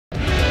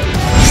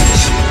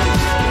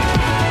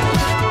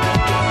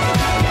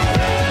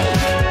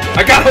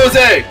I got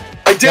Jose!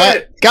 I did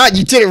it! God,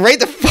 you did it right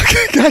the fuck.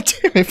 God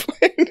damn it,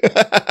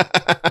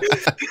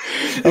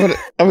 Blaine.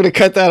 I'm gonna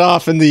cut that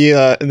off in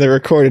the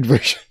recorded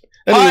version.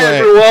 Anyway. Hi,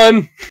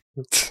 everyone!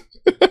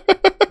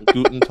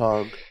 Guten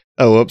Tag.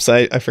 Oh, whoops,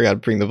 I forgot to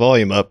bring the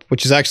volume up,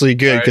 which is actually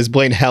good because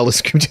Blaine hella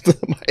screamed into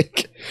the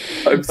mic.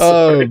 I'm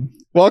sorry.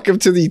 Welcome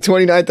to the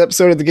 29th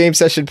episode of the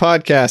GameSession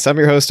podcast. I'm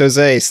your host,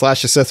 Jose, /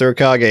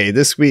 TheSethRokage.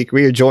 This week,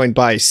 we are joined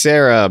by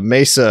Sarah,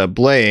 Mesa,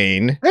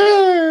 Blaine.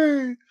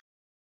 Hey!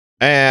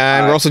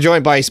 And we're also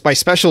joined by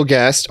special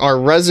guest, our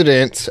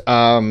resident.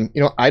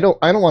 I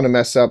don't want to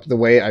mess up the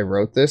way I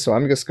wrote this, so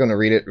I'm just going to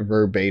read it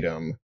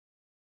verbatim.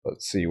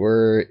 Let's see,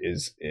 where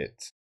is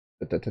it?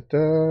 Where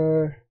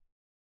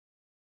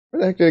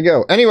the heck did it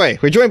go? Anyway,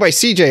 we're joined by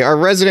CJ, our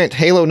resident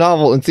Halo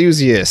novel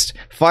enthusiast,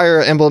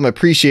 Fire Emblem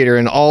appreciator,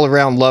 and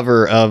all-around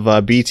lover of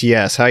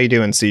BTS. How you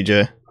doing,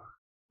 CJ?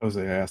 Jose,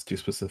 I asked you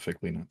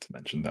specifically not to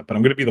mention that, but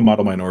I'm going to be the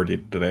model minority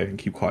today and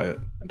keep quiet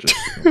and just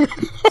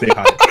say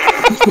hi.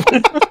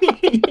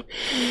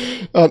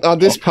 on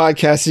this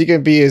podcast, you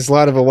can be as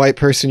loud of a white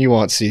person you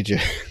want,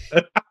 CJ.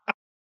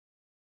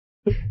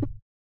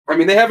 I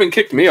mean, they haven't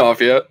kicked me off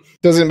yet.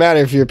 Doesn't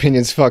matter if your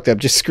opinion's fucked up.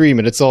 Just scream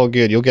it. It's all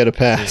good. You'll get a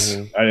pass.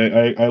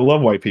 I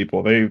love white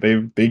people. They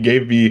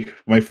gave me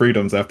my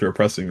freedoms after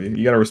oppressing me.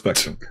 You gotta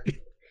respect them.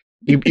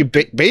 You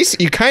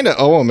kind of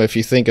owe them if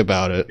you think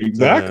about it.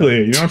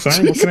 Exactly. You know what I'm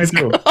saying? What can I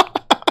do?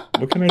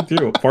 What can I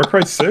do? Far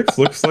Cry 6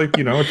 looks like,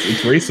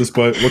 it's racist,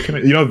 but what can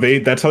I,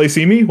 that's how they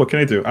see me? What can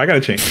I do? I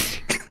gotta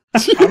change.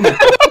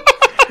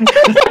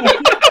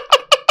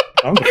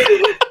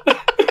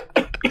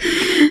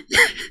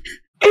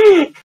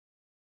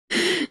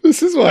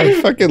 This is why I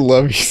fucking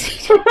love you.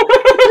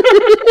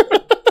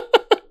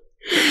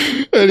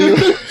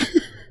 Anyway,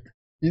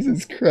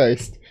 Jesus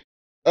Christ.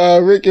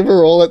 Rick and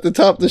roll at the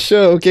top of the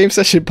show. Game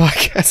Session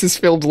Podcast is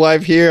filmed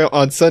live here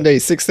on Sunday,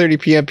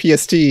 6:30 p.m.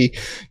 PST. You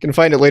can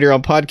find it later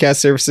on podcast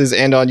services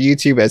and on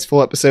YouTube as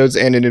full episodes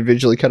and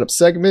individually cut up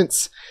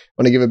segments. I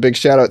want to give a big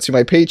shout out to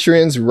my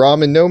patrons,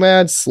 Ramen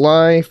Nomad,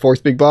 Sly,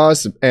 Fourth Big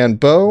Boss, and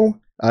Bo.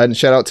 And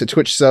shout out to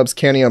Twitch subs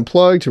Canny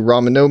Unplugged,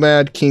 Ramen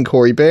Nomad,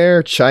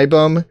 KingCoreyBear,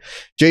 Chibum,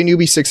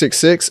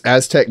 JNewbie666,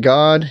 Aztec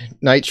God,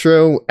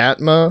 Nitro,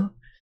 Atma,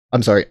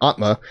 and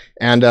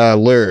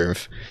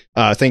Lerv.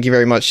 Thank you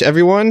very much to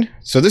everyone.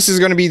 So this is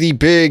going to be the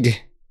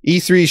big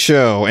E3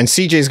 show, and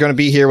CJ is going to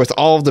be here with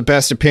all of the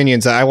best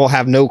opinions that I will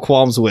have no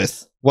qualms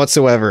with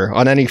whatsoever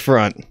on any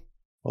front.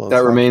 Well,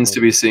 that remains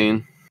to be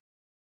seen.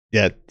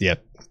 Yeah,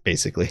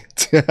 basically.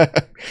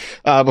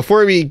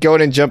 Before we go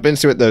in and jump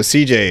into it, though,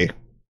 CJ,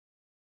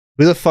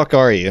 who the fuck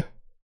are you?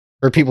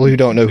 For people who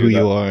don't know who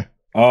you are.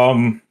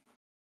 I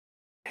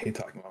hate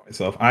talking about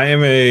myself. I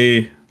am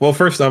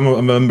first I'm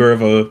a member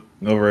of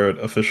over at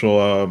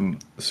official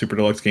Super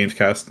Deluxe Games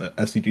Cast at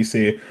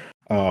SDGC.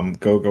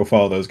 Go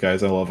follow those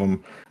guys. I love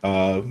them.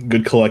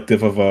 Good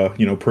collective of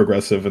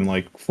progressive and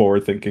like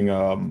forward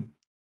thinking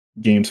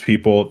games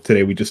people.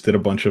 Today we just did a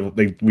bunch of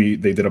they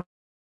did a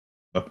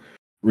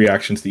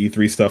reactions to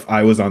E3 stuff.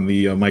 I was on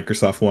the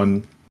Microsoft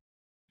one.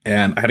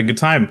 And I had a good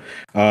time.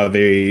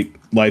 They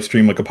live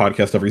stream like a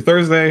podcast every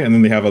Thursday, and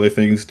then they have other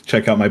things.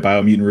 Check out my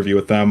Biomutant review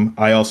with them.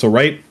 I also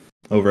write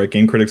over at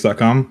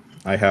GameCritics.com.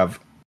 I have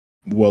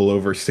well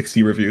over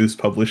 60 reviews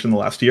published in the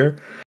last year.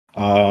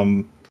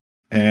 And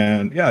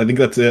yeah, I think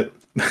that's it.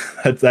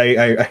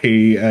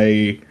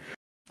 I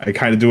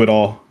kind of do it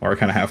all, or I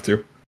kind of have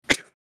to.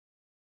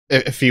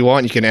 If you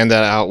want, you can end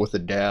that out with a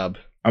dab.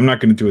 I'm not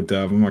going to do a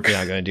dab. I'm not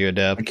going to do a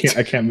dab.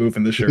 I can't move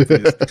in the shirt.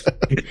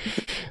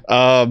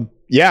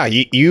 Yeah,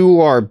 you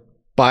are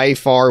by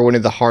far one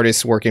of the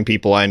hardest working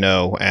people I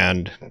know,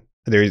 and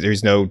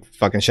there's no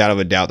fucking shadow of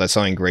a doubt that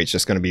something great's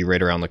just going to be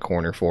right around the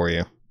corner for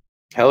you.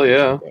 Hell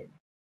yeah.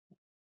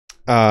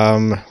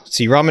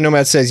 See, Ramen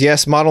Nomad says,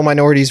 yes, model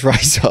minorities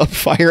rise up,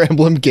 Fire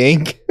Emblem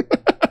gang.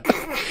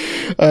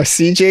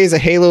 CJ is a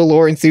Halo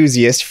lore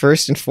enthusiast,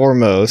 first and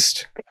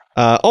foremost.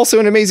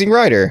 Also an amazing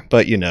writer,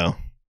 but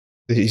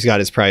he's got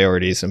his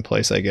priorities in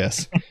place, I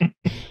guess.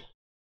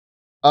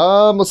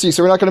 Let's see.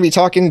 So we're not going to be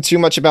talking too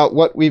much about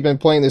what we've been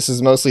playing. This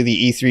is mostly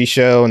the E3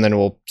 show, and then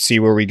we'll see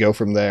where we go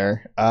from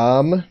there.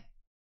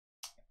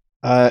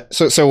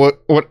 So what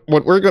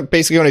we're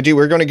basically going to do,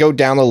 we're going to go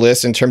down the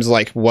list in terms of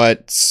like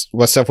what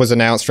stuff was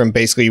announced from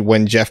basically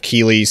when Geoff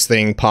Keighley's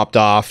thing popped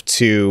off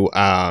to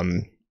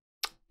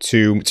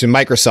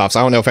Microsoft's.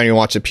 I don't know if anyone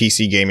watched a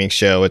PC gaming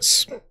show.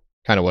 It's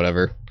kind of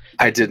whatever.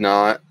 I did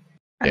not.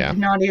 I did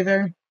not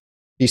either.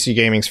 PC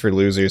gaming's for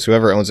losers.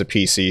 Whoever owns a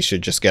PC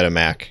should just get a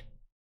Mac.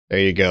 There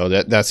you go.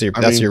 That's your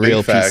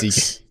real facts.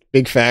 PC.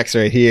 Big facts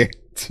right here.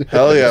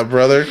 Hell yeah,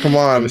 brother! Come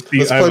on, let's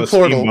play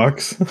Portal.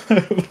 Let's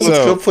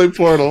go play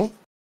Portal.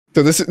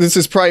 So this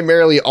is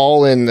primarily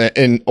all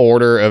in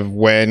order of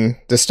when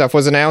this stuff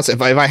was announced.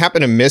 If I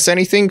happen to miss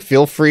anything,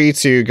 feel free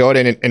to go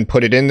ahead and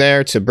put it in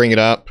there to bring it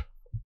up.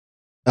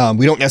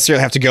 We don't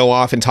necessarily have to go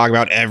off and talk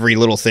about every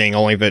little thing,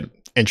 only if it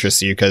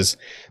interests you, because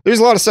there's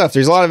a lot of stuff.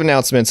 There's a lot of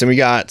announcements, and we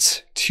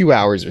got 2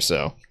 hours or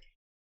so.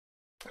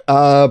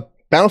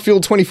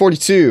 Battlefield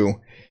 2042.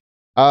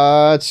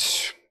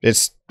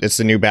 It's it's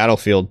the new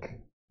Battlefield,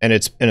 and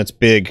it's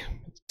big.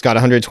 It's got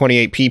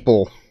 128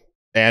 people,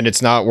 and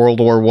it's not World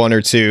War I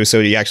or II, so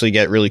you actually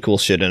get really cool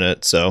shit in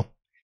it. So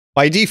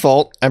by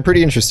default, I'm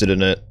pretty interested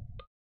in it.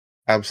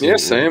 Absolutely. Yeah,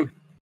 same.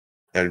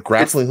 And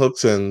grappling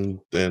hooks and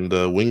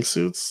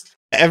wingsuits.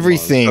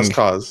 Everything. Just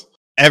cause.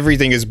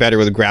 Everything is better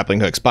with grappling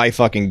hooks by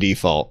fucking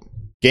default.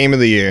 Game of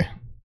the year.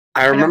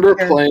 I remember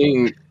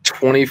playing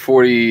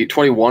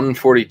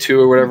 2142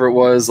 or whatever it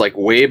was, like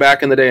way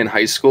back in the day in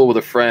high school with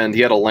a friend.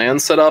 He had a LAN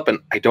set up, and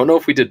I don't know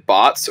if we did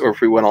bots or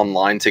if we went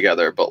online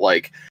together, but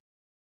like,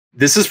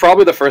 this is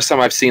probably the first time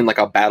I've seen like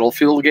a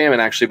Battlefield game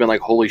and actually been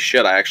like, holy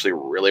shit, I actually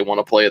really want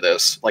to play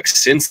this. Like,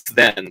 since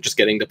then, just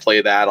getting to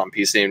play that on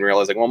PC and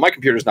realizing, well, my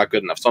computer's not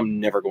good enough, so I'm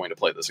never going to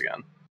play this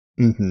again.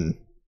 Mm-hmm.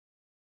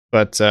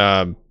 But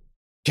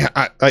yeah,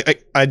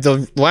 I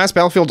the last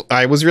Battlefield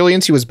I was really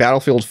into was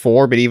Battlefield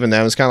 4, but even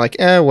then it was kind of like,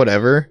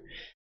 whatever.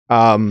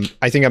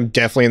 I think I'm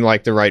definitely in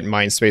like the right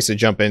mind space to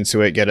jump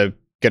into it, get a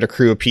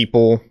crew of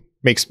people,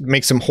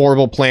 make some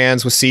horrible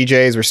plans with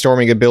CJs. We're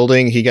storming a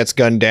building, he gets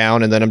gunned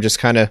down, and then I'm just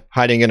kind of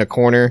hiding in a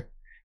corner,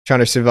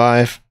 trying to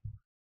survive.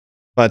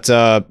 But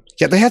yeah,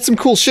 they had some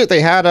cool shit. They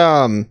had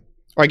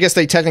I guess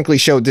they technically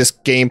showed this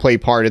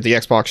gameplay part at the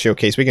Xbox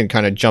showcase. We can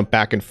kind of jump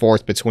back and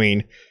forth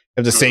between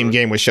if the same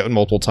game was shown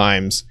multiple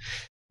times.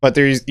 But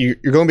you're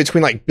going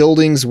between like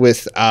buildings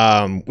with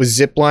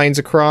zip lines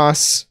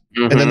across,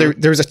 and then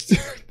there's a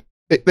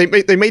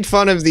they made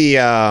fun of the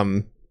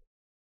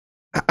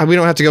we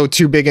don't have to go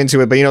too big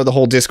into it, but you know, the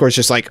whole discourse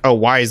just like, oh,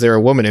 why is there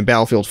a woman in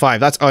Battlefield 5?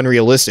 That's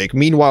unrealistic.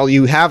 Meanwhile,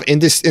 you have in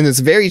this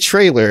very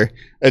trailer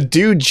a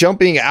dude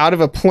jumping out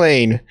of a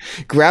plane,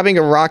 grabbing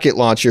a rocket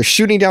launcher,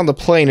 shooting down the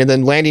plane, and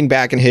then landing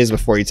back in his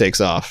before he takes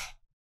off.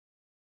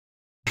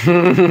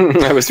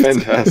 That was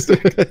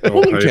fantastic.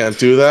 You can't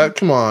do that.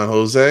 Come on,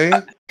 Jose.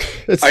 I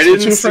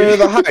didn't see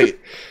the height.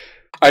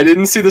 I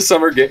didn't see the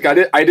summer game.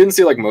 I didn't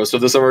see like most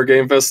of the summer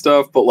Game Fest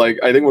stuff, but like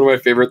I think one of my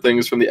favorite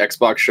things from the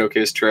Xbox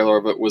showcase trailer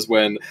of it was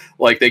when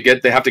like they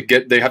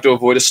have to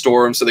avoid a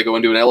storm, so they go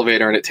into an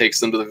elevator and it takes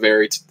them to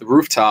the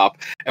rooftop.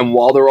 And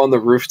while they're on the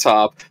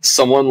rooftop,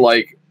 someone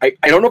like I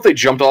don't know if they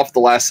jumped off the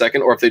last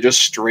second or if they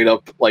just straight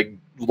up like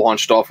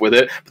launched off with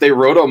it, but they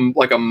rode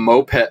not a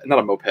moped, like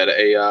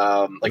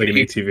an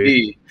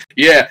ATV.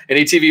 Yeah, an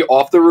ATV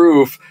off the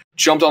roof,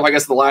 jumped off, I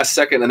guess, the last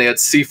second, and they had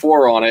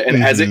C4 on it,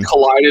 and as it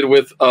collided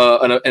with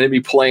an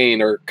enemy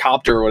plane or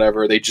copter or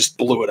whatever, they just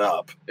blew it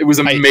up. It was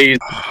amazing.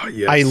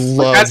 I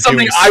love that's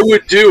something I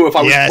would do if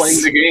I was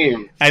playing the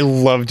game. I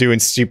love doing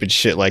stupid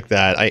shit like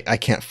that. I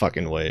can't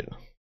fucking wait.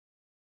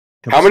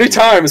 How many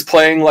times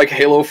playing like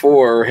Halo 4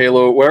 or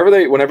Halo,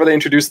 whenever they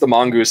introduced the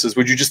mongooses,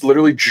 would you just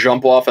literally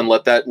jump off and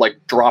let that like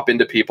drop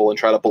into people and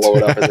try to blow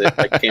it up as it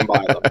like came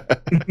by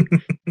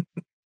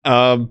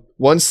them?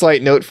 One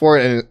slight note for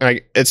it,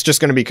 and it's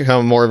just going to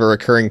become more of a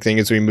recurring thing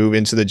as we move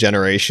into the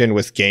generation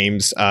with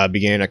games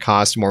beginning to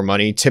cost more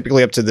money.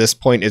 Typically up to this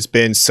point, it's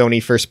been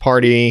Sony first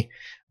party,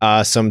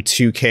 some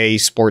 2K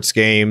sports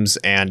games,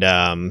 and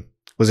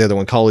was the other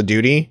one, Call of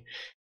Duty.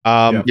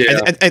 I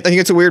think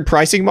it's a weird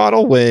pricing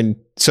model when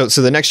so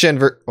the next gen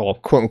quote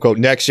unquote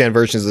next gen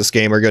versions of this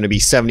game are going to be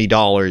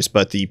 $70,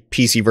 but the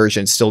PC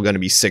version is still going to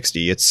be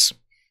 $60. It's a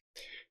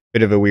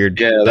bit of a weird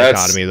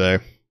dichotomy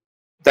there.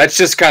 That's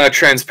just kind of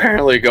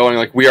transparently going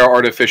like, we are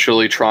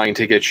artificially trying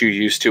to get you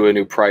used to a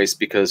new price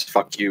because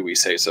fuck you, we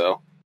say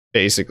so.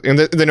 Basically, and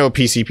they know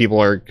PC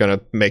people are going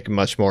to make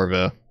much more of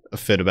a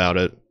fit about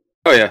it.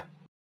 Oh yeah.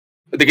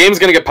 The game's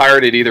going to get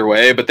pirated either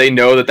way, but they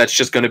know that that's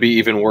just going to be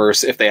even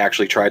worse if they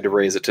actually tried to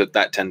raise it to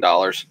that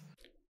 $10.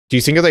 Do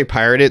you think if they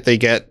pirate it, they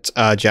get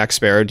Jack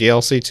Sparrow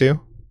DLC too?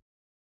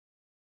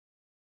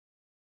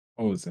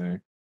 What was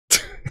there?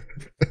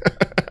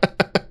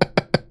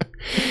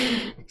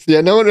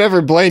 Yeah, no one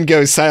ever Blaine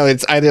goes silent.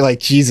 It's either like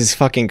Jesus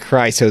fucking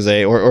Christ,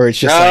 Jose, or it's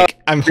just like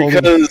I'm home.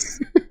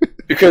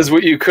 Because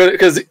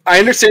I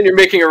understand you're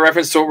making a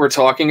reference to what we're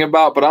talking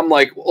about, but I'm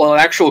like, well, an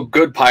actual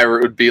good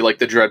pirate would be like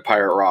the Dread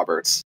Pirate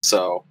Roberts.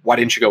 So why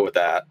didn't you go with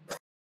that?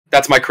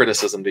 That's my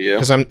criticism to you.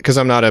 Because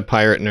I'm not a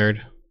pirate nerd.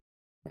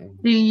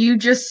 You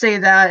just say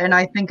that, and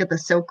I think of the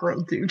Silk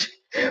Road dude,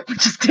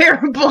 which is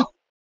terrible.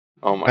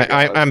 Oh my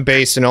god! I'm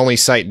based and only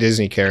cite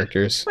Disney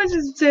characters, which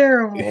is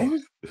terrible.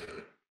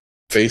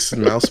 Face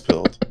and mouse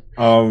pilled.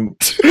 For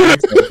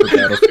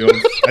Battlefield.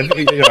 I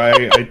think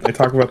I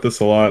talk about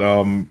this a lot.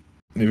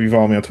 If you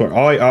follow me on Twitter,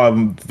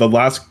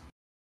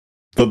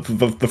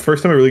 the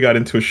first time I really got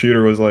into a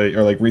shooter was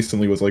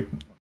recently was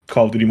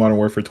Call of Duty Modern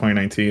Warfare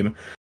 2019.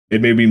 It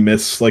made me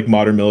miss like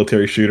modern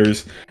military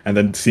shooters, and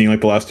then seeing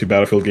like the last two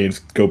Battlefield games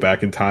go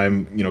back in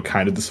time,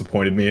 kind of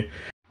disappointed me.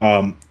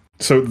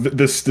 So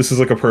this is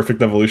like a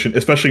perfect evolution,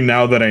 especially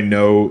now that I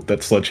know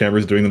that Sledgehammer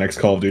is doing the next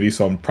Call of Duty,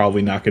 so I'm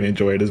probably not going to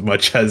enjoy it as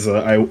much as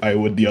I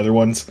would the other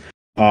ones.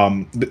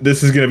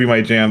 This is going to be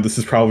my jam. This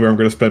is probably where I'm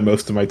going to spend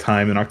most of my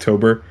time in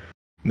October,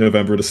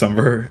 November,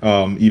 December,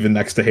 even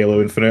next to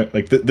Halo Infinite.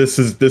 Like this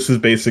is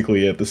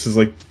basically it. This is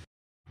like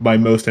my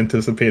most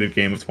anticipated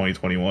game of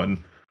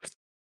 2021.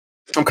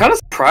 I'm kind of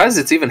surprised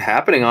it's even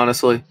happening,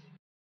 honestly.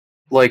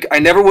 Like, I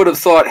never would have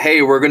thought,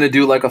 hey, we're going to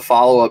do like a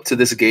follow-up to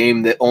this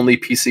game that only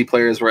PC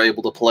players were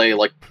able to play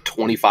like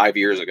 25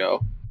 years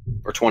ago.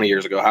 Or 20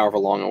 years ago, however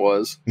long it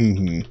was.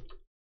 Mm-hmm.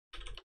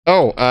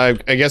 Oh, I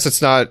guess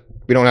it's not...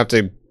 We don't have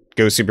to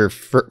go super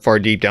far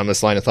deep down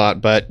this line of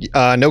thought, but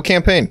no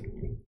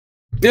campaign.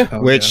 Yeah.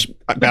 Which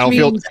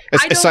Battlefield...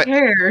 I don't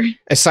care.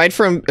 Aside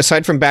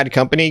from Bad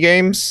Company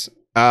games,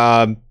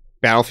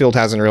 Battlefield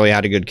hasn't really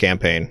had a good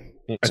campaign.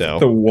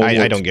 So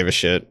I don't give a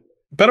shit.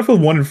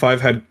 Battlefield 1 and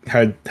 5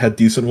 had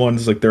decent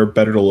ones. Like, they're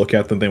better to look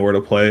at than they were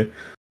to play.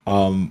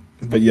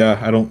 But yeah,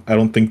 I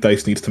don't think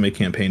DICE needs to make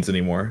campaigns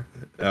anymore.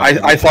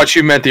 I thought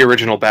you meant the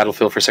original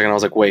Battlefield for a second. I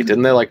was like, wait,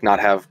 didn't they like not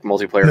have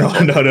multiplayer? No.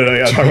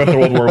 Yeah, I'm talking about the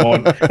World War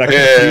One.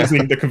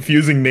 The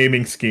confusing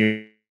naming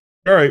scheme.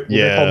 All right,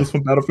 we'll call this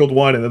one Battlefield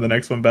 1, and then the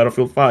next one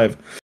Battlefield 5.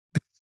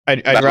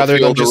 I'd rather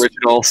them just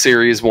original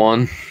Series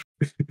 1.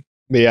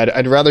 Yeah,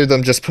 I'd rather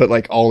them just put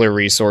like all their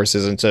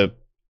resources into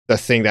the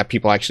thing that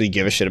people actually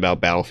give a shit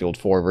about, Battlefield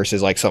 4,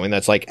 versus like something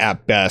that's like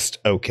at best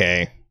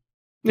okay.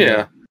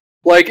 Yeah.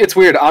 Like, it's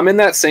weird. I'm in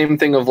that same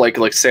thing of like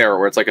Sarah,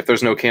 where it's like if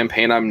there's no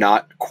campaign, I'm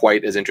not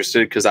quite as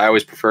interested because I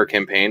always prefer a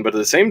campaign. But at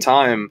the same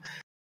time,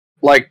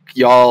 like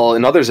y'all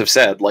and others have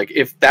said, like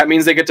if that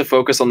means they get to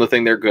focus on the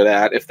thing they're good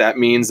at, if that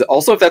means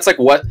also if that's like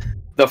what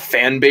the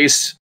fan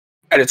base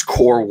at its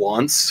core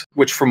wants,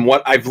 which from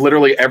what I've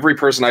literally every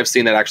person I've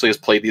seen that actually has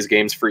played these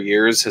games for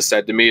years has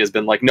said to me has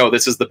been like, no,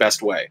 this is the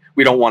best way.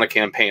 We don't want a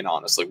campaign,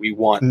 honestly. We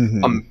want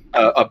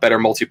a better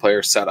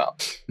multiplayer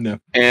setup. No.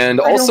 And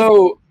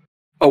also.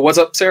 Oh, what's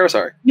up, Sarah?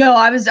 Sorry. No,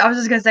 I was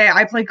just gonna say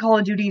I play Call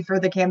of Duty for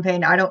the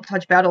campaign. I don't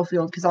touch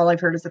Battlefield because all I've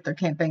heard is that their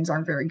campaigns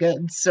aren't very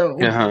good. So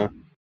there's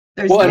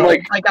this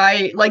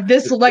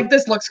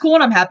looks cool,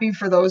 and I'm happy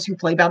for those who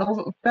play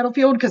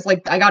Battlefield because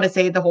like I gotta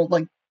say the whole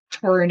like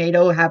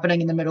tornado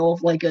happening in the middle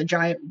of like a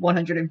giant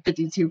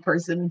 152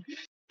 person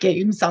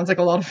game sounds like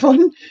a lot of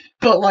fun.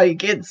 But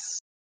like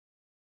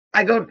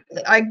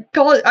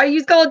I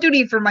use Call of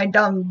Duty for my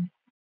dumb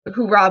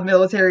hoorah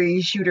military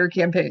shooter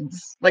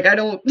campaigns. Like I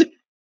don't.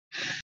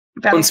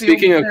 And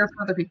speaking of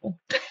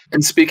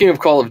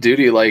Call of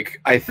Duty, like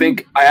I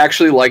think I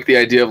actually like the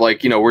idea of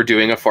like, you know, we're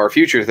doing a far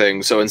future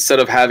thing. So instead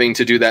of having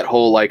to do that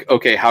whole like,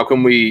 okay, how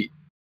can we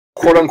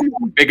quote unquote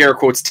big air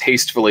quotes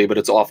tastefully, but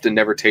it's often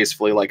never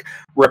tastefully like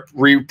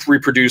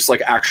reproduce like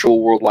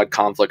actual worldwide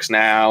conflicts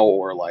now,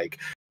 or like,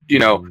 you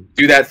know,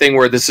 do that thing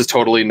where this is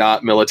totally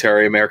not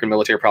American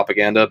military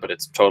propaganda, but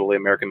it's totally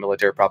American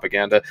military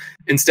propaganda.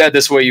 Instead,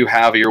 this way you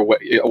have a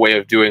way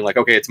of doing like,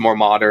 okay, it's more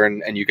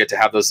modern and you get to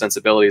have those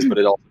sensibilities, but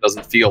it also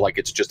doesn't feel like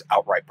it's just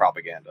outright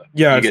propaganda.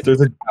 Yeah, there's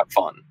have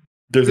fun.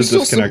 There's a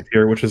disconnect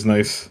here, which is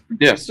nice.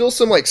 Yeah, there's still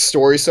some like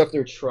story stuff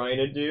they're trying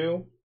to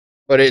do,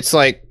 but it's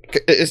like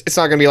it's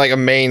not going to be like a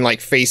main like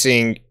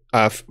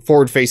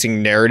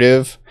forward-facing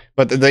narrative.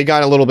 But they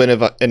got a little bit of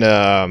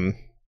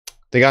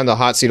they got in the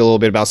hot seat a little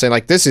bit about saying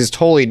like this is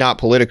totally not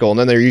political, and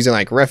then they're using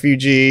like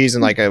refugees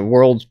and like a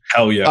world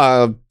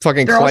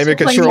fucking climate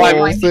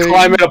control thing.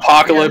 Climate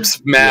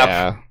apocalypse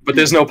map, but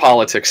there's no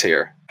politics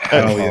here.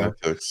 Anyway,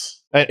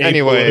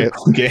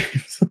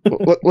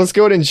 let's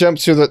go ahead and jump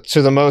to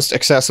the most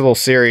accessible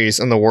series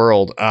in the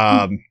world.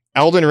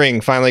 Elden Ring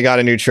finally got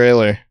a new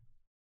trailer.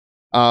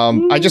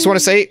 I just want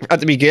to say at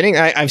the beginning,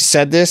 I've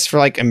said this for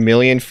like a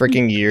million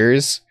freaking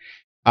years.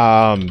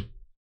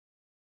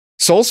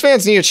 Souls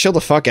fans need to chill the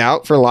fuck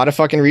out for a lot of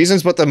fucking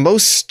reasons, but the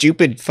most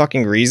stupid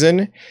fucking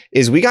reason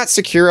is we got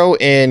Sekiro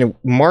in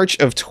March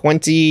of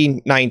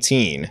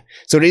 2019.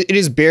 So it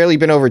has barely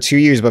been over 2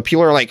 years, but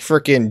people are like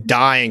freaking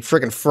dying,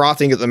 freaking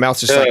frothing at the mouth,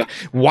 just like,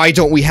 why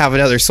don't we have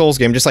another Souls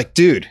game? Just like,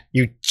 dude,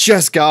 you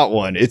just got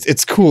one.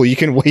 It's cool. You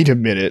can wait a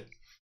minute.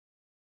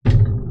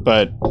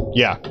 But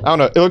yeah, I don't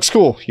know. It looks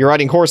cool. You're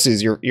riding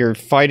horses. You're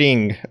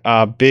fighting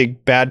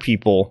big bad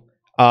people.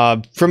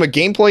 From a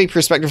gameplay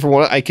perspective, from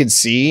what I could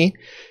see,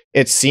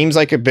 it seems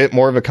like a bit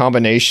more of a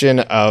combination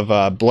of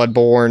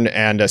Bloodborne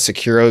and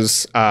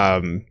Sekiro's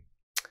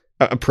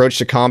approach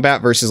to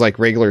combat versus like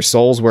regular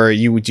Souls, where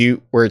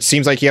it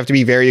seems like you have to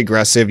be very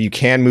aggressive. You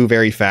can move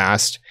very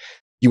fast.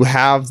 You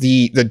have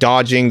the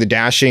dodging, the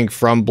dashing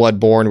from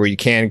Bloodborne, where you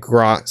can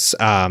cross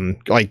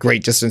like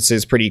great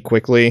distances pretty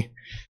quickly.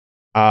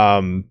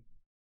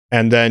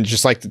 And then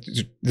just like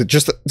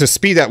the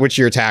speed at which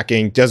you're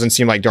attacking doesn't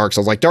seem like Dark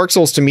Souls. Like Dark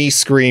Souls to me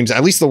screams,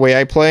 at least the way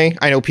I play.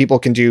 I know people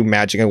can do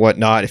magic and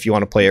whatnot. If you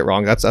want to play it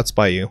wrong, that's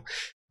by you.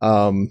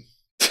 But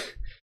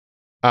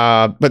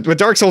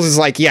Dark Souls is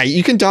like, yeah,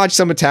 you can dodge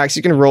some attacks,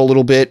 you can roll a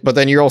little bit, but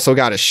then you also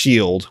got a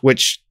shield,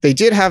 which they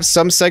did have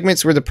some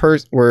segments where for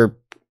the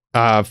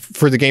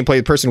gameplay,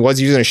 the person was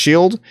using a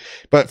shield,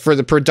 but for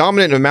the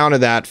predominant amount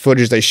of that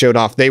footage they showed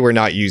off, they were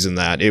not using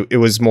that. It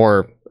was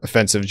more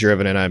offensive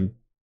driven, and I'm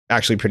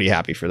actually pretty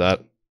happy for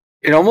that.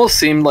 It almost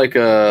seemed like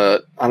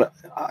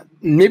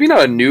maybe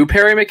not a new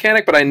parry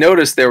mechanic, but I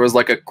noticed there was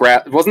like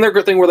wasn't there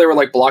a thing where they were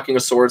like blocking a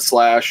sword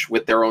slash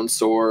with their own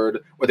sword,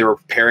 or they were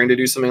preparing to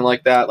do something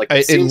like that? Like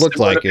it looked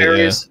like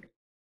it.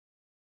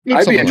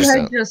 Yeah.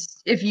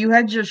 If you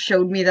had just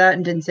showed me that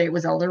and didn't say it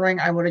was Elden Ring,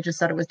 I would have just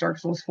said it was Dark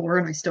Souls 4,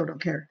 and I still don't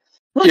care.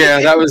 Yeah,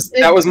 that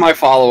was my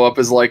follow-up,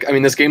 is like, I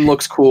mean, this game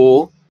looks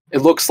cool. It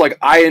looks like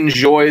I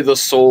enjoy the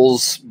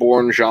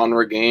Soulsborne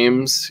genre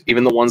games,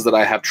 even the ones that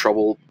I have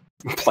trouble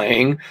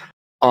playing.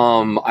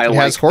 I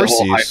like the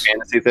whole high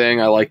fantasy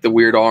thing. I like the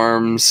weird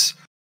arms.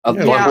 I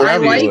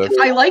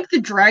like the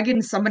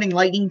dragon summoning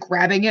lightning,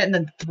 grabbing it, and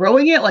then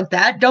throwing it. Like,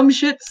 that dumb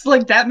shit's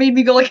like, that made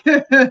me go like,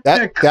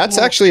 that. Cool. That's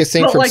actually a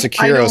thing from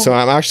Sekiro, so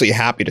I'm actually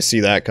happy to see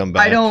that come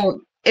back.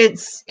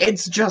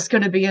 It's just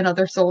gonna be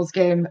another Souls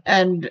game,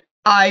 and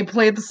I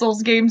play the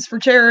Souls games for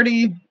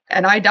charity,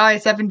 and I die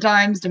 7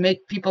 times to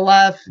make people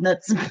laugh.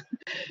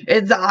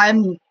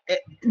 And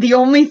the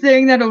only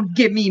thing that'll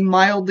get me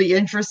mildly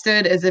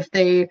interested is if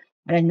they,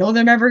 and I know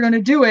they're never going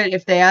to do it,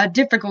 if they add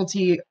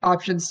difficulty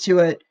options to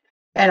it.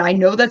 And I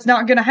know that's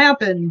not going to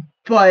happen,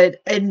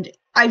 and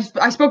I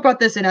spoke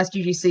about this in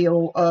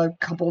SGGC a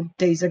couple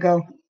days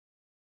ago.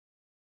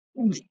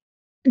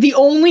 The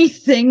only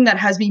thing that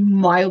has me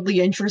mildly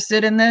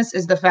interested in this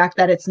is the fact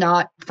that it's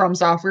not From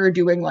Software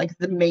doing like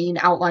the main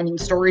outlining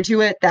story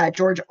to it, that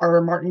George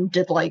R.R. Martin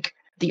did like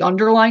the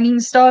underlining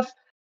stuff.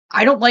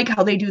 I don't like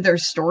how they do their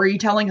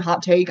storytelling.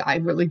 Hot take, I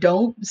really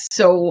don't.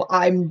 So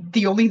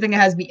the only thing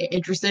that has me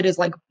interested is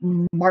like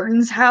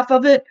Martin's half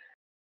of it,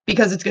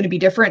 because it's going to be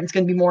different. It's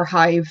going to be more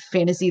high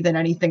fantasy than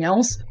anything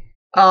else.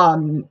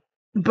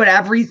 But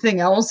everything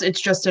else, it's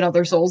just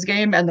another Souls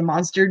game, and the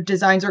monster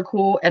designs are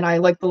cool, and I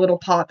like the little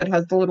pot that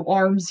has the little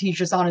arms. He's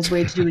just on his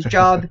way to do his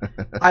job.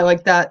 I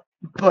like that,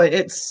 but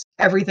it's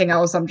everything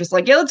else. I'm just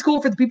like, yeah, that's cool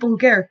for the people who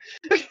care.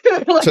 Like,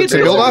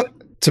 so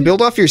to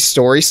build off your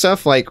story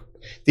stuff, like,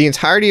 the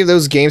entirety of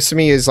those games to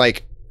me is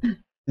like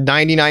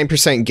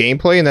 99%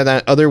 gameplay, and then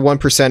that other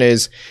 1%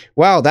 is,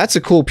 wow, that's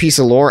a cool piece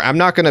of lore. I'm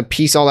not going to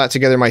piece all that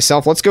together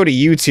myself. Let's go to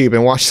YouTube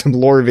and watch some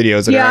lore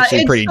videos that are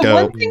actually pretty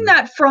dope. One thing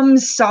that From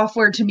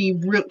Software to me,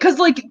 because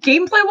like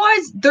gameplay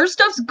wise, their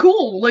stuff's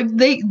cool. Like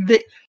they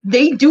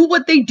do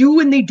what they do,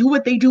 and they do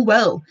what they do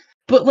well.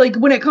 But like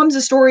when it comes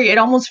to story, it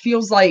almost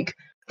feels like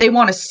they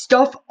want to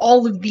stuff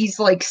all of these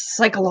like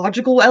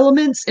psychological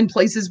elements in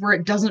places where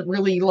it doesn't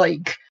really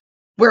like,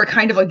 where it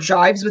kind of like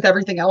jives with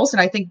everything else.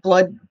 And I think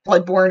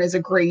Bloodborne is a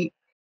great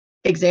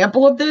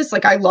example of this.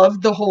 Like, I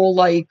love the whole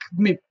like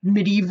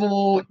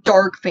medieval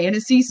dark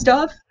fantasy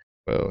stuff.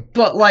 Whoa.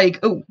 But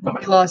like, we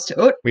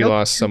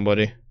lost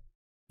somebody.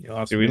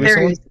 Did we lose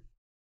someone?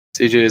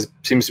 CJ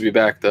seems to be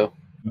back though.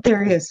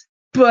 There he is.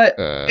 But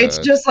it's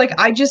just like,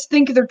 I just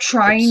think they're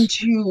trying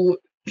to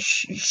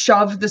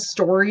shove the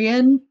story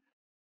in.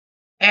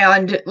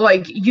 And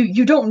like,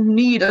 you don't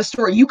need a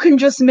story. You can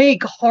just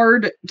make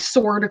hard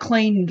sword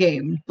acclaim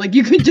game. Like,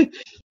 you could do,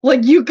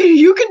 like you can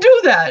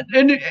do that,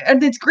 and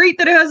it's great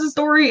that it has a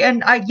story.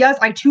 And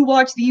I too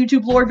watch the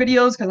YouTube lore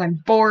videos because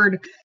I'm bored.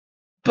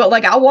 But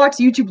like, I'll watch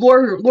YouTube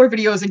lore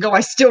videos and go,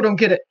 I still don't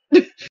get it.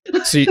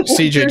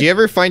 CJ, do you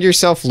ever find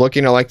yourself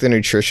looking at like the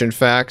nutrition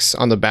facts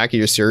on the back of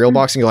your cereal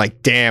box and you're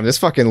like, damn, this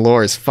fucking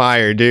lore is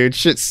fire, dude.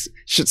 Shit's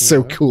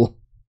so cool.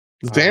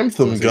 Damn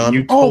thumb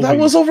gun. Oh, that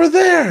was over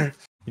there.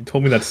 You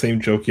told me that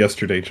same joke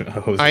yesterday,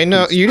 Jose. I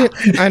know you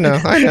did. I know.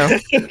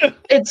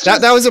 It's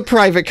that was a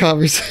private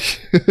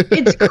conversation.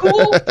 It's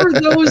cool for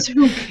those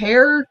who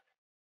care.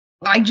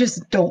 I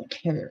just don't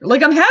care.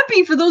 Like, I'm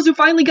happy for those who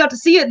finally got to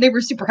see it and they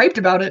were super hyped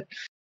about it.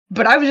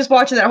 But I was just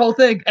watching that whole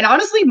thing, and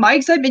honestly, my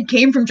excitement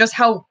came from just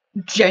how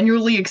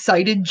genuinely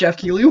excited Geoff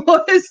Keighley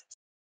was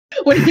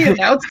when he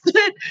announced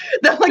it.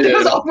 That like it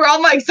was where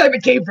all my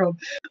excitement came from,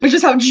 was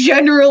just how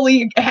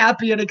generally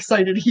happy and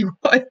excited he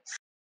was.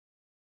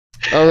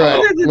 All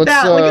right,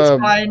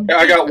 it's fine.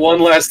 I got one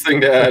last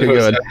thing to add.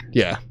 Good.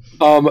 Yeah.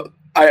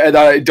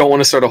 I don't want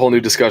to start a whole new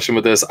discussion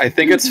with this. I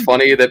think it's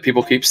funny that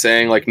people keep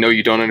saying like, no,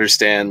 you don't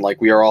understand. Like,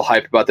 we are all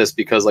hyped about this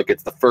because like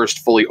it's the first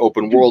fully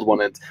open world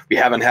one, and we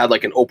haven't had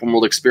like an open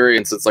world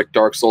experience. It's like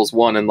Dark Souls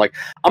 1, and like,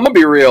 I'm gonna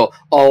be real.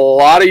 A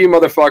lot of you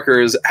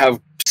motherfuckers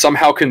have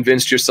somehow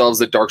convinced yourselves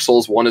that Dark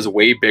Souls 1 is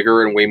way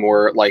bigger and way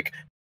more like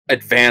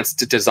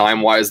advanced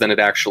design wise than it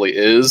actually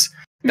is.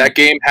 That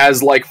game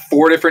has like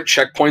 4 different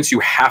checkpoints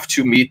you have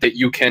to meet that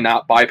you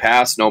cannot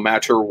bypass no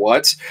matter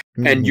what.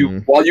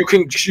 And while you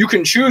can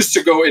choose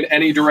to go in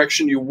any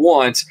direction you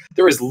want,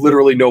 there is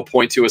literally no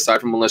point to, aside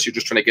from unless you're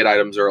just trying to get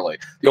items early.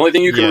 The only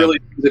thing you can really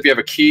do is if you have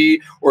a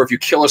key or if you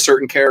kill a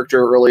certain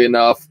character early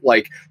enough.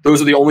 Like, those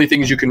are the only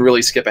things you can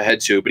really skip ahead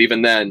to. But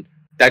even then,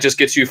 that just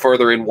gets you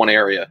further in one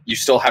area. You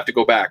still have to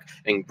go back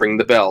and bring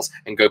the bells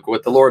and go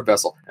with the Lord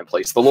Vessel and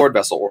place the Lord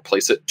Vessel, or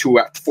place it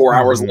 4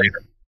 hours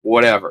later,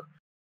 whatever.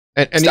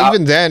 And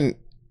even then,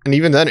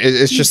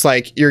 it's just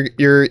like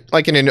you're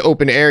like in an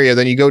open area.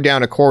 Then you go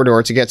down a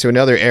corridor to get to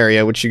another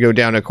area, which you go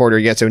down a corridor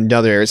to get to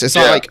another area. It's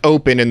not like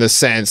open in the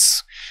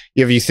sense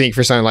if you think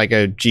for something like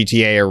a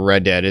GTA or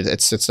Red Dead.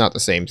 It's not the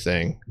same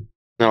thing.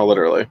 No,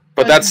 literally.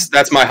 But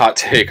that's my hot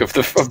take of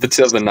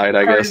the night,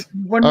 I guess.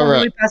 One more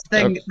really fast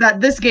thing, that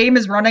this game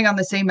is running on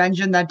the same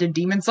engine that did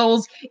Demon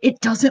Souls. It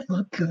doesn't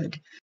look good.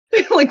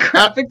 like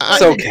graphics.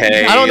 It's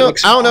okay. I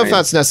don't know if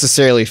that's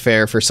necessarily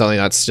fair for something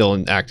that's still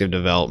in active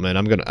development.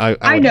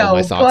 I know, hold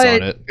my thoughts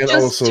on it.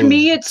 Just to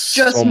me, it's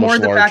just so more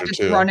the fact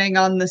it's running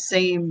on the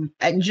same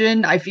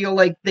engine. I feel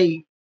like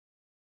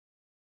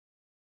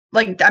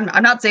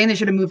I'm not saying they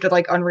should have moved to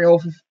like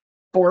Unreal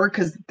 4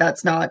 because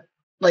that's not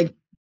like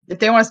if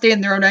they want to stay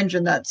in their own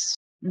engine, that's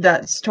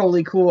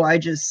totally cool. I'm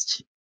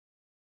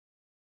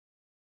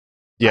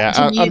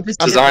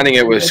designing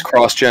it with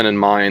cross-gen in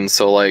mind,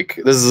 so like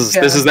this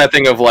is that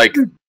thing of like,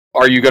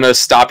 are you going to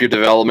stop your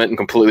development and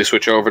completely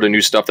switch over to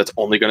new stuff that's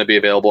only going to be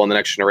available in the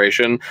next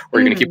generation, or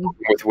are you going to keep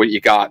working with what you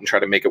got and try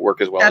to make it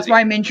work as well? That's why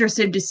I'm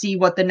interested to see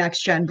what the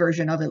next gen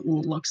version of it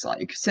looks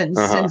like, since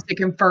they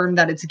confirmed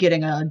that it's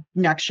getting a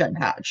next gen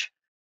patch.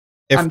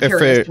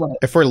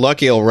 If we're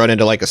lucky, it'll run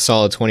into like a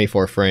solid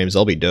 24 frames.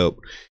 That'll be dope.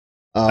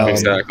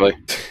 Exactly.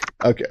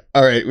 Okay.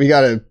 All right. We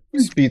got to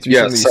speed through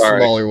some of these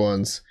smaller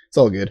ones. It's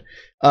all good.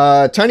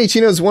 Tiny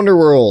Tina's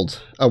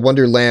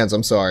Wonderlands.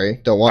 I'm sorry.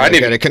 Don't want to. I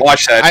didn't even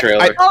watch that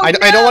trailer. I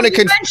don't want to.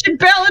 You mentioned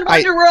Balan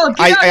Wonderworld.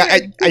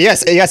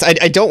 Yes.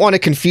 I don't want to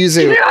confuse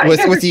it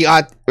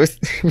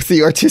with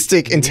the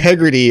artistic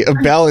integrity of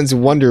Balan's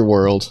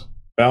Wonderworld.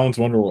 Balan's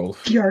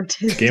Wonderworld. The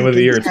artistic Game of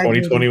the year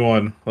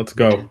 2021. Let's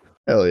go.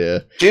 Hell yeah.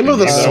 Game of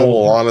the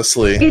soul.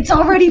 Honestly, it's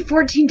already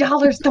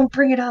 $14. Don't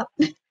bring it up.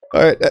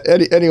 All right.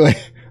 Anyway.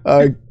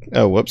 Oh,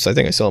 whoops. I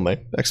think I saw my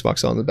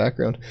Xbox on in the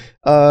background.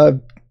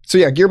 So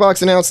yeah,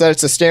 Gearbox announced that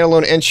it's a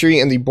standalone entry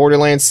in the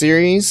Borderlands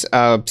series,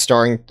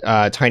 starring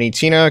Tiny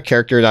Tina, a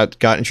character that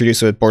got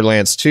introduced with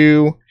Borderlands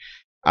 2.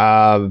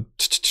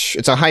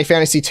 It's a high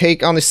fantasy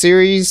take on the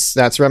series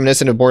that's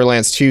reminiscent of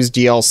Borderlands 2's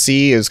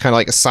DLC. It was kind of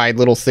like a side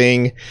little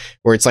thing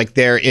where it's like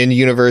their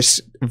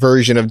in-universe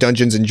version of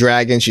Dungeons and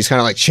Dragons. She's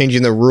kind of like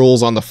changing the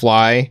rules on the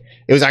fly.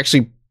 It was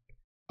actually...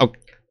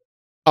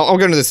 I'll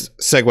go into this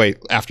segue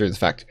after the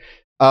fact.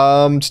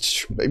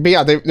 But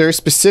yeah, they're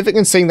specific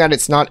in saying that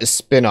it's not a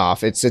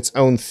spin-off. It's its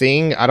own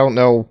thing. I don't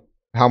know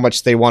how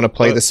much they want to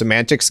play the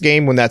semantics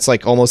game when that's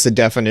like almost the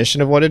definition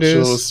of what it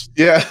is.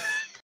 Yeah.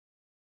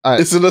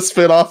 Isn't a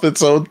spin-off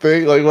its own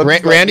thing?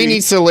 Like Randy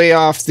needs to lay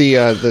off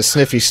the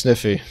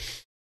sniffy.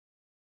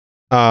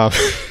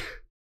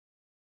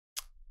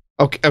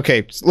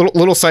 Okay.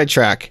 Little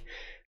sidetrack.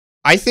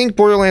 I think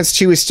Borderlands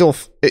 2 is still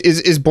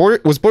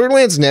was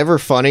Borderlands never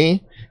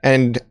funny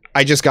and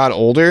I just got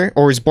older,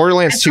 or is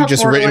Borderlands 2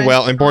 just written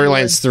well and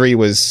Borderlands 3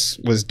 was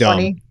dumb?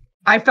 Funny.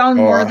 I found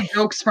more of the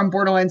jokes from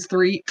Borderlands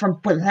 3 came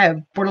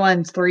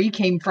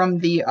from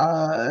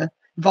the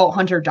Vault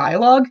Hunter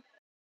dialogue,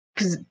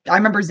 because I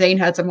remember Zane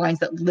had some lines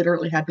that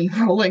literally had me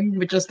rolling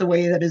with just the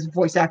way that his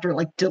voice actor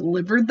like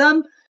delivered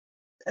them.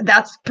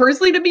 That's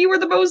personally to me where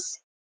the most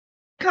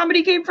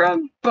comedy came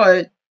from,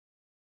 but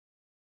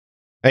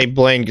hey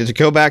Blaine, to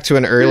go back to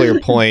an earlier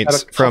point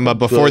from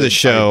before the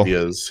show,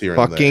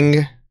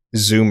 fucking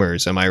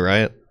Zoomers, am I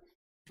right?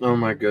 Oh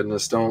my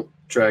goodness, don't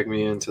drag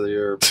me into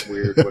your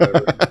weird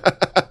whatever.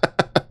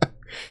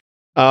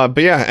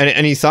 But yeah,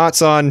 any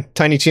thoughts on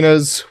Tiny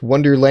Tina's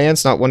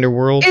Wonderlands, not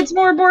Wonderworld? It's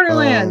more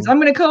Borderlands. I'm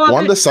gonna co-op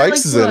Wanda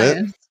Sykes is in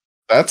it.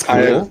 That's cool.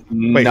 I have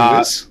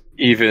not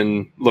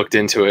even looked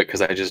into it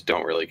because I just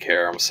don't really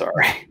care. I'm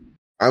sorry.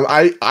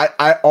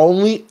 I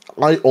only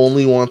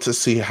want to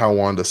see how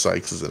Wanda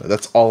Sykes is in it.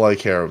 That's all I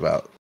care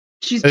about.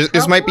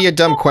 This might be a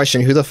dumb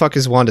question. Who the fuck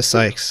is Wanda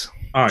Sykes?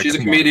 She's a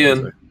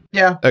comedian.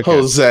 Yeah. Okay.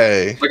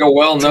 Jose. Like a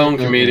well-known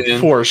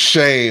comedian. For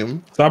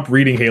shame. Stop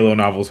reading Halo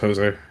novels,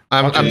 Jose.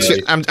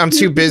 I'm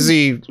too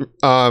busy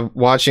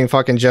watching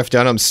fucking Jeff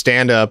Dunham's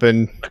stand-up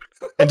and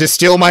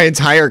distill my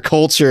entire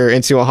culture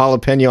into a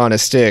jalapeno on a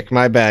stick.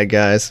 My bad,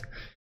 guys.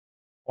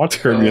 Watch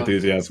Kirby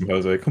Enthusiasm,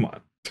 Jose. Come on.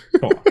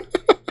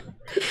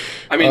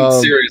 I mean,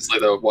 seriously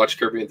though, watch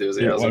Kirby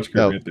Enthusiasm. Yeah, watch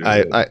Kirby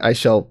Enthusiasm. I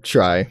shall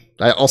try.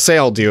 I'll say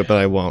I'll do it, but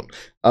I won't.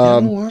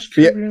 White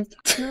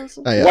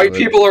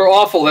people are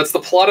awful. That's the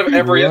plot of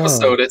every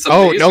episode. It's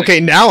amazing. Okay,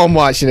 now I'm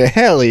watching it.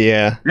 Hell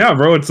yeah. Yeah,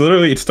 bro. It's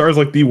literally, it stars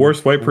like the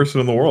worst white person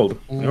in the world.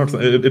 You know, it's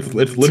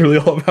literally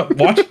all about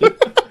watching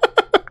it.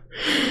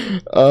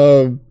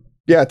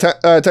 Yeah,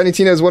 Tiny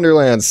Tina's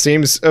Wonderlands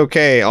seems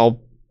okay.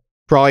 I'll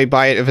probably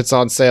buy it if it's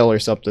on sale or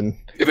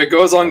something. If it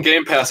goes on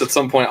Game Pass at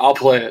some point, I'll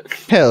play it.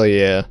 Hell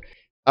yeah.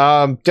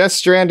 Death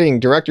Stranding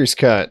Director's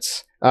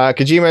Cuts.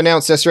 Kojima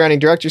announced Death Stranding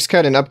Director's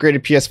Cut, an upgraded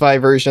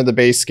PS5 version of the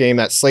base game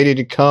that's slated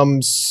to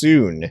come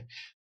soon.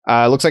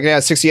 Looks like it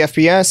has 60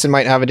 FPS and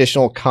might have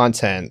additional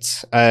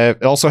content.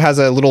 It also has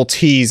a little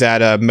tease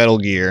at Metal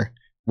Gear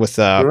with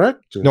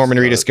Norman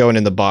Reedus going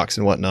in the box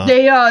and whatnot.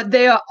 They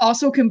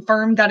also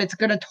confirmed that it's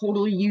going to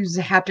totally use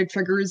haptic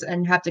triggers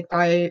and haptic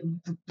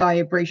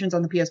vibrations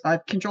on the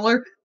PS5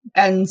 controller.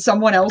 And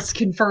someone else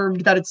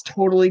confirmed that it's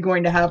totally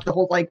going to have the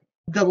whole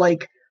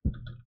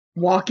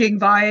walking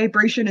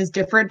vibration is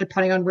different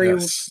depending on where you're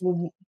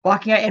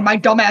walking at, and my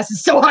dumbass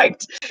is so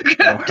hyped.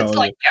 It's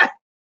like, yeah.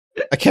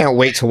 I can't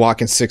wait to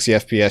walk in 60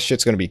 FPS.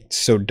 Shit's gonna be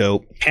so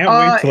dope.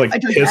 Can't wait to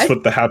piss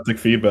with the haptic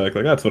feedback.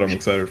 Like that's what I'm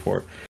excited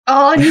for.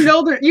 You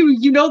know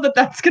that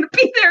that's gonna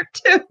be there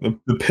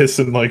too. The piss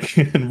in real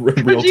time.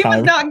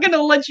 Kojima's not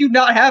gonna let you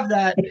not have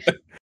that.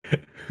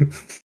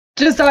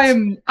 Just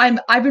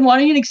I've been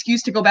wanting an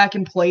excuse to go back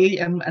and play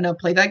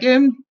play that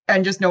game,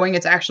 and just knowing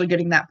it's actually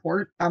getting that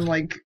port, I'm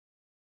like,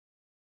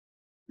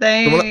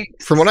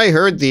 thanks. From what I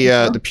heard, the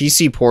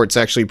PC port's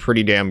actually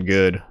pretty damn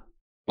good.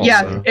 Also.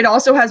 Yeah, it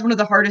also has one of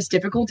the hardest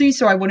difficulties,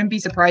 so I wouldn't be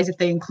surprised if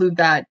they include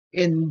that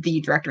in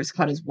the director's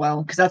cut as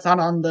well, because that's not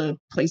on the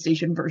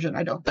PlayStation version,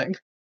 I don't think.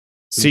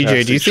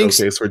 CJ, do you think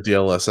showcase for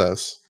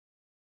DLSS?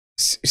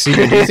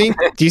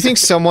 CJ, do you think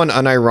someone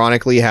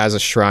unironically has a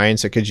shrine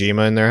to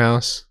Kojima in their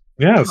house?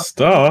 Yes,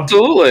 duh.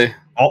 Absolutely.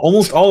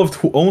 Almost all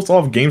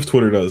of Games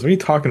Twitter does. What are you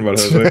talking about,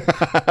 Jose?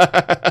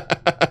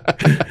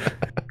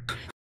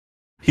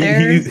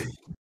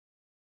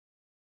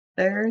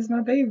 There's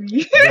my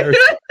baby.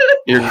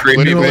 You're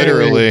creepy,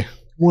 literally.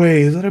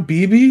 Wait, is that a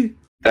BB?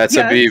 That's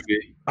a BB.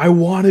 I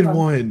wanted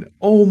one.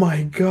 Oh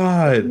my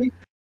god.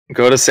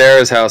 Go to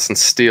Sarah's house and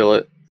steal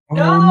it.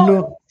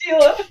 No. Steal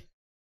it.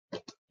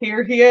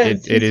 Here he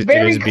is. It is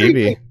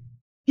BB.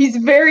 He's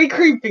very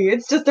creepy.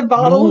 It's just a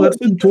bottle. Oh, that's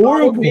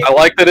adorable. I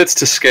like that it's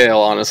to scale,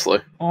 honestly.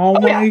 Oh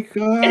my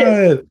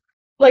god.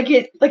 Like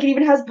it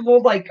even has the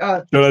little like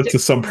show that to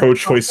some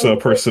pro-choice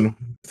person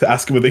to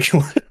ask him what they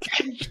kill.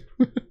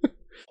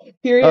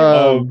 Here he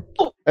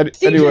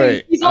is.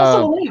 Anyway, he's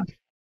also a lamp.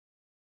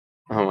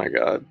 Oh my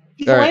god.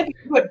 He's a lamp.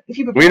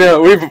 We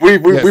know. We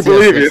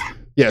believe you.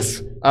 Yes.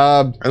 Jeff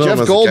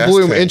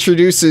Goldblum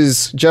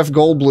introduces Jeff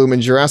Goldblum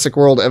in Jurassic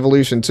World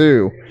Evolution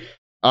 2.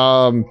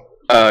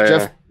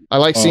 Jeff, I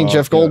like seeing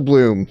Jeff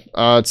Goldblum.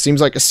 It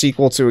seems like a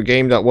sequel to a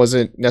game that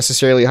wasn't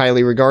necessarily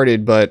highly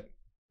regarded, but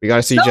we got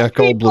to see Jeff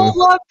Goldblum.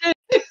 Loved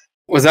it.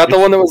 Was that the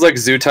one that was like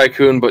Zoo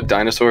Tycoon but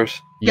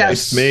dinosaurs? Yes.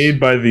 It's made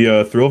by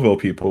the Thrillville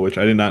people, which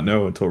I did not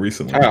know until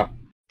recently. Oh.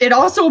 It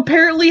also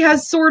apparently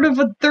has sort of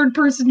a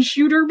third-person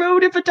shooter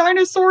mode if a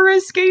dinosaur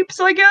escapes,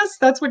 I guess.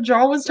 That's what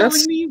Jaw was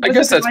telling me. I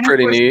guess that's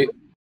pretty neat.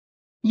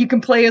 You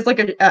can play as like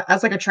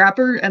a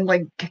trapper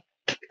and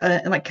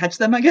catch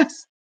them, I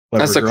guess.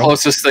 That's the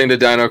closest thing to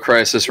Dino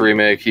Crisis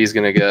remake he's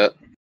gonna get.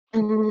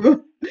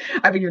 Ooh.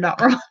 I mean, you're not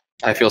wrong.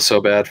 I feel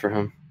so bad for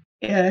him.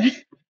 Yeah.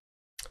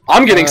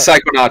 I'm getting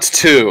Psychonauts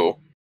 2.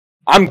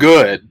 I'm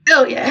good.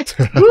 Oh yeah.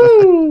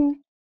 Woo!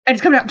 And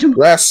it's coming out too.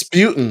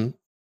 Rasputin.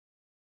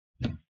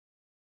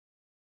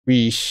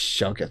 We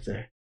shall get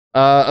there.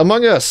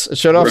 Among Us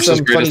showed off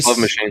some funny love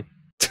machine.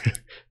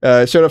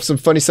 Showed off some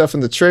funny stuff in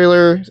the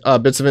trailer.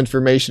 Bits of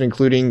information,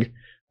 including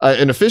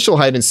an official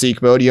hide and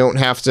seek mode. You don't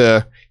have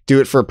to do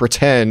it for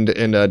pretend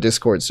in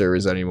Discord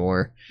servers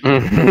anymore.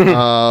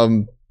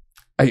 I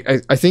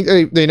think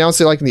they announced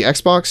it like in the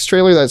Xbox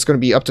trailer that it's going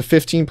to be up to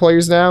 15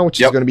 players now,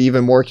 which is going to be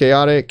even more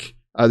chaotic.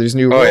 There's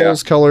new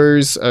roles,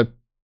 colors,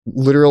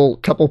 literal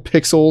couple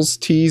pixels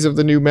tease of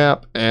the new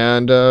map,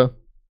 and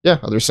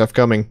other stuff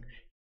coming.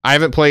 I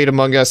haven't played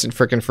Among Us in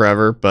frickin'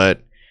 forever,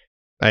 but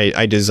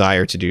I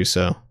desire to do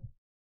so.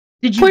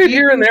 Did you play it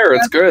here and there?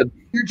 It's good.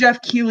 Your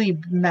Geoff Keighley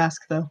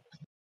mask, though.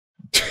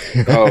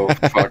 Oh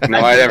fuck! No,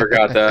 I never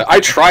got that. I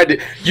tried to.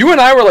 You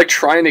and I were like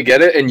trying to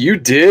get it, and you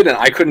did, and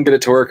I couldn't get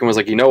it to work, and was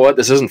like, you know what?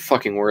 This isn't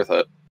fucking worth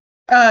it.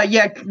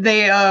 Yeah,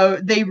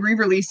 they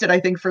re-released it, I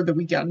think, for the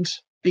weekend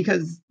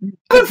because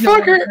no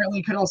one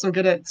apparently could also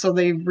get it, so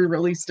they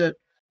re-released it.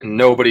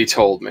 Nobody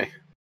told me.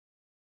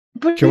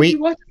 But can we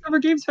watch the Summer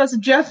Games Fest?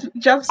 Jeff.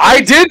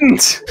 I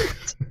didn't.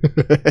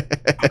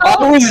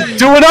 I was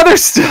doing other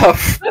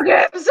stuff.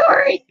 Okay, I'm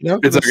sorry. No,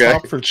 it's okay.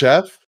 Stop for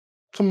Jeff.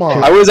 Come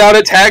on. I was out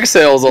at tag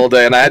sales all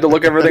day, and I had to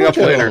look everything up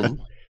later.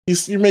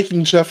 You're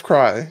making Jeff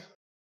cry.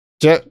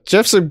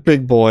 Jeff's a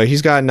big boy.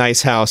 He's got a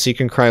nice house. He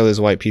can cry with his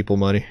white people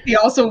money. He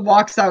also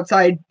walks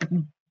outside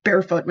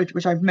barefoot,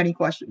 which I have many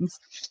questions.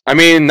 I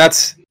mean,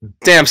 that's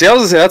damn. See, I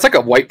was gonna say that's like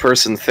a white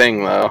person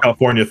thing, though.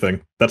 California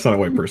thing. That's not a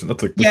white person.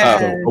 That's like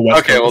a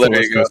West okay. Coast, Well,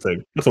 there you go.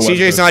 Thing.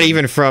 CJ's not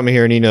even from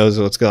here, and he knows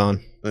what's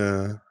going.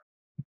 Yeah.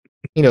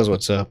 He knows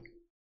what's up.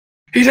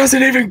 He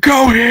doesn't even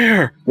go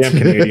here. Damn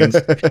Canadians.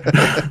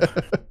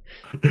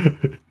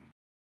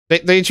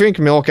 They drink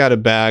milk out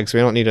of bags. We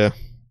don't need to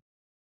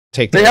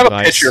take. They have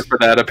advice. a picture for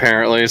that,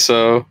 apparently.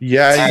 So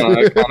yeah,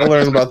 I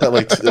learned about that.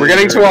 Like we're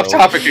getting too off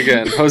topic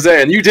again,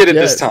 Jose, and you did it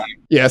this time.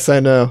 Yes,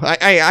 I know.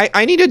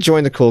 I need to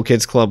join the cool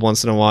kids club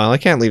once in a while. I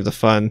can't leave the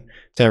fun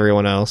to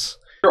everyone else.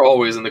 You're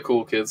always in the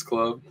cool kids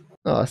club.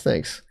 Oh,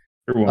 thanks.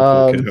 You're one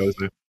cool kid,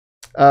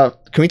 Jose.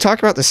 Can we talk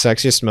about the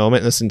sexiest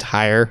moment in this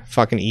entire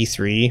fucking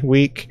E3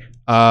 week?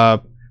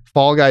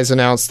 Fall Guys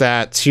announced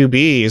that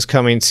 2B is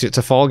coming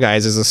to Fall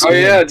Guys as a skin. Oh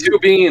yeah,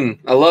 2Bean.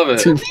 I love it.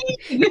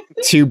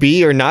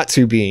 2B or not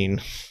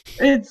 2Bean?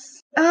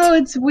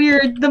 It's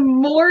weird. The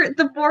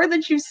more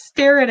that you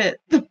stare at it,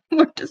 the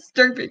more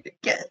disturbing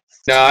it gets.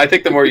 No, I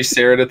think the more you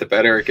stare at it, the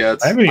better it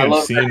gets. I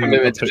love the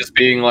commitment to just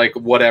being like,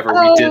 whatever,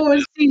 we did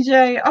this.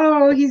 CJ.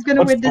 Oh, he's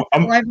gonna win this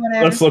live one.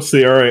 Let's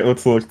see. All right,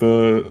 let's look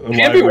the. It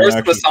can't be worse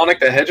than the Sonic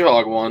the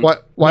Hedgehog one.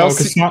 What? No,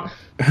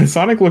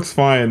 Sonic looks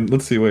fine.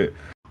 Let's see. Wait.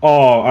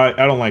 Oh, I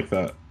don't like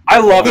that. I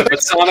love it,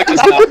 but Sonic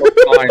does not look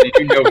fine.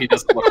 You know he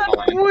doesn't look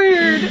fine.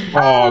 Weird.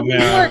 Oh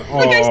man.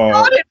 Like I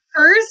saw it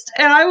first,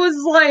 and I was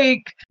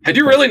like, had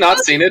you really not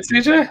seen it,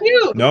 CJ?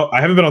 Cute. No,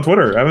 I haven't been on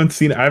Twitter. I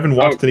haven't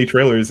watched any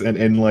trailers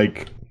in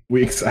like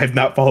weeks. I've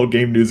not followed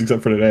game news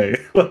except for today.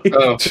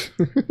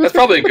 That's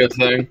probably a good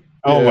thing.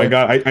 Oh my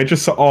god, I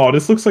just saw. Oh,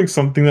 this looks like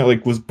something that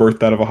like was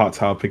birthed out of a Hot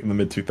Topic in the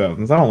mid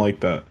 2000s. I don't like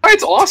that.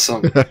 It's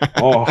awesome.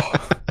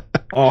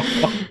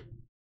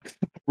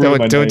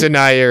 Don't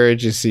deny your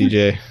urges,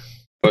 CJ.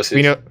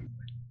 We know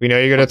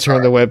you're gonna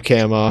turn the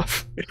webcam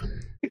off.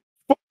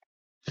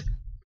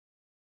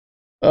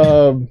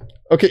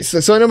 Okay,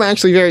 so I'm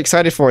actually very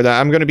excited for that.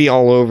 I'm gonna be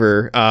all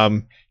over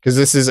because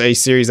this is a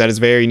series that is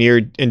very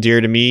near and dear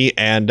to me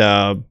and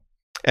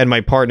my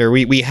partner.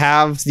 We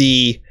have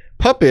the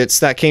puppets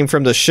that came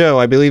from the show.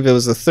 I believe it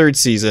was the 3rd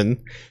season.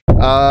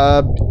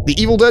 The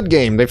Evil Dead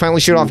game. They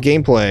finally showed off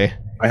gameplay.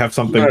 I have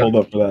something pulled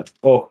up for that.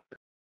 Oh,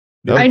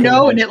 I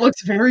know, and it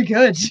looks very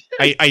good.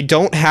 I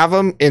don't have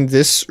them in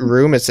this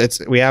room.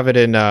 It's we have it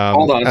in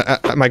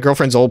my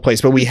girlfriend's old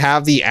place, but we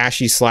have the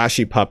Ashy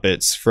Slashy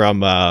puppets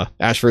from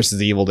Ash vs.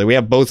 the Evil Dead. We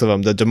have both of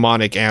them, the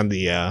demonic and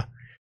the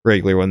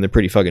regular one. They're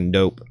pretty fucking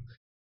dope.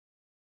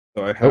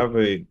 So I have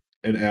an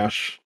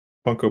Ash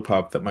Funko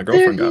Pop that my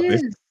girlfriend got me.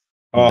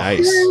 Oh,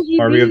 nice.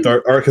 Army of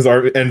Dark,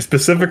 and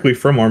specifically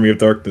from Army of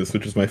Darkness,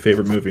 which is my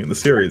favorite movie in the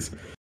series.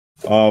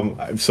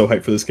 I'm so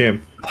hyped for this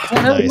game.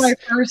 One of my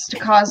first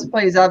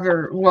cosplays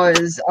ever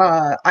was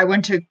I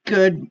went to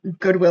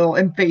Goodwill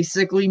and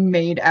basically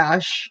made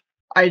Ash.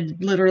 I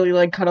literally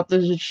like cut up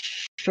the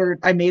shirt.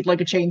 I made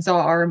like a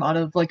chainsaw arm out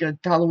of like a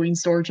Halloween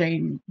store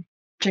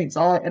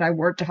chainsaw, and I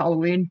wore it to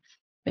Halloween,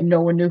 and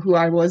no one knew who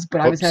I was,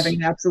 but I was having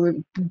an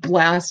absolute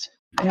blast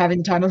and having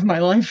the time of my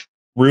life.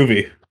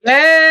 Ruby.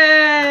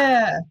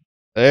 Yeah.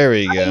 There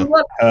we go.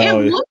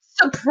 It looks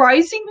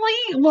surprisingly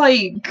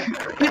like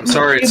it's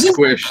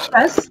squished. The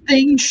best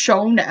thing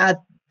shown at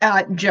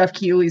Geoff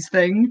Keighley's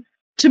thing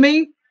to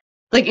me.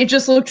 Like it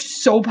just looked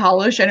so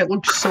polished and it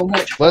looked so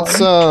much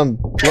fun.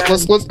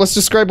 Let's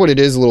describe what it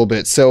is a little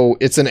bit. So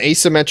it's an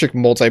asymmetric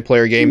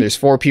multiplayer game. There's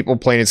 4 people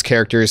playing as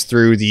characters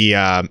through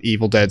the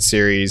Evil Dead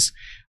series.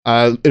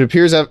 It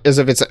appears as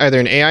if it's either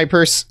an AI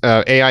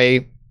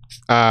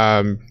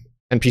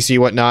NPC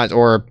whatnot,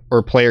 or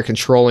player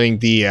controlling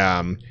the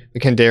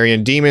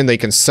Kandarian demon. They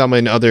can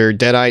summon other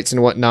deadites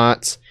and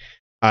whatnot.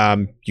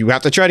 You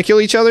have to try to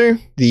kill each other.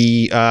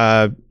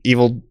 The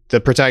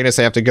protagonists,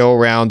 they have to go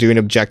around doing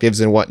objectives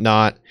and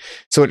whatnot.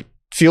 So it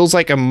feels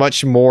like a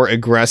much more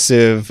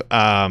aggressive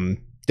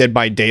Dead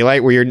by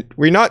Daylight, where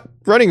you're not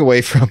running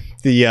away from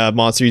the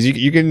monsters.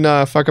 You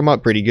can fuck them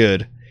up pretty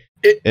good.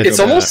 It's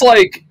almost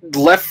like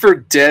Left 4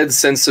 Dead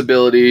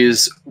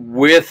sensibilities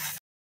with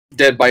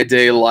Dead by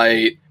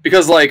Daylight,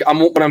 because like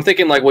I'm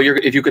thinking like, well,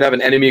 if you could have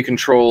an enemy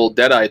control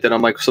deadite, then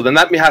I'm like, so then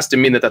that has to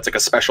mean that that's like a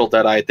special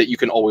deadite that you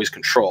can always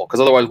control, because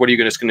otherwise what are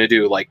you just going to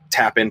do, like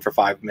tap in for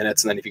 5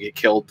 minutes and then if you get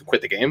killed,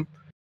 quit the game?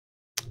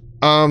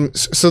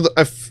 So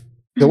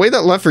the way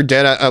that Left 4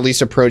 Dead at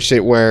least approached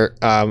it, where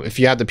if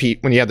you had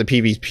when you had the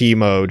PvP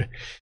mode,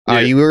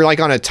 you were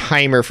like on a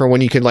timer for when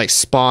you could like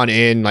spawn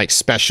in like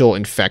special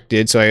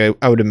infected. So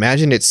I would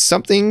imagine it's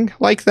something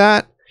like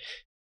that.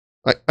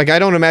 Like I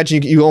don't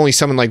imagine you only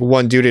summon like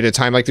one dude at a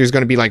time. Like there's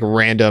going to be like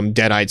random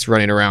deadites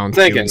running around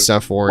doing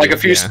stuff for like a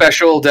few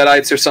special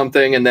deadites or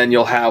something, and then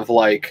you'll have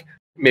like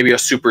maybe a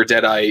super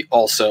deadite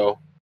also.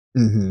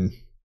 Mm-hmm.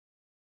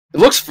 It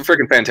looks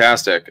freaking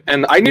fantastic,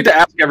 and I need to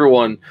ask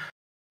everyone: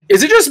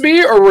 is it just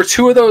me, or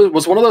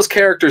was one of those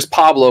characters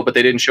Pablo, but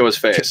they didn't show his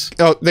face?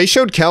 Oh, they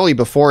showed Kelly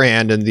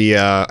beforehand in the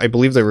I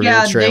believe the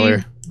reveal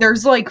trailer.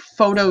 There's like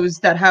photos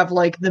that have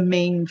like the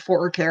main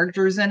 4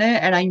 characters in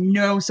it, and I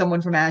know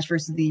someone from Ash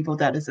vs. the Evil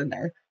Dead is in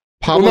there.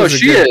 Pablo's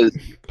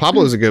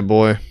a good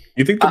boy.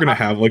 You think they're gonna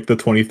have like the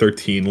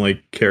 2013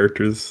 like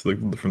characters like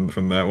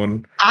from that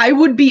one? I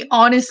would be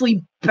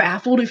honestly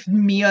baffled if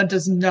Mia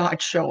does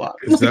not show up.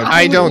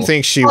 I don't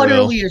think she will.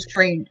 Utterly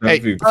trained. Hey,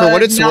 for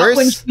what it's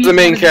worth, the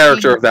main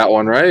character of that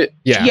one, right?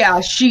 Yeah,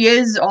 she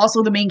is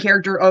also the main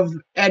character of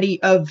Fede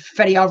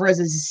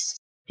Alvarez's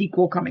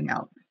sequel coming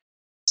out.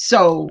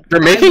 So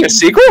they're making a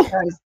sequel?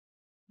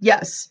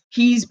 Yes,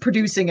 he's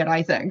producing it,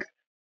 I think.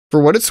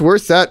 For what it's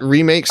worth, that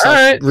remake,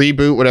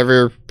 reboot,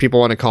 whatever people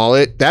want to call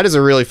it, that is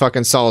a really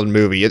fucking solid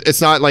movie.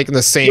 It's not like in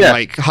the same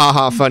like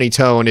haha funny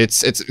tone.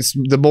 It's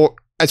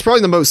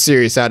probably the most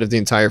serious out of the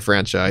entire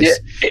franchise. Yeah,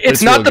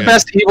 it's not the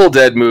best Evil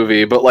Dead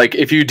movie, but like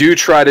if you do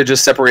try to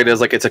just separate it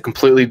as like it's a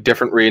completely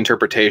different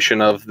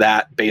reinterpretation of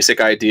that basic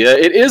idea,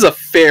 it is a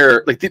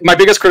fair my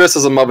biggest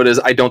criticism of it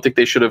is I don't think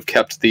they should have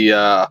kept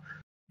the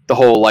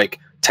whole like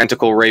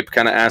tentacle rape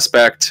kind of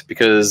aspect,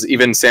 because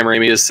even Sam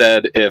Raimi has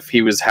said if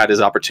he had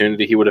his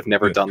opportunity, he would have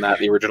never done that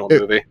in the original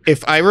movie.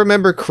 If I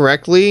remember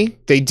correctly,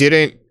 they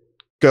didn't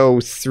go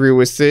through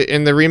with it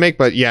in the remake,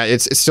 but yeah,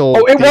 it's still.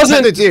 Oh, it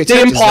wasn't.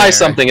 They imply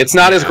something. It's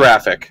not as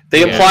graphic.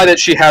 They imply that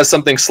she has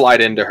something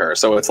slide into her,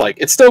 so it's like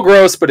it's still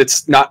gross, but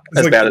it's not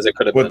as bad as it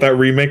could have been. What that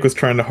remake was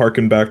trying to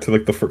harken back to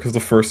like because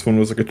the first one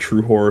was like a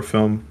true horror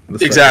film.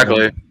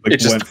 Exactly. It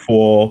just went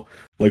full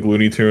like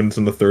Looney Tunes,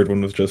 and the third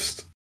one was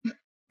just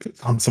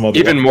on some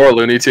other more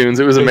Looney Tunes.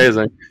 It was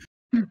amazing.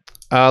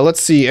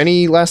 Let's see.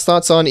 Any last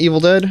thoughts on Evil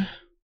Dead?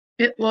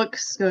 It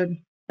looks good.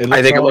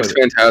 I think it looks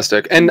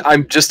fantastic. And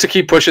I'm just to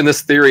keep pushing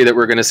this theory that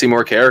we're going to see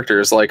more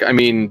characters. Like, I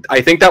mean,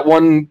 I think that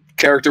one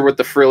character with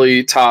the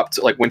frilly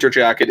topped like winter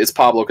jacket is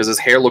Pablo because his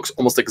hair looks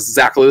almost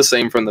exactly the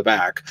same from the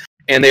back.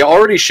 And they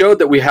already showed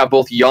that we have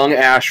both young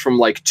Ash from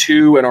like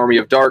 2 and Army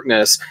of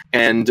Darkness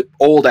and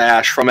old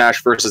Ash from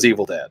Ash versus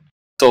Evil Dead.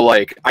 So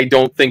like, I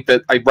don't think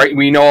that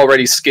we know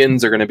already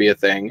skins are going to be a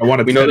thing. I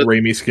want a Ted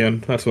Raimi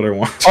skin. That's what I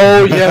want.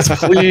 Oh yes,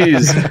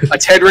 please! A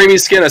Ted Raimi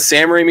skin, a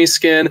Sam Raimi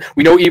skin.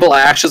 We know Evil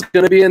Ash is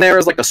going to be in there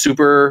as like a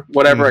super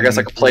whatever. I guess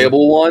like a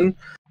playable one.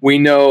 We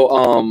know.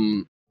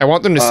 I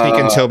want them to sneak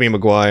in Tobey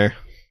Maguire.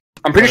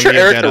 I'm pretty sure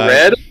Eric the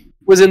Red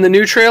was in the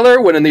new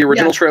trailer. When in the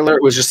original trailer,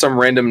 it was just some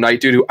random knight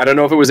dude who I don't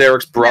know if it was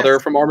Eric's brother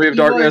from Army of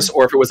Darkness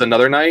or if it was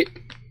another knight.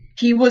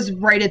 He was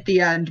right at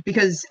the end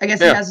because I guess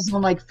he has his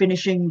own like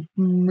finishing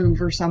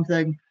move or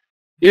something.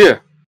 Yeah,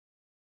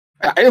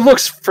 it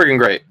looks freaking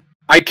great.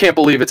 I can't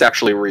believe it's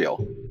actually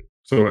real.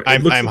 So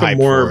it looks like a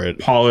more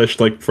polished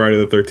like Friday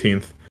the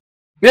 13th.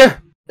 Yeah,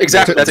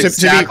 exactly. That's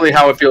exactly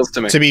how it feels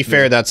to me. To be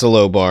fair, that's a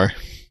low bar.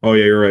 Oh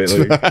yeah, you're right.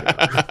 Like,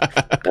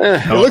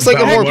 it looks like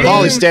a more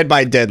polished Dead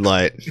by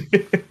Deadlight.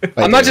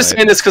 I'm not just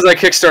saying this because I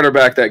Kickstarter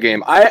back that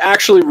game. I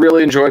actually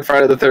really enjoyed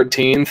Friday the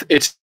 13th.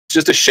 It's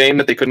just a shame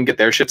that they couldn't get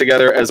their shit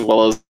together as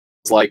well as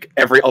like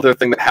every other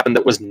thing that happened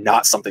that was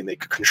not something they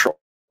could control.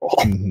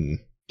 Mm-hmm.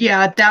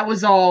 Yeah, that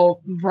was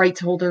all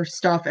rights holder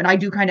stuff, and I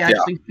do kind of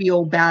actually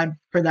feel bad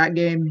for that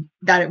game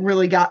that it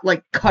really got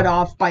like cut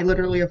off by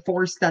literally a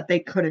force that they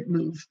couldn't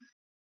move.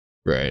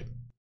 Right.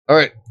 All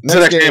right.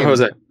 Next game,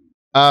 Jose.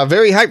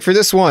 Very hyped for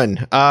this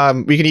one.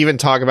 We can even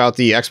talk about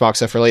the Xbox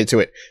stuff related to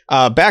it.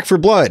 Back 4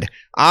 Blood.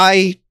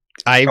 I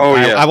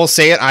will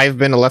say it. I've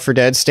been a Left 4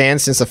 Dead stan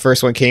since the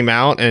first one came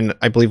out, and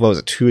I believe what was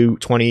it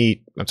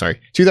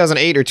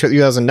 2008 or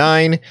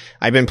 2009.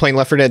 I've been playing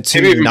Left 4 Dead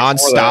 2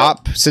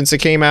 nonstop since it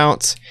came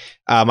out.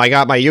 I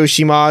got my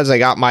Yoshi mods. I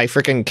got my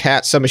freaking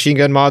cat submachine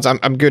gun mods.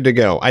 I'm good to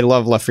go. I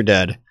love Left 4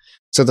 Dead.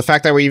 So the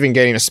fact that we're even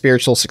getting a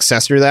spiritual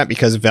successor to that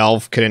because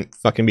Valve couldn't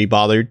fucking be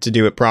bothered to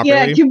do it properly.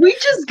 Yeah, can we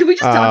just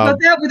talk about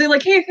that? Where they're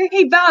like, hey,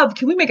 Valve,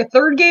 can we make a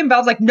third game?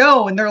 Valve's like,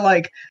 no, and they're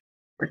like,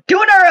 we're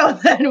doing our own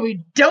then.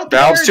 We don't.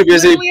 Valve's too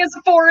busy. Has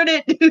a 4 in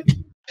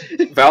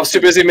it. Valve's too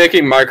busy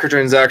making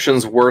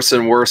microtransactions worse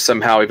and worse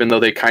somehow, even though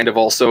they kind of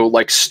also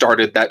like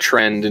started that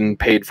trend in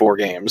paid for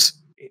games.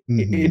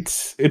 Mm-hmm.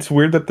 It's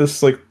weird that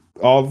this like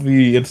all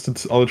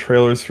the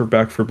trailers for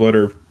Back 4 Blood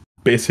are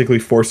basically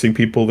forcing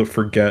people to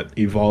forget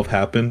Evolve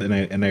happened,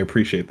 and I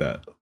appreciate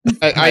that.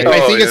 I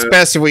think it's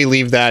best if we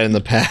leave that in the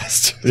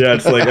past. Yeah,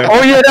 it's like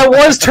oh yeah, that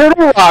was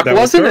Turtle Rock,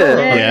 wasn't it?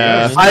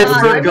 Yeah. I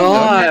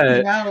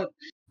forgot.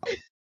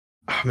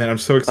 Oh, man, I'm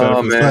so excited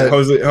for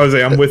this.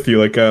 Jose, I'm with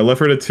you. Like, Left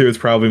 4 Dead 2 is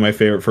probably my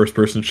favorite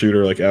first-person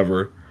shooter like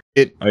ever.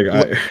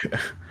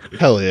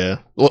 Hell yeah,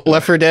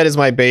 Left 4 Dead is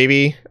my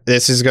baby.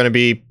 This is going to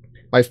be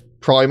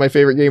probably my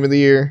favorite game of the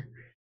year.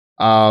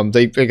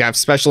 They got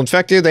Special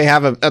Infected. They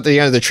have at the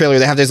end of the trailer,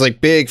 they have this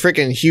like big,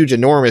 freaking huge,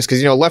 enormous.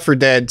 Because Left 4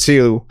 Dead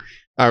 2.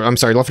 I'm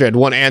sorry, Left 4 Dead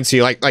 1 and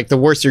 2. Like the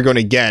worst you're going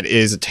to get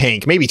is a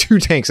tank, maybe 2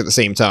 tanks at the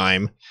same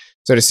time.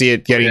 So to see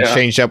it getting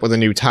changed up with the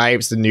new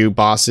types, the new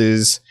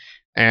bosses,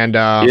 and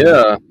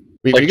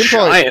we can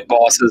giant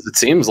bosses. It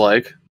seems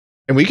like,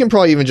 and we can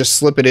probably even just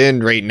slip it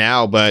in right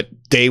now. But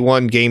day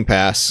 1 Game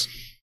Pass.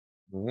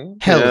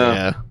 Hell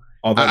yeah.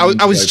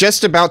 I was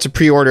just about to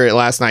pre-order it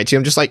last night too.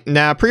 I'm just like,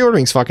 nah,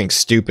 pre-ordering's fucking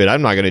stupid.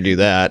 I'm not gonna do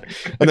that.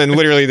 And then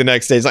literally the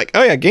next day, it's like,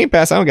 oh yeah, Game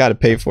Pass. I don't gotta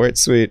pay for it.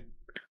 Sweet.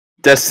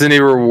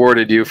 Destiny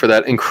rewarded you for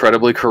that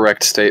incredibly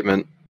correct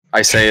statement.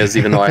 I say as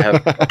even though I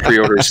have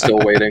pre-orders still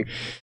waiting.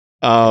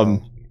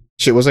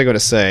 Shit, what was I gonna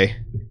say?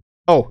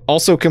 Oh,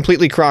 also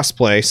completely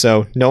crossplay,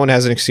 so no one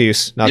has an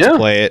excuse not to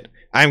play it.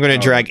 I'm gonna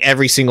drag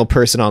every single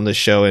person on this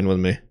show in with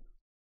me.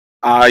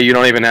 You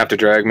don't even have to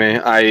drag me.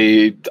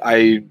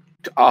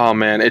 Oh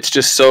man, it's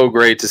just so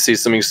great to see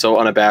something so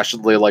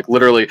unabashedly, like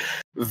literally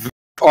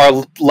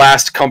our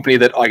last company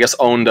that I guess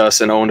owned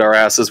us and owned our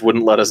asses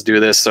wouldn't let us do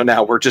this, so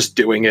now we're just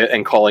doing it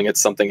and calling it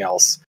something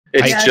else.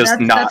 It's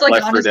that's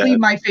like honestly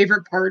my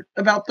favorite part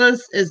about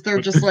this is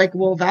they're just like,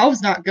 well,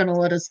 Valve's not gonna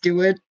let us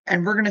do it,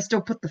 and we're gonna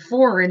still put the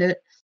 4 in it.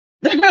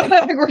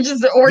 We're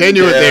just they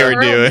knew what they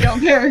were doing. We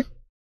don't care.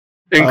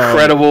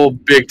 Incredible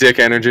big dick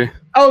energy.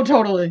 Oh,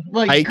 totally.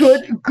 Like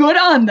good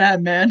on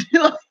that, man.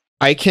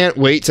 I can't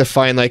wait to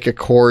find like a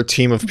core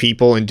team of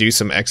people and do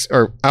some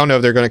or I don't know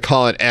if they're going to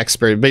call it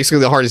expert.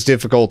 Basically, the hardest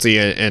difficulty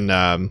in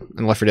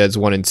Left 4 Dead's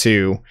 1 and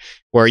 2,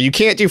 where you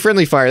can't do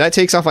friendly fire. That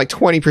takes off like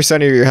 20%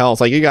 of your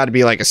health. Like you got to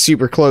be like a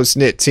super close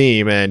knit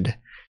team, and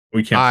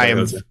we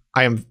can't.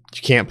 You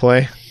can't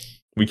play.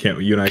 We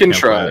can't. You and I can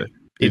try. Play.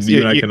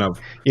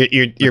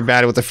 You're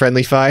bad with the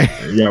friendly fire.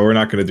 Yeah, we're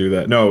not going to do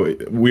that. No,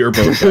 we are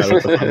both bad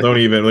with the Don't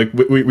even like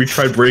we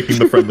tried breaking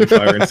the friendly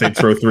fire in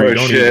Saints Row 3.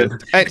 Don't even.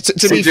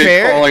 To be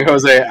fair, calling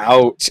Jose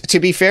out. To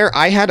be fair,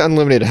 I had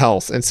unlimited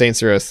health in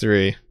Saints Row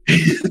 3.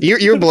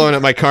 You're blowing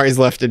up my cars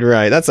left and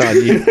right. That's on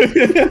you.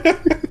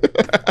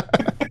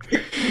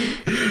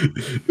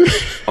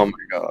 Oh my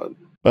god.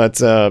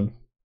 But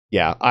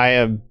yeah, I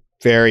am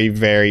very,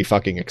 very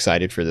fucking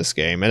excited for this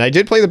game. And I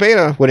did play the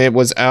beta when it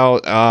was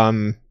out.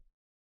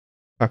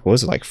 Fuck, what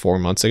was it, like 4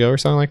 months ago or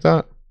something like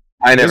that?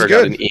 I never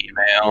got an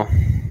email.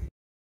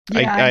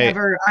 Yeah,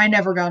 I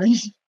never got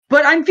it.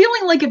 But I'm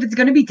feeling like if it's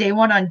going to be day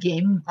one on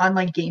Game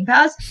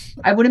Pass,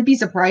 I wouldn't be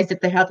surprised if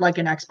they had like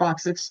an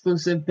Xbox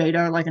exclusive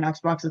beta, like an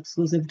Xbox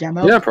exclusive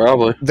demo. Yeah,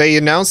 probably. They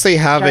announced they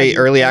have a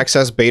early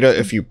access beta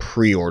if you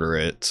pre-order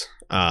it.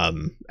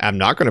 I'm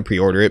not going to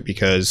pre-order it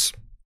because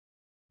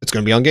it's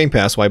going to be on Game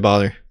Pass. Why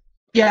bother?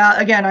 Yeah,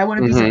 again, I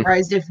wouldn't be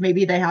surprised if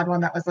maybe they had one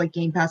that was like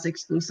Game Pass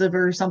exclusive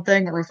or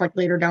something, or if like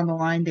later down the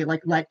line they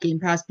like let Game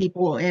Pass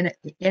people in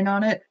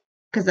on it,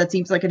 because that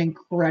seems like an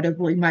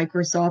incredibly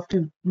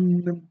Microsoft.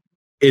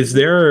 Is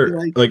there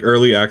like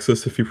early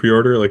access if you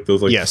pre-order like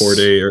those like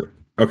 4-day or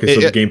okay?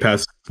 So the Game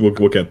Pass we'll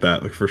get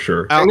that like for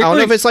sure. I don't know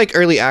if it's like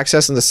early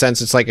access in the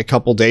sense it's like a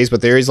couple days,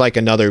 but there is like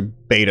another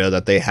beta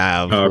that they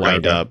have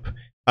lined up.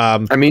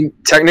 I mean,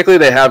 technically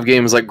they have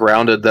games like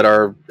Grounded that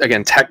are,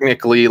 again,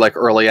 technically like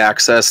early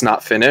access,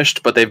 not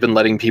finished, but they've been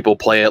letting people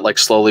play it like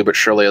slowly but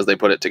surely as they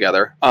put it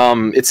together.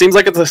 It seems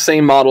like it's the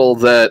same model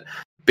that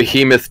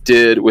Behemoth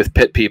did with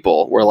Pit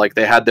People, where like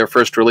they had their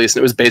first release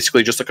and it was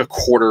basically just like a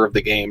quarter of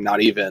the game,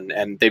 not even,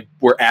 and they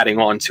were adding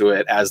on to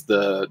it as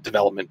the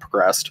development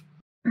progressed.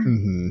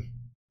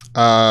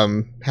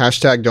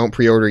 Hashtag don't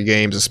pre-order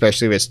games,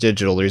 especially if it's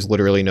digital. There's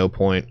literally no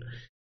point.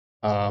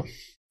 I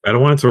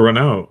don't want it to run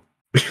out.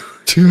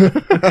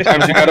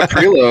 Sometimes you gotta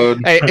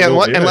preload. Hey,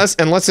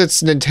 unless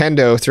it's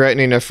Nintendo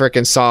threatening to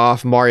frickin' saw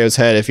off Mario's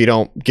head if you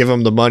don't give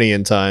them the money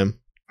in time.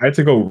 I had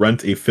to go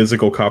rent a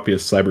physical copy of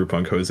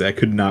Cyberpunk, Jose. I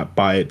could not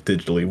buy it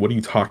digitally. What are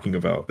you talking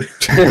about?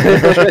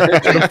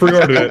 I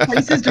pre-ordered it.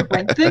 Places to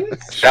rent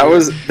things? That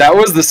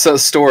was the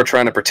store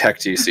trying to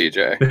protect you,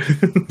 CJ.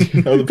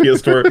 The PS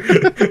Store.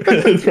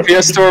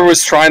 PS Store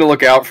was trying to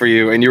look out for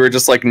you, and you were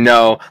just like,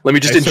 "No, let me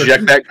just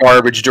inject that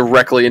garbage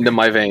directly into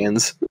my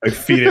veins." Like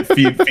feed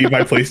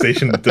my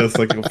PlayStation just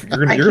like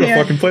you're gonna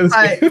fucking play this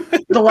game.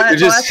 The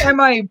last time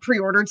I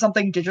pre-ordered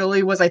something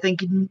digitally was I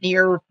think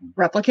near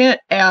Replicant,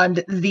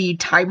 and the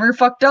timer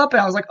fucked up,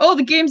 and I was like, "Oh,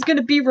 the game's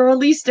gonna be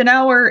released an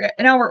hour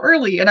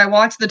early," and I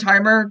watched the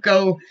timer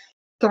go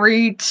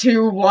 3,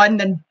 2, 1,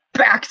 then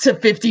back to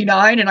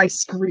 59, and I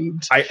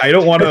screamed. I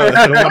don't want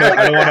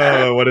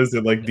to. What is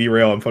it like?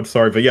 Derail. I'm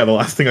sorry, but yeah, the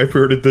last thing I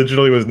pre-ordered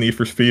digitally was Need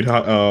for Speed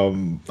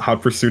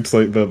Hot Pursuits,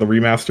 like the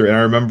remaster, and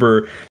I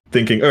remember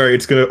thinking, all right,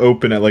 it's gonna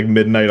open at like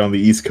midnight on the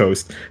East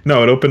Coast.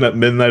 No, it opened at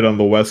midnight on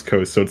the West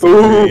Coast, so it's like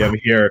 3 a.m.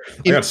 here.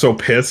 I got so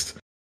pissed.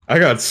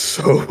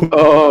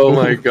 Oh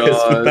my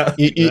god!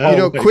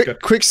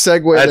 Quick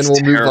segue, That's then we'll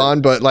terrible. move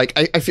on. But like,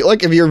 I feel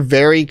like if you're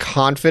very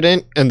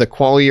confident in the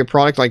quality of your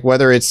product, like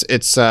whether it's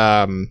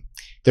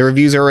the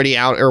reviews are already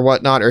out or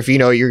whatnot, or if you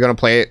know you're gonna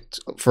play it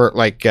for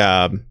like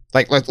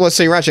let's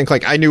say Ratchet &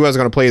 Clank, I knew I was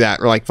gonna play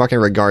that, or like fucking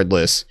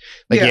regardless.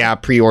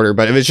 Like pre-order.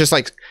 But if it's just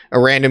like a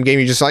random game,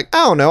 you just like,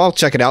 I don't know, I'll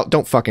check it out.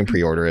 Don't fucking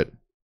pre-order it.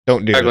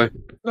 Don't do it.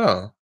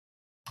 No.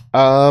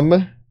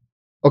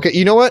 Okay,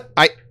 you know what?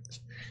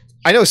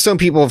 I know some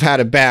people have had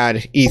a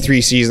bad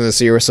E3 season this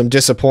year with some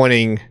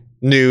disappointing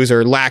news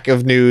or lack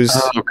of news.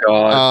 Oh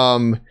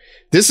god.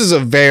 This is a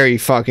very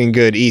fucking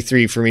good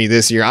E3 for me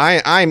this year.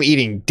 I'm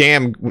eating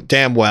damn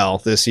well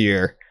this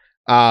year.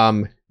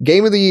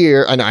 Game of the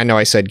year. I know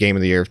I said game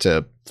of the year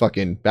to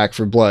fucking Back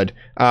 4 Blood.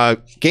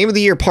 Game of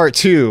the Year Part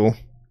 2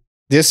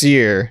 this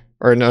year.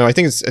 Or no, I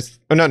think it's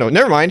no,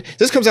 never mind.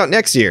 This comes out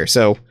next year,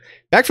 so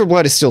Back 4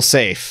 Blood is still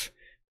safe.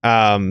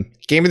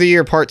 Game of the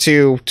Year Part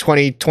 2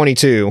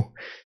 2022.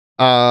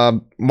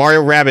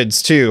 Mario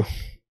Rabbids 2.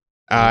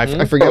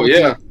 I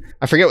forget.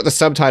 I forget what the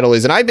subtitle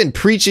is, and I've been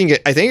preaching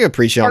it. I think I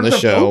preached it on this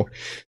show.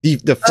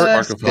 The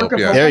first,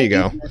 there you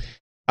go.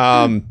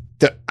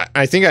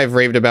 I think I've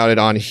raved about it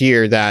on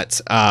here.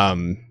 That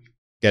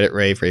get it,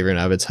 rave, Raven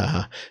Rabbids.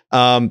 Haha.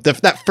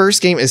 That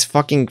first game is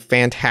fucking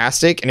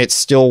fantastic, and it's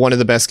still one of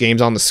the best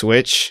games on the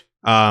Switch.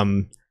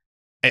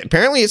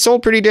 Apparently, it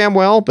sold pretty damn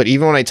well. But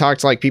even when I talk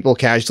to like people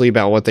casually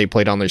about what they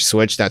played on their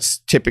Switch, that's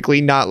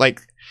typically not like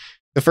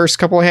the first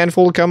couple of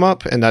handful to come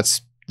up, and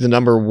that's the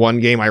number one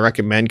game I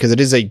recommend because it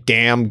is a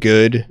damn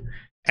good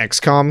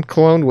XCOM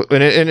clone,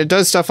 and it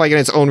does stuff like in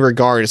its own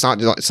regard. It's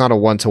not a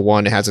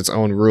one-to-one. It has its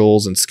own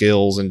rules and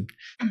skills and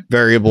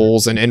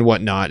variables and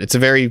whatnot. It's a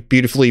very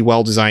beautifully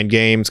well-designed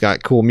game. It's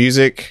got cool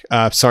music.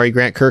 Sorry,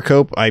 Grant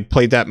Kirkhope. I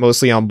played that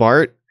mostly on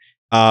Bart.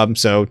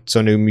 So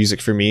new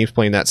music for me.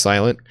 Playing that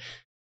silent.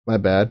 My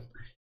bad.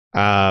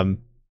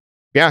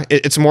 Yeah,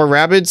 it's more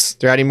Rabbids.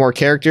 They're adding more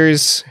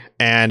characters,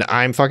 and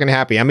I'm fucking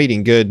happy. I'm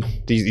eating good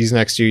these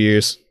next 2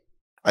 years.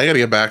 I gotta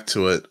get back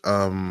to it.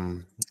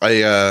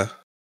 I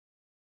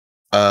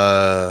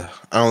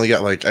only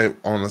got I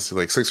honestly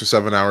like 6 or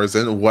 7 hours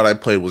in. What I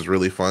played was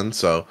really fun,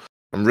 so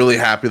I'm really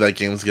happy that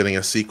game's getting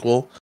a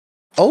sequel.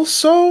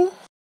 Also,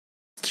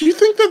 do you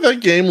think that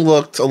game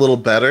looked a little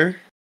better?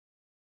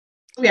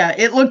 Yeah,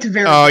 it looked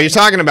very good. You're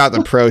talking about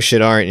the pro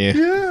shit, aren't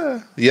you?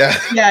 Yeah.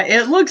 Yeah,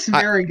 it looks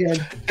very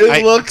good.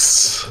 It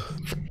looks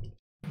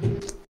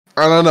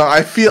I don't know.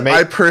 I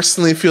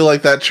personally feel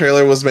like that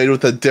trailer was made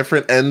with a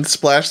different end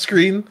splash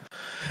screen,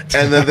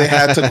 and then they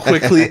had to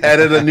quickly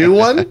edit a new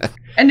one.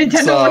 And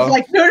Nintendo was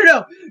like,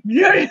 no.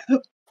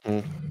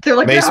 They're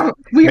like, no,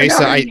 we are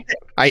not.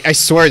 I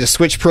swear the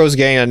Switch Pro's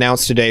getting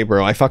announced today,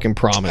 bro. I fucking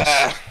promise.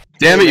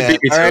 Damn it, you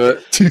beat me to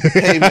it.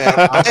 Hey man,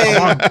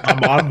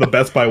 I'm on the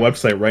Best Buy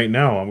website right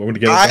now. I'm going to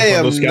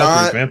get those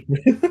scalpers, man.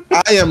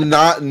 I am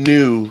not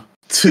new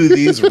to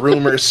these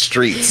rumor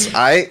streets.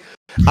 I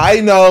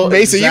know.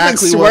 Mason,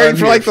 exactly you've been swearing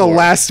for like the for.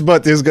 last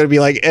month there's going to be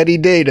like any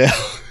day now.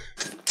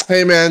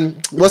 Hey man,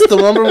 what's the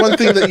number one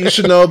thing that you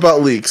should know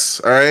about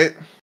leaks? All right,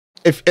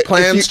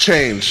 plans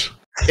change.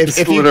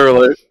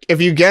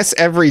 If you guess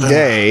every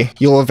day,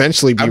 you'll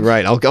eventually be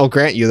right. I'll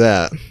grant you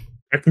that.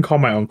 I can call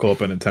my uncle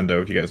up at Nintendo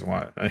if you guys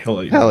want. He'll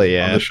let you Hell know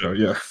yeah. on the show.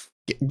 Yeah.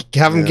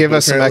 Have him give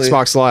us some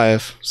Xbox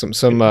Live. Some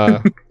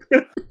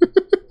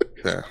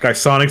Yeah. Guys,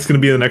 Sonic's going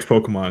to be the next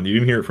Pokemon. You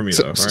didn't hear it from me,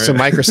 though. All right? Some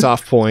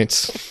Microsoft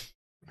points.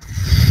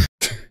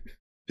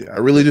 Yeah, I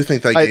really do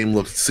think that game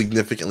looks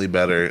significantly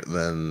better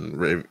than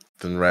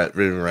Raving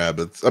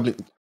Rabbids. I mean,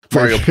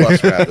 Mario Plus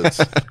Rabbids.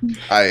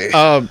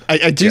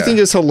 I do think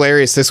it's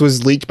hilarious. This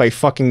was leaked by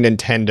fucking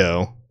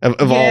Nintendo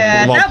of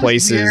all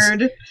places.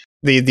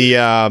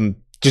 Weird.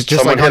 Just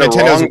someone like how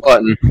Nintendo's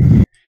button.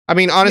 I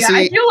mean, honestly,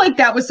 I feel like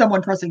that was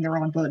someone pressing the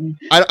wrong button.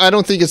 I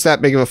don't think it's that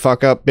big of a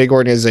fuck up. Big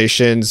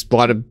organizations, a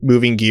lot of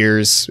moving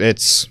gears.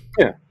 It's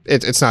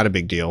not a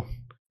big deal.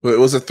 Wait,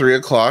 was it 3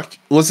 o'clock?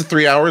 Was it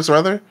 3 hours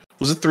rather?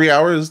 Was it 3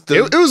 hours?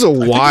 It was a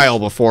while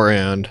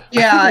beforehand.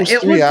 Yeah, it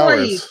was 3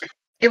 hours.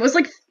 It was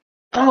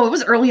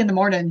early in the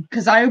morning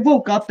because I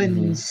woke up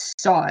and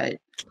saw it.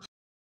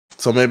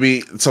 So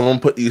maybe someone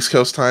put East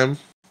Coast time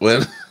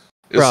when it's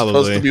Probably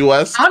supposed to be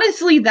West.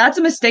 Honestly, that's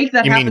a mistake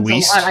that happens a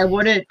lot.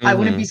 I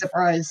wouldn't be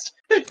surprised.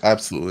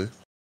 Absolutely.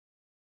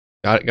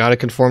 Got to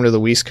conform to the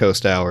West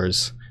Coast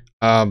hours.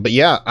 But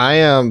yeah,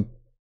 I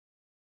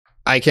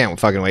can't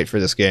fucking wait for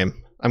this game.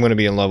 I'm gonna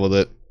be in love with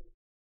it.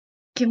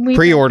 Can we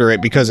pre-order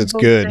it because it's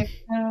good?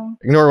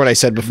 Ignore what I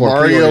said before.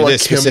 Mario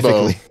this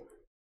specifically.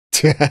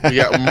 We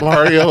got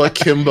Mario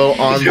Akimbo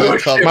on the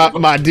cover.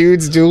 My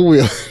dude's dual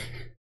wheel.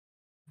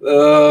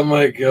 Oh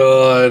my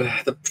god,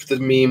 the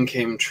meme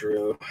came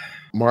true.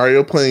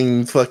 Mario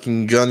playing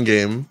fucking gun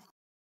game.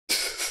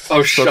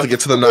 Oh, shut to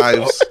get to the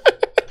knives.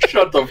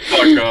 Shut the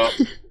fuck up.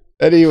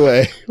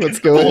 Anyway, let's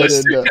go ahead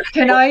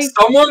and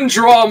someone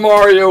draw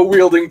Mario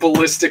wielding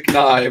ballistic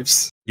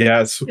knives.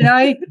 Yes.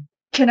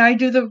 Can I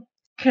do the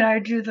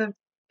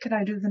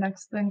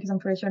next thing? Because I'm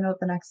pretty sure I know what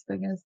the next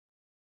thing is.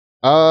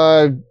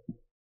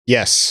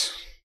 Yes.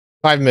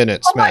 5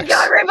 minutes. Oh my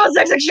god, Rainbow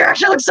Six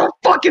Extraction looks so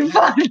fucking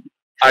fun.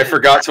 I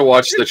forgot to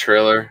watch the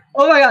trailer.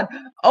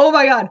 Oh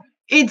my god.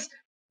 It's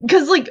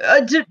because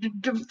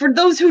for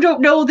those who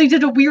don't know, they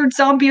did a weird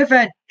zombie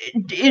event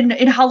in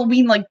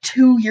Halloween like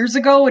 2 years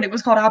ago, and it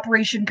was called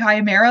Operation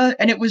Chimera,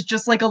 and it was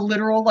just like a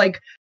literal like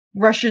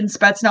Russian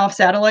Spetsnaz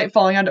satellite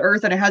falling onto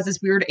Earth, and it has this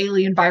weird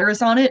alien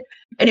virus on it,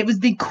 and it was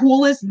the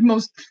coolest,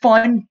 most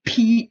fun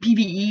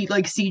PvE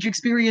like siege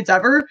experience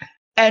ever.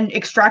 And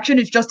Extraction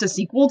is just a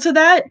sequel to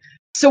that,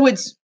 so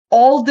it's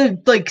all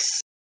the like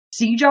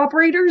siege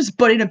operators,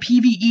 but in a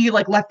PvE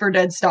like Left 4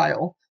 Dead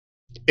style.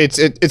 It's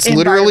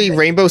literally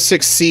Rainbow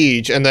Six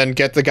Siege, and then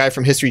get the guy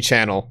from History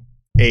Channel.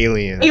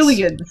 Aliens.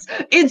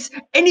 It's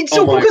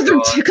so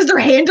cool because they're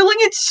handling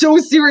it so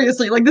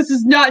seriously. Like, this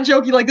is not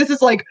jokey. Like, this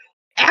is like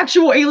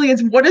actual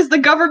aliens. What does the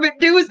government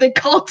do? Is they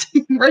call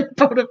Team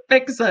Rainbow to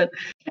fix it.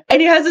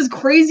 And it has this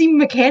crazy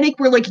mechanic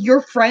where like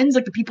your friends,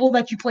 like the people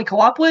that you play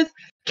co-op with,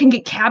 can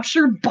get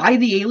captured by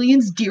the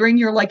aliens during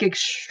your like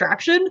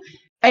extraction.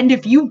 And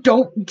if you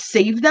don't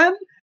save them,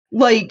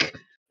 like,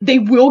 they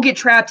will get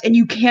trapped, and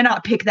you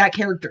cannot pick that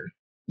character.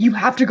 You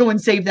have to go and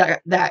save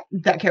that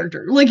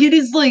character. Like,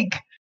 it's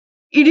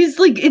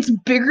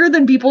bigger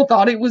than people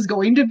thought it was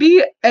going to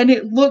be, and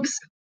it looks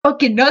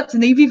fucking nuts.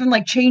 And they've even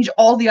like changed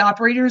all the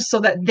operators so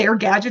that their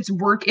gadgets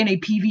work in a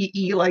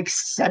PvE like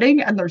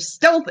setting, and there's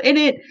stealth in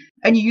it,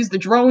 and you use the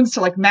drones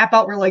to like map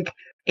out where like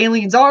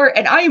aliens are.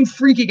 And I am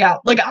freaking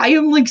out. Like, I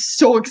am like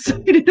so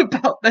excited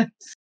about this.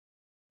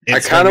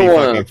 It's I kind of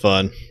want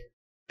fun.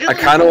 I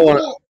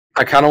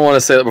kind of want to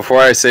say that before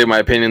I say my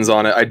opinions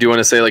on it. I do want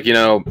to say, like, you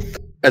know,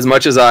 as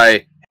much as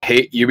I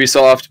hate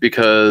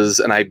Ubisoft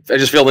and I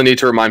just feel the need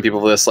to remind people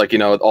of this, like, you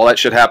know, all that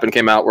shit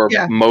came out where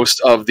most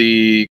of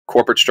the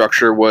corporate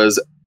structure was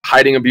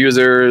hiding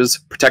abusers,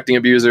 protecting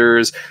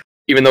abusers.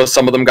 Even though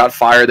some of them got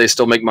fired, they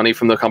still make money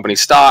from the company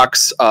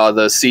stocks.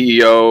 The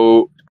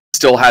CEO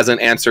still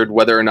hasn't answered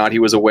whether or not he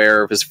was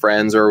aware of his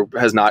friends or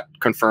has not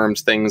confirmed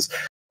things.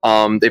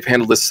 They've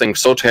handled this thing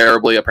so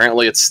terribly.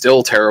 Apparently it's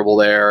still terrible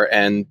there,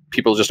 and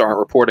people just aren't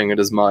reporting it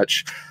as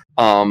much.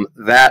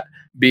 That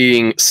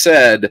being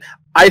said,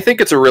 I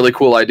think it's a really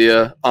cool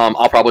idea.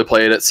 I'll probably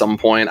play it at some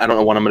point. I don't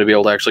know when I'm going to be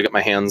able to actually get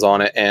my hands on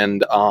it.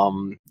 And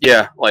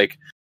yeah, like,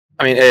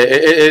 I mean,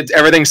 it's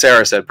everything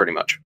Sarah said pretty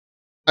much.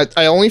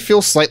 I only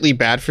feel slightly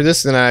bad for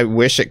this, and I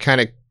wish it kind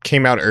of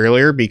came out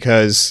earlier,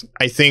 because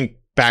I think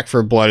Back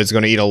 4 Blood is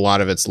going to eat a lot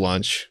of its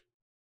lunch.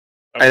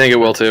 I think it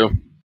will too.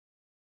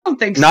 don't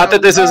think Not so.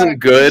 that this isn't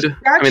good.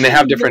 I mean, they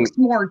have different. Looks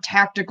more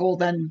tactical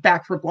than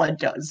Back 4 Blood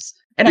does,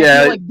 and I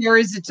feel like there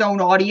is its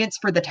own audience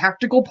for the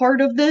tactical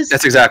part of this.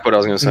 That's exactly what I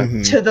was going to say.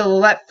 Mm-hmm. To the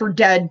Left 4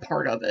 Dead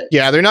part of it.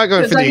 Yeah, they're not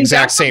going for the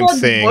exact same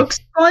thing. Looks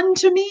fun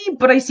to me,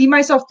 but I see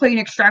myself playing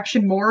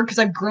Extraction more because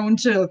I've grown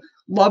to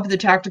love the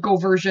tactical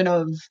version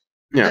of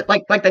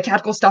like the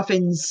tactical stuff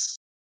in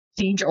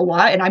Siege a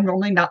lot, and I'm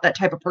normally not that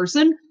type of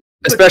person.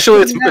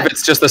 Especially if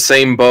it's just the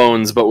same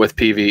bones but with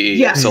PvE.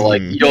 Yeah. So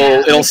like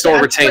it'll still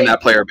retain that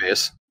player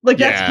base. Like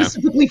that's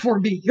specifically for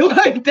me.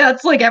 Like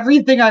that's like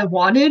everything I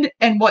wanted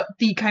and what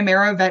the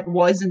Chimera event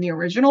was in the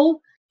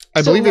original.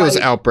 I believe it was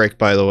Outbreak,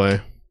 by the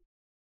way.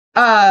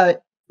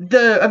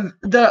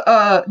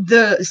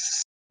 The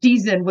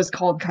season was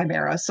called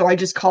Chimera, so I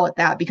just call it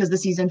that because the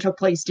season took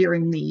place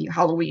during the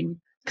Halloween,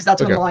 because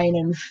that's when Lion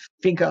and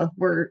Finka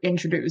were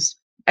introduced.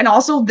 And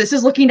also, this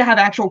is looking to have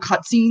actual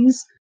cutscenes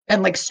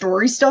and like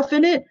story stuff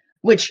in it,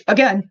 which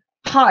again,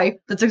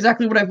 that's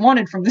exactly what I've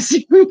wanted from the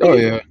series. Oh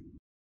yeah.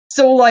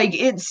 So like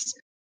it's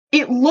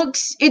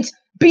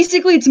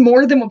basically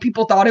more than what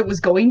people thought it was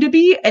going to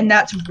be, and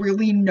that's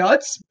really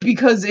nuts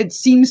because it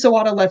seems so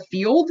out of left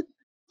field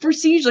for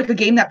Siege, like a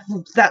game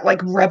that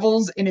like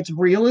revels in its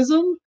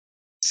realism.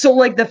 So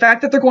like the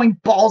fact that they're going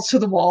balls to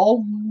the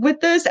wall with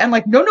this and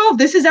like no,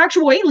 this is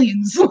actual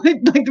aliens.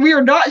 like we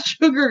are not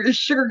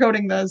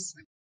sugarcoating this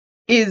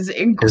is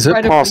incredible. Is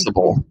it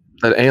possible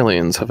that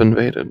aliens have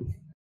invaded?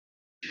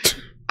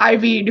 I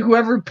mean,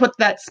 whoever put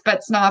that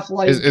Spetsnaz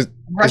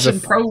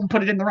Russian probe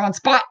put it in the wrong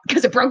spot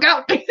because it broke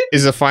out.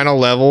 Is the final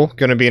level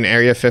going to be in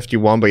Area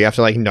 51, but you have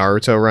to like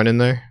Naruto run in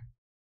there?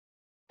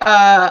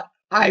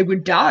 I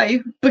would die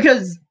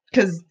because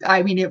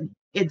I mean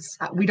it's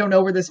we don't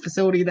know where this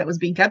facility that was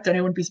being kept, and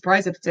I wouldn't be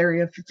surprised if it's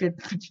Area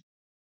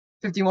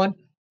 51.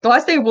 The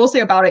last thing I will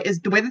say about it is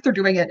the way that they're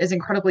doing it is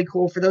incredibly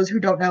cool. For those who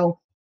don't know,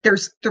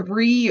 there's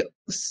 3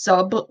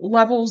 sub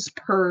levels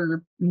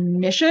per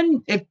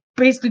mission. It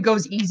basically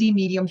goes easy,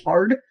 medium,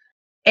 hard,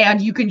 and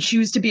you can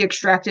choose to be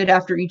extracted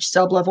after each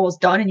sub level is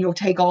done, and you'll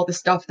take all the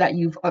stuff that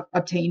you've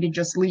obtained and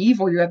just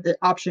leave, or you have the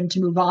option to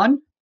move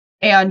on.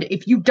 And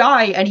if you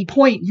die at any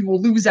point, you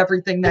will lose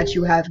everything that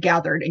you have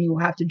gathered, and you will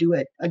have to do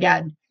it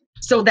again.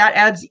 So that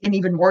adds an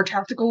even more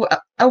tactical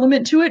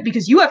element to it,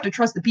 because you have to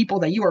trust the people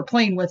that you are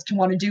playing with to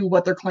want to do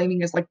what they're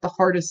claiming is like the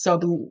hardest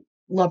sub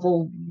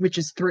level, which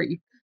is 3.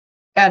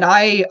 And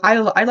I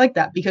like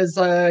that because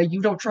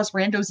you don't trust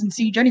randos in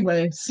Siege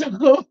anyway.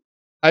 So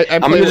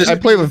I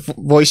play with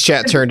voice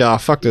chat turned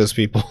off. Fuck those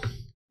people.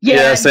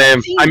 Yeah,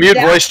 same. I mute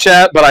voice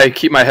chat, but I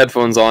keep my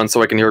headphones on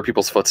so I can hear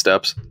people's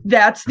footsteps.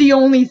 That's the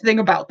only thing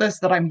about this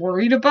that I'm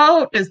worried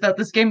about, is that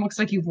this game looks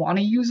like you want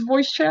to use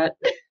voice chat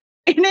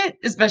in it,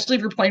 especially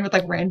if you're playing with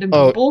like random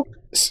people.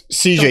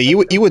 CJ,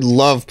 you would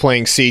love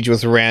playing Siege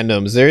with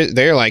randoms.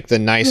 They're like the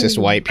nicest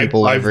white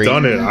people I've ever.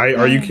 done it.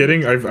 Are you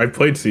kidding? I've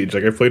played Siege.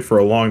 Like I played for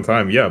a long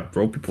time. Yeah,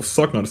 bro, people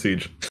suck on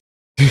Siege.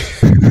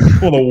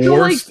 Well, the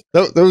worst.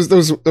 Like, those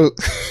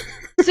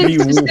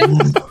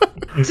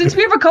Since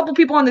we have a couple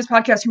people on this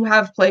podcast who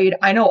have played,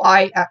 I know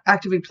I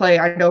actively play.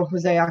 I know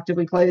Jose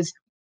actively plays.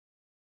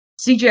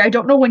 CJ, I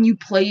don't know when you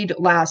played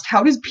last.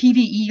 How does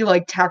PvE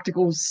like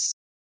tactical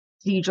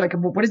Siege, like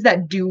what does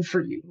that do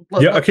for you?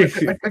 Like, yeah, okay.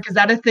 Like, is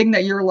that a thing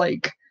that you're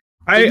like?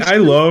 I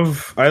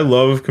love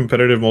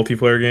competitive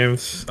multiplayer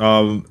games.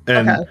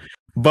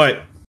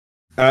 But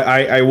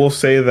I will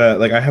say that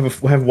like I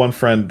have one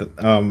friend,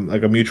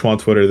 like a mutual on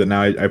Twitter that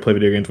now I play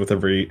video games with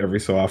every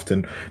so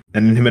often,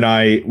 and him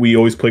and we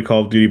always play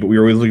Call of Duty, but we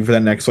were always looking for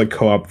that next like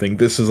co-op thing.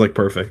 This is like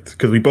perfect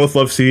because we both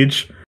love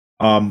Siege.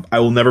 I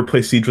will never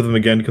play Siege with him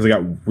again because I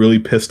got really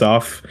pissed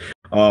off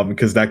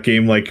because that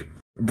game like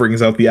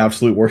brings out the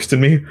absolute worst in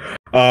me.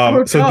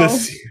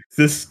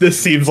 This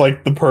seems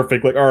like the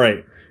perfect, like, all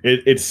right,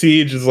 it's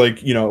Siege is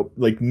like, you know,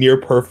 like near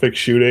perfect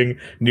shooting,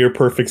 near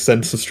perfect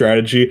sense of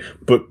strategy,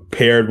 but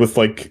paired with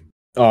like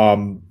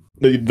the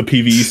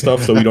PvE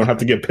stuff, so we don't have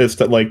to get pissed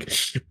at like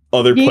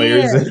other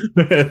players.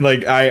 And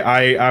like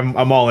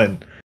I'm all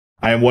in.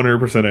 I am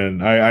 100%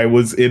 in. I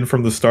was in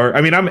from the start.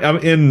 I mean, I'm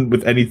in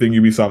with anything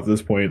Ubisoft at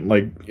this point.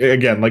 Like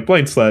again, like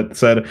Blaine said,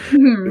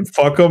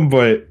 fuck them,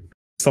 but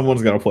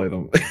someone's gotta play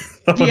them.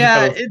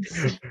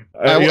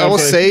 I will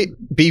say,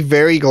 be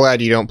very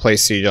glad you don't play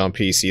Siege on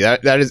PC.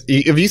 That is,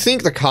 if you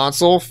think the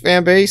console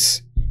fan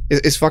base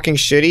is fucking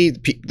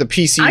shitty, the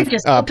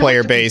PC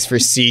player base for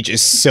Siege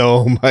is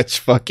so much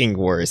fucking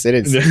worse. It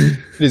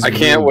is. I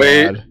can't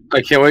wait. Bad.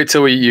 I can't wait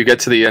till you get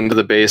to the end of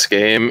the base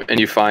game and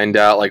you find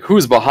out like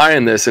who's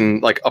behind this,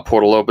 and like a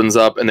portal opens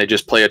up and they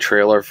just play a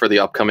trailer for the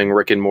upcoming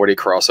Rick and Morty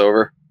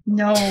crossover.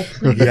 No,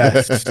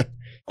 yes.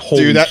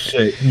 Holy dude,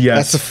 shit. Yes.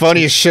 That's the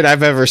funniest shit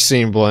I've ever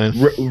seen, Blaine.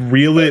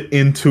 Reel it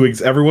into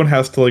everyone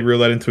has to like reel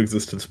that into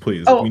existence,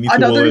 please. Oh,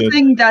 another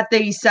thing that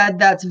they said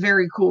that's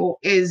very cool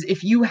is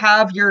if you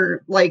have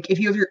your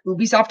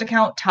Ubisoft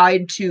account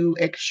tied to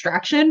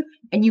Extraction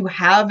and you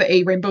have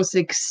a Rainbow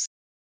Six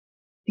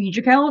Siege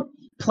account,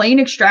 playing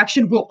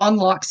Extraction will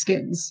unlock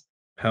skins.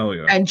 Hell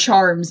yeah. And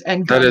charms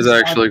and guns. That is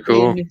actually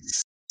cool.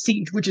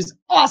 Siege, which is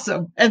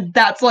awesome. And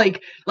that's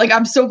like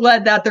I'm so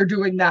glad that they're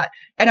doing that.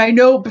 And I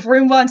know, before we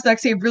move on to the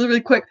next game, really,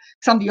 really quick,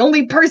 because I'm the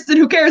only person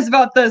who cares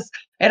about this,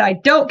 and I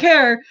don't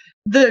care.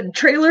 The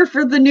trailer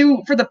for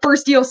the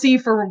first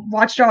DLC for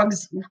Watch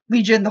Dogs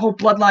Legion, the whole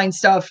Bloodline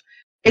stuff,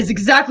 is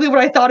exactly what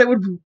I thought it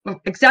would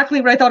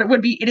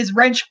be. It is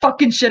Wrench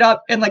fucking shit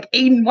up and like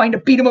Aiden wanting to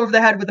beat him over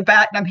the head with a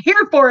bat, and I'm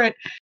here for it.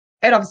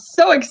 And I'm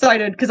so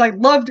excited because I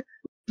loved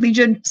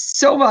Legion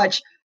so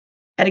much.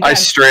 And again, I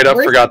straight up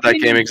forgot that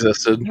game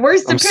existed.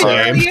 Worst opinion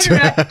on the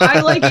internet.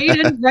 I like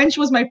Aiden. Wrench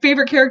was my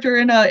favorite character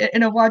in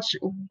a Watch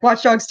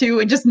Dogs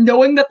 2, and just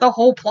knowing that the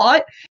whole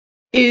plot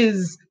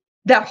is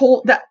that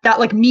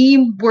like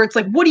meme where it's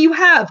like, what do you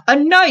have? A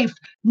knife?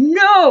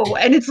 No.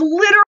 And it's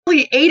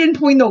literally Aiden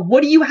pulling the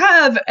what do you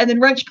have? And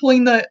then Wrench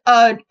pulling the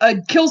a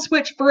kill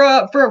switch for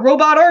a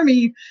robot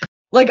army.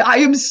 Like, I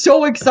am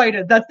so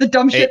excited. That's the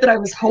dumb shit that I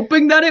was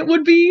hoping that it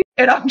would be,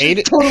 and I'm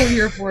just totally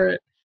here for it.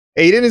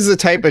 Aiden is the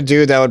type of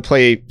dude that would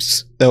play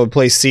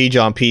Siege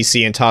on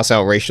PC and toss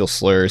out racial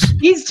slurs.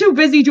 He's too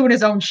busy doing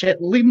his own shit.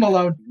 Leave him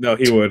alone. No,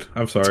 he would.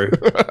 I'm sorry.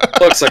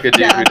 Looks like a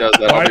dude who does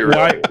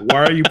that.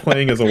 Why are you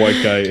playing as a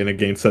white guy in a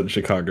game set in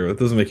Chicago? That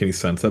doesn't make any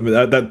sense. I mean,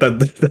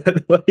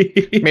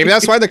 maybe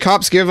that's why the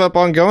cops give up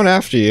on going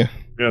after you.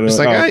 Yeah, it's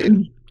like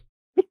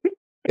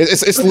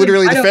it's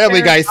literally the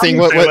Family Guy thing.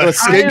 What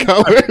skin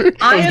color?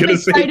 I am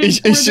excited.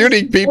 He's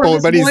shooting people,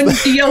 but he's one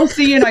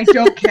DLC, and I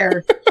don't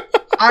care.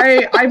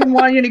 I've been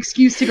wanting an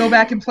excuse to go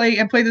back and play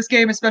this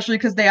game, especially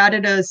because they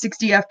added a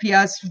 60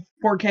 FPS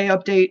 4K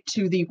update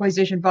to the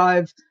PlayStation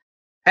 5,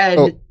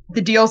 and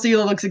the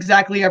DLC looks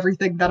exactly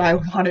everything that I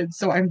wanted.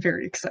 So I'm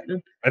very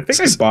excited. I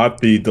think I bought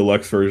the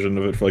deluxe version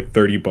of it for like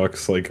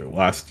 $30 like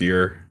last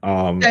year.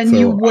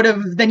 You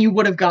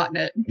would have gotten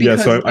it. Yeah,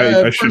 so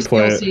I should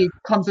play DLC it.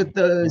 Comes with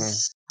the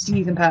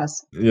season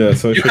pass. Yeah,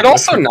 so you could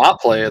also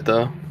not play it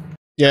though.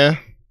 Yeah.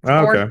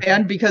 Okay.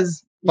 And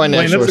because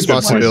financial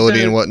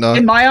responsibility and whatnot.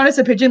 In my honest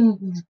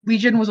opinion,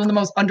 Legion was one of the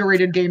most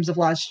underrated games of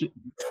last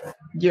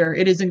year.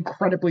 It is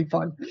incredibly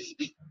fun.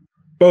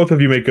 Both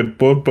of you make good.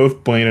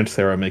 Both Blaine and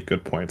Sarah make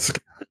good points.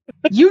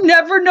 You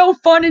never know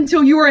fun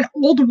until you are an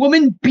old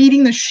woman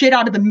beating the shit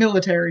out of the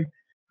military.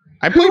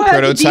 I played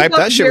Prototype.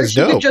 That shit was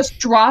dope. Just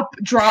drop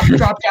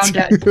down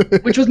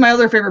dead, which was my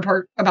other favorite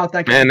part about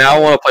that game. Man, now I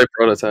want to play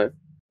Prototype.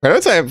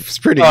 Prototype's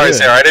pretty good. Sorry,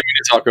 Sarah, I didn't mean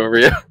to talk over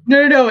you.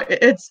 No,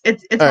 it's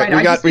fine.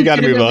 We got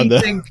to move on.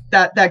 I think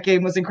that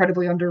game was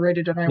incredibly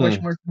underrated, and I wish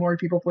more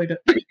people played it.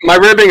 My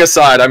ribbing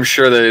aside, I'm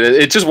sure that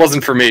it just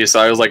wasn't for me, so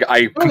I was like,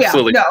 I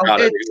completely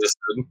forgot it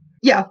existed.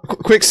 Yeah.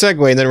 Quick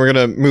segue, and then we're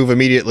gonna move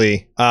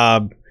immediately.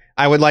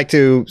 I would like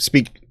to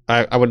speak.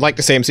 I would like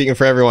to say I'm speaking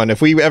for everyone.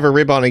 If we ever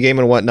rib on a game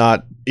and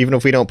whatnot, even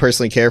if we don't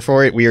personally care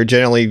for it, we are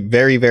generally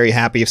very, very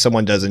happy if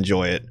someone does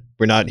enjoy it.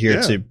 We're not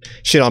here to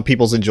shit on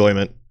people's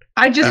enjoyment.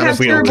 I just have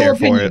terrible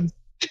opinions.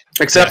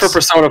 Except for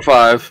Persona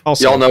 5.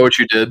 Also, y'all know what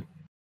you did.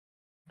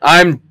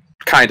 I'm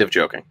kind of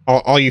joking.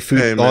 All you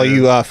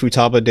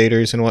Futaba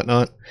daters and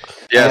whatnot.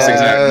 Yes,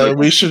 exactly.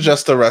 We should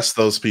just arrest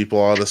those people,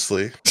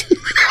 honestly.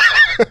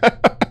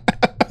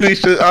 We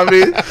should. I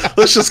mean,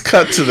 let's just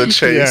cut to the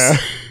chase. Yeah.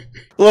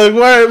 Like,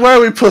 why are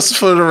we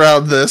pussyfooting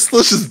around this?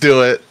 Let's just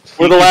do it.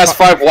 We're the last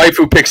 5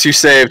 waifu pics you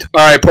saved.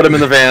 All right, put them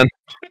in the van.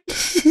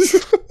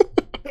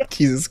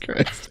 Jesus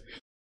Christ.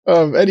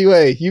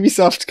 Anyway,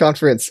 Ubisoft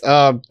conference.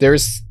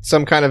 There's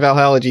some kind of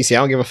Valhalla GC. I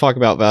don't give a fuck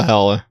about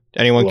Valhalla.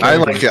 Anyone? I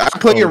like it.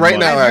 I'm playing it right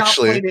now.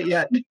 Actually, played it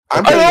yet.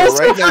 I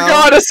also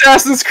forgot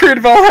Assassin's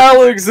Creed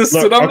Valhalla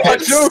existed. Look, I'm not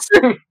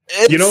joking.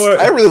 You know what?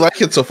 I really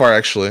like it so far,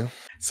 actually.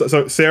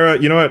 So Sarah,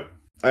 you know what?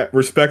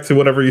 Respect to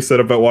whatever you said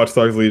about Watch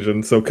Dogs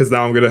Legion. So, because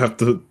now I'm gonna have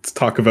to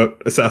talk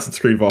about Assassin's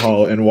Creed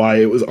Valhalla and why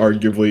it was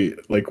arguably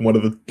like one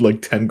of the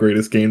 10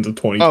 greatest games of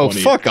 2020. Oh,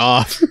 fuck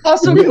off!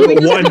 Also, they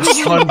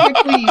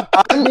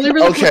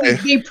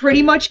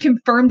pretty much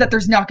confirmed that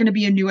there's not going to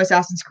be a new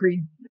Assassin's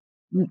Creed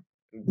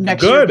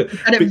next year. They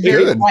said it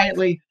very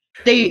quietly.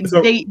 They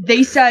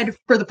said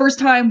for the first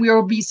time we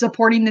will be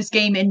supporting this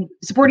game and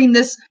supporting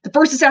the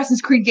first Assassin's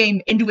Creed game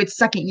into its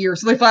second year.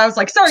 So I was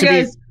like, sorry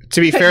guys. To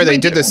be fair, they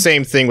did the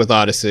same thing with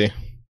Odyssey.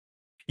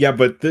 Yeah,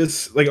 but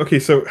this,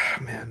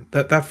 man,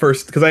 that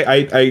first, because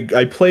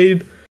I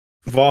played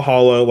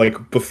Valhalla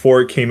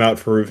before it came out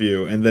for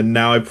review, and then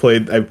now I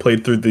played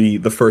through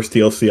the first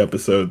DLC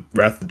episode,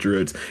 Wrath of the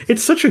Druids.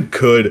 It's such a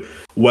good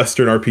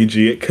Western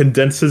RPG. It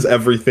condenses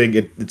everything.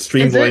 It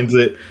streamlines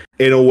it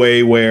in a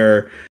way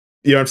where,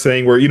 you know what I'm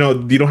saying, where, you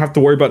don't have to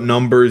worry about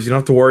numbers. You don't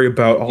have to worry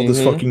about all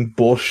this fucking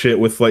bullshit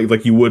with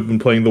like you would when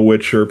playing The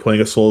Witcher or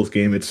playing a Souls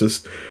game. It's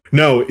just,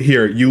 no,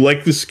 here, you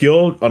like the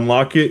skill,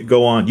 unlock it,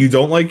 go on. You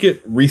don't like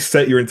it,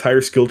 reset your entire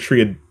skill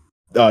tree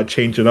and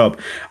change it up.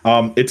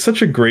 It's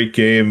such a great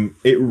game.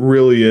 It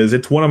really is.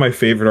 It's one of my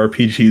favorite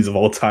RPGs of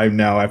all time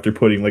now after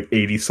putting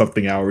 80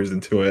 something hours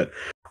into it,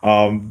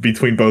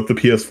 between both the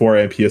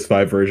PS4 and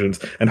PS5 versions.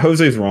 And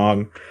Jose's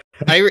wrong.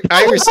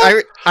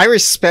 I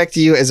respect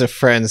you as a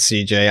friend,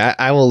 CJ.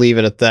 I will leave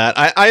it at that.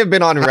 I have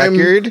been on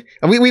record.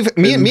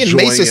 Me and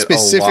Mesa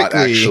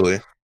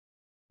specifically.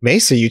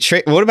 Mesa,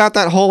 what about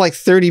that whole like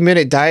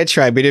 30-minute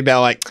diatribe we did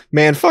about like,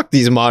 man, fuck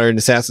these modern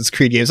Assassin's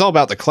Creed games, all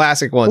about the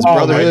classic ones,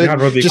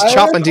 Brotherhood, just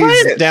chopping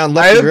dudes down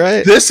left and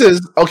right.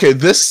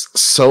 This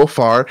so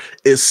far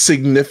is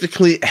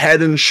significantly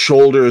head and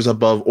shoulders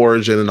above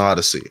Origin and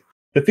Odyssey.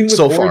 The thing with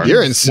so far,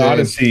 you're insane.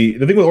 Odyssey,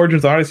 the thing with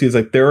Origins Odyssey is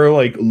like there are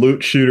like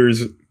loot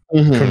shooters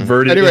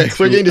converted. Anyway,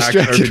 we're getting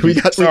distracted. We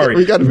got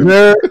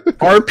their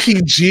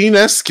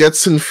RPG-ness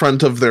gets in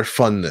front of their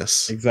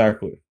funness.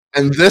 Exactly.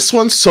 And this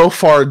one so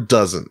far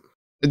doesn't.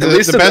 At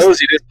least the best,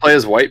 you just play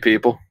as white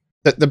people.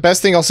 The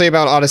best thing I'll say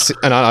about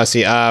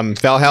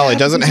Valhalla, it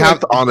doesn't have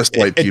the honest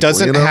white people.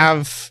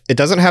 It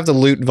doesn't have the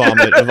loot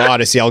vomit of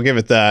Odyssey. I'll give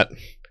it that.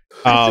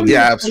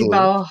 Yeah, absolutely.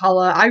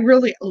 Valhalla, I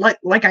really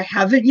like. I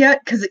haven't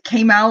yet because it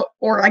came out,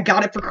 or I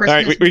got it for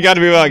Christmas. All right, we got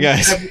to move on,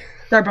 guys.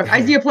 Sorry, but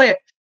I need to play it.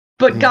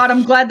 But God,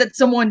 I'm glad that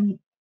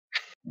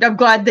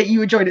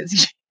you enjoyed it.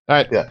 All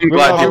right, I'm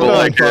glad people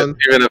like it,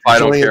 even if I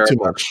don't care too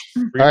much.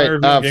 All right,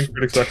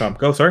 GameCritics.com.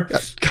 Go, sorry.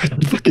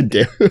 God fucking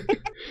damn.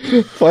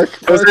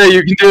 Jose,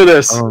 you can do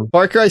this.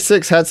 Far Cry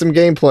 6 had some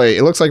gameplay.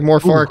 It looks like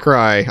more Far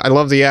Cry. I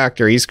love the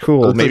actor. He's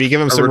cool. Maybe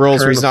give him some roles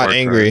where he's not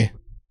angry.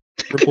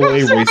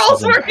 Roles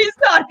where he's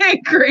not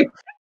angry.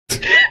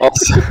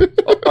 Also,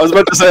 I was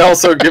about to say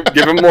also give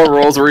him more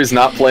roles where he's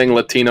not playing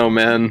Latino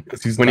men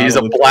when he's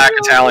a black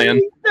Italian.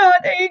 He's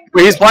not angry.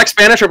 Wait, he's black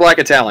Spanish or black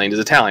Italian? He's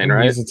Italian,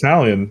 right? He's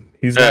Italian.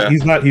 He's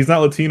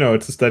not Latino.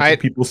 It's just that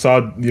people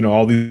saw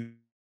all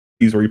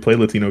these where he played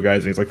Latino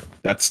guys, and he's like,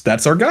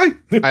 that's our guy.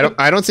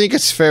 I don't think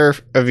it's fair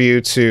of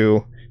you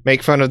to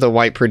make fun of the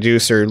white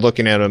producer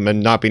looking at him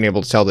and not being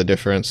able to tell the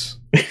difference.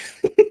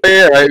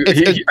 Yeah,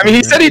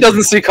 he said he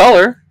doesn't see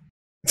color.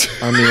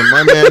 I mean,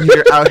 my man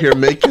out here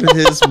making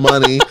his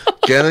money,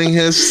 getting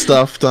his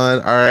stuff done.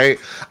 All right,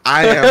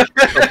 I am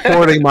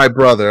supporting my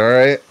brother. All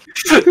right.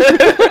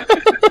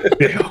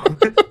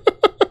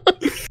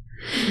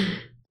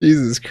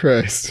 Jesus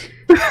Christ.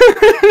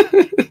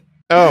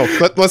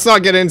 Let's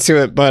not get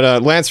into it.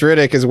 But Lance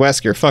Riddick is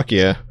Wesker. Fuck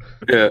yeah.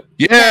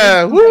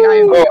 Yeah. Woo.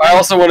 Oh, I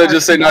also want to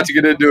just say, not to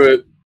get into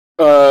it.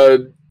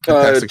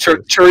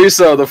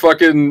 Chorizo, the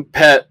fucking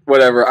pet,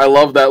 whatever. I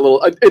love that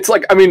little. It's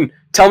like, I mean,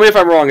 tell me if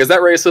I'm wrong. Is that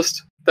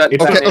racist?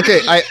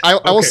 Okay. I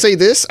will say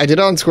this. I did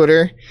it on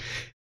Twitter.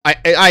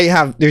 I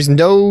have. There's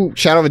no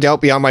shadow of a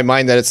doubt beyond my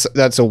mind that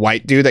that's a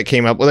white dude that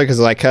came up with it because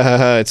like,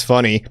 it's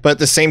funny. But at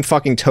the same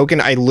fucking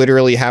token, I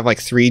literally have like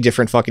 3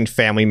 different fucking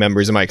family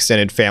members in my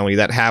extended family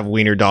that have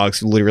wiener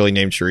dogs literally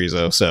named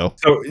Chorizo. So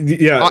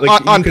yeah,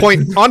 on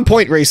point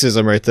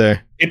racism right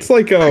there. It's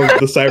like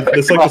the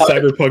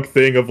cyberpunk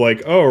thing of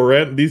like,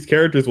 these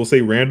characters will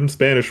say random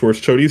Spanish words.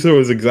 Chorizo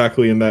is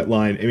exactly in that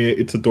line. I mean,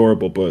 it's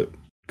adorable, but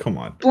come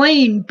on,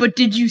 Blaine. But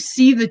did you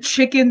see the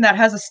chicken that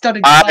has a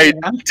studded? I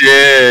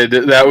did.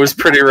 That was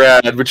pretty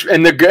rad. And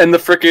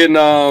the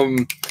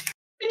freaking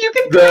you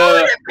can throw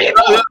it at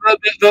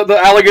people. The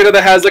alligator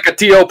that has like a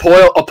Tio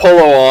Apollo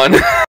on.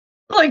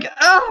 Like,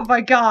 oh my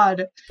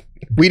god.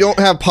 We don't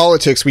have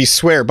politics. We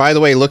swear. By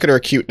the way, look at our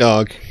cute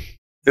dog.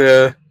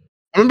 Yeah.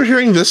 I remember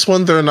hearing this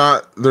one. They're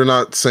not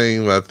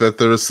saying that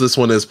this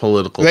one is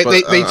political.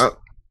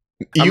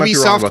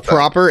 Ubisoft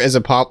proper as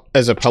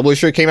a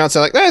publisher came out and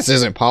said like, this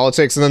isn't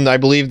politics, and then I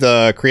believe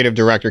the creative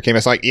director came out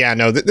and said like, yeah,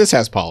 no, this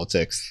has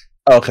politics.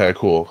 Okay,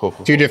 cool.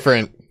 Two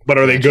different. But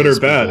are they good or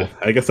bad? Cool.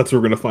 I guess that's what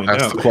we're gonna find out.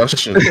 That's the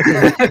question.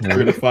 We're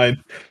gonna find.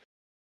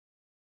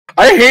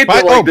 I hate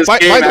that this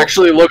game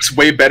actually looks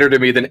way better to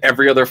me than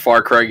every other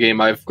Far Cry game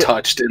I've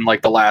touched in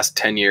like the last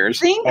 10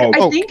 years. I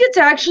think it's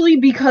actually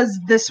because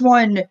this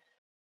one.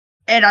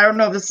 And I don't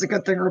know if this is a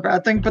good thing or a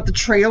bad thing, but the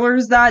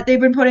trailers that they've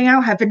been putting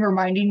out have been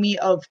reminding me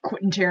of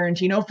Quentin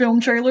Tarantino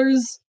film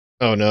trailers.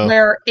 Oh no!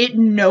 Where it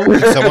knows.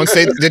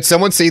 Did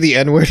someone say the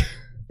N-word?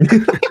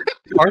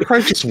 Far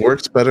Cry just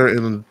works better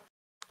in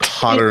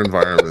hotter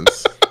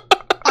environments.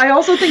 I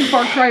also think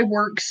Far Cry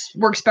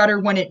works better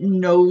when it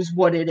knows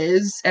what it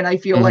is, and I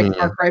feel like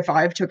Far Cry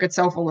 5 took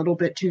itself a little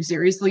bit too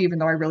seriously, even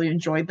though I really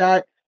enjoyed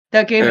that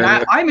game.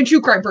 And I'm a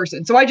true crime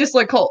person, so I just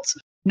like cults.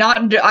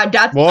 That's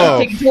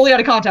taken totally out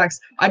of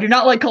context. I do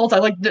not like cults. I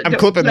like. I'm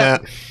clipping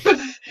that.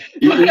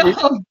 You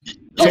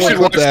should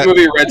watch the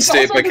movie Red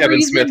State by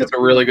Kevin Smith. It's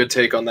a really good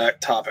take on that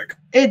topic.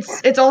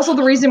 It's also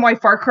the reason why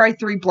Far Cry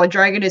 3 Blood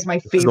Dragon is my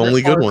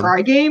favorite Far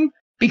Cry game,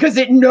 because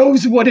it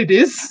knows what it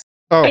is.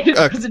 And it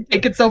doesn't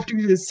take itself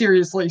too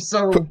seriously.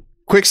 So,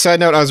 quick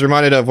side note: I was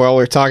reminded of while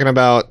we were talking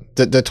about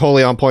the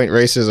totally on point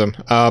racism.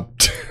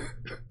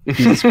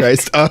 Jesus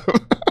Christ.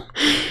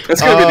 That's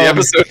gonna be the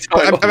episode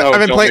title.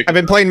 I've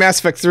been playing Mass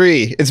Effect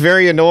 3. It's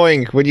very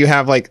annoying when you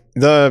have like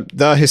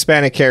the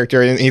Hispanic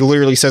character and he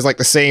literally says like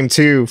the same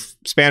 2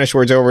 Spanish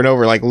words over and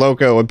over, like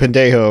loco and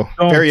pendejo.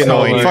 Very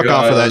annoying. Fuck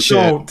off of that shit.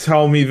 Don't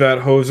tell me that,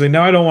 Jose.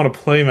 Now I don't want to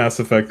play Mass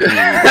Effect 3.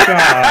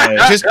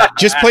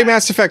 just play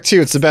Mass Effect 2.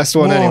 It's the best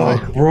one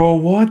anyway. Bro,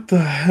 what the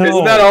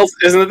hell?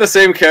 Isn't it the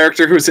same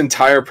character whose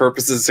entire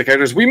purpose is the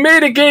characters? We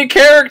made a gay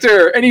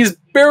character and he's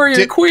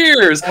burying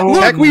queers.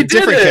 Look, we did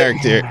different it.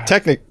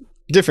 Character.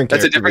 Different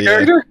That's character. a different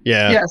character?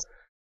 Yeah. Yes.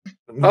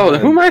 Oh,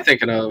 who am I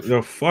thinking of?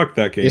 No, fuck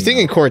that game. You're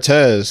thinking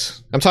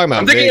Cortez. I'm talking about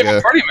I'm thinking Vega. of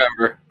a party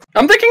member.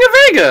 I'm thinking of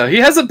Vega. He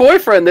has a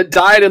boyfriend that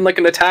died in like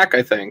an attack,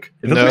 I think.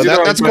 No,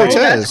 that's Cortez.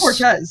 That's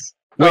Cortez.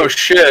 Oh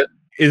shit!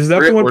 Is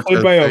that the one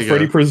played by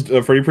Freddie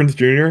Prinze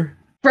Jr.?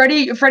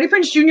 Freddie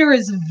Prinze Jr.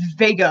 is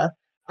Vega.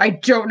 I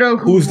don't know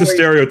who's the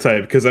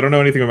stereotype, because I don't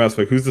know anything about Mass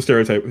Effect. Who's the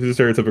stereotype? Who's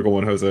the stereotypical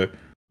one, Jose?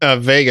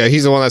 Vega.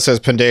 He's the one that says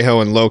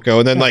pendejo and loco,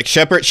 and then like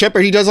Shepard.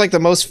 He does like the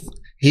most.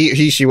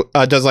 She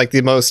does like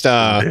the most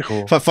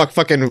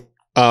fucking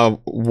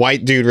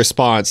white dude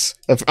response.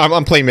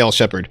 I'm playing male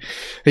Shepard.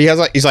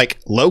 He's like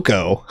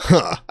loco.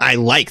 Huh, I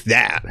like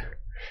that.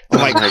 I'm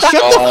like,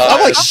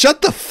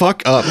 shut the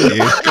fuck up, dude.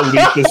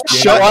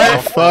 Shut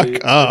the fuck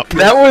up.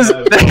 That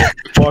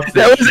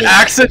was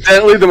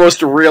accidentally the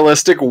most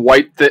realistic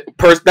white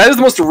person. That is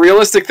the most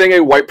realistic thing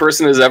a white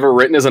person has ever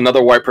written. Is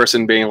another white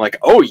person being like,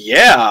 "Oh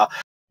yeah,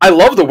 I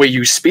love the way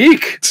you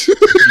speak."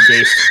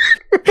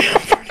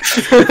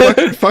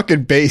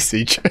 Fucking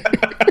basic.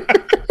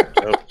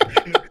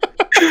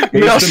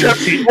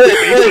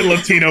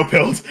 Latino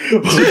pills.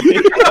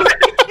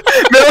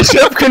 Male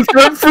chef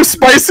confirmed for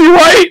spicy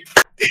white.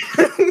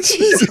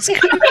 Jesus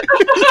Christ.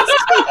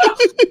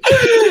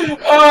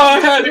 Oh, I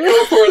had to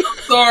go for it. I'm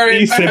sorry.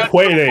 He said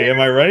puede, am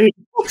I right?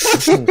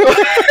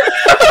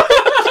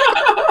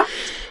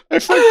 I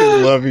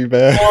fucking love you,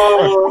 man.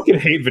 I fucking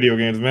hate video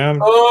games, man.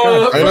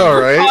 I know,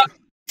 right?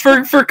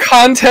 For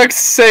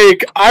context's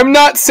sake, I'm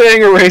not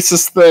saying a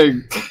racist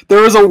thing.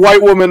 There was a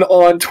white woman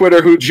on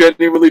Twitter who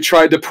genuinely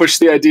tried to push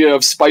the idea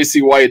of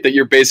spicy white, that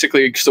you're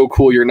basically so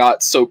cool you're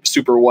not so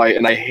super white,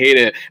 and I hate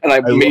it, and I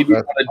made me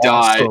want to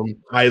die.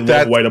 I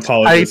love white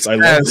apologists. I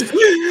love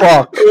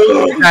fuck.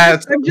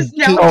 I'm just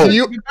now.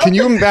 Can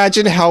you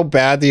imagine how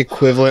bad the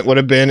equivalent would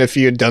have been if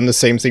you had done the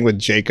same thing with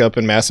Jacob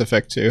in Mass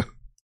Effect 2?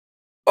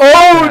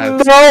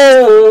 Oh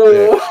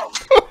no!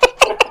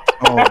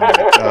 Oh my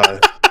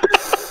god.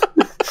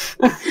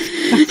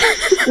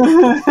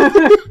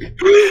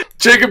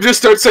 Jacob just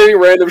starts saying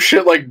random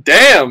shit like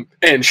 "damn"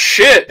 and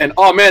 "shit" and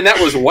 "oh man, that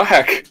was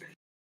whack."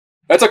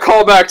 That's a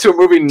callback to a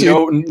movie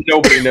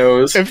nobody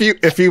knows.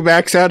 If you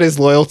max out his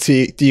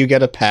loyalty, do you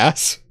get a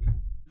pass?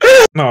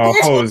 No,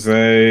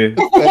 Jose.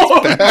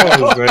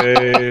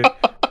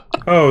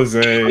 Jose.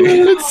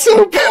 It's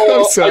so bad.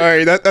 I'm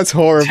sorry. That's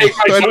horrible.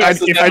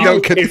 If I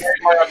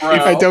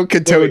don't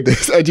condone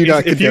this, I do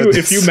not condone this.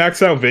 If you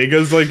max out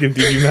Vega's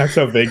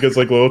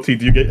loyalty,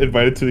 do you get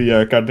invited to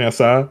the carne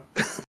asada?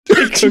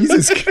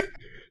 Jesus Christ.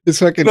 This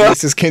fucking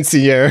racist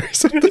quinceañera or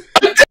something. Damn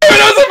it,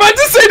 I was about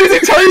to say, did he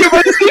tell you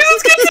about this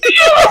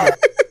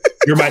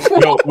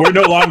quinceañera? We're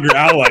no longer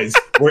allies.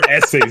 We're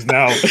essays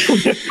now.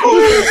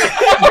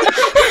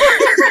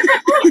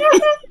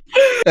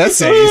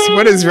 Essays?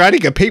 What does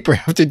writing a paper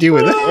have to do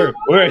with that?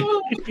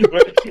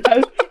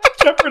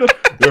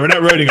 We're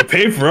not writing a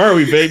paper, are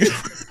we, Vegas?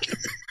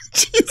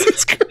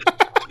 Jesus Christ.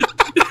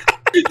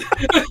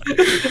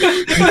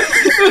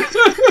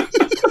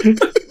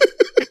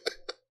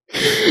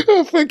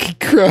 Oh, fucking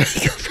crying.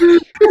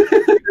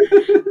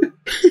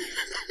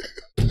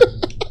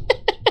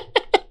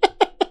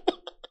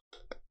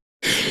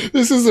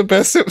 This is the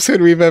best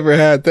episode we've ever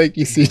had. Thank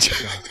you,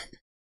 CJ.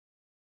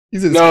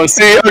 No,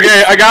 see,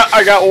 okay, I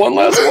got one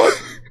last one.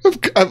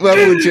 I'm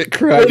legit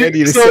crying. I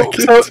need a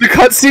second. So the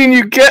cutscene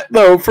you get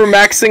though for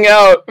maxing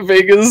out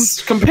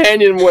Vega's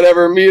companion,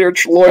 whatever meter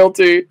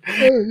loyalty,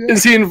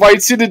 is he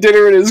invites you to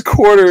dinner in his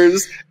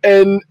quarters,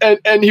 and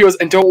he goes,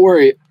 and don't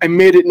worry, I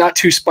made it not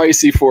too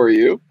spicy for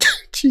you.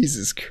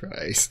 Jesus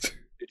Christ.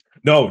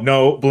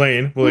 No,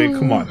 Blaine,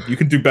 come on, you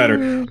can do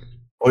better.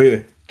 Oh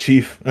yeah.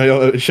 Chief,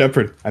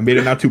 Shepard, I made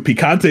it not too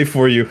picante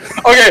for you.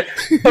 Okay,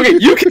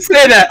 you can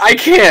say that. I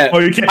can't. Oh,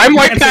 you can't. I'm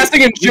white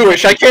passing and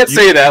Jewish. I can't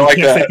say that like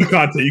that. You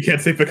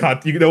can't say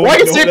picante. I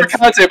can say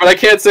picante, but I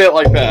can't say it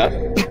like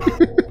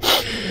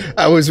that.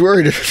 I was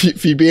worried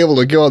if you'd be able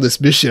to go on this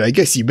mission. I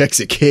guess you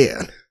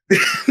Mexican.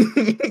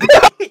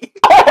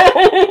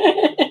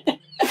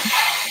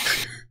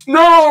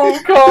 No,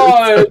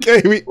 God.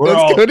 Okay, we're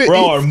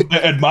all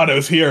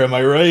hermanos here. Am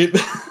I right?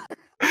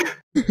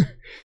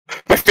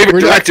 My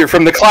favorite director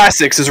from the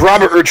classics is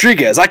Robert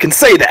Rodriguez. I can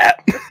say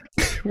that.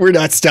 We're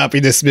not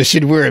stopping this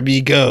mission. We're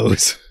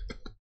amigos.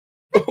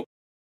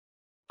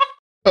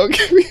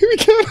 Okay, we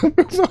gotta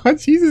move on.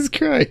 Jesus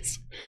Christ.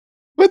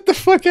 What the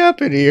fuck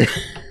happened here?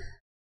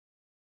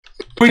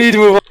 We need to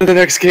move on to the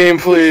next game,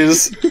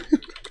 please.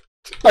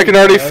 I can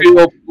already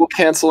feel people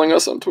canceling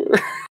us on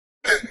Twitter.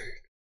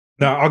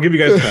 No, I'll give you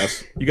guys a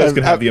pass. You guys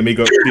can have the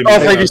amigo.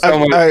 Thank you so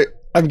much.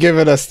 I'm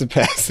giving us the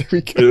pass. There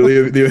we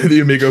go. The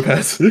amigo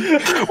pass. Wait,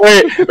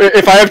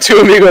 if I have 2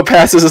 amigo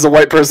passes as a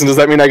white person, does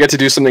that mean I get to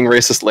do something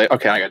racist later?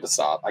 Okay, I gotta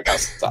stop. I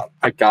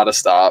gotta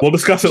stop. We'll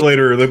discuss it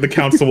later. The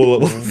council will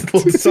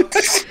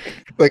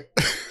like,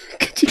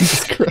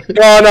 Jesus Christ.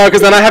 No,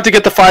 because then I have to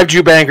get the 5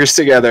 Jew bankers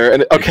together.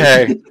 And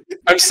okay,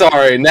 I'm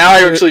sorry. Now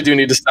I actually do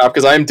need to stop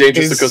because I am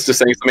dangerous to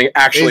saying something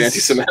actually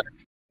anti-Semitic.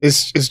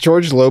 Is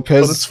George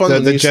Lopez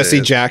the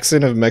Jesse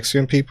Jackson of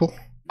Mexican people?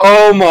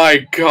 Oh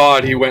my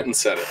God, he went and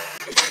said it.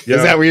 Yeah.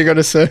 Is that what you're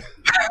gonna say?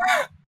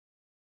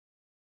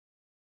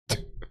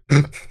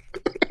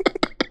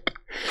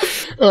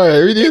 All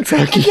right, we need to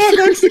talk.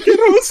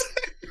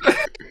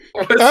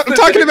 I'm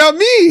talking about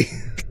me.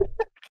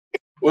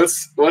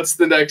 What's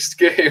the next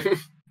game?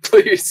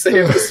 Please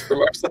save us from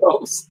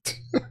ourselves.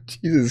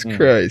 Jesus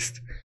Christ.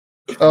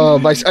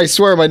 I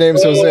swear my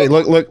name's Jose.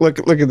 Look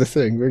at the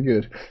thing. We're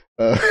good.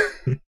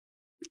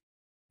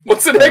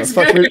 What's the next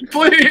game,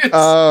 please?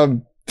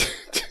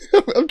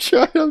 I'm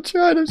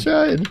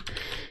trying.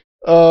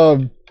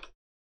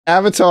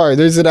 Avatar.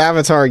 There's an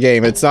Avatar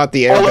game. It's not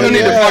the Airbender. I don't need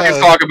to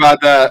fucking talk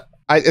about that.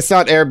 It's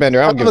not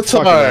Airbender. I don't give a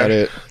fuck about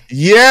it.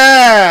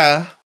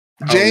 Yeah.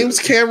 James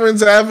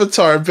Cameron's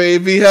Avatar,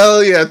 baby.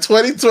 Hell yeah.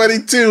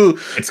 2022.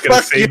 It's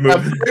gonna save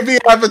movie. Baby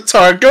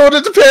Avatar. Go to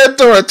the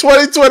Pandora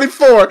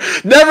 2024.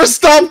 Never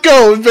stop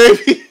going,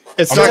 baby.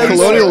 It's not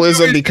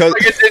colonialism because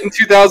like it did in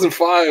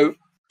 2005.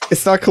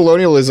 It's not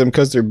colonialism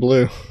because they're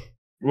blue.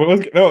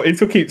 Well, no,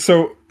 it's okay.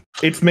 So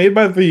it's made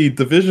by the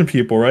Division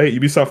people, right?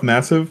 Ubisoft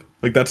Massive.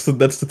 Like that's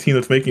the team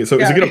that's making it. So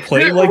is it gonna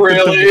play like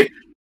really?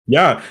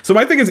 Yeah. So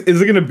my thing is it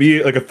going to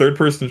be like a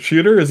third-person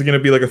shooter? Or is it going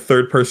to be like a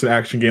third-person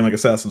action game like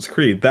Assassin's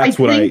Creed? I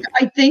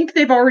think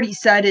they've already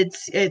said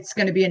it's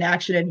going to be an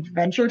action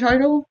adventure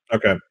title.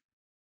 Okay.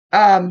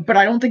 But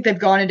I don't think they've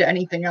gone into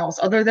anything else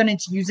other than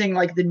it's using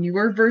like the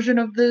newer version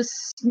of this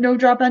no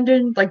drop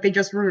engine. Like they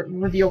just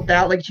revealed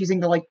that, like it's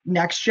using the like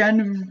next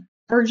gen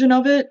version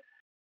of it.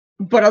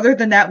 But other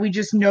than that, we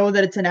just know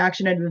that it's an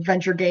action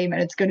adventure game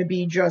and it's going to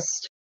be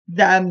just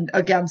them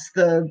against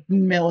the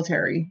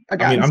military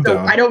again. I mean, I'm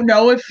down. I don't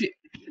know if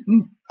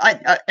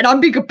and I'm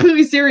being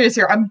completely serious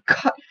here.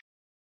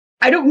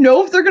 I don't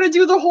know if they're gonna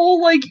do the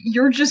whole like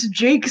you're just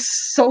Jake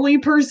Sully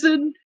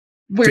person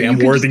where Damn, you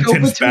can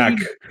Worthington's just go between,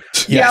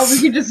 back. Yeah,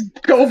 we can just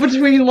go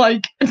between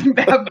like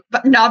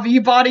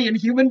Navi body and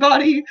human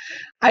body.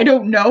 I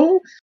don't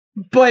know.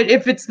 But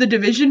if it's the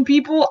Division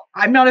people,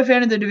 I'm not a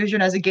fan of the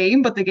Division as a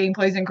game, but the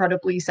gameplay is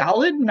incredibly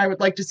solid, and I would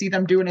like to see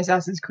them do an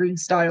Assassin's Creed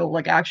style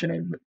like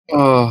action.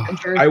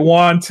 I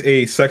want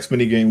a sex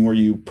mini game where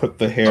you put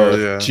the hair. Oh,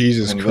 yeah.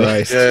 Jesus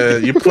Christ! Yeah,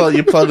 you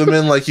plug them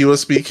in like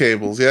USB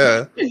cables.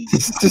 Yeah. Like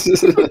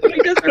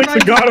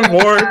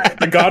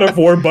the God of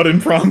War button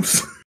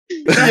prompts.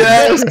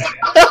 Yes.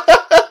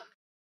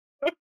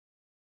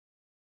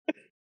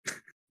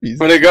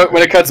 When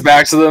it cuts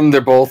back to them,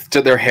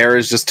 their hair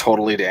is just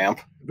totally damp.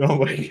 Oh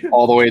my God.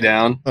 All the way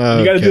down.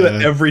 You gotta do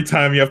that every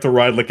time you have to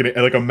ride like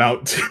a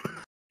mount.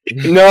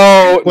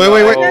 No.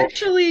 Wait.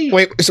 Actually,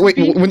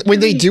 when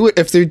they do it,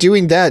 if they're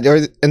doing that,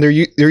 and they're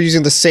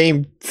using the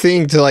same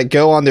thing to like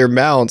go on their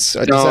mounts,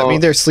 does that mean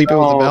they're sleeping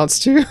with the mounts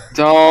too? I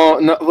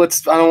don't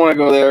want to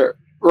go there.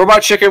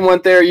 Robot Chicken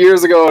went there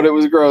years ago and it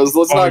was gross.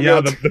 Let's not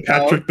go.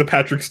 The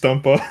Patrick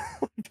Stumpa.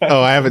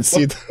 Oh, I haven't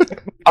seen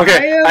that.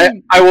 Okay,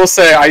 I will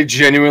say I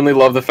genuinely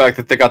love the fact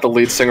that they got the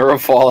lead singer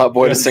of Fall Out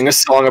Boy to sing a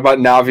song about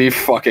Navi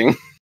fucking.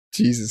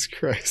 Jesus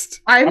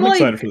Christ. I'm like,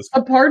 excited for this.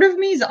 a part of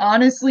me is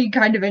honestly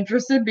kind of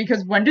interested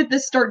because when did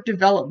this start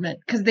development?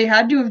 Because they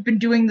had to have been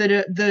doing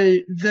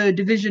the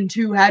Division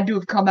 2 had to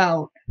have come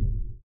out.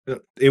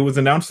 It was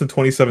announced in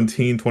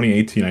 2017,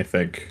 2018, I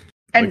think.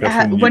 And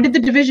when did the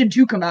Division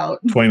 2 come out?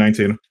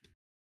 2019.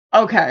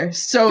 Okay,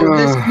 so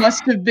this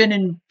must have been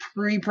in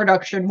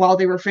pre-production while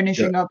they were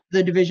finishing up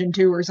the Division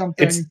 2 or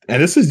something.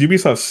 And this is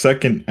Ubisoft's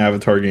second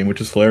Avatar game, which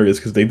is hilarious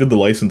because they did the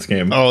license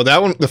game. Oh,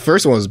 that one, the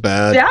first one was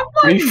bad. That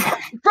one,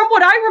 from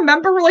what I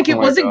remember, like it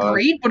wasn't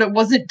great, but it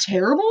wasn't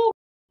terrible.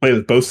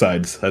 Played both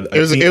sides. It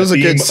was a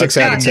good 6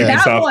 out of 10.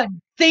 That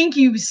one, thank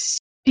you,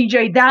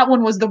 TJ. That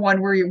one was the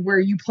one where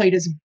you played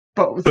as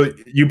both. So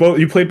you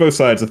played both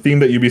sides. A theme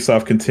that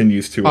Ubisoft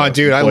continues to. Oh,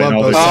 dude, I love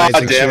both sides.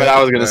 Oh, damn it!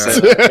 I was gonna say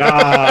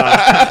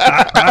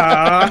that.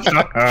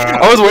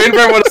 I was waiting for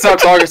everyone to stop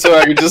talking so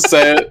I could just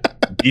say it.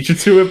 Beat you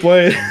to it,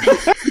 Blaine.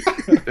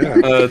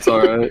 That's all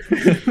right.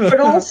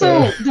 But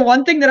also, the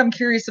one thing that I'm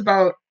curious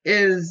about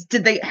is,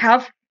 did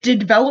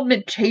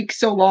development take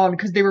so long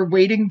because they were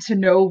waiting to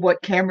know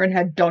what Cameron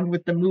had done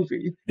with the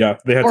movie? Yeah,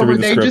 they had to read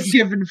the script. Or were they just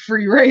given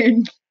free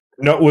reign?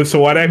 No, so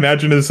what I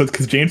imagine is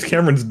because James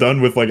Cameron's done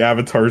with like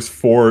Avatar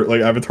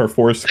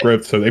 4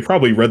 scripts, so they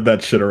probably read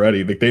that shit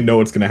already. Like they know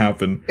what's gonna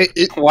happen.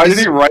 Why did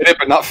he write it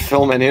but not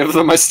film any of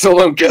them? I still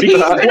don't get that. He's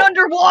been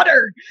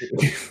underwater.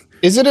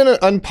 Is it an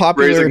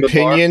unpopular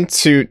opinion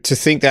to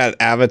think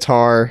that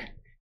Avatar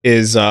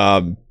is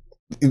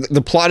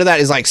the plot of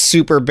that is like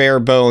super bare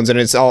bones, and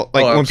it's all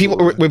like when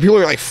people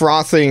are like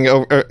frothing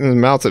over in the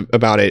mouth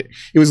about it,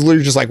 it was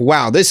literally just like,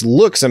 wow, this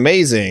looks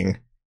amazing.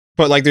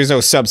 But like, there's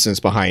no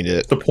substance behind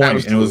it. The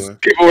point.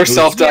 People were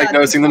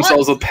self-diagnosing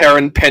themselves with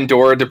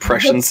Pandora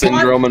depression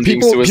syndrome and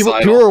being suicidal.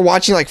 People were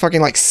watching like fucking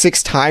like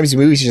 6 times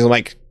movies, and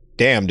like,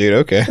 damn, dude,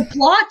 okay. The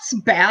plot's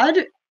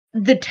bad.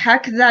 The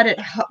tech that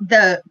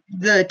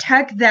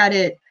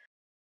it,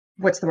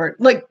 what's the word?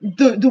 Like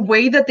the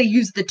way that they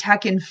use the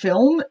tech in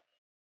film,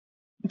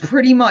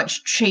 pretty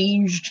much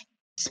changed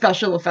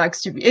special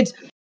effects to me.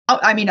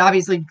 I mean,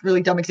 obviously,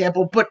 really dumb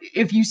example, but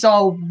if you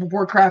saw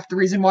Warcraft, the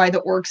reason why the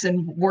orcs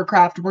in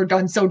Warcraft were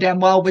done so damn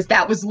well was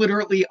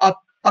literally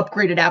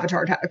upgraded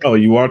Avatar tech. Oh,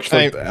 you watched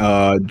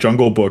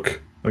Jungle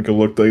Book Like it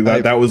looked like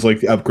that. That was like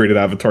the upgraded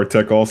Avatar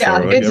tech. Also, yeah,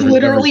 like it's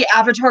literally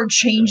Avatar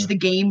changed the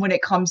game when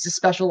it comes to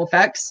special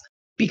effects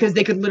because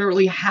they could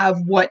literally have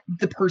what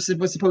the person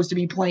was supposed to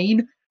be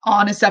playing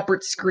on a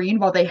separate screen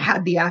while they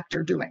had the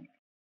actor doing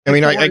it. I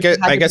mean, I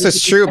guess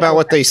it's true about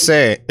what they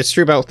say. It's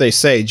true about what they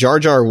say. Jar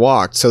Jar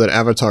walked so that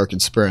Avatar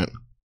could sprint.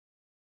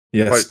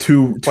 Yes,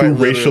 two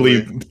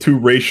racially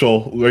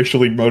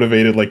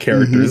motivated like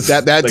characters.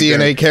 That like,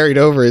 DNA carried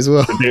over as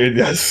well.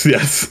 Yes.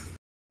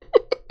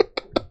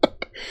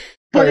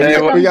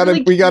 Hey, we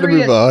gotta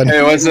move on. Hey,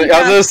 I was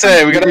gonna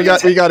say we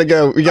gotta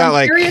go.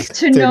 I'm curious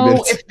to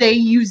know if they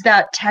use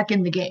that tech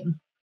in the game.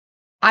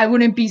 I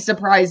wouldn't be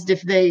surprised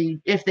if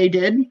they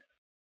did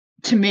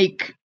to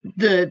make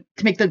the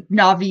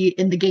Na'vi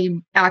in the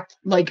game act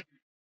like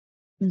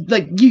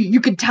you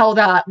could tell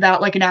that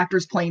like an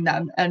actor's playing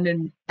them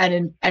and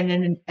an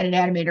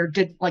animator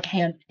did like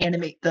hand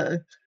animate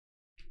the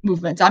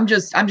movements. I'm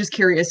just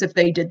curious if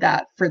they did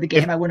that for the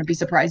game. I wouldn't be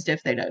surprised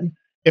if they did.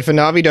 If a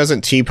Na'vi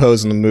doesn't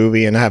T-pose in the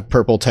movie and have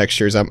purple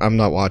textures, I'm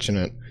not watching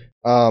it.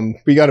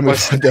 We gotta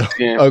move on though.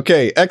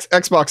 Okay,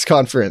 Xbox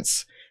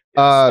conference.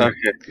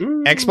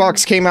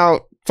 Xbox came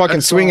out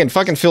fucking swinging.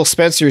 Fucking Phil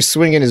Spencer's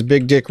swinging his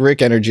big dick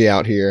Rick energy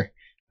out here.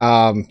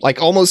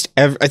 Like almost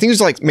I think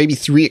there's like maybe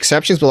 3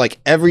 exceptions, but like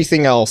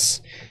everything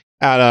else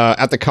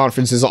at the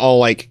conference is all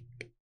like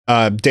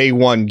day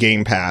one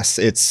Game Pass.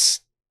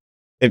 This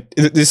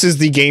is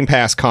the Game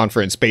Pass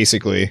conference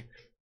basically.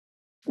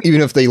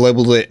 Even if they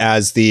labeled it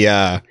as the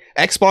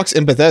Xbox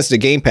and Bethesda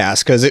Game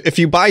Pass, because if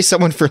you buy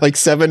someone for like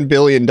 $7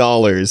 billion,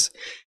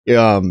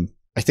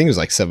 I think it was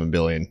like $7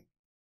 billion.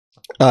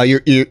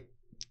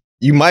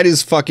 You might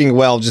as fucking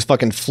well just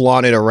fucking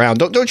flaunt it around.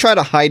 Don't try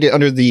to hide it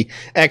under the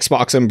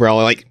Xbox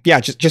umbrella. Like, yeah,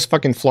 just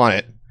fucking flaunt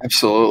it.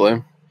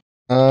 Absolutely.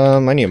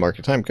 I need to mark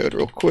a time code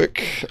real quick.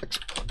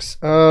 Xbox.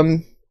 So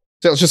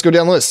let's just go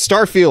down the list.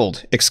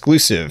 Starfield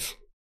exclusive.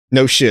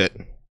 No shit.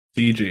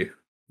 GG.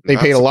 They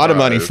paid a lot of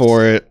money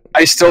for it.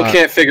 I still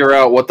can't figure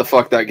out what the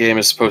fuck that game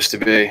is supposed to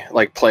be,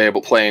 like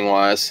playing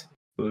wise.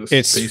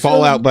 It's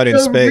Fallout, but in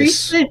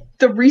space.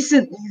 The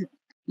recent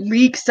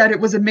leak said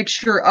it was a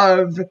mixture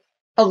of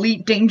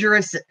Elite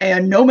Dangerous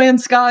and No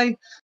Man's Sky.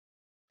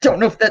 Don't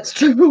know if that's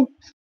true.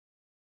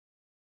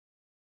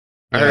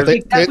 Yeah, they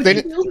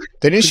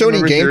didn't show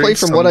any gameplay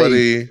from what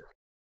I'm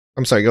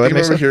sorry, go ahead. I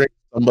remember hearing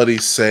somebody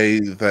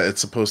say that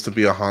it's supposed to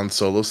be a Han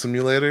Solo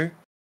simulator.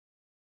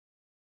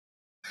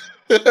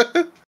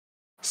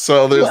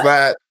 So there's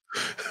that.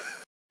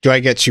 Do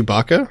I get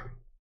Chewbacca?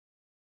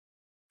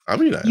 I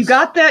mean, nice. You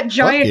got that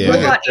giant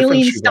robot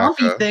alien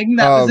stompy thing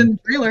that was in the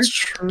trailer.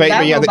 But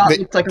yeah,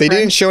 they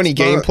didn't show any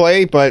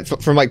gameplay, but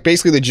from like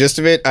basically the gist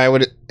of it,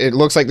 it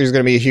looks like there's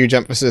going to be a huge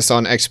emphasis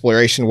on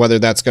exploration, whether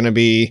that's going to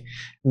be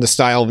in the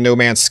style of No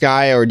Man's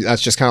Sky or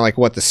that's just kind of like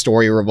what the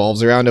story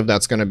revolves around. If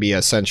that's going to be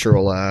a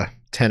central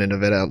tenet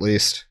of it, at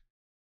least.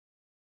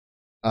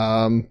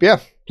 Yeah,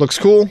 looks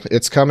cool.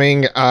 It's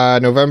coming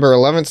November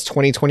 11th,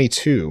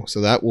 2022.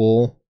 So that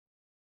will.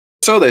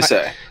 So they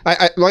say.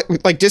 I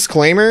like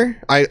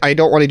disclaimer. I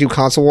don't want to do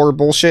console war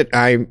bullshit.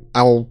 I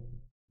will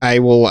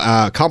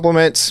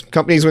compliment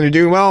companies when they're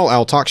doing well.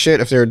 I'll talk shit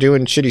if they're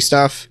doing shitty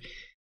stuff.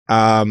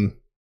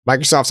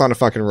 Microsoft's on a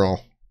fucking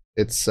roll.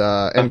 It's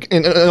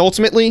and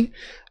ultimately,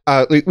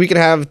 we can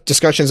have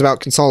discussions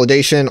about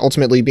consolidation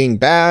ultimately being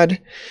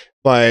bad,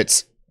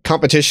 but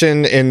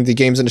competition in the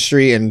games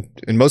industry and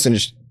in most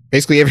industries.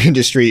 Basically, every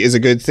industry is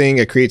a good thing.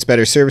 It creates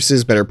better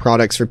services, better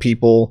products for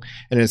people,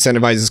 and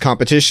incentivizes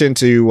competition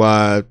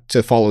to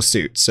follow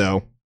suit.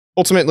 So,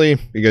 ultimately,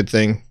 a good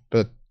thing.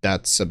 But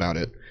that's about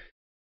it.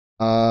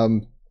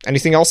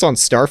 Anything else on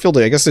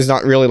Starfield? I guess there's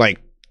not really like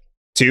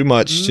too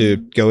much to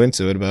go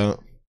into it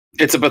about.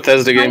 It's a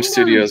Bethesda Game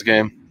Studios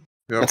game.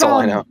 Yep. That's all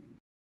I know.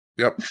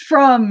 Yep. That's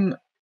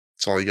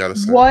all you gotta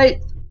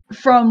say.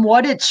 From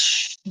what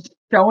it's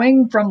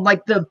showing from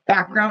like the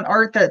background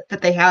art that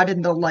they had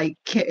in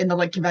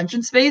the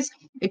convention space,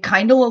 it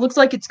kind of looks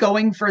like it's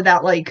going for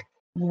that like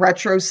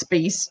retro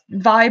space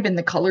vibe in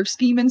the color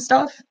scheme and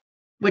stuff,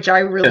 which I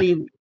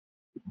really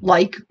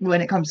like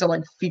when it comes to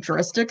like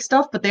futuristic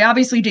stuff, but they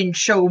obviously didn't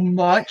show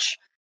much.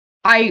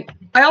 I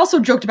also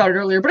joked about it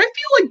earlier, but I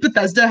feel like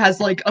Bethesda has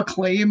like a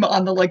claim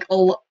on the like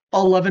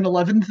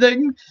 11/11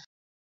 thing.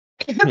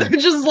 They're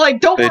just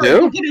like, don't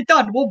worry, we'll get it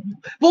done. Well,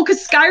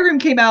 because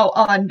Skyrim came out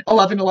on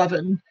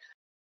 11/11.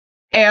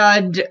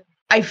 And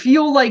I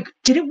feel like,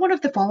 didn't one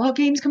of the Fallout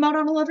games come out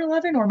on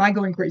 11/11, or am I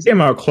going crazy? It came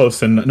out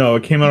close, and no,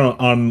 it came out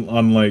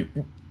on like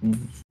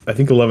I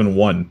think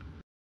 11/1.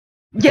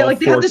 Yeah, like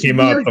they have this came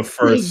out the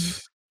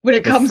first when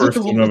it comes with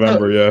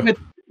November,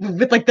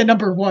 with like the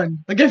number 1.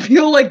 Like I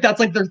feel like that's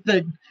like their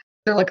thing.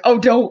 They're like,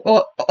 don't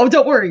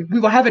worry, we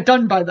will have it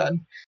done by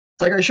then.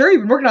 It's like, are you sure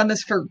you've been working on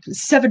this for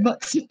 7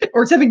 months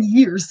or 7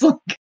 years?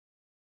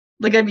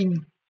 Like I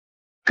mean,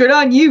 good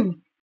on you.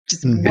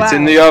 It's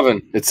in the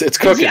oven. It's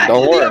cooking.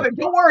 Don't worry.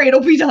 Don't worry,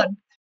 it'll be done.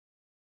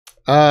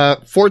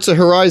 Forza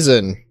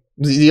Horizon.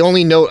 The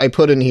only note I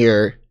put in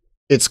here,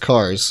 it's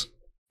cars.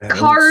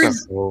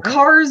 Cars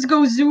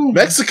go zoom.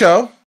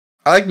 Mexico.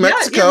 I like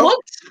Mexico. Yeah,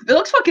 it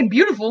looks fucking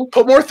beautiful.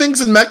 Put more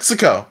things in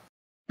Mexico.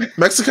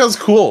 Mexico's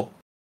cool.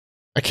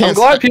 I'm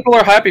glad people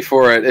are happy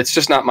for it. It's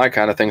just not my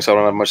kind of thing, so I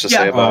don't have much to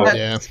say about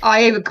it.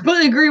 I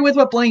completely agree with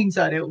what Blaine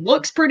said. It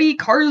looks pretty.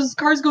 Cars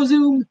go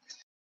zoom.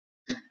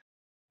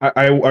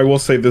 I will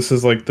say this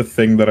is like the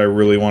thing that I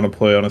really want to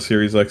play on a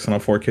Series X on a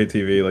 4K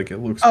TV. Like, it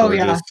looks gorgeous.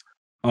 Yeah.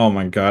 Oh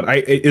my god!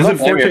 Is it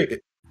 4K?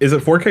 Is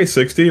it 4K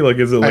 60? Like,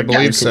 is it? Like, I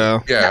believe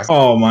so. Yeah.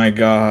 Oh my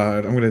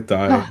god! I'm gonna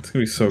die. It's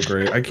gonna be so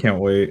great. I can't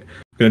wait.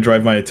 I'm gonna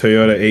drive my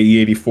Toyota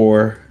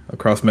AE84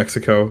 across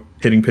Mexico,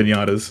 hitting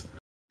piñatas,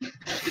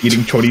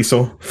 eating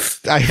chorizo.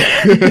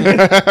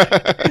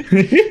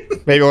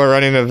 Maybe we'll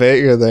run into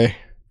Vega there.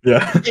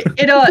 Yeah.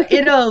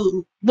 It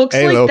looks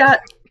like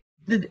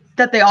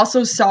that they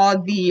also saw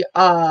the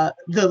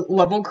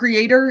level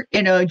creator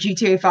in a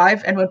GTA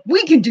 5 and went,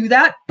 we can do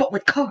that, but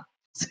with cars.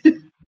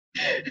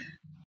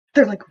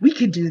 They're like, we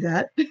can do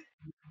that. Yeah,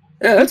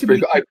 that's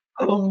pretty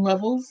cool. Own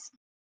levels.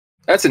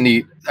 That's a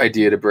neat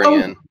idea to bring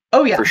in.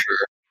 Oh yeah, for sure.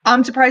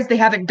 I'm surprised they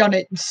haven't done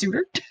it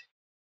sooner.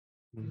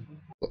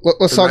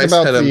 Let's talk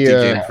about the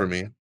game for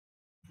me.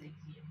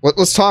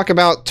 Let's talk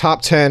about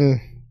top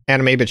 10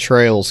 anime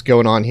betrayals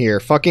going on here.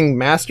 Fucking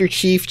Master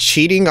Chief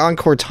cheating on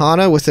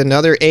Cortana with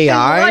another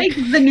AI. I like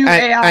the new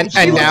AI.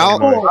 And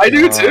now I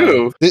do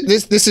too.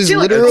 This is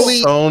literally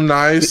it's so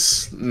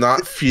nice.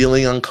 Not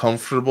feeling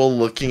uncomfortable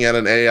looking at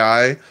an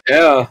AI.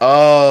 Yeah.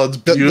 Oh, it's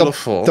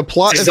beautiful. The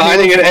plot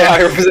designing an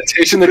AI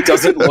representation that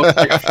doesn't look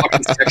like a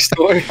fucking sex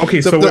toy. Okay,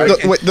 so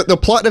the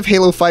plot of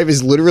Halo 5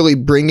 is literally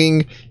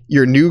bringing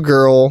your new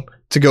girl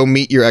to go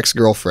meet your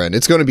ex-girlfriend.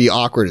 It's going to be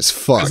awkward as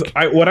fuck.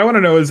 What I want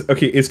to know is,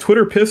 okay, is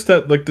Twitter pissed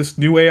that like this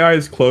new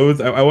AI's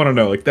clothes? I want to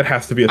know, like, that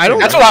has to be a thing.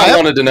 That's what I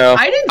wanted to know.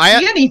 I didn't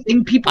see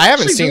anything. People I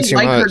haven't seen too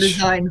like much. her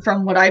design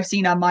from what I've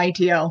seen on my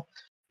TL.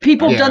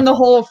 People have done the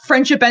whole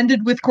friendship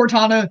ended with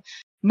Cortana.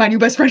 My new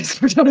best friend is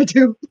Cortana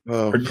too.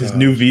 Oh, his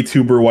new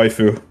VTuber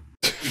waifu.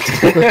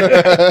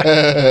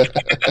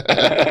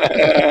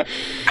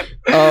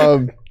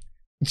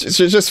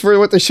 Just for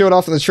what they showed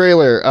off in the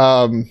trailer,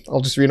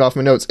 I'll just read off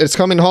my notes. It's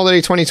coming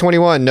holiday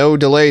 2021. No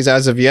delays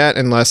as of yet,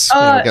 unless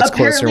it gets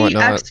closer or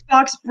whatnot.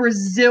 Xbox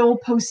Brazil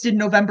posted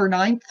November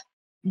 9th.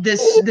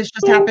 This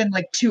just happened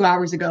like 2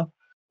 hours ago.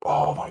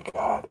 Oh my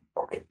god.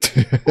 Okay.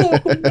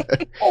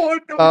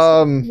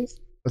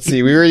 Let's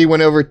see. We already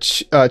went over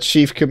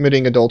Chief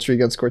committing adultery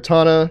against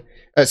Cortana.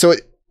 So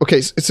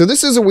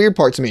this is a weird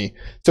part to me.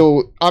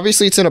 So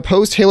obviously it's in a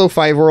post Halo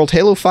 5 world.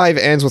 Halo 5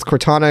 ends with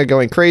Cortana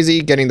going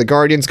crazy, getting the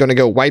Guardians, going to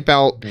go wipe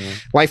out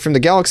life from the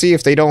galaxy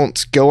if they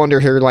don't go under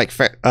her like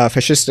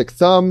fascistic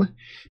thumb.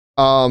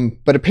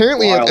 But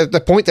apparently at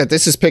the point that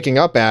this is picking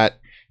up at,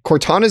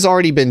 Cortana's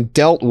already been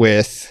dealt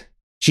with.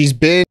 She's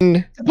been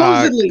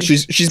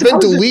she's been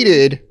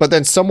deleted, but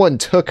then someone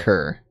took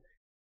her.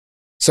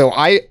 So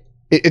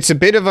it's a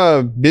bit of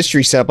a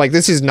mystery setup. Like,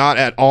 this is not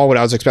at all what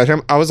I was expecting.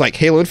 I was like,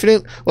 Halo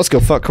Infinite, let's go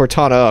fuck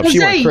Cortana up. She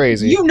went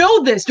crazy. You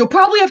know this. You'll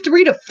probably have to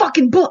read a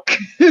fucking book.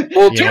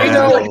 Well,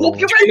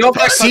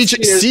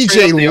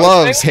 CJ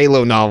loves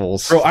Halo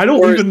novels. Bro, I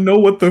don't even know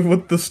what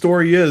the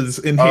story is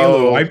in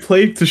Halo. I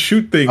played to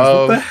shoot things.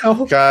 What the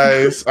hell?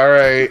 Guys, all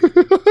right.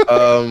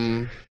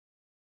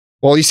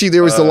 Well, you see,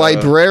 there was the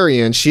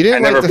librarian. She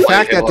didn't like the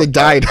fact that they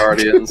died.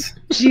 Guardians.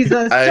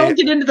 Jesus, don't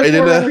get into the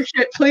forever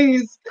shit,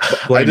 please.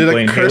 I did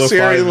a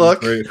cursory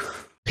look.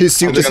 His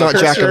suit does not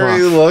jack him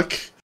off.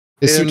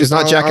 His suit does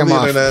not jack him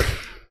off.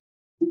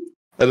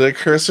 I did a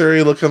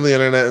cursory look on the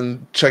internet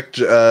and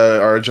checked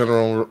our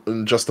general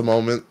in just a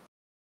moment.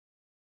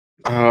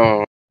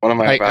 Oh, what am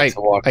I about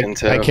to walk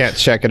into? I can't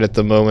check it at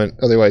the moment.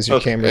 Otherwise, your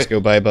cameras go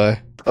bye-bye.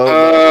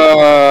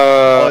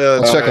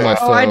 I'll check on my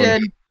phone. Oh, I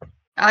did.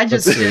 I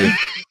just did.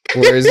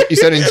 Where is it? You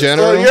said in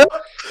general?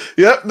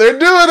 Yep, they're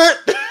doing it.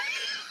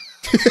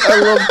 I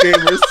love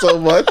gamers so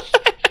much.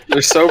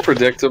 They're so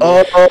predictable.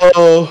 I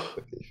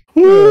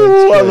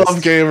love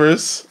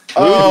gamers.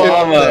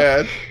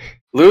 Man.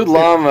 Lewd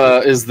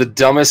Llama is the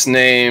dumbest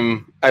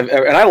name I've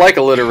ever, and I like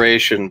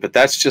alliteration, but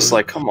that's just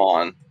like, come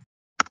on.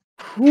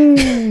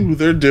 Ooh,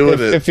 they're doing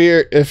it. If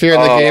you're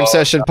in the Game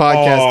Session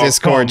podcast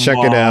Discord, check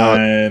it out.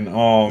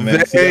 Oh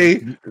man,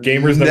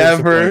 gamers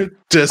never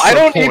disappoint.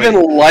 I don't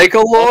even like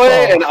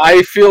Aloy, and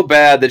I feel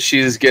bad that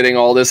she's getting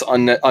all this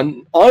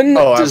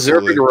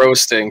undeserved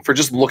roasting for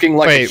just looking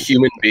like a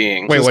human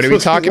being. Wait, what are we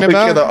talking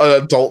about?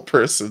 An adult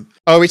person.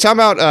 Oh, are we talking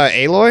about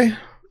Aloy?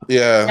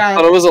 Yeah. I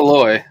thought it was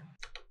Aloy.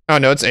 Oh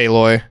no, it's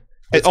Aloy.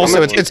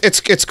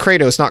 It's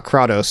Kratos, not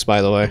Kratos,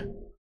 by the way.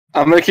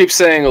 I'm gonna keep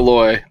saying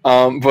Aloy,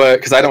 but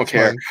because I don't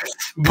care.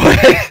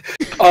 But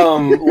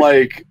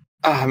like,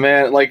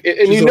 man, like,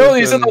 and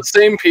these are the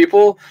same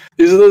people.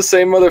 These are the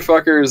same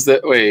motherfuckers that.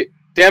 Wait,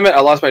 damn it!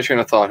 I lost my train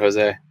of thought,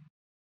 Jose.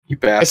 You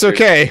bastard. It's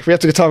okay. We have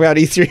to talk about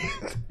E3.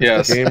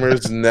 Yes.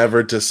 Gamers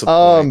never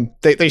disappoint.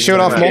 They showed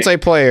off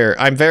multiplayer.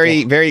 I'm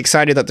very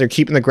excited that they're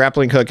keeping the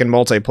grappling hook in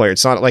multiplayer.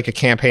 It's not like a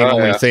campaign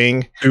only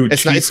thing. Dude,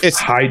 it's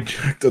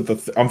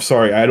hijacked I'm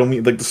sorry, I don't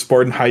mean like the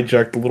Spartan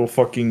hijacked the little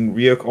fucking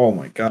vehicle. Oh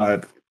my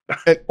god.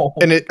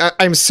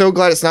 I'm so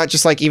glad it's not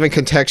just like even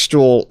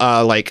contextual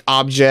like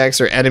objects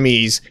or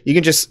enemies. You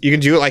can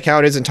do it like how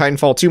it is in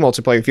Titanfall 2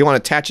 multiplayer. If you want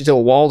to attach it to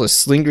a wall to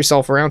sling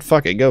yourself around,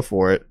 fuck it, go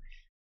for it.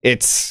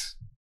 It's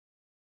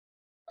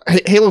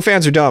Halo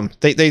fans are dumb.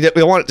 They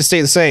want it to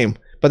stay the same,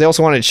 but they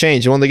also want it to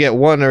change. And when they get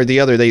one or the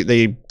other,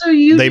 they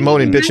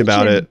moan and bitch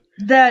about it.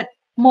 That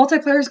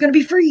multiplayer is going to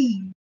be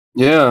free.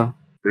 Yeah,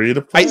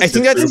 I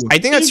think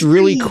that's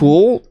really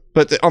cool.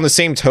 But on the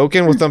same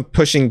token, with them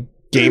pushing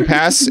Game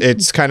Pass,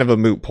 it's kind of a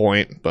moot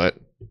point, but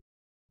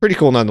pretty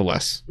cool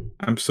nonetheless.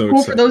 I'm so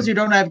excited. For those who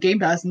don't have Game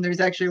Pass, and there's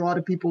actually a lot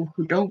of people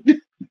who don't.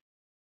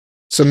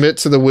 Submit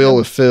to the will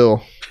of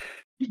Phil.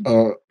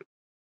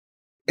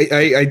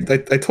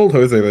 I told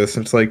Jose this.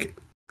 It's like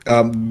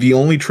the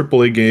only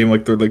AAA game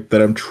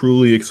that I'm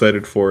truly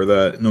excited for,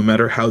 that no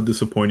matter how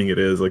disappointing it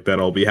is, like that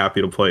I'll be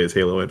happy to play, is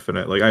Halo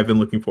Infinite. Like I've been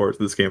looking forward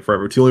to this game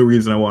forever. It's the only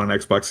reason I want an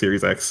Xbox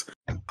Series X.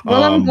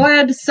 Well, I'm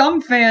glad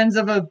some fans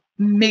of a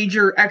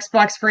major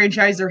Xbox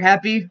franchise are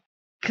happy,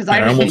 because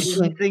I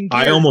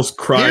almost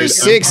cried. Gear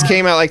 6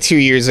 came out like 2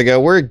 years ago.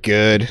 We're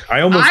good.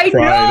 I cried.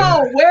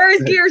 Know. Where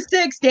is Gear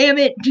 6? Damn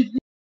it!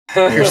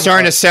 You're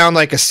starting to sound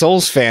like a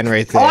Souls fan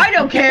right there. Oh, I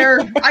don't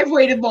care. I've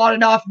waited long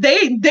enough.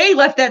 They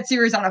left that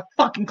series on a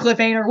fucking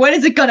cliffhanger. When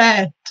is it gonna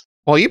end?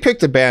 Well, you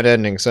picked a bad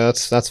ending, so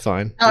that's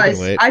fine.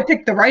 I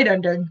picked the right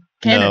ending.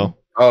 Canon. No.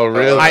 Oh,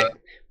 really?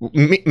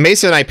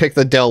 Mason and I picked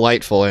the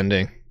delightful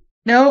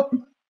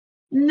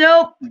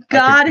Nope.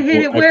 God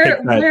hit it where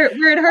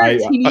it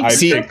hurts. I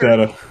picked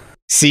that.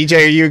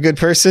 CJ, are you a good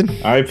person?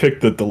 I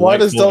picked the delightful. Why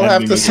does Del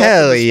have to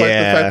hell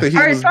yeah? All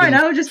right, fine.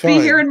 I'll just be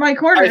here in my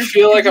corner. I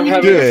feel like I'm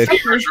having a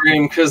fever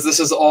dream because this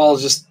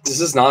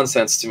is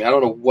nonsense to me. I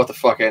don't know what the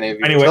fuck any of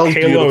you. Anyway, Halo,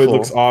 beautiful. It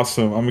looks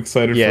awesome. I'm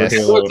excited for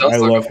Halo. I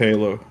love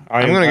Halo.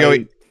 I'm gonna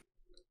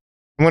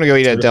go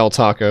eat at Del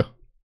Taco.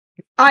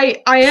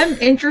 I am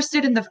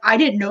interested in I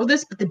didn't know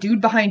this, but the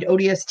dude behind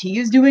ODST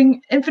is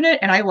doing Infinite,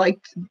 and I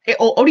liked it.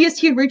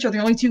 ODST and Reach are the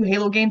only two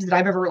Halo games that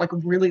I've ever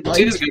really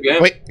liked.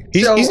 Wait,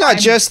 he's not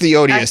just the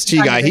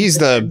ODST guy. He's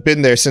the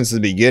been there since the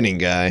beginning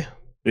guy.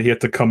 He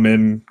had to come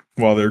in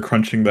while they're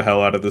crunching the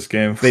hell out of this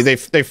game.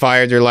 They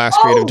fired their last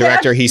creative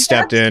director. He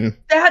stepped in.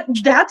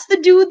 That's the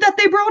dude that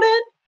they brought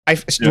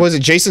in. Was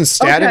it Jason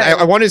Statham? Okay.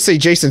 I wanted to say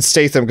Jason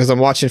Statham because I'm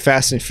watching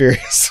Fast and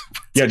Furious.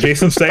 Yeah,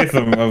 Jason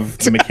Statham of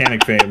the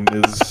mechanic fame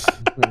is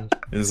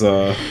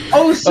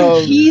Oh,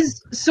 so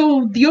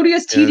the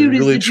ODST dude is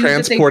really the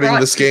transporting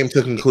this game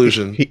to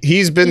conclusion.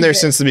 He's been there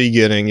since the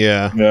beginning.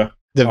 Yeah.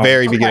 The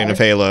very beginning of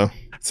Halo.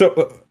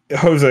 So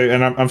Jose,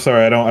 and I'm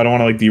sorry, I don't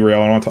want to like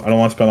derail. I don't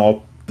want to spend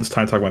all this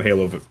time talking about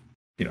Halo, but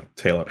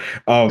it's Halo.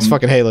 It's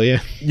fucking Halo, yeah.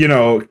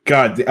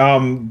 God,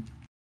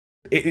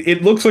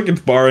 it looks like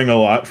it's borrowing a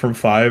lot from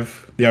 5.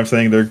 You know what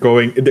I'm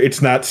saying?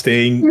 It's not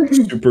staying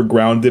super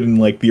grounded in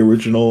like the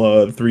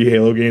original 3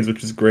 Halo games,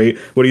 which is great.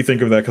 What do you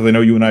think of that? Because I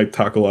know you and I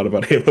talk a lot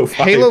about Halo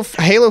 5.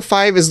 Halo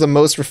 5 is the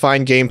most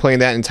refined gameplay in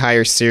that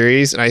entire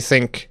series, and I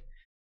think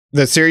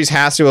the series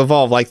has to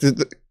evolve. Like,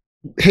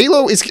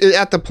 Halo is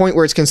at the point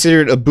where it's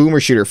considered a boomer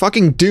shooter.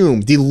 Fucking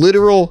Doom, the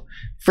literal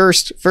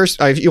first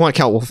if you want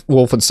to count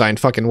Wolfenstein,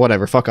 fucking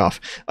whatever, fuck off.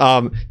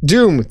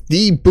 Doom,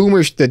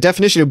 the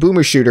definition of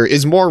boomer shooter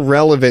is more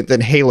relevant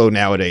than Halo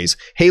nowadays.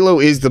 Halo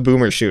is the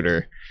boomer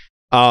shooter.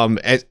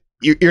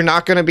 You're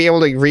not going to be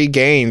able to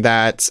regain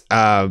that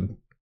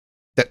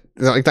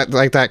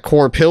that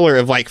core pillar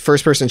of like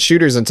first person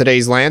shooters in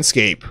today's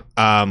landscape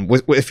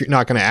if you're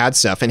not going to add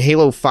stuff. And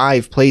Halo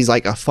 5 plays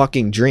like a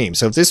fucking dream.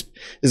 So if this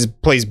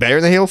plays better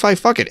than Halo 5,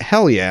 fuck it,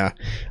 hell yeah.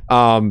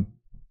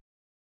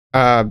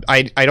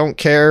 I don't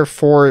care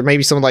for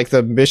maybe some of like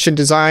the mission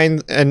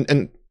design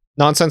and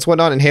nonsense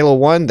whatnot in Halo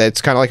 1.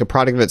 That's kind of like a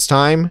product of its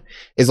time.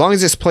 As long as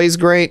this plays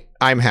great,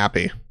 I'm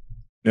happy.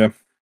 Yeah.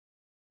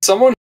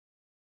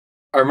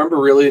 I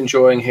remember really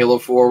enjoying Halo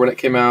 4 when it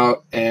came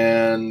out,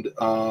 and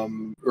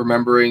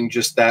remembering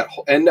just that,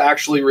 and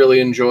actually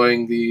really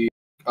enjoying the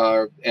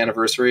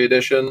anniversary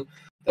edition.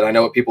 That I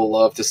know what people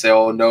love to say,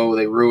 oh no,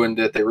 they ruined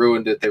it,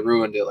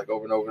 like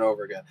over and over and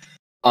over again.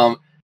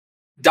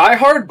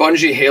 Diehard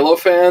Bungie Halo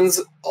fans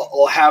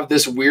will have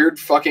this weird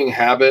fucking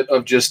habit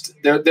of just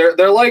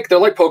they're like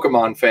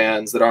Pokemon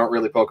fans that aren't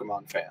really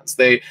Pokemon fans.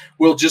 They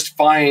will just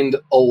find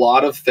a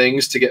lot of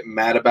things to get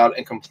mad about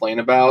and complain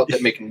about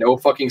that make no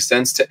fucking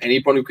sense to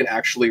anyone who can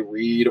actually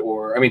read,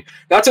 or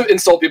not to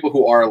insult people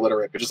who are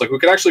illiterate, but just like who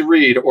can actually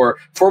read or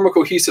form a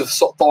cohesive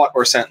thought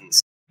or sentence.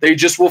 They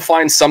just will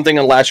find something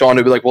and latch on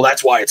to be like, well,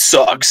 that's why it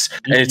sucks.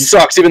 And it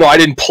sucks even though I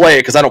didn't play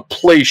it because I don't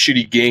play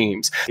shitty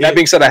games. That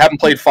being said, I haven't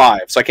played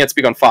 5, so I can't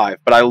speak on 5,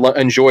 but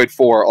I enjoyed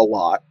 4 a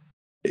lot.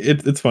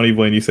 It's funny,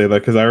 Blaine, you say that,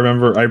 because I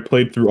remember I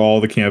played through all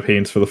the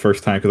campaigns for the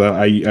first time, because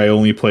I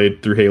only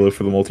played through Halo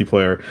for the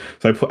multiplayer.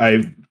 So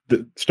I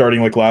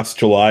starting like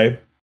last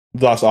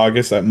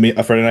August, Friday night,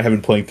 I have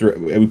been playing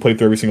through. We played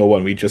through every single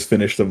one. We just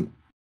finished them.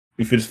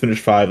 We just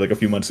finished 5 like a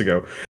few months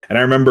ago, and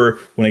I remember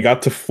when I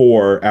got to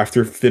 4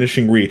 after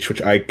finishing Reach, which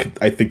I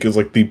think is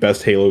like the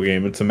best Halo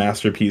game. It's a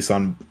masterpiece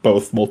on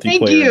both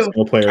multiplayer and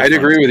single player. I'd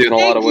agree with you in a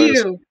lot of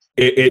ways.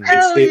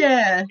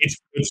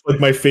 It's like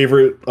my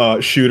favorite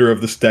shooter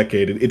of this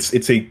decade.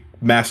 It's a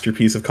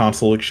masterpiece of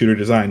console shooter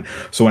design.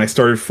 So when I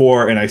started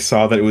 4 and I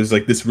saw that it was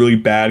like this really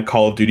bad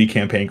Call of Duty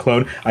campaign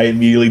clone, I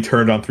immediately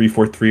turned on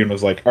 343 and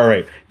was like, all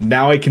right,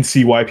 now I can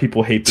see why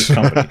people hate this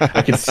company.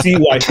 I can see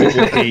why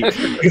people hate,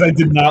 because I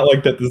did not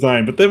like that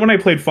design. But then when I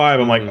played 5,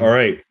 I'm like, all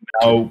right,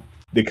 now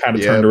they kind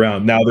of turned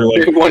around. Now they're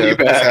like, they won you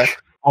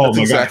back. That's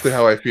exactly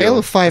how I feel.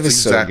 Halo 5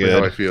 is exactly so good.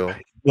 How I feel.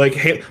 Like,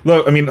 hey,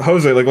 look, I mean,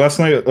 Jose, like last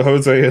night,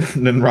 Jose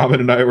and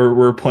Robin and I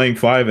were playing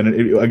 5,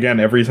 and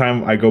again, every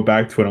time I go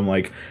back to it, I'm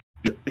like,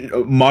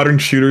 modern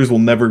shooters will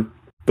never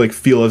like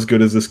feel as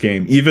good as this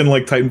game. Even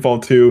like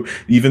Titanfall 2,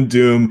 even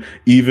Doom,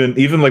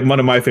 even like one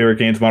of my favorite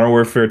games, Modern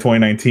Warfare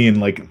 2019,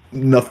 like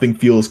nothing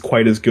feels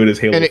quite as good as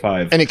Halo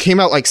 5. And it came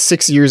out like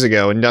 6 years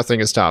ago, and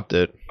nothing has topped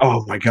it.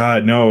 Oh my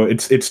god, no!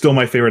 It's still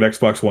my favorite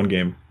Xbox One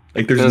game.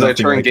 Like, there's nothing. As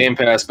I turn Game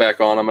Pass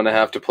back on, I'm gonna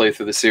have to play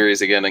through the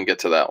series again and get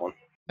to that one.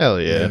 Hell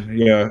yeah.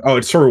 Yeah. Oh,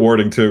 it's so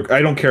rewarding too.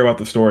 I don't care about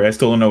the story. I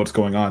still don't know what's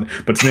going on.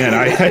 But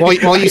man,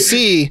 well, you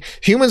see,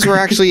 humans were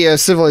actually a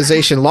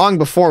civilization long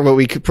before what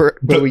we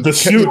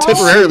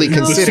temporarily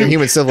consider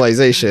human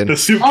civilization. The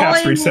suit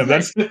cast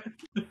reset.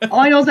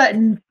 All I know is that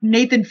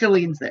Nathan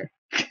Fillion's there.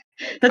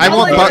 I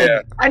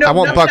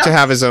want Buck to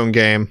have his own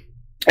game.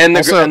 And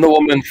the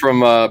woman from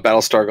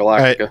Battlestar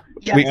Galactica. Right,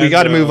 yeah. We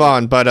got to move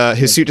on, but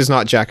his suit does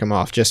not jack him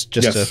off. Just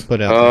to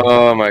put out.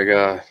 Oh my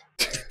god.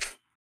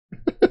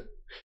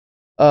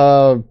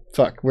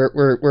 Fuck.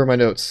 Where are my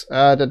notes?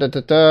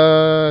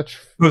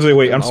 Jose,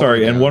 wait. I'm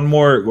sorry. And one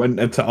more.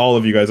 To all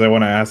of you guys, I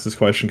want to ask this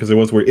question because it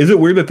was weird. Is it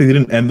weird that they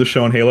didn't end the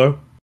show on Halo?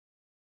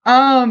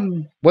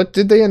 What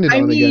did they end it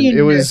on again?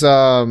 It was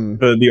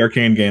the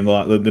Arcane game,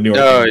 the new.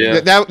 Oh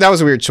yeah. That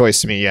was a weird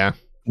choice to me. Yeah.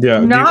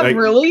 Yeah. Not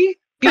really.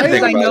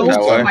 Because I know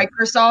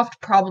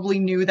Microsoft probably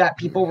knew that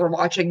people were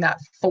watching that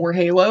for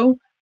Halo.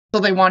 So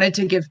they wanted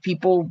to give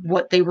people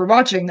what they were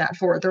watching that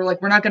for. They're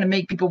like, we're not going to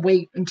make people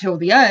wait until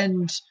the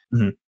end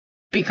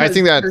because I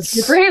think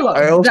that's for Halo.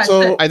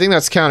 I think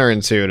that's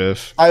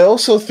counterintuitive. I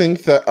also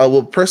think that,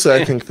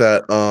 personally, I think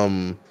that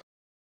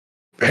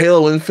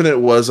Halo Infinite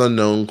was a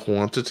known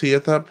quantity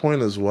at that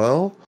point as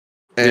well.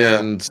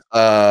 And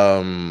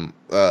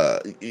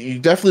you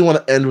definitely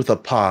want to end with a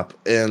pop,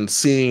 and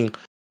seeing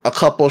a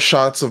couple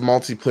shots of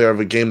multiplayer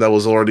of a game that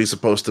was already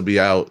supposed to be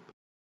out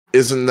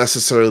isn't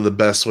necessarily the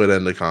best way to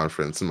end the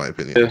conference, in my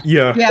opinion.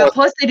 Yeah.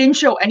 Plus, they didn't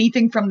show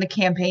anything from the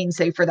campaign,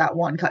 save for that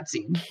one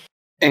cutscene.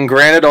 And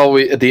granted,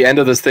 at the end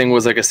of this thing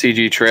was like a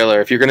CG trailer.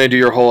 If you're gonna do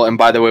your whole, and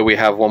by the way, we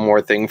have one more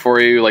thing for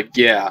you. Like,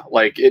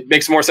 it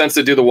makes more sense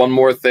to do the one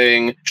more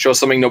thing, show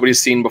something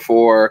nobody's seen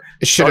before.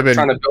 It should have been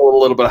trying to build a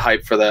little bit of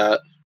hype for that.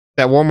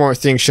 That one more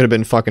thing should have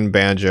been fucking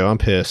Banjo. I'm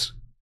pissed.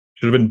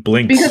 Should have been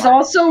Blink. Because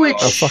also it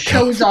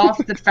shows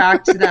off the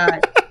fact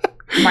that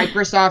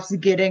Microsoft's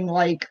getting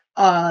like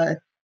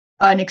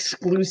an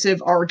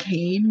exclusive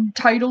Arcane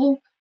title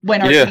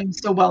when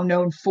Arcane's so well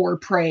known for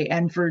Prey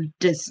and for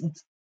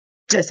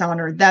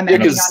Dishonored.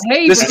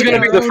 This is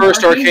going to be the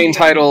first Arcane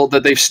title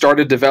that they've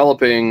started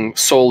developing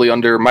solely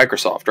under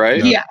Microsoft,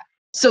 right? Yeah.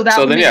 So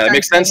it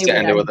makes sense to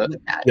end it with it.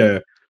 Yeah.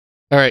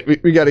 All right,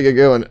 we got to get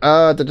going.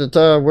 Where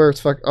the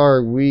fuck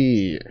are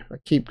we? I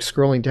keep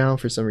scrolling down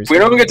for some reason. If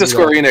we don't get to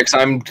Square Enix,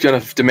 I'm gonna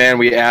demand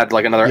we add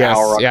like another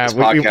hour on this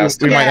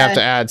podcast. We might have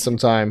to add some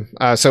time.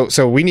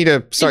 So we need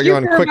to start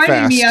going quick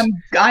fast.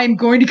 I'm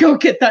going to go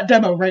get that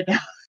demo right now.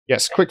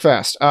 Yes, quick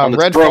fast.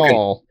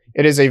 Redfall.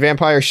 It is a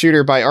vampire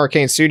shooter by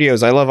Arcane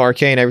Studios. I love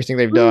Arcane, everything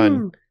they've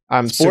done.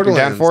 I'm super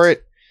down for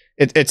it.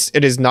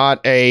 It is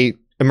not a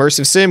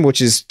immersive sim,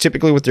 which is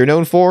typically what they're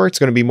known for. It's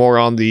going to be more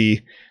on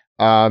the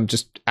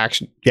just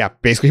action,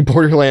 basically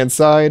Borderlands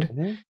side.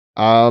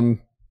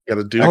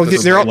 Gotta do.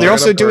 They're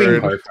also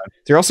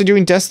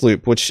doing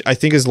Deathloop, which I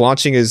think is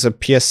launching as a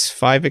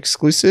PS5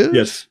 exclusive.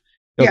 Yes.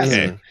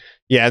 Okay.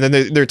 Yeah, and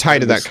then they're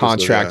tied to that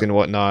contract and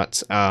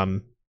whatnot.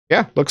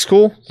 Looks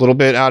cool. A little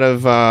bit out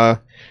of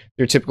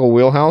your typical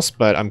wheelhouse,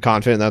 but I'm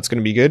confident that's going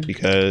to be good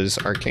because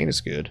Arcane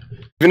is good.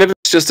 Even if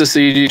it's just a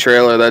CG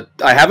trailer, that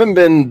I haven't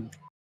been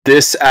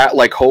this at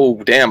like,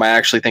 oh damn, I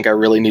actually think I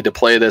really need to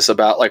play this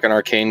about like an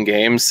Arcane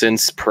game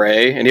since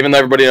Prey. And even though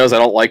everybody knows I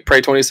don't like Prey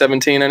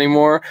 2017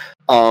 anymore,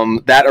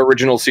 that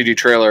original CG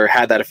trailer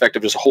had that effect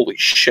of just, holy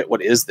shit,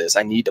 what is this?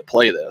 I need to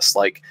play this.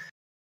 Like,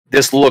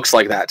 this looks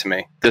like that to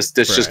me. This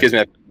just gives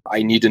me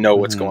I need to know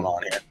what's going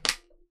on here.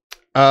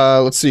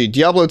 Let's see.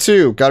 Diablo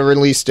 2 got a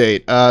release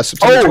date.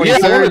 September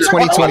 23rd,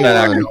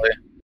 2021.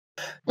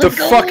 The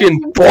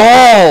fucking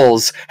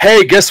balls!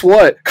 Hey, guess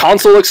what?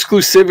 Console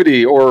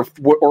exclusivity or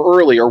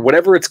early or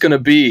whatever it's gonna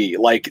be.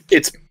 Like,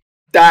 it's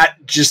that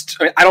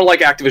just... I don't like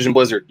Activision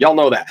Blizzard. Y'all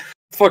know that.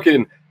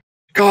 Fucking...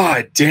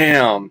 God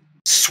damn.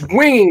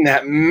 Swinging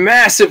that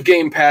massive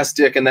Game Pass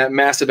dick and that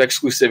massive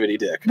exclusivity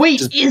dick.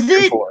 Wait, is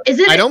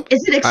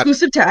it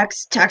exclusive to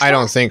Xbox? I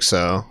don't think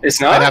so. It's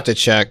not? I'd have to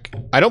check.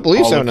 I don't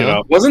believe so,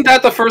 no. Wasn't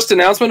that the first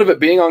announcement of it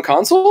being on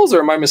consoles,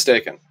 or am I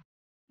mistaken?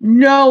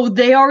 No,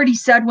 they already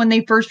said when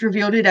they first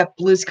revealed it at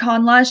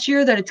BlizzCon last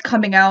year that it's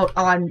coming out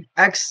on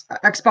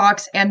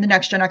Xbox and the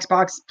next-gen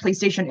Xbox,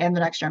 PlayStation, and the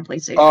next-gen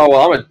PlayStation. Oh,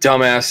 well, I'm a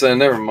dumbass then.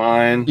 Never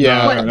mind.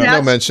 Yeah,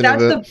 no mention of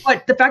it.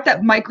 But the fact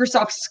that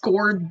Microsoft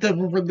scored the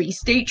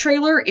release date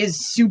trailer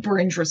is super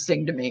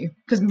interesting to me,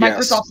 because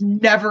Microsoft's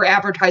never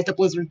advertised a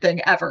Blizzard thing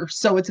ever,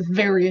 so it's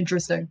very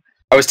interesting.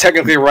 I was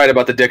technically right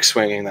about the dick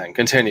swinging then.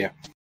 Continue.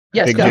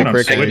 Yes,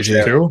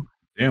 too?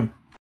 Damn.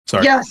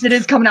 Sorry. Yes, it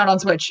is coming out on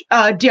Switch.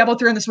 Diablo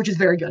 3 on the Switch is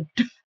very good.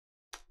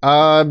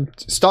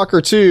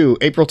 Stalker 2,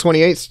 April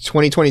 28th,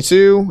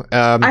 2022.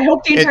 I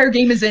hope the entire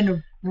game is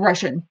in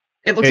Russian.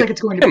 It looks like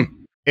it's going to be.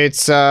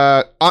 It's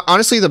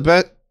honestly the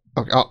best.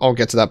 I'll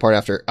get to that part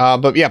after.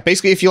 But yeah,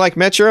 basically, if you like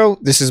Metro,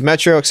 this is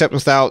Metro, except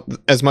without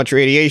as much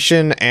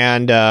radiation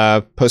and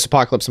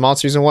post-apocalypse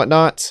monsters and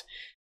whatnot.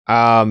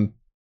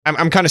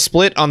 I'm kind of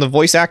split on the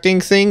voice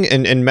acting thing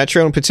and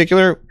Metro in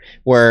particular,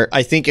 where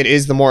I think it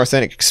is the more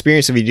authentic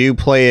experience if you do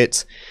play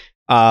it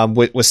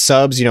with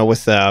subs,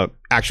 with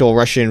actual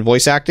Russian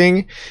voice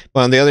acting. But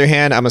on the other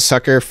hand, I'm a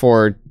sucker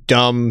for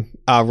dumb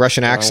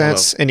Russian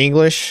accents in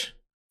English.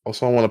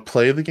 Also, I want to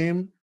play the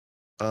game.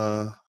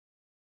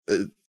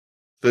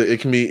 It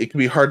can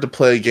be hard to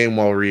play a game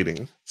while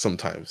reading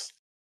sometimes.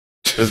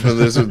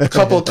 There's a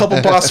couple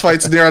boss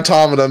fights near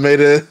Automata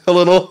made it a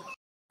little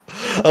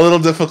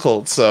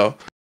difficult. So.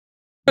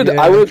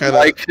 I would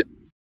like.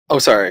 Oh,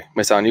 sorry,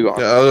 Mesan, you go on.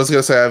 Yeah, I was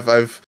gonna say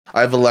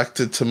I've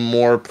elected to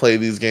more play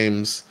these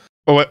games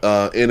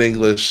in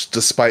English,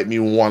 despite me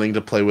wanting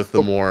to play with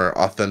the more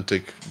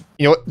authentic.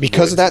 You know what? Because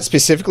voices. Of that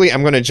specifically,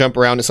 I'm going to jump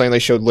around to something they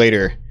showed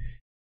later.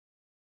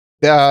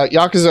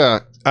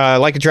 Yakuza,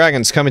 Like a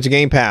Dragon's coming to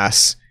Game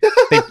Pass.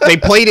 They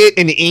played it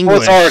in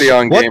English. Well, it's already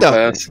on Game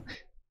Pass.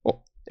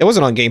 Well, it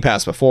wasn't on Game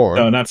Pass before.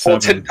 No, not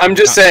 7. I'm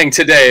just saying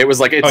today it was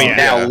like it's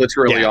now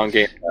literally on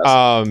Game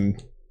Pass.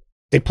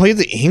 They played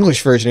the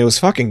English version. It was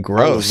fucking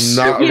gross.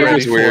 It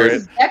was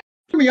weird. That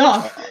threw me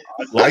off.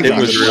 It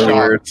was really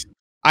weird.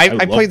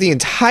 I played the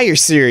entire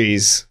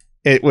series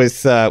with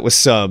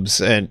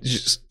subs and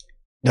just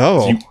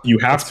no. You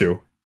have to.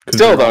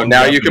 Still though,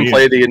 now you can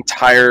play the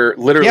entire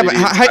literally. Yeah, but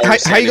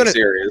how are you gonna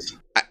series?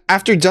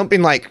 After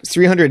dumping like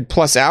 300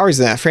 plus hours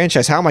in that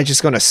franchise, how am I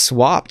just going to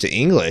swap to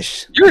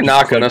English? You're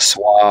not going to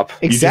swap.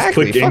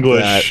 Exactly. You just click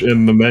English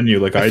in the menu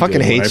like I fucking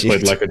did when I hate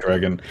played Like a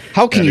Dragon.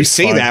 How can you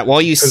say that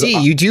while you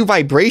you do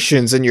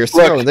vibrations in your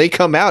throat and they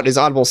come out as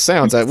audible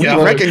sounds that we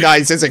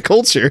recognize as a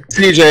culture?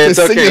 TJ, it's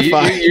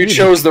okay. You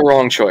chose the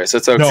wrong choice.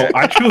 It's okay. No,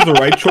 I chose the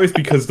right choice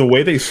because the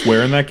way they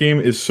swear in that game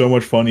is so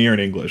much funnier in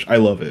English. I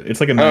love it. It's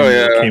like a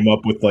that came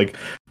up with like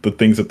the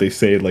things that they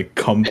say, like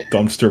cum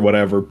dumpster,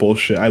 whatever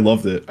bullshit. I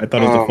loved it. I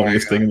thought it was the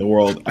funniest thing in the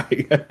world.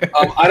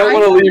 I don't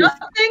want to leave.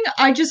 Nothing.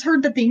 I just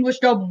heard that the English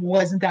dub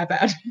wasn't that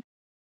bad.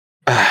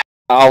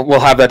 We'll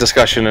have that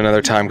discussion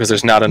another time because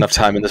there's not enough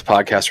time in this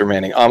podcast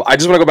remaining. I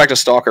just want to go back to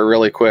Stalker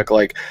really quick.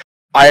 Like,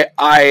 I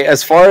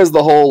as far as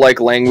the whole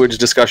like language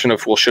discussion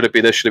of should it be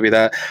this, should it be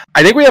that?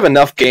 I think we have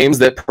enough games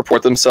that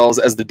purport themselves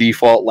as the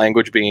default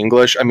language being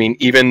English. I mean,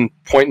 even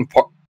point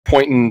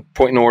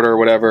in order or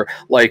whatever.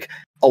 Like,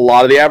 a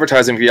lot of the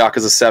advertising for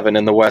Yakuza 7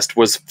 in the West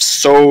was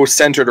so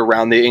centered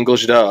around the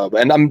English dub.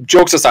 And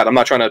jokes aside, I'm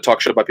not trying to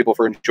talk shit about people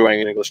for enjoying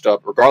an English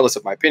dub, regardless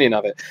of my opinion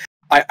of it.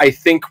 I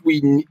think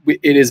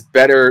it is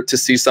better to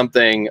see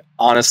something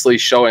honestly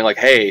showing like,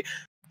 hey,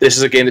 this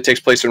is a game that takes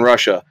place in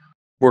Russia.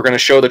 We're going to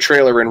show the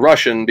trailer in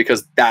Russian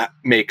because that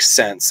makes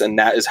sense. And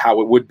that is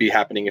how it would be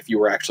happening if you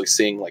were actually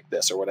seeing like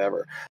this or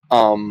whatever.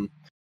 The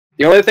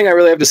only thing I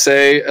really have to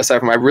say, aside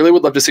from I really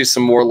would love to see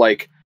some more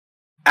like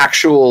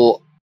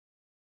actual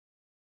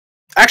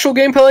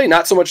gameplay,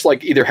 not so much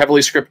like either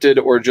heavily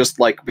scripted or just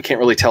like we can't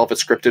really tell if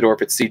it's scripted or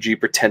if it's CG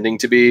pretending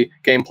to be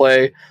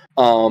gameplay.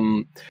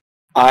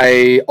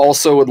 I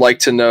also would like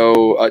to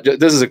know.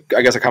 This is,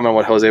 I guess, a comment on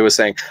what Jose was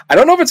saying. I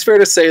don't know if it's fair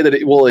to say that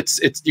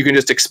it's you can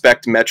just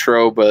expect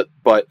Metro, but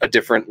a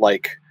different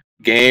like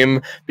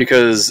game,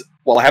 because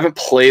while I haven't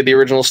played the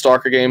original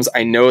Stalker games,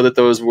 I know that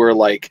those were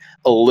like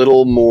a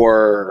little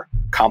more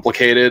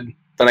complicated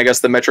than I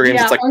guess the Metro games.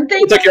 Yeah, it's like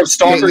you have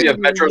Stalker, you have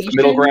Metro as the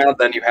middle ground,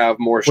 then you have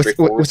more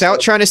straightforward.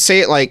 Without trying to say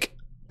it like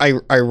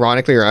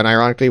ironically or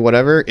unironically,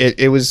 whatever,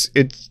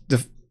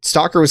 the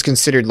Stalker was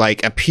considered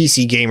like a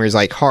PC gamer's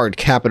like hard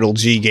capital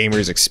G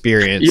gamer's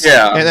experience.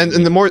 Yeah, and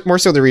the more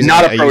so the reason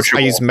I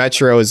use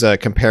Metro as a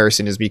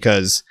comparison is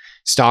because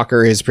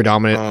Stalker is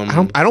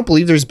predominant. I don't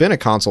believe there's been a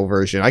console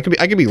version. I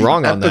could be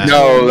wrong on that.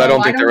 No, I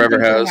don't think there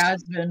ever has.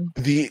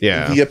 The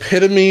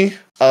epitome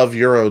of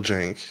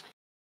Eurojank.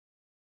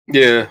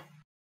 Yeah.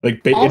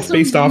 Like it's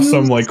based off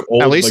some like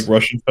old like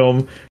Russian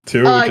film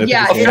too.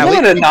 Yeah,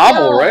 it's a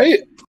novel, right?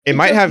 It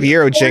might have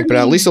Eurojank, but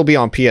at least it'll be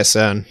on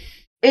PSN.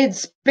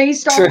 It's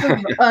based off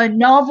of a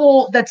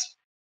novel that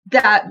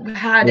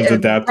had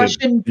a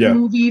Russian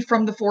movie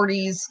from the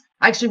 40s.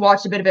 I actually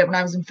watched a bit of it when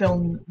I was in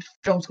film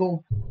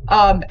school.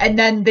 And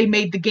then they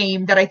made the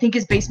game that I think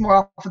is based more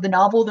off of the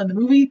novel than the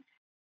movie.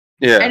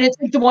 Yeah. And it's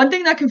like the one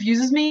thing that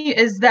confuses me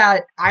is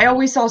that I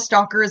always saw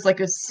Stalker as like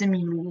a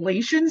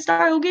simulation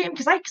style game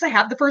because I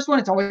have the first one.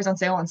 It's always on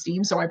sale on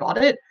Steam, so I bought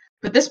it.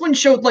 But this one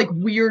showed like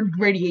weird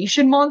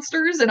radiation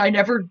monsters, and I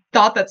never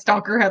thought that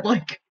Stalker had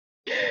like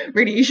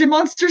radiation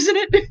monsters in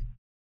it.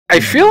 I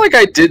feel like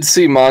I did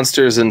see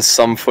monsters in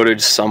some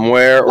footage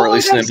somewhere, or at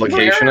least an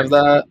implication of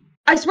that.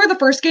 I swear the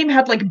first game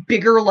had like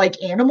bigger like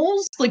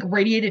animals, like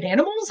radiated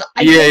animals.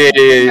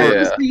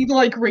 Yeah. See,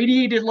 like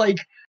radiated like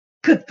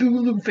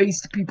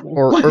Cthulhu-faced people.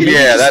 Or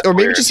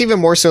maybe just even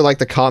more so like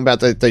the combat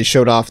that they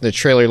showed off in the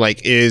trailer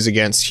like is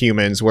against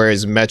humans,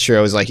 whereas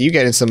Metro is like you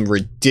get in some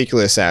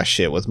ridiculous ass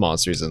shit with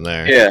monsters in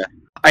there. Yeah.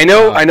 I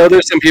know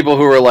there's some people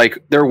who are like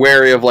they're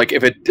wary of like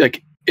if it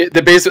like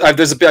the base.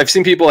 I've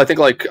seen people I think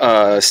like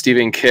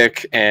Stephen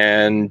Kick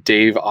and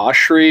Dave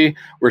Oshry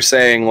were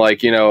saying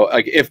like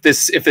like if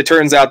it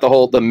turns out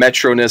the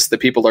Metroness that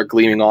people are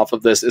gleaming off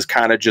of this is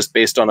kind of just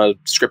based on a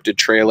scripted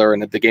trailer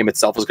and that the game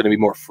itself is going to be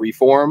more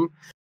freeform,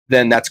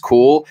 then that's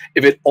cool.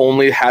 If it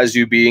only has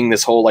you being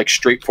this whole like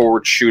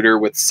straightforward shooter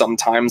with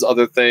sometimes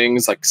other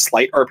things like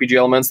slight RPG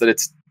elements, that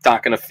it's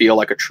not going to feel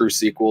like a true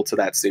sequel to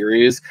that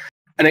series.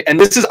 And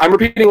this is, I'm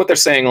repeating what they're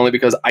saying only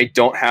because I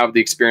don't have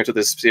the experience of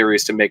this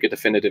series to make a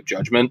definitive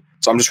judgment.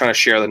 So I'm just trying to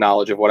share the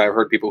knowledge of what I've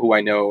heard people who I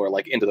know are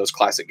like into those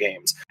classic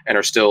games and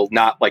are still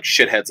not like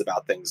shitheads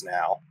about things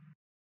now.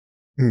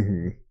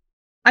 Mm-hmm.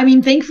 I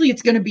mean, thankfully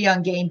it's going to be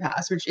on Game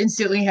Pass, which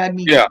instantly had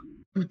me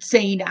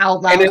saying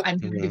out loud, I'm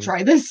going to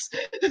try this.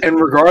 And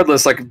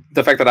regardless, like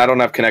the fact that I don't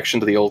have connection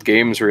to the old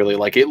games, really,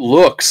 like it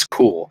looks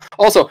cool.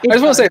 Also, I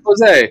just want to say,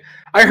 Jose,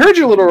 I heard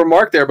your little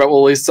remark there about, well,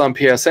 at least it's on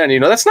PSN.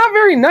 That's not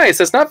very nice.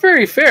 That's not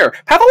very fair.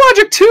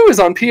 Pathologic 2 is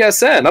on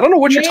PSN. I don't know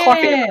what you're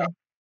talking about.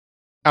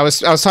 I was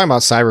talking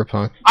about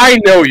Cyberpunk. I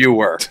know you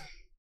were.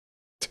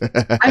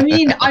 I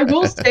mean, I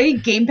will say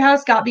Game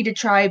Pass got me to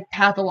try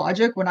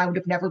Pathologic when I would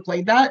have never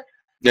played that.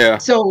 Yeah.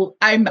 So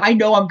I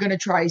know I'm going to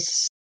try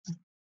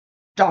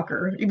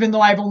Stalker, even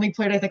though I've only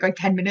played I think like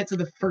 10 minutes of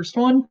the first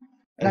one,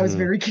 and I was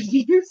very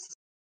confused.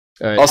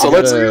 Right, also,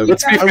 let's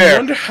be fair. I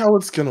wonder how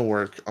it's gonna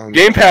work. On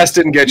Game Pass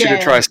didn't get you to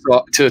try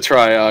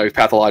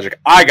Pathologic.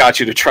 I got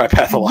you to try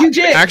Pathologic. You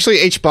did. Actually,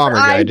 H-Bomber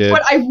guy did.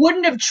 But I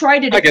wouldn't have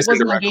tried it if it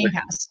wasn't on Game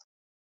Pass.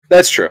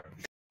 That's true.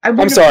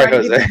 I'm sorry,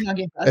 Jose.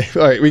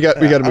 All right, we got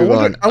to move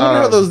on. I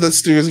wonder how the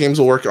studios games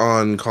will work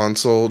on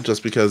console,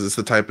 just because it's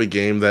the type of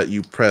game that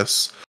you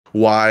press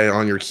Y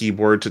on your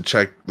keyboard to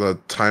check the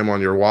time on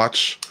your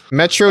watch.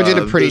 Metro did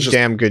a pretty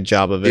damn good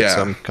job of it,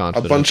 so I'm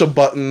confident. A bunch of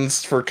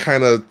buttons for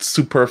kind of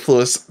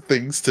superfluous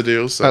things to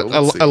do. So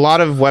a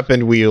lot of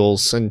weapon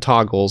wheels and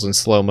toggles and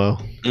slow-mo.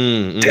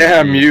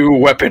 Damn you,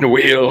 weapon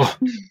wheel.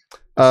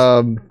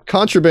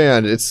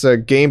 Contraband. It's a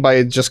game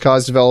by Just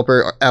Cause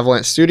developer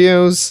Avalanche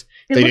Studios.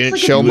 They didn't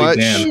show much.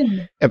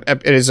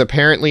 It is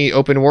apparently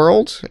open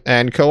world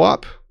and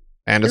co-op,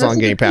 and it's on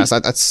Game Pass.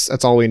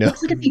 That's all we know.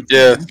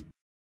 Yeah.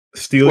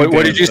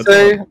 What did you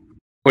say?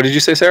 What did you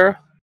say, Sarah?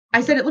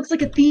 I said it looks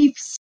like a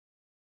thief's.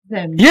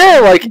 Yeah,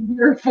 like I'm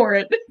here for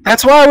it.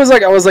 That's why I was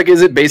like,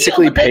 is it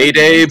basically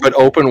Payday but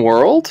open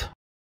world?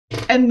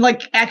 And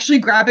like actually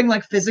grabbing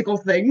like physical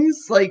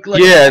things, like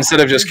instead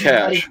of just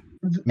cash.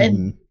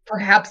 And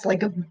perhaps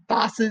like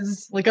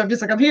bosses. Like I'm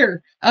just like I'm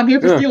here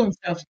for stealing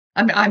stuff.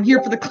 I'm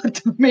here for the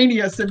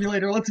kleptomania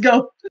simulator. Let's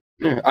go.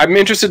 Yeah, I'm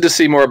interested to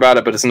see more about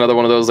it, but it's another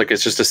one of those like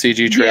it's just a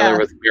CG trailer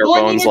with bare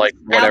bones, like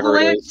whatever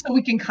it is. So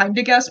we can kind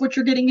of guess what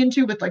you're getting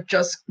into with like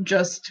just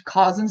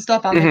cause and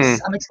stuff.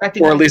 I'm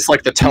expecting, or at least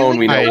like the tone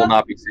we know will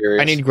not be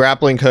serious. I need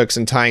grappling hooks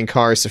and tying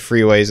cars to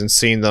freeways and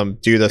seeing them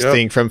do the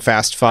thing from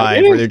Fast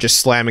 5 where they're just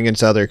slamming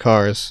into other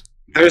cars.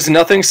 There's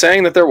nothing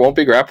saying that there won't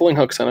be grappling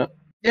hooks in it.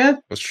 Yeah,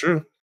 that's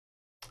true.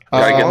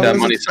 Get that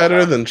money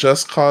better than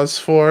Just Cause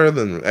 4,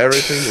 then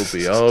everything will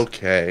be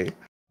okay.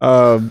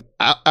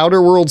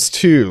 Outer Worlds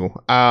 2.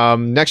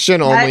 Next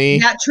gen only.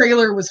 That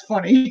trailer was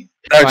funny.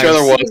 That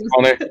trailer was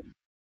funny.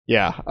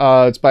 Yeah.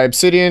 It's by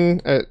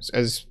Obsidian,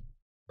 as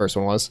first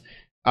one was.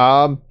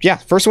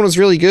 First one was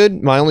really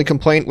good. My only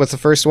complaint with the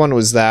first one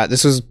was that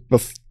this was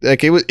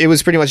it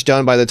was pretty much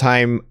done by the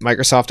time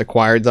Microsoft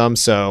acquired them,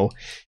 so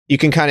you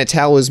can kind of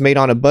tell it was made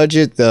on a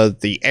budget.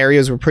 The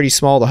areas were pretty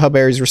small. The hub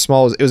areas were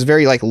small. It was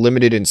very like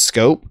limited in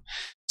scope.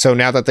 So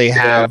now that they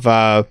have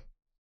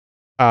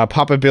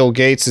Papa Bill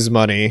Gates'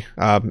 money,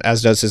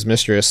 as does his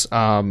mistress,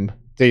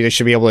 they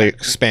should be able to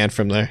expand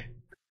from there.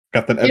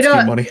 Got that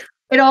Epstein money.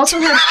 It also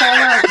had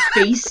Fallout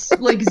face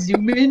like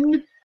zoom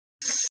in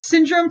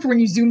syndrome for when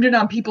you zoomed in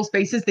on people's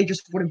faces, they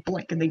just wouldn't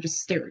blink and they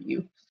just stare at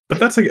you. But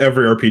that's like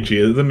every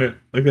RPG, isn't it?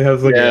 Like it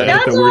has like a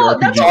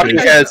weird RPG. Talking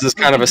heads is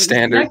kind of a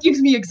standard. That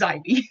gives me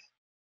anxiety.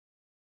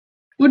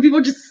 When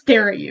people just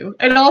stare at you.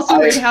 And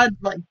also it had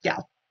like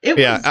it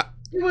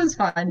was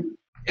fun.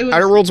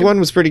 Outer Worlds 1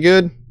 was pretty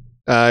good.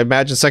 I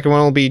imagine the second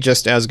one will be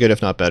just as good,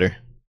 if not better.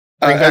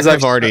 As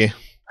I've already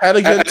had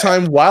a good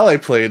time while I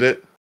played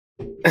it.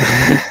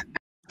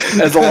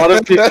 As a lot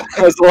of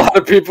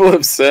people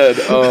have said,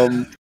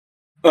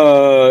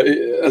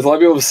 As a lot of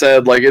people have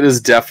said, like, it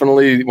is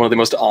definitely one of the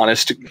most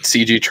honest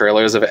CG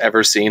trailers I've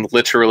ever seen.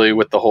 Literally,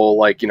 with the whole,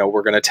 like,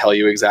 we're going to tell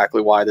you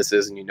exactly why this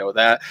is, and you know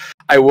that.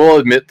 I will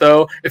admit,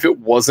 though, if it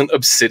wasn't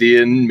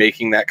Obsidian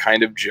making that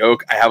kind of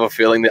joke, I have a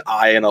feeling that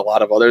I and a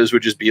lot of others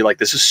would just be like,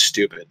 this is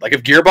stupid. Like,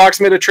 if Gearbox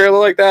made a trailer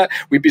like that,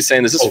 we'd be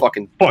saying, this is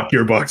fucking... Fuck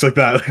Gearbox like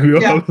that.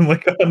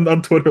 Like,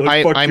 on Twitter,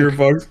 like, fuck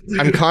Gearbox.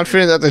 I'm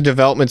confident that the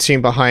development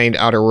team behind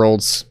Outer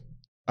Worlds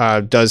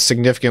does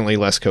significantly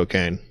less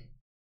cocaine.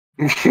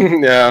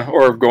 Yeah,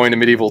 or going to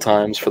medieval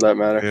times, for that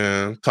matter.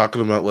 Yeah,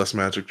 talking about less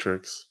magic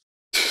tricks.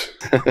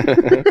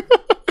 The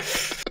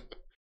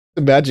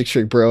magic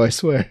trick, bro, I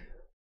swear.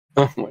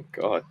 Oh my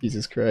god.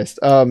 Jesus Christ.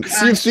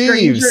 Sea of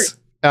Thieves,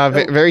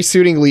 very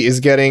suitingly, is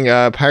getting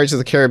Pirates of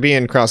the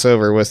Caribbean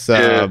crossover with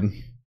okay,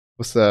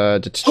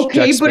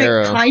 Jack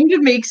Sparrow. But it kind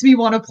of makes me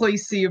want to play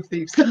Sea of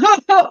Thieves.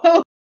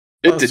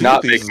 It did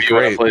not make me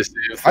want to play Sea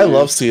of Thieves. I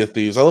love Sea of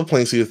Thieves. I love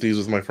playing Sea of Thieves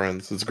with my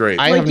friends. It's great.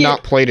 I have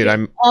not played it.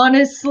 It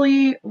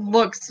honestly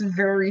looks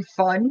very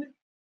fun,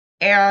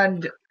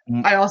 and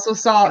I also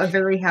saw a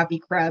very happy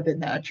crab in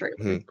that trailer.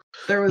 Mm-hmm.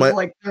 There was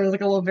like a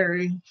little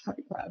very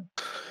happy crab.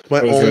 My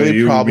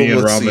only problem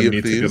with Sea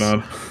of Thieves,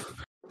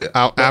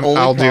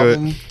 I'll do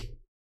it.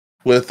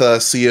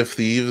 With Sea of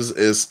Thieves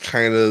is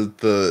kind of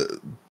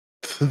the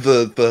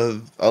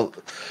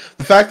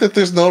fact that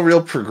there's no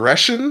real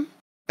progression.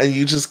 And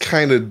you just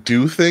kind of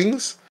do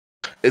things.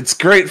 It's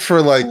great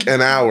for like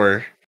an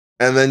hour,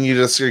 and then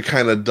you're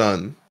kind of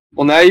done.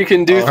 Well, now you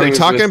can do things. Are we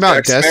talking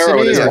about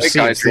Destiny or Sea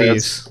of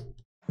Thieves?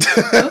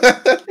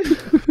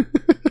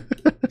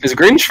 His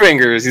Grinch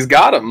fingers, he's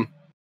got them.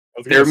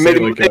 They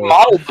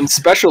modeled them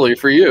specially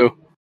for you.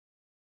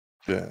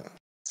 Yeah.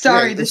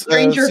 Sorry, the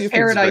Stranger of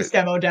Paradise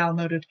demo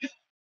downloaded.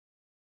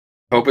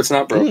 Hope it's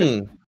not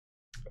broken.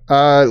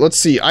 Let's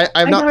see.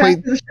 I've not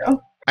played.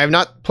 I have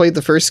not played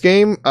the first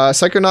game.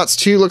 Psychonauts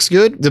 2 looks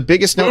good. The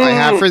biggest note I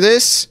have for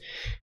this,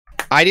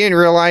 I didn't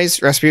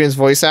realize Rasputin's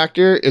voice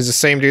actor is the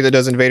same dude that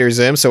does Invader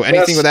Zim. So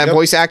anything with that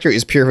voice actor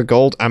is pure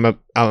gold. I'm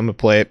a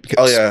play it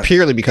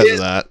purely because of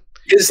that.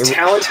 His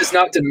talent has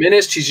not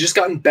diminished. He's just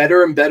gotten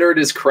better and better at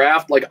his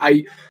craft. Like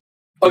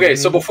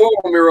so before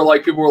when we were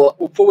like, people were like,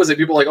 what was it?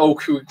 People were like, oh,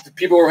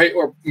 people were,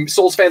 or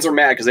Souls fans are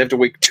mad because they have to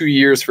wait 2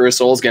 years for a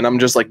Souls game. I'm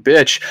just like,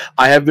 bitch,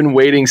 I have been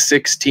waiting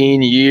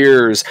 16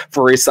 years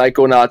for a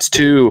Psychonauts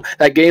 2.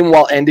 That game,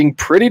 while ending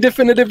pretty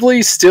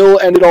definitively, still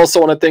ended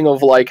also on a thing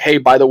of like, hey,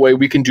 by the way,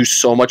 we can do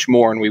so much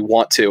more and we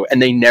want to.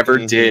 And they never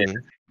did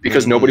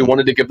because nobody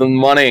wanted to give them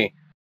money.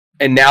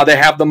 And now they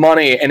have the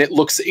money and it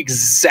looks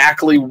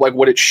exactly like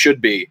what it should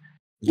be.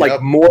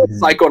 Like more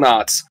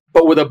Psychonauts,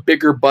 but with a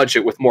bigger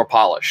budget with more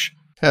polish.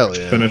 Hell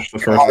yeah. Finish the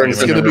first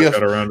it's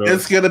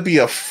gonna be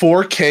a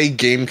 4K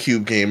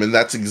GameCube game, and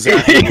that's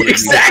exactly what it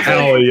is.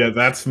 Hell yeah,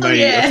 that's nice.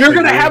 Yeah. You're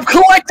gonna have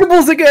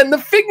collectibles again. The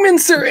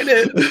Figments are in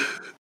it.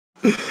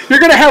 You're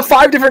gonna have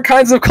 5 different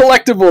kinds of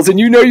collectibles, and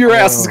you know your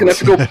ass is gonna have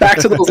to go back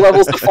to those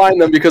levels to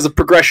find them because of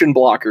progression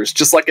blockers,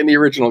 just like in the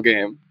original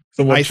game.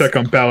 Someone check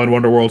on Balan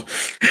Wonderworld.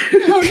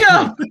 Oh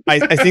no! I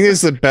think this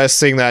is the best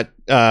thing that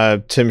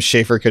Tim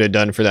Schafer could have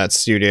done for that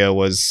studio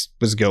was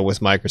go with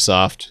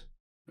Microsoft.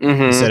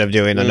 Instead of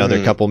doing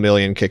another couple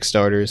million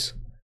Kickstarters.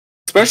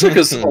 Especially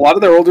because a lot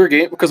of their older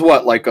games, because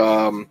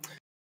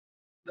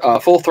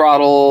Full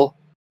Throttle,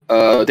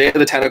 Day of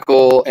the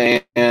Tentacle,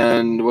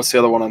 and what's the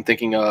other one I'm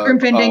thinking of? Grim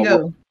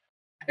Fandango.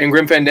 And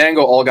Grim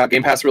Fandango all got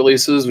Game Pass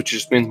releases, which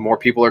just means more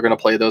people are going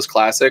to play those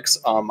classics.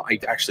 I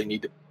actually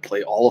need to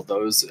play all of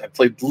those. I've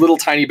played little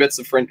tiny bits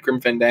of Grim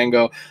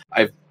Fandango.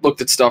 I've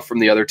looked at stuff from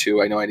the other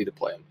two. I know I need to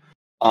play them.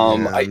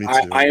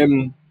 I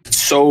am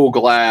so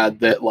glad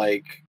that,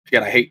 like,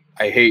 again,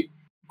 I hate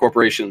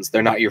corporations.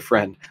 They're not your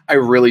friend. I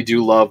really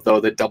do love, though,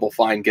 that Double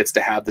Fine gets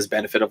to have this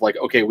benefit of like,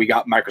 okay, we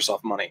got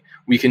Microsoft money.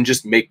 We can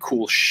just make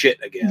cool shit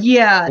again.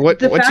 Yeah. What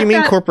do you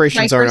mean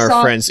corporations aren't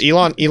our friends?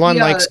 Elon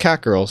likes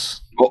cat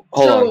girls. Well,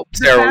 hold on.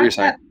 Sarah, what were you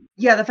saying?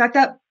 The fact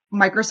that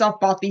Microsoft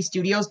bought these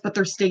studios, but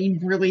they're staying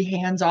really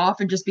hands off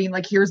and just being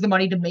like, here's the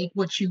money to make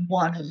what you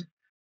want to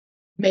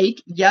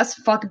make. Yes,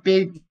 fuck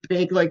big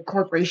like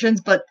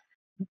corporations, but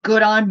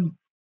good on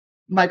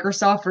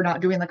Microsoft for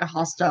not doing like a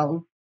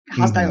hostile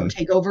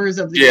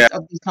takeovers of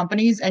these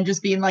companies and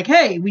just being like,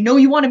 hey, we know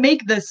you want to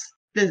make this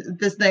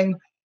thing,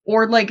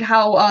 or like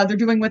how they're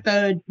doing with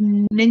the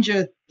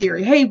Ninja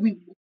Theory. Hey, we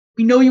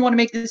know you want to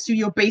make this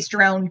studio based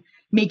around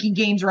making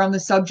games around the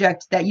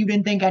subject that you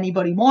didn't think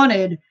anybody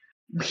wanted.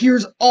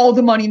 Here's all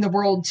the money in the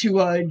world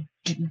to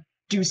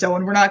do so,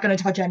 and we're not going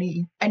to touch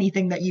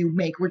anything that you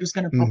make. We're just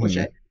going to publish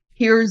it.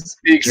 Here's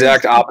the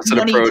exact opposite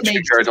approach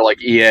compared to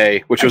like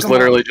EA, which was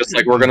literally just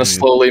like, we're going to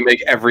slowly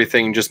make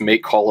everything just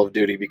make Call of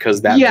Duty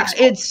because that. Yeah,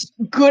 it's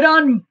good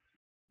on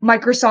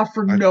Microsoft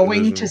for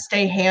knowing to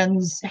stay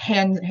hands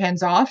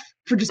off,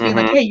 for just being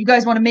like, hey, you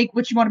guys want to make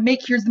what you want to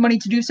make. Here's the money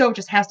to do so. It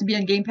just has to be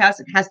on Game Pass.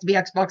 It has to be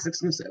Xbox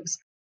exclusives.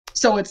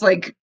 So it's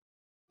like,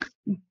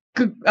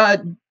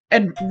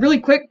 and really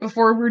quick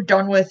before we're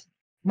done with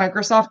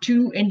Microsoft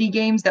 2 indie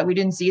games that we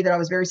didn't see that I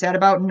was very sad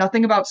about.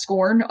 Nothing about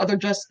Scorn, other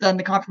just than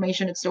the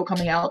confirmation it's still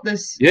coming out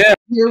this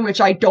year, which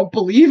I don't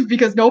believe,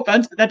 because no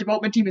offense, but that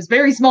development team is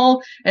very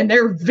small and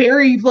they're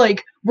very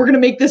like, we're going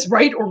to make this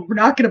right or we're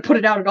not going to put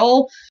it out at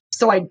all.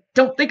 So I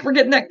don't think we're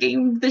getting that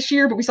game this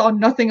year, but we saw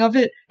nothing of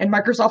it. And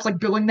Microsoft's like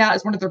billing that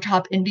as one of their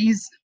top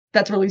indies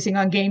that's releasing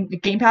on Game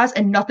Pass,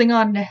 and nothing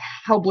on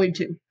Hellblade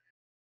 2.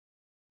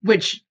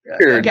 Which,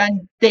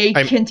 again, they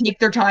can take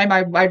their time.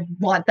 I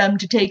want them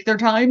to take their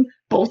time,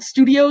 both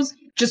studios.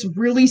 Just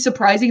really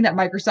surprising that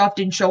Microsoft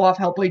didn't show off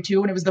Hellblade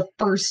 2, and it was the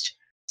first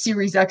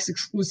Series X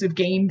exclusive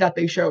game that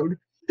they showed.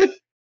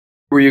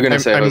 Were you going to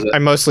say? I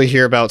mostly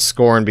hear about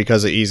Scorn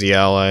because of Easy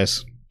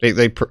Allies.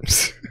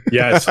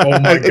 Yes, oh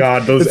my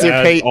god, those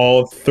ads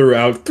all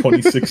throughout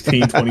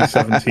 2016,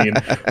 2017.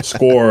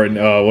 Scorn,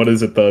 what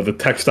is it, the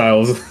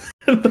textiles.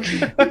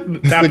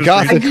 the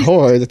gothic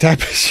horror, the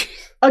tapestry.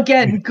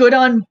 Again, good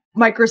on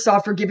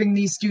Microsoft for giving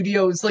these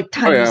studios, like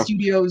tiny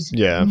studios,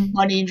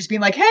 money and just being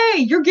like, hey,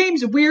 your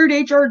game's a weird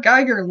H.R.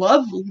 Geiger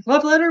love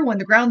letter when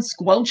the ground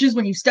squelches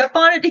when you step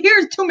on it.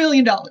 Here's $2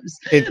 million.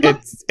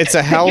 It's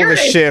a hell of a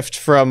shift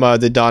from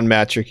the Don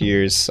Matrick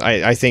years.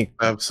 I think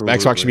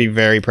Xbox should be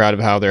very proud of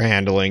how they're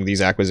handling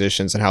these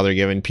acquisitions and how they're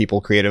giving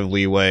people creative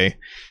leeway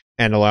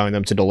and allowing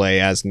them to delay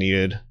as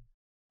needed.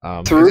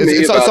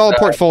 It's all a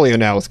portfolio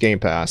now with Game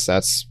Pass.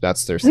 That's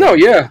their thing. No,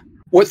 yeah.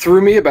 What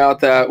threw me about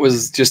that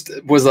was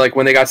like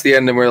when they got to the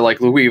end and we're like,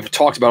 we've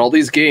talked about all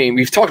these games.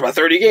 We've talked about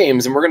 30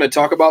 games and we're going to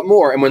talk about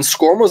more. And when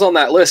Scorn was on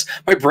that list,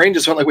 my brain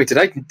just went like, wait,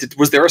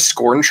 was there a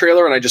Scorn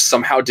trailer? And I just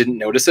somehow didn't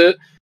notice it.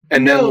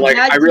 And then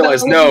I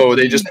realized,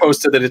 they just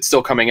posted that it's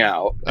still coming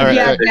out. We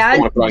got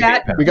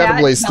to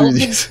blaze through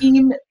these.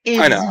 Team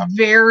is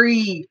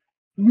very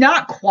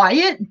not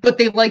quiet, but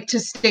they like to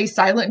stay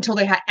silent until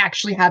they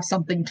actually have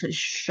something to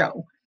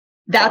show.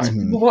 That's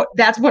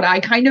what I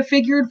kind of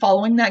figured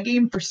following that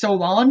game for so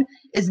long,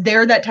 is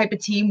they're that type of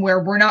team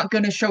where we're not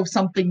going to show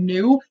something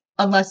new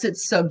unless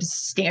it's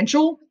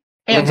substantial.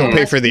 And they'll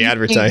pay for the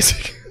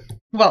advertising.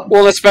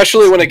 Well,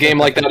 especially when a game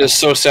like that is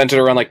so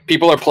centered around, like,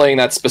 people are playing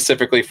that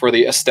specifically for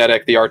the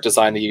aesthetic, the art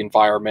design, the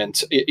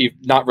environment,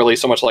 not really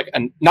so much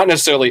and not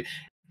necessarily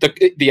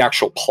the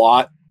actual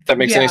plot, if that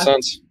makes any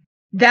sense.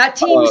 That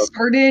team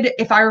started,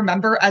 if I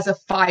remember, as a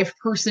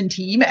 5-person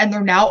team, and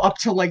they're now up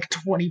to like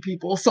 20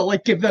 people. So,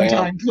 like, give them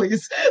time,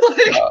 please.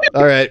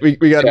 All right, we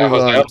got to move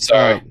on. I'm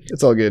sorry.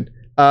 It's all good.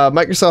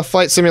 Microsoft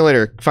Flight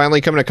Simulator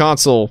finally coming to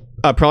console.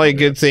 Probably a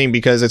good thing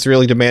because it's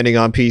really demanding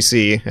on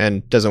PC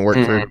and doesn't work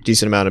for a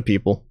decent amount of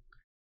people.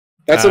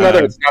 That's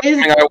another. It's not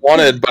something I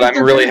wanted, but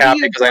I'm really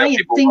happy because I know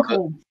people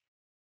want it.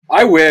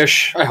 I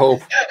wish. I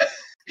hope.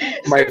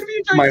 My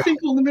sinkhole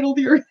in the middle of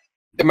the earth.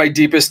 In my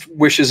deepest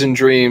wishes and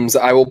dreams,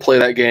 I will play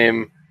that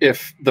game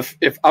if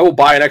I will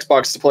buy an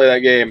Xbox to play that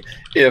game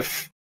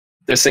if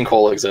the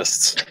sinkhole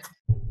exists.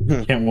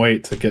 Can't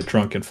wait to get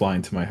drunk and fly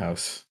into my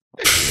house.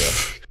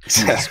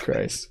 Jesus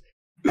Christ.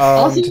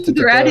 Also,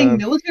 they're adding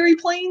military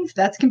planes.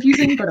 That's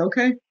confusing, but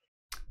okay.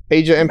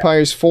 Age of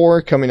Empires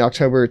 4 coming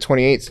October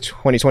 28th,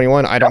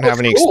 2021. I don't have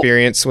any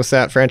experience with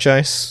that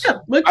franchise.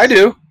 Yeah, I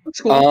do.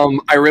 Cool.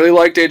 I really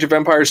liked Age of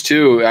Empires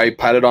 2. I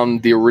had it on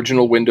the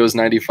original Windows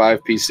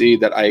 95 PC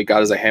that I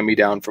got as a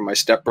hand-me-down from my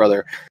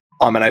stepbrother.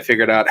 And I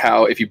figured out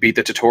how if you beat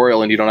the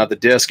tutorial and you don't have the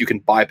disc, you can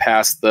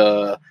bypass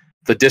the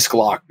disc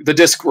lock, the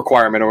disc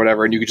requirement or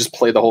whatever, and you could just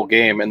play the whole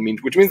game.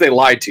 Which means they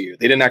lied to you.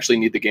 They didn't actually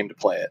need the game to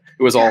play it.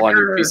 It was all on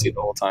your PC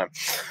the whole time.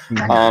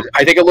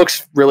 I think it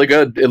looks really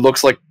good. It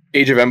looks like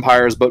Age of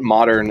Empires but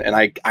modern, and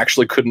I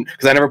actually couldn't,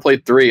 because I never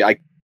played 3.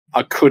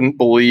 I couldn't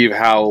believe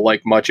how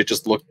much it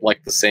just looked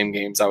like the same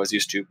games I was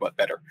used to, but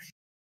better.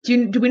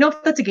 Do we know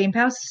if that's a Game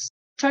Pass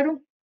title?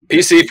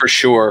 PC for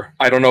sure.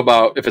 I don't know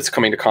about if it's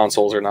coming to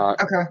consoles or not.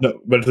 Okay. No,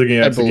 but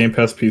it's a Game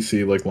Pass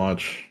PC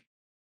launch.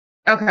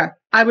 Okay.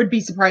 I would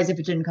be surprised if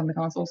it didn't come to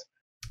consoles.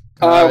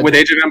 With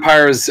Age of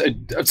Empires,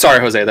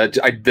 sorry, Jose,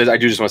 I do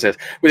just want to say this.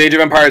 With Age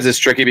of Empires, it's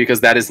tricky because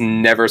that is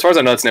never, as far as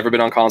I know, it's never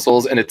been on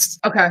consoles, and it's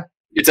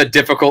a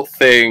difficult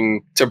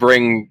thing to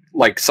bring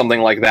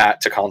something like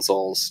that to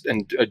consoles,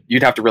 and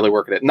you'd have to really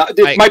work at it.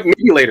 It might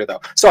be later though.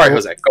 Sorry,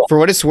 Jose. Go. For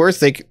what it's worth,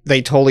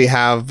 they totally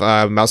have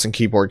mouse and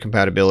keyboard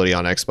compatibility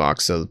on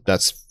Xbox, so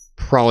that's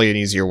probably an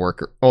easier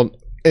worker. Well,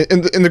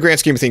 in the grand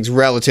scheme of things,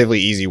 relatively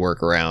easy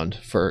workaround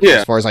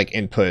as far as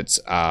inputs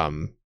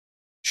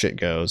shit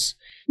goes.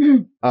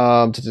 Doom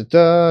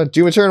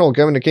Eternal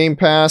coming to Game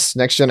Pass,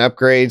 next gen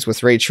upgrades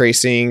with ray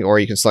tracing, or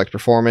you can select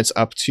performance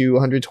up to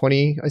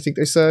 120. I think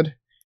they said.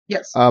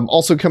 Yes.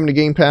 Also coming to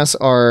Game Pass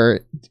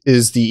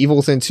is The Evil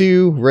Within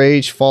 2,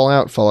 Rage,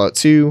 Fallout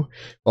 2,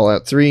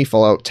 Fallout 3,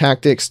 Fallout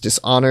Tactics,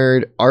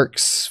 Dishonored,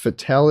 Arx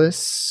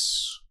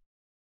Fatalis.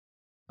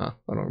 I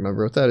don't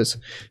remember what that is.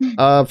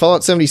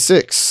 Fallout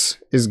 76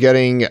 is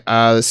getting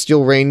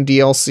Steel Rain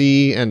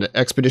DLC, and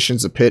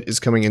Expeditions of Pit is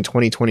coming in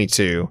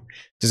 2022.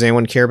 Does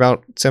anyone care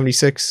about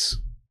 76?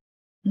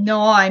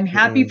 No, I'm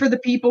happy for the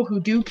people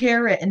who do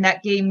care, and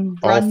that game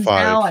runs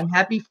now. I'm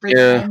happy for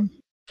them.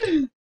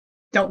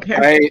 Don't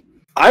care.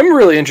 I'm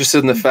really interested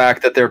in the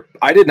fact that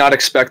I did not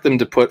expect them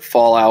to put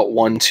Fallout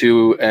 1,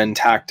 2, and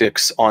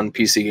Tactics on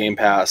PC Game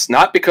Pass.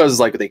 Not because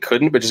like they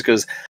couldn't, but just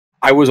because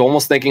I was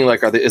almost thinking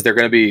like, is there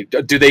going to be?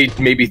 Do they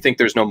maybe think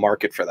there's no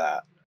market for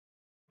that,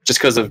 just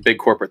because of big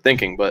corporate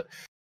thinking? But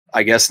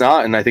I guess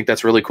not, and I think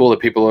that's really cool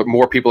that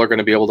more people are going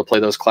to be able to play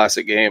those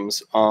classic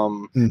games.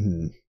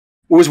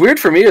 What was weird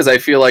for me is I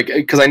feel like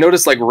because I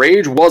noticed like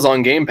Rage was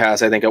on Game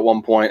Pass, I think at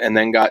one point, and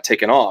then got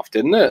taken off,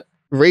 didn't it?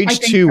 Rage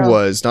 2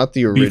 was, not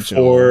the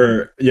original.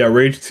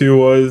 Rage 2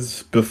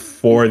 was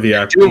before the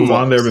acquisition. It was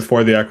on there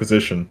before the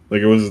acquisition.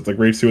 Like it was like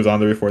Rage 2 was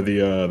on there before the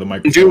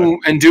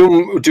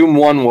Microsoft. Doom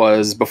 1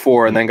 was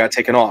before and then got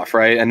taken off,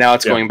 right? And now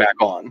it's going back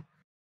on.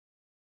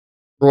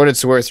 For what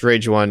it's worth,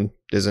 Rage 1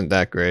 isn't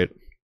that great.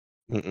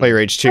 Play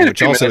Rage 2,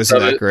 which also isn't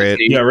that great.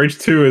 Yeah, Rage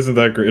 2 isn't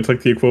that great. It's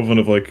like the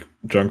equivalent of like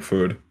junk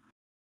food.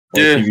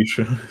 Yeah. TV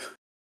show.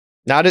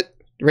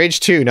 Rage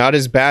 2, not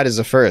as bad as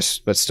the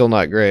first, but still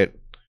not great.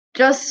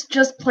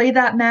 Just play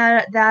that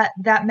Mad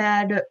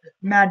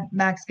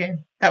Max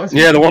game. That was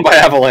the one by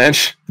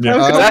Avalanche. Yeah,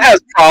 that has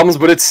problems,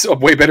 but it's a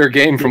way better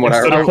game from what I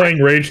remember. Instead of playing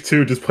Rage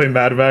 2, just play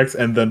Mad Max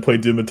and then play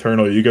Doom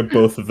Eternal. You get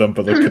both of them,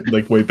 but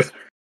like way better.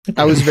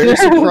 I was very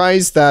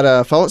surprised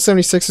that Fallout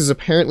 76 is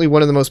apparently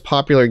one of the most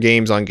popular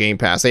games on Game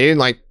Pass. They didn't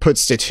like put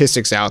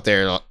statistics out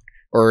there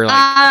or like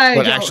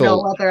I don't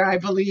know whether I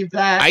believe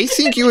that. I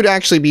think you would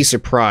actually be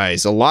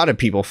surprised. A lot of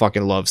people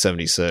fucking love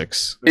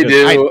 76. They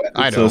do.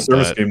 I don't. It's a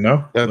service game,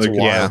 no? That's wild.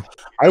 Yeah.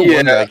 I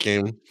won that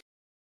game.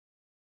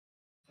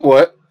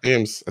 What?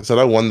 Games. I said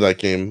I won that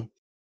game.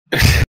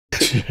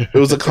 It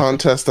was a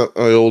contest at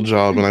my old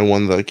job, and I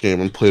won that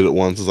game and played it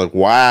once. I was like,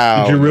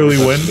 wow. Did you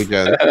really win?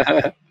 Again.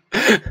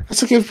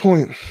 That's a good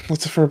point.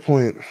 That's a fair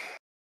point.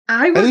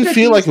 I didn't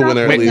feel like a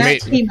winner. At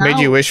least made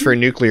you wish for a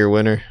nuclear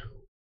winner.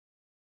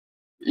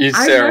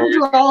 I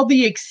remember all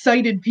the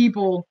excited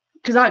people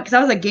because I was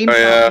at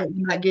GameStop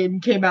when that game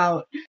came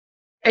out,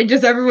 and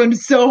just everyone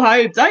was so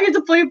hyped. I get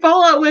to play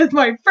Fallout with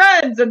my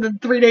friends, and then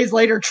 3 days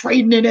later,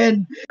 trading it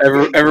in.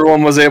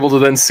 Everyone was able to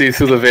then see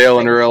through the veil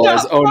and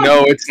realize, oh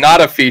no, it's not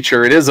a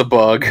feature; it is a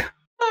bug.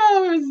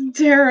 Oh, it was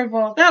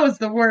terrible. That was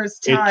the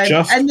worst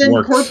time. And then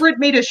corporate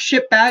made us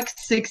ship back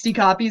 60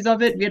 copies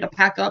of it. We had to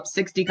pack up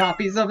 60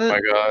 copies of it. Oh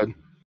my god,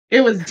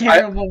 it was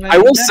terrible. Man. I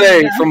will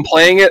say, from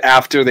playing it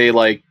after they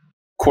like,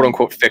 quote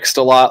unquote, fixed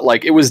a lot,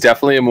 like it was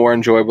definitely a more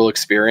enjoyable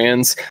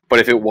experience. But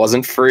if it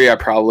wasn't free, I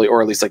probably,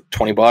 or at least like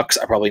 $20,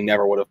 I probably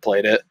never would have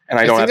played it. And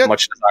I don't have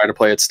much desire to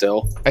play it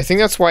still. I think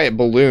that's why it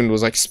ballooned,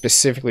 was like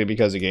specifically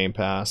because of Game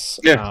Pass.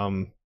 Yeah.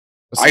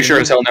 I sure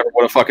as hell never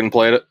would have fucking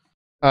played it.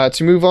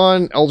 To move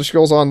on, Elder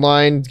Scrolls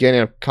Online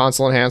getting a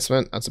console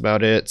enhancement. That's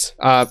about it.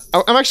 I'm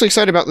actually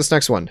excited about this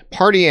next one.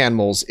 Party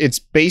Animals. It's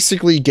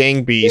basically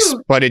Gang Beasts,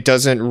 but it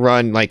doesn't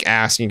run like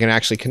ass, and you can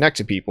actually connect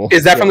to people.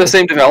 Is that from the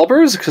same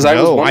developers? Because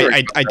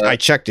I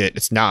checked it.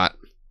 It's not.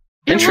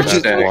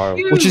 Interesting.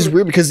 Which is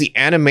weird because the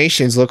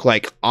animations look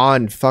like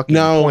on fucking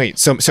point.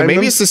 So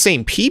maybe it's the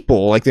same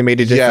people. Like they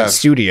made a different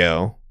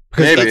studio.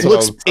 Because it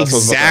looks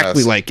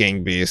exactly like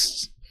Gang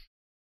Beasts.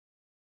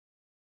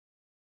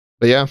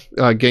 But yeah,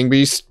 Gang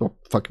Beasts,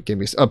 fucking Gang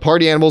Beasts.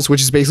 Party Animals,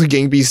 which is basically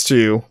Gang Beasts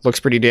 2, looks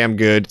pretty damn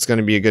good. It's going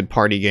to be a good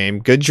party game,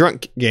 good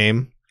drunk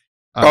game.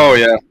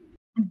 Other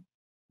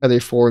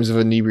forms of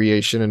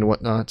inebriation and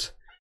whatnot.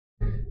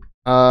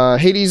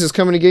 Hades is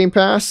coming to Game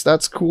Pass.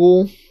 That's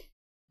cool.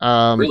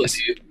 Really?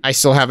 I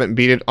still haven't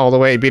beat it all the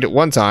way. I beat it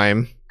one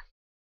time.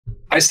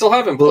 I still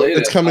haven't played it.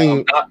 It's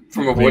coming. Not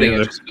from avoiding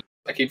it.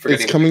 I keep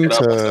forgetting. It's coming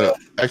to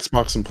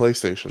Xbox and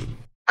PlayStation.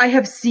 I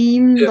have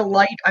seen the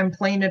light. I'm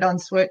playing it on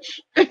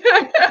Switch, and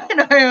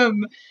I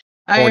am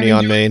horny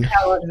on main.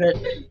 Hell out of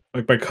it.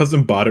 Like my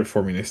cousin bought it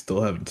for me, and I still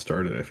haven't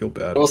started. I feel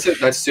bad. Well,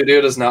 that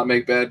studio does not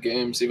make bad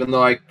games, even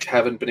though I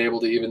haven't been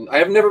able to I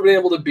have never been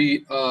able to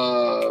beat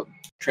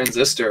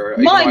Transistor.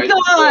 My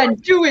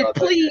God, do it,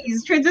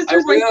 please!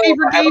 Transistor's my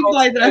favorite game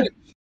by the.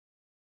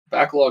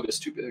 Backlog is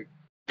too big.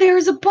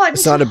 There's a button.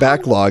 It's not a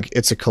backlog;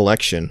 it's a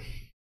collection.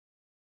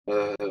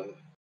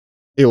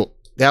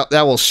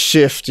 That will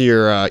shift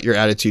your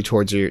attitude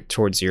towards your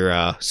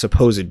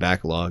supposed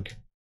backlog.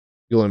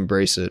 You'll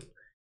embrace it.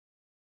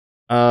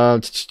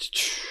 Plague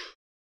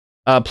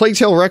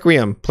Tale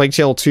Requiem, Plague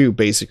Tale 2,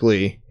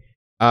 basically.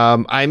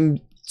 I'm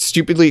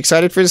stupidly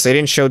excited for this. They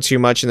didn't show too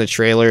much in the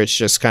trailer. It's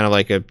just kind of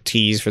like a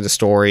tease for the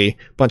story.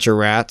 Bunch of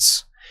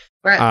rats.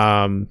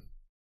 Many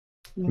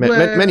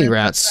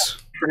rats.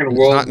 Freaking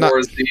World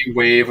War Z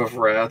wave of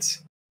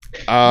rats.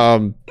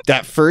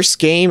 That first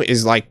game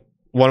is like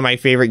one of my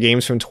favorite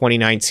games from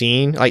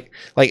 2019. Like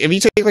if you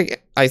take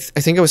like I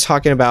think I was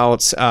talking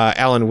about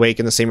Alan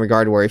Wake in the same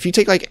regard, where if you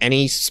take like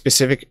any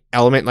specific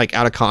element like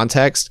out of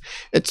context,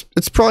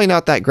 it's probably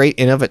not that great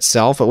in of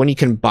itself, but when you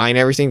combine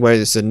everything, whether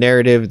it's the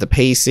narrative, the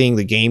pacing,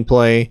 the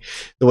gameplay,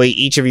 the way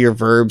each of your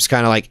verbs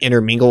kind of like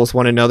intermingle with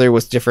one another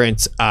with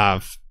different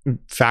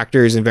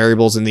factors and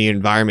variables in the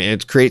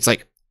environment, it creates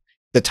like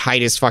the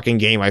tightest fucking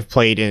game I've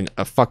played in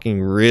a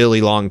fucking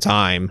really long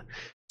time.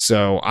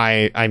 So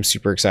I'm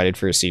super excited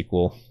for a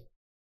sequel.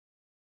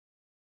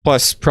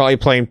 Plus, probably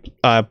playing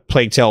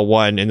Plague Tale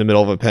 1 in the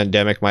middle of a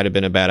pandemic might have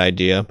been a bad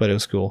idea, but it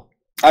was cool.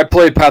 I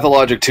played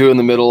Pathologic 2 in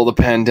the middle of the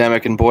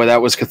pandemic, and boy,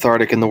 that was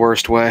cathartic in the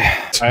worst way.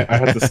 I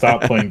had to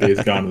stop playing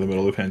Days Gone in the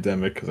middle of the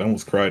pandemic because I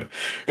almost cried.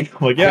 I'm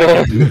like,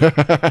 yeah,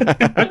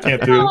 I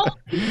can't do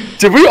it.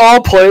 Did we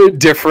all play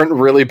different,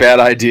 really bad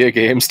idea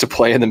games to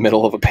play in the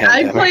middle of a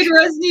pandemic? I played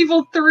Resident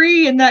Evil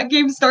 3, and that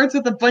game starts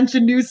with a bunch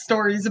of news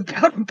stories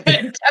about a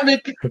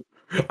pandemic.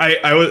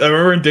 I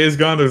remember in Days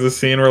Gone, there's a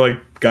scene where like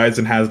guys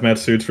in hazmat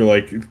suits were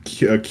like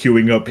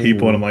queuing up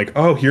people, and I'm like,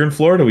 oh, here in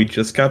Florida, we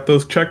just got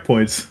those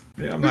checkpoints.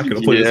 Yeah, I'm not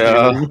gonna play this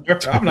game.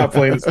 I'm not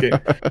playing this game.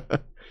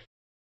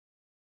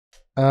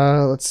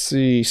 Let's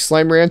see.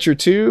 Slime Rancher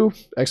 2,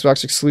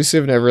 Xbox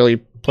exclusive. Never really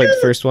played the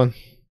first one.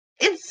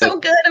 It's so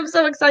good. I'm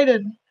so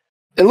excited.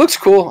 It looks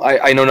cool.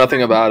 I know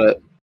nothing about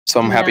it, so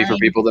I'm happy for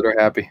people that are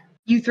happy.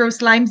 You throw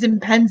slimes in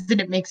pens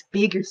and it makes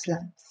bigger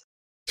slimes.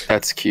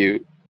 That's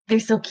cute. They're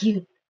so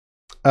cute.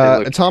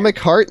 Atomic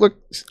Heart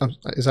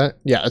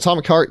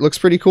Atomic Heart looks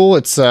pretty cool.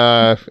 It's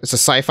a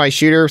sci-fi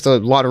shooter with a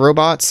lot of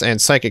robots and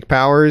psychic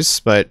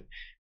powers, but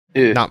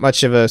not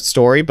much of a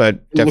story,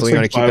 but definitely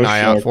going to keep an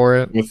eye out for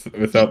it.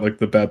 Without like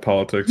the bad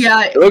politics.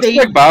 Yeah, it looks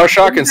like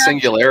BioShock and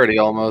Singularity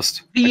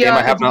almost. The game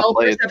I have not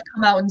played. Have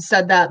come out and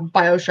said that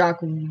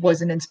BioShock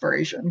was an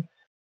inspiration.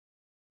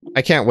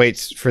 I can't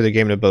wait for the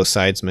game to both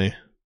sides me.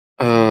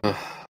 Oh,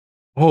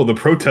 the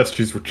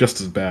protesters were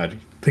just as bad.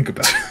 Think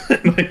about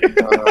it.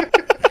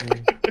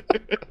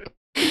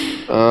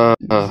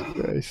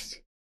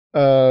 Christ.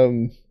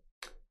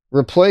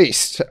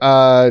 Replaced.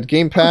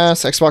 Game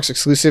Pass, Xbox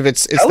exclusive.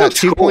 It's that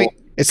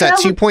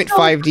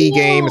 2.5D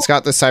game. It's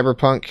got the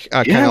cyberpunk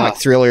kind of like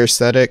thriller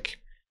aesthetic.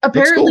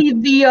 Apparently,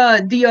 cool.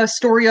 the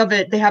story of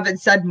it, they haven't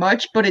said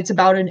much, but it's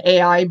about an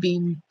AI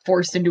being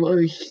forced into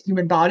a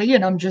human body,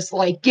 and I'm just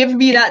like, give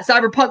me that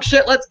cyberpunk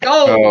shit. Let's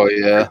go. Oh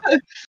yeah.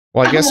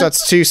 Well, I guess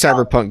that's 2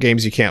 cyberpunk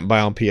games you can't buy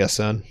on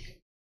PSN.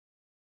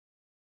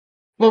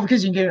 Well,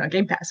 because you can get it on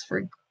Game Pass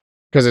free.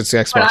 Because it's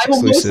Xbox but I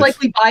will exclusive. most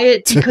likely buy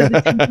it because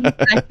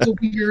I feel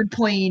weird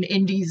playing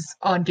indies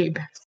on Game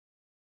Pass.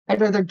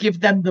 I'd rather give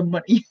them the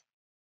money.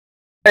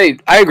 Hey,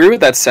 I agree with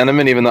that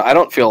sentiment, even though I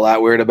don't feel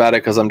that weird about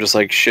it because I'm just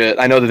like, shit.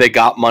 I know that they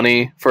got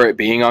money for it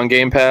being on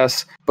Game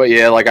Pass, but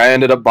yeah, like I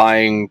ended up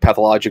buying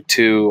Pathologic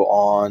 2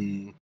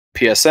 on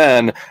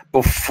PSN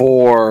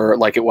before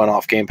like it went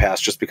off Game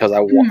Pass just because I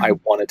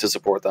wanted to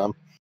support them.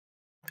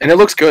 And it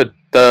looks good.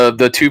 The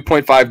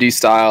 2.5D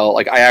style,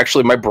 like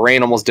my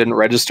brain almost didn't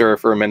register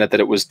for a minute that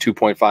it was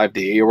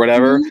 2.5D or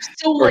whatever,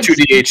 or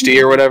 2D HD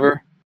or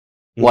whatever.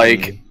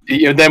 Like,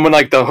 then when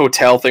like the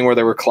hotel thing where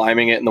they were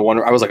climbing it and the one,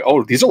 I was like,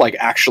 oh, these are like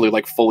actually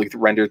like fully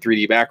rendered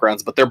 3D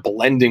backgrounds, but they're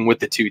blending with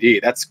the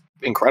 2D. That's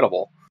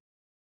incredible.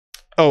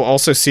 Oh,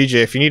 also CJ,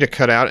 if you need to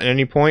cut out at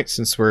any point,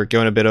 since we're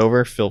going a bit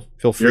over, feel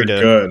free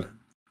to. Good.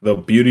 The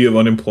beauty of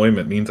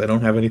unemployment means I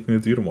don't have anything to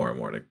do tomorrow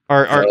morning.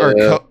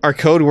 Our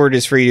code word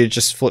is for you to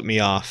just flip me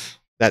off.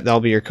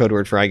 That'll be your code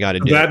word for I gotta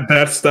do.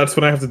 That's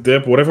when I have to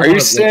dip. Whatever. Are you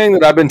saying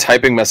that I've been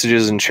typing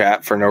messages in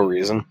chat for no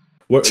reason?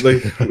 What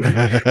like?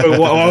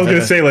 Well, I was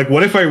gonna say, like,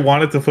 what if I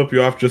wanted to flip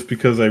you off just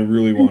because I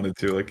really wanted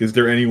to? Like, is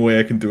there any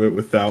way I can do it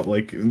without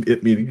like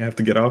it meaning I have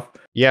to get off?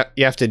 Yeah,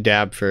 you have to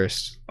dab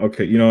first.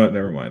 Okay, you know what?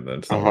 Never mind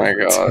then. Oh my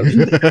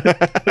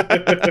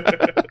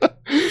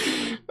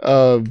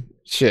god.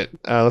 Shit.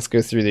 Let's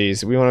go through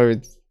these. We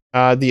want to.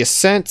 The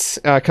Ascent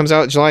comes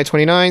out July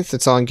 29th.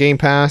 It's on Game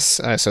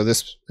Pass. So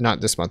next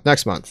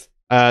month.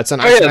 It's an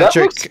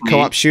isometric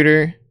co-op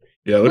shooter.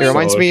 Yeah, it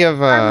reminds me of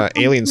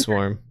Alien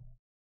Swarm.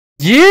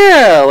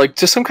 Yeah, like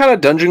just some kind of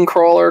dungeon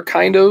crawler,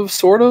 kind of,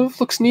 sort of.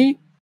 Looks neat.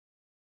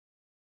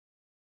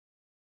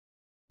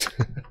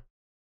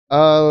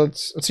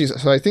 Let's see.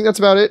 So I think that's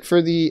about it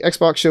for the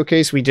Xbox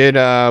showcase. We did.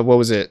 What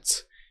was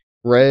it?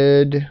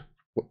 What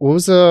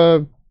was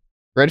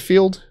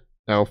Redfield?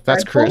 No,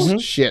 that's Chris. Mm-hmm.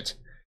 Shit.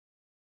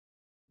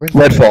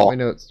 Redfall. I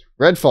know it's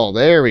Redfall.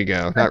 There we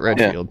go. Not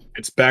Redfield. Yeah.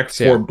 It's Back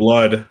 4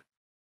 Blood,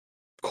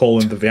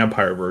 the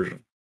vampire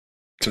version.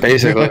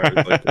 Basically.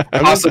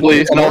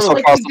 Possibly, and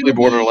also possibly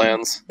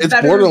Borderlands. It's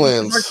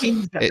Borderlands.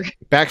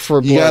 Back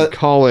 4 Blood,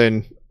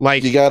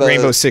 like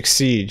Rainbow Six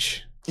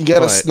Siege. You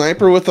got a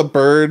sniper with a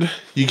bird.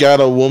 You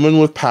got a woman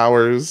with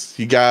powers.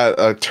 You got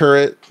a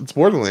turret. It's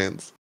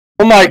Borderlands.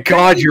 Oh my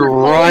god, you're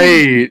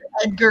right.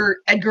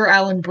 Edgar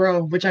Allan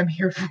Poe, which I'm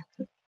here for.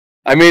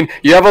 I mean,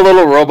 you have a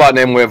little robot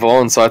named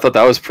Wavon, so I thought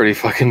that was pretty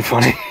fucking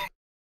funny.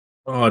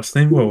 Oh, it's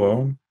named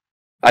Wavon.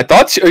 I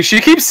thought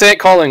she keeps saying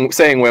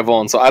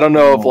Wavon, so I don't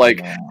know if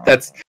like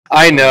that's.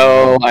 I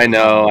know. Oh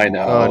no!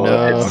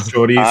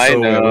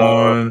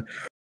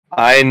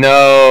 I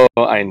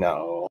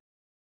know.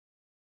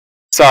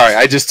 Sorry,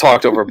 I just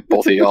talked over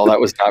both of y'all. That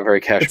was not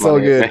very cash it's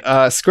money. It's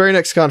all good. Square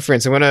Enix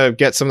conference. I'm gonna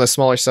get some of the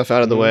smaller stuff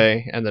out of the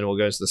way, and then we'll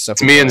go to the stuff.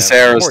 It's me and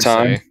Sarah's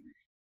time.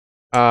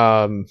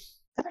 Something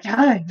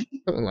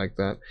like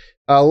that.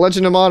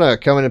 Legend of Mana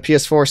coming to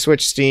PS4,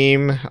 Switch,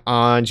 Steam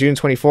on June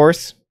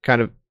 24th.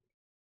 Kind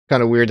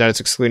of weird that it's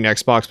excluding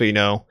Xbox,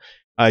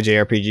 but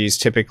JRPGs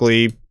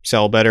typically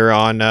sell better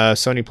on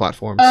Sony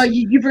platforms.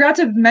 You forgot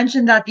to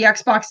mention that the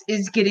Xbox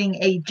is getting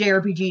a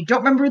JRPG. Don't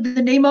remember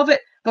the name of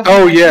it. But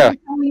yeah.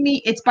 Telling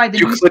me it's by the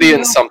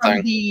Euclidean something.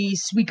 From the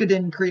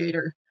Suikoden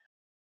creator.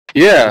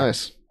 Yeah.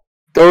 Nice.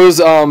 Those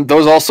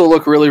also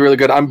look really, really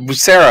good.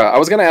 Sarah, I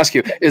was gonna ask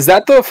you, is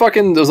that the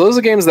fucking those are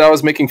the games that I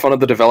was making fun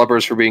of the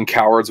developers for being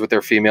cowards with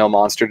their female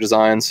monster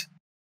designs?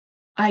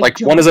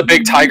 One is a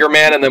big tiger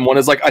man, and then one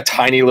is like a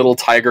tiny little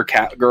tiger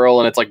cat girl,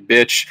 and it's like,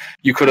 bitch,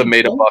 you could have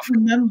made a buff.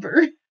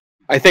 Remember?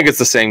 I think it's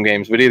the same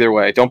games, but either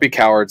way, don't be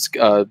cowards,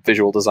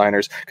 visual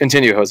designers.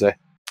 Continue, Jose.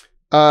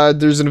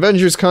 There's an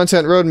Avengers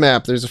content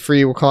roadmap. There's a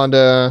free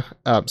Wakanda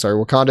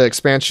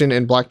expansion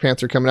and Black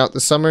Panther coming out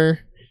this summer.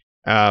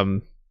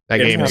 That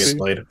game is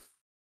played.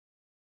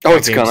 Oh,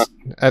 it's gonna.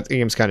 That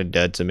game's kind of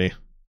dead to me.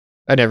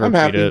 I never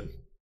played it.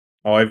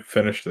 Oh, I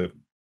finished it.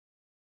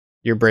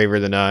 You're braver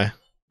than I.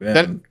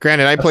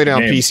 Granted, I played it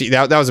on PC.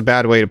 That was a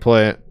bad way to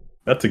play it.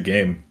 That's a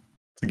game.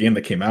 It's a game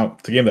that came out.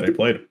 It's a game that I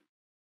played.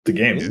 It's a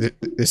game.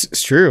 This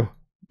is true.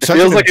 It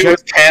feels like it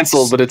was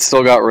canceled, but it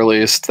still got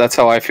released. That's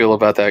how I feel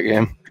about that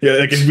game. Yeah,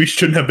 like we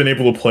shouldn't have been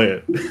able to play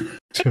it.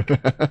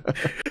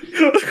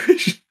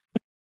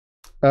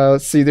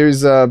 Let's see.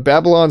 There's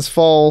Babylon's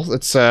Fall.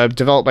 It's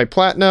developed by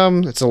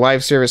Platinum. It's a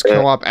live service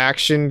co-op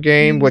action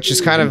game, which is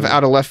kind of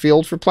out of left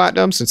field for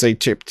Platinum since they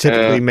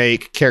typically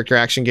make character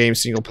action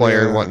games, single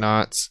player and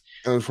whatnot.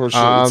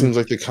 Unfortunately, it seems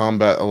like the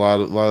combat, a lot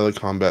of the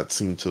combat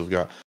seems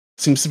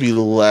to be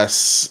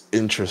less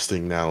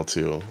interesting now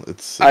too.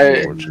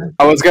 I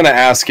was gonna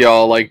ask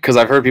y'all, like, because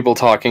I've heard people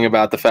talking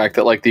about the fact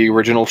that like the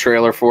original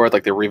trailer for it,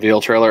 like the reveal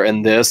trailer,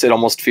 and this, it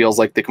almost feels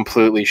like they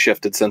completely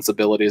shifted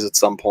sensibilities at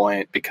some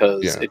point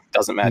because it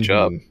doesn't match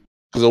up.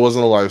 Because it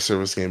wasn't a live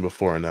service game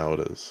before, and now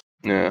it is.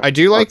 Yeah, I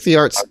do like the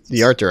art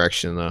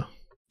direction though.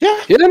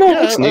 Yeah,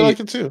 it's neat. I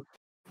like it too.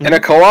 And a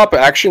co-op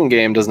action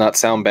game does not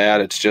sound bad.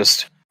 It's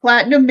just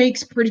Platinum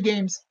makes pretty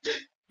games.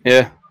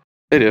 Yeah,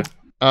 they do.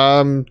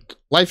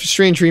 Life is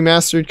Strange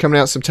Remastered coming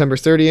out September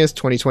 30th,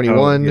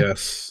 2021.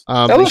 Yes.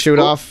 They showed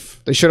off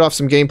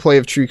some gameplay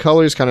of True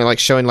Colors, kind of like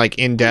showing like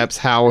in depth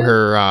how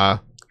her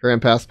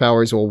empath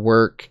powers will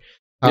work,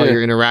 how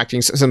you're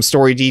interacting, some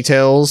story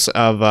details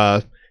of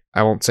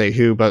I won't say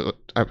who, but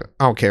I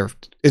don't care.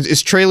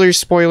 Is trailers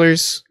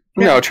spoilers?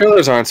 No,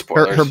 trailers aren't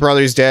spoilers. Her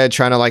brother's dead,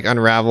 trying to like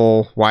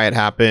unravel why it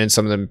happened,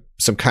 some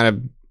kind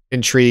of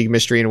intrigue,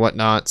 mystery, and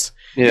whatnot.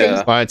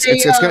 Yeah, but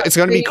it's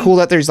gonna be cool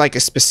that there's like a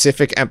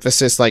specific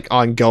emphasis like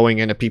on going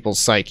into people's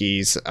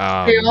psyches,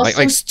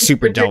 like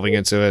super delving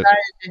into it.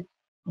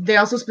 They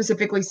also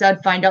specifically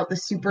said find out the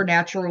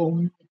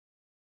supernatural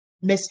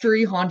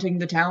mystery haunting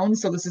the town,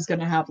 so this is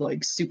gonna have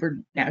like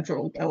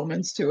supernatural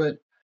elements to it.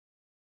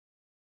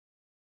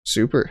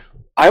 Super.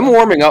 I'm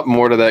warming up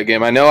more to that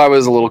game. I know I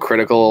was a little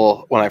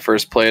critical when I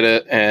first played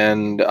it,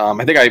 and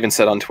I think I even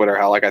said on Twitter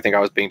how like I think I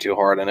was being too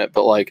hard on it,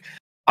 but like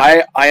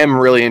I am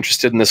really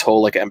interested in this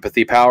whole like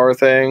empathy power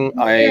thing.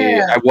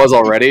 Yeah. I was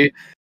already.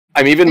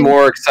 I'm even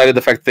more excited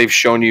the fact that they've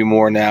shown you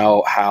more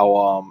now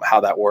how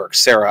that works.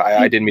 Sarah,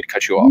 I didn't mean to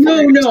cut you off.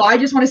 No, I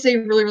just want to say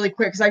really, really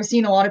quick because I've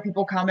seen a lot of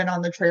people comment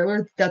on the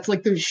trailer. That's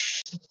like the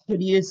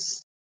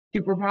shittiest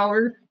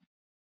superpower.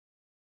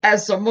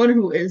 As someone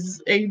who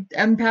is a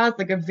empath,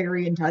 like a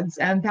very intense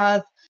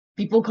empath,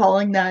 people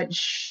calling that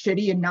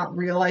shitty and not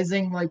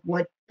realizing like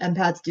what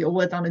empaths deal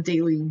with on a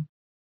daily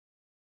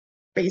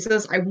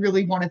basis, I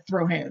really want to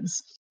throw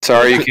hands.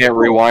 Sorry, you can't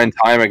rewind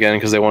time again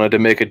because they wanted to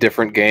make a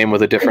different game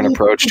with a different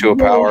approach to a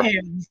power.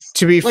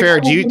 To be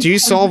fair, do you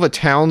solve a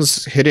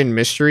town's hidden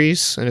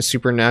mysteries in a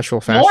supernatural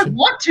fashion? I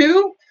want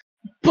to,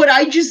 but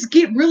I just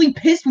get really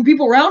pissed when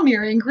people around me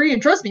are angry,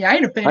 and trust me, I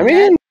ain't a fan of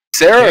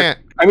that.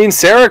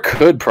 Sarah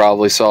could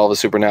probably solve a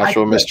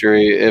supernatural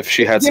mystery if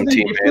she had some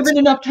teammates. Given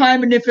enough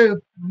time, and if a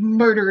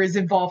murder is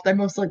involved, I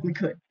most likely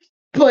could.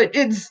 But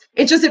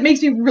it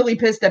makes me really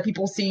pissed that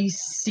people see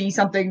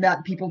something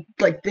that people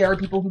like. There are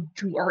people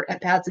who are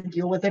empaths and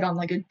deal with it on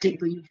like a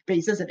daily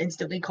basis and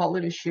instantly call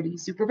it a shitty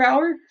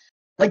superpower.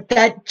 Like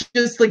that,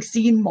 just like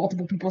seeing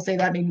multiple people say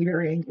that made me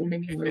very angry.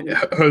 Made me really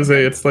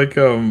Jose, it's like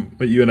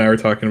what you and I were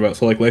talking about.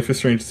 So like Life is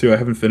Strange 2, I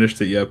haven't finished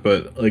it yet,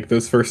 but like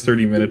those first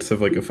 30 minutes have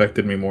like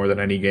affected me more than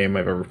any game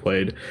I've ever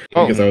played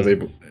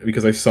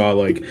because I saw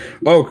like,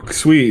 oh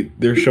sweet,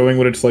 they're showing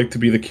what it's like to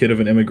be the kid of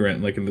an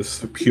immigrant, like in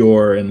this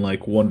pure and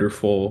like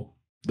wonderful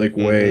like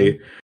way,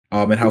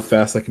 and how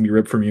fast that can be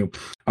ripped from you.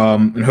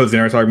 And Jose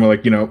and I were talking about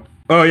like, you know,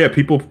 oh yeah,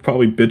 people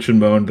probably bitch and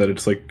moan that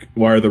it's like,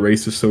 why are the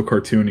races so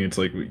cartoony? It's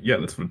like, yeah,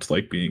 that's what it's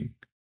like being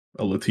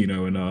a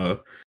Latino in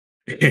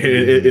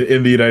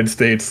the United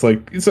States.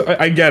 Like, so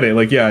I get it.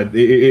 Like, yeah,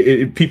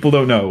 people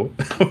don't know.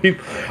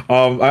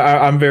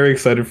 I'm very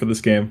excited for this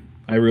game.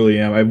 I really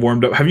am. I've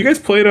warmed up. Have you guys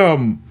played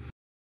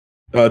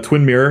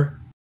Twin Mirror?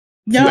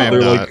 No,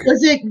 like,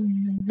 was it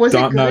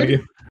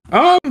good?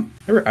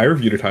 I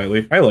reviewed it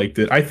highly. I liked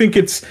it. I think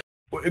it's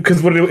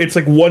because it's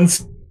like one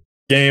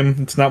game.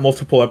 It's not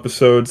multiple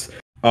episodes.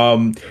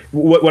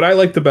 What I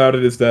liked about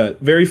it is that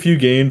very few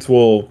games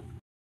will,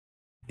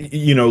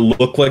 you know,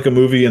 look like a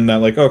movie in that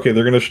like, okay,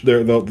 the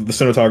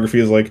cinematography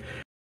is like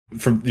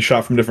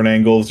shot from different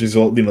angles. Just,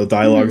 the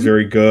dialogue's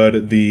very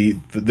good. The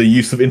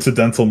use of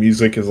incidental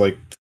music is like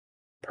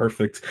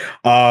perfect.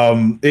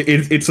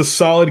 It's a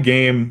solid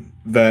game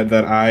that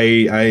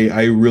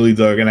I really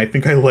dug, and I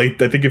think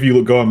if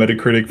you go on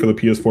Metacritic for the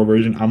PS4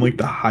 version, I'm like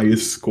the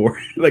highest score.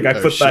 Like I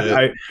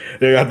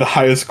they got the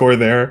highest score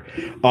there.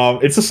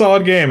 It's a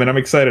solid game, and I'm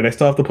excited. I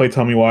still have to play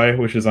Tell Me Why,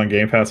 which is on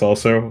Game Pass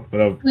also,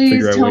 but I'll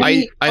figure out.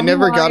 I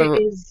never got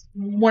it. Is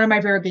one of my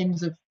favorite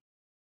games of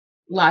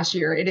last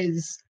year.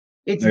 It's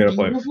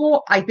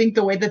beautiful. I think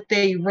the way that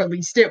they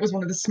released it was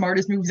one of the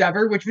smartest moves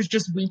ever, which was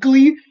just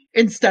weekly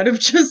instead of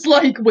just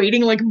like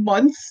waiting like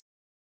months.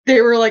 They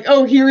were like,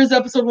 oh, here is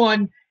episode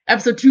 1.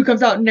 Episode 2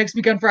 comes out next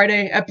week on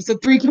Friday. Episode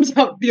 3 comes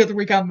out the other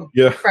week on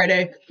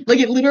Friday. Like,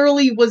 it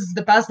literally was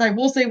the best. And I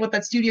will say what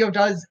that studio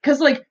does, because,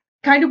 like,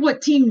 kind of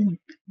what Team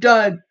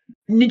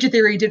Ninja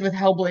Theory did with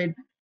Hellblade.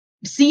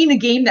 Seeing a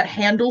game that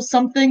handles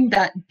something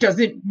that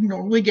doesn't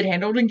normally get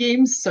handled in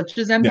games, such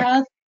as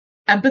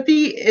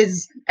empathy,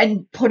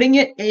 and putting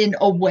it in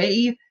a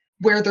way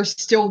where they're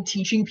still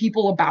teaching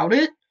people about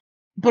it,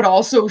 but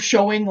also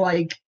showing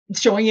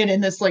it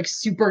in this like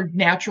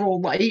supernatural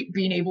light,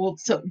 being able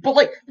to,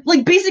 but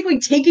like basically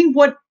taking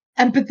what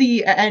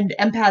empathy and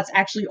empaths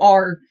actually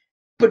are,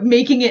 but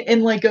making it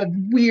in like a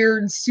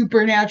weird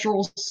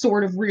supernatural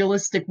sort of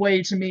realistic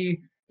way, to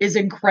me is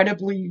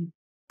incredibly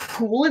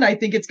cool. And I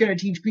think it's going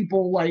to teach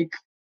people like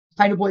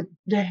kind of what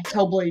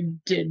Hellblade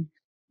did.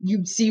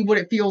 You see what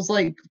it feels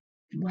like,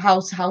 how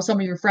some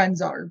of your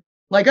friends are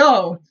like,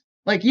 oh,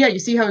 like, yeah, you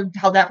see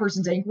how that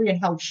person's angry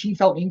and how she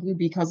felt angry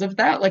because of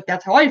that. Like,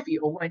 that's how I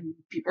feel when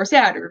people are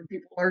sad or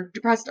people are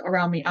depressed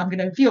around me. I'm going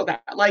to feel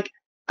that. Like,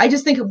 I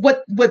just think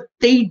what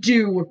they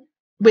do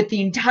with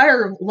the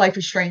entire Life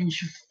is Strange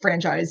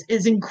franchise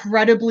is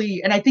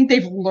incredibly, and I think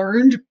they've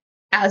learned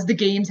as the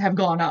games have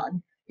gone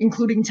on,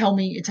 including Tell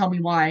Me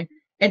Why.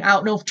 And I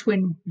don't know if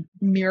Twin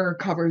Mirror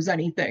covers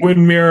anything.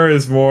 Twin Mirror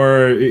is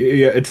more,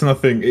 it's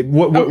nothing.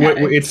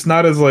 It's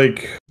not as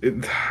like,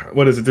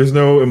 what is it? There's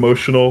no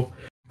emotional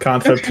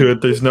concept to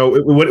it. There's no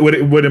what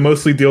it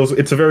mostly deals.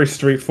 It's a very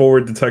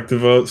straightforward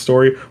detective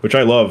story, which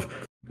I love,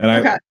 and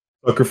I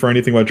sucker for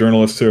anything about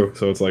journalists too.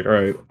 So it's like, all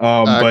right.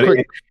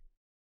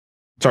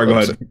 Sorry, go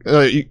ahead.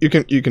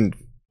 You can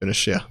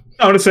finish. Yeah.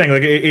 No, I'm just saying,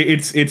 like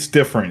it's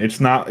different. It's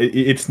not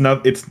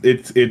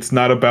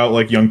about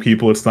like young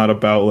people. It's not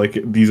about like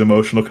these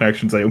emotional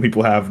connections that young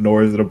people have.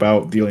 Nor is it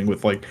about dealing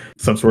with like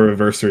some sort of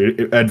adversity.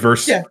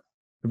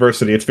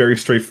 It's very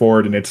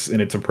straightforward in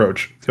its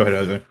approach. Go ahead,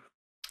 Jose.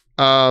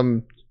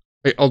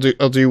 I'll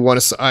do one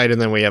aside,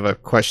 and then we have a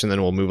question.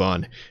 Then we'll move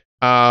on.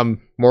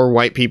 More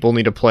white people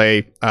need to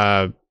play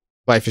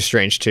Life is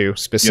Strange 2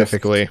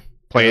 specifically. Yes.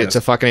 Play it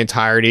to fucking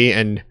entirety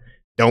and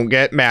don't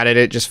get mad at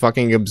it. Just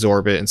fucking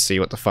absorb it and see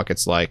what the fuck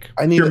it's like.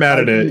 You're mad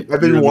at it.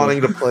 I've been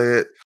wanting to play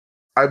it.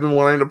 And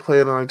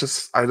I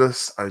just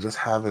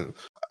haven't.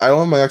 I don't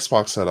have my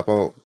Xbox set up.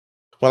 When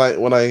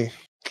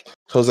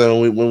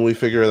we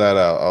figure that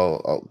out,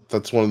 I'll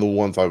that's one of the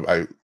ones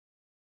I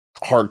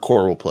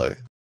hardcore will play.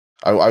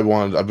 I've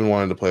been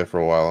wanting to play it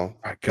for a while.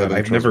 God,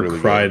 I've never really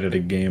cried at a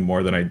game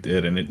more than I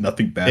did, and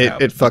nothing bad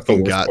happened. It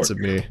fucking got to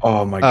me.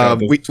 Oh my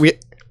god.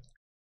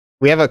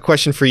 We have a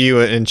question for you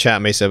in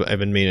chat, Mesa. I've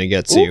been meaning to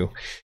get to.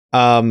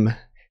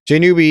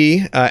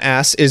 Jnubi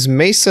asks, is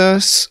Mesa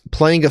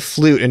playing a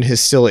flute in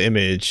his still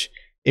image?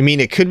 I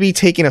mean, it could be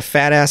taking a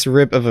fat ass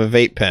rip of a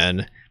vape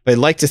pen, but I'd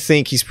like to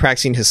think he's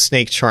practicing his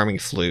snake charming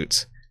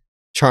flute.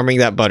 Charming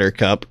that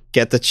buttercup.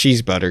 Get the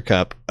cheese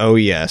buttercup. Oh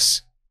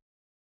yes.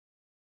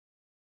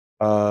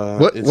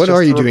 What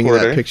are you doing in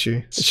that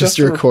picture? It's just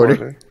a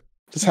recorder.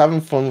 Just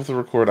having fun with the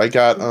record. I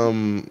got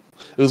it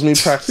was me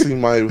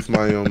practicing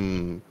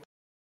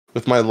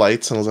with my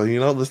lights, and I was like,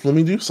 let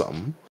me do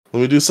something.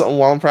 Let me do something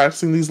while I'm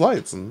practicing these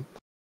lights. And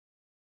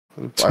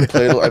I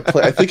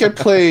think I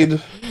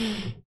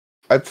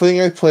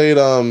played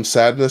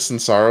Sadness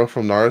and Sorrow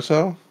from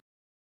Naruto.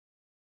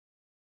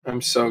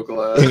 I'm so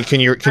glad.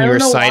 Can you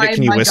recite it?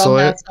 Can you whistle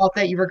it?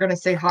 That you were going to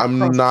say hot. I'm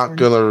not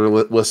gonna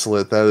whistle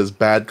it. That is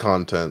bad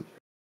content.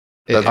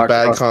 That's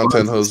bad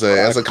content, Jose.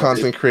 As a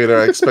content creator,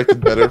 I expected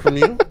better from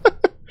you.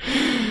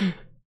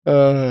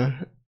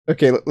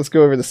 Okay, let's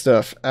go over the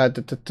stuff.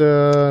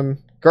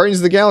 Guardians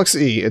of the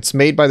Galaxy. It's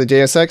made by the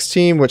Deus Ex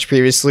team, which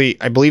previously,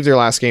 I believe their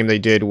last game they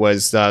did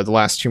was the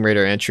last Tomb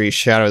Raider entry,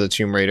 Shadow of the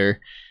Tomb Raider.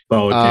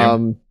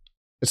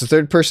 It's a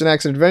third-person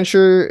action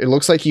adventure. It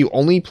looks like you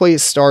only play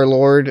as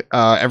Star-Lord.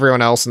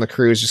 Everyone else in the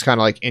crew is just kind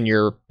of like in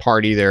your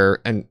party there,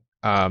 and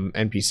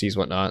NPCs,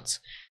 whatnot.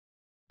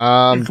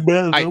 As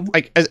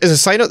a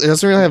side note, it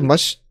doesn't really have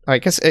much. I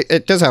guess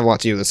it does have a lot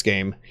to do with this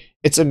game.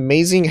 It's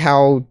amazing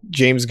how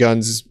James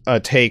Gunn's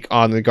take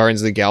on the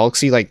Guardians of the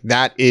Galaxy, like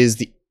that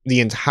is the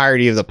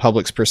entirety of the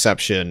public's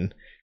perception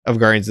of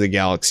Guardians of the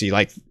Galaxy.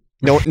 Like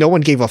no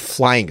one gave a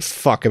flying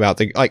fuck about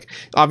the, like,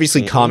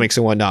 obviously comics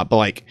and whatnot, but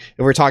like if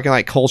we're talking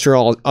like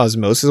cultural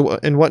osmosis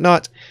and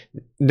whatnot,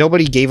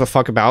 nobody gave a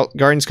fuck about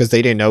Guardians because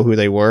they didn't know who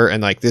they were,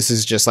 and like this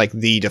is just like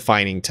the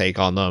defining take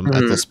on them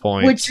at this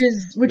point. Which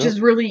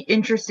is really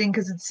interesting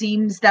because it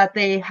seems that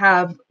they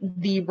have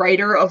the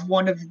writer of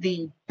one of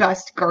the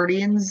best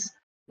Guardians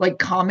like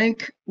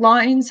comic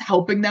lines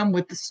helping them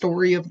with the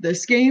story of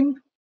this game.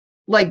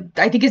 Like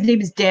I think his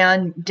name is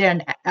Dan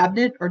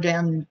Abbott.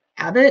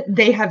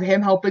 They have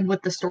him helping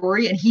with the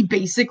story, and he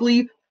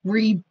basically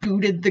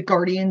rebooted the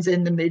Guardians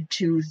in the mid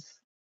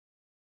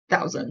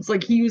 2000s.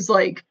 Like he's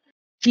like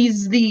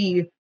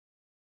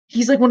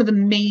one of the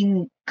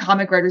main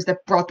comic writers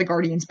that brought the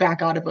Guardians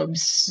back out of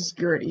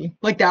obscurity.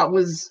 Like that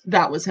was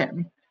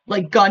him.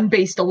 Like Gunn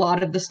based a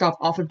lot of the stuff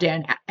off of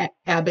Dan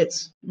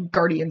Abbott's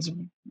Guardians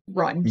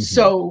run. Mm-hmm.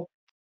 So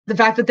the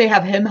fact that they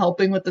have him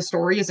helping with the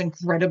story is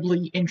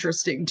incredibly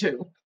interesting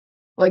too.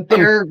 Like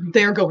they're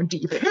going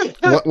deep.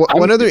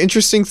 One other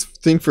interesting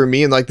thing for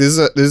me, and like this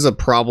is a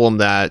problem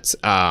that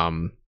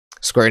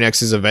Square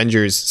Enix's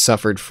Avengers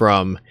suffered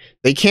from.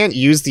 They can't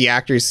use the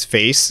actors'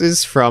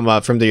 faces from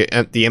the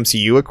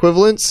MCU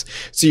equivalents,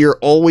 so you're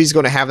always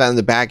going to have that in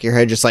the back of your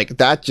head, just like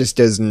that just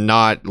does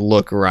not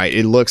look right.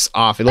 It looks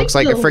off. It looks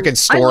like a freaking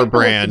store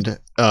brand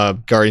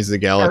Guardians of the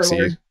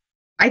Galaxy.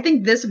 I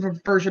think this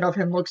version of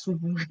him looks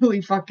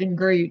really fucking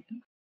great.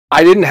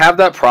 I didn't have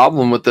that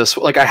problem with this.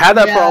 Like I had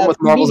that problem with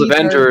Marvel's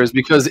Avengers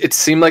because it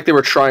seemed like they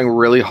were trying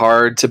really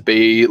hard to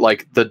be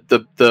like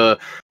the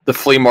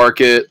flea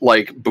market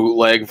like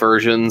bootleg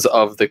versions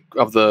of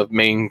the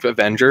main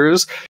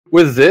Avengers.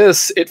 With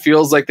this, it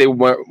feels like they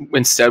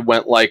instead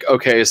went like,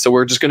 okay, so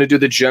we're just going to do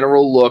the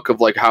general look of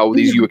like how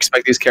you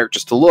expect these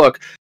characters to look.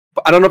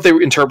 But I don't know if they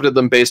interpreted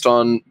them based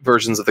on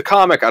versions of the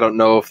comic. I don't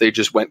know if they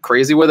just went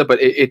crazy with it, but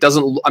it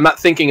doesn't. I'm not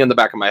thinking in the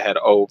back of my head,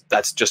 oh,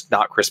 that's just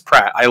not Chris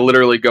Pratt. I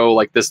literally go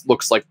like, this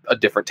looks like a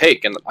different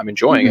take, and I'm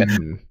enjoying it.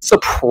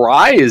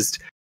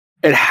 Surprised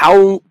at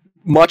how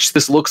much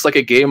this looks like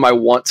a game I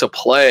want to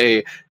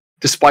play,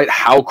 despite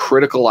how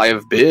critical I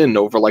have been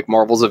over like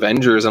Marvel's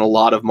Avengers and a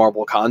lot of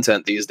Marvel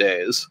content these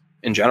days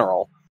in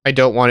general. I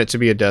don't want it to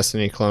be a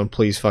Destiny clone.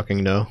 Please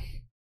fucking no.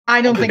 I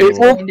don't think it's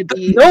going to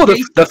be. No,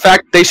 the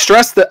fact they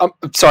stressed that.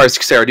 Sorry,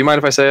 Sarah. Do you mind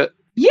if I say it?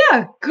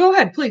 Yeah, go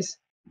ahead, please.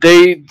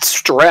 They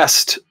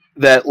stressed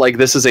that like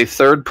this is a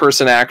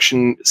third-person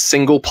action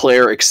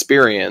single-player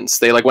experience.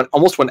 They like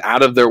almost went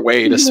out of their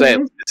way to say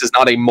this is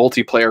not a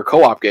multiplayer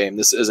co-op game.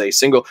 This is a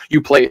single.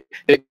 You play.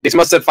 It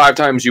must have said 5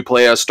 times. You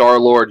play as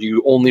Star-Lord.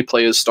 You only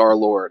play as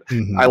Star-Lord.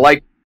 I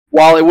like.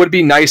 While it would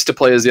be nice to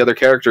play as the other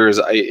characters,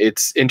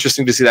 it's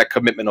interesting to see that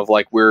commitment of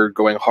like we're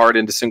going hard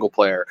into single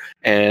player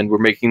and we're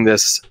making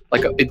this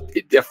like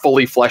a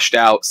fully fleshed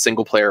out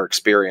single player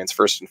experience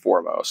first and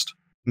foremost.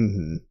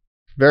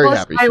 Very Plus,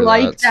 happy. I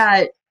like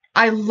that.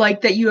 I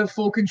like that you have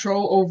full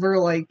control over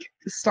like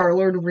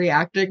Star-Lord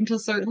reacting to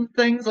certain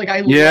things. Like I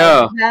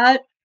love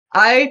that.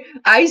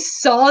 I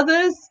saw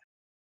this.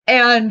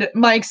 And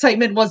my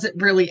excitement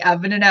wasn't really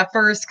evident at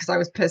first because I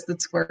was pissed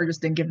that Square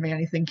just didn't give me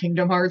anything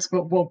Kingdom Hearts,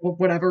 but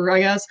whatever,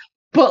 I guess.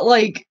 But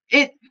like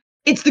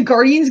it's the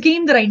Guardians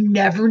game that I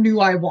never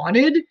knew I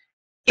wanted.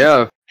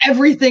 It's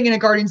everything in a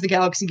Guardians of the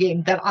Galaxy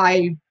game that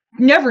I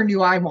never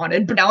knew I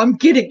wanted, but now I'm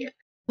getting it.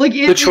 Like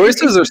the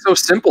choices are so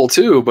simple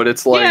too, but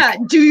it's like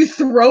do you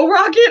throw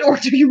rocket or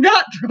do you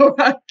not throw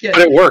rocket?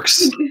 But it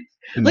works.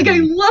 Like I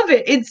love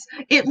it.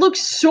 It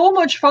looks so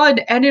much fun,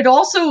 and it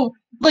also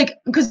like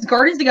because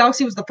Guardians of the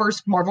Galaxy was the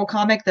first Marvel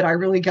comic that I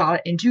really got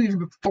into even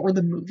before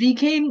the movie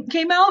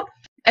came out,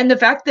 and the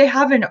fact they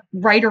have a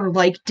writer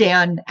like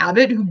Dan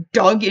Abbott who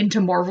dug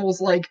into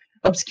Marvel's like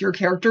obscure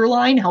character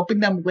line, helping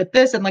them with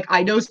this, and like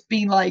Eidos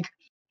being like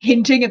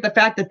hinting at the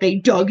fact that they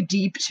dug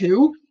deep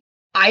too.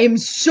 I am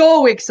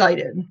so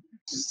excited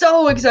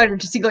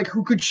to see like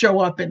who could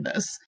show up in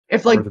this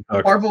if like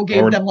Marvel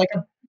gave them like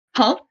a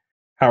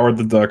Howard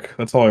the Duck.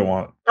 That's all I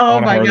want. Oh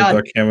my god! Howard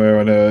the Duck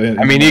cameo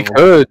I mean, he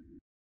could.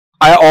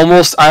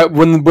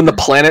 When the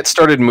planet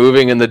started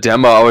moving in the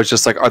demo, I was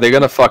just like, are they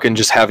gonna fucking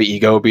just have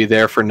Ego be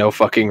there for no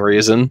fucking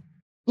reason?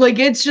 Like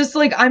it's just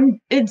like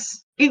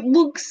it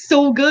looks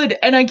so good,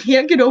 and I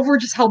can't get over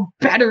just how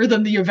better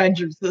than the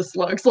Avengers this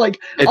looks. Like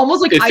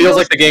almost like it feels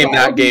like the game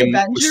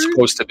was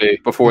supposed to be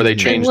before they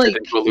changed it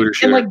into a looter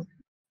shooter. And like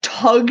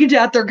tugged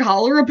at their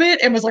collar a bit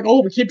and was like,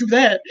 oh, we can't do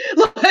that.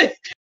 Like.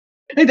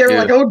 And they were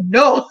like, "Oh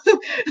no,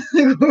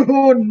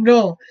 oh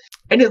no!"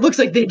 And it looks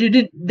like they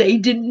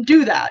didn't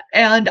do that.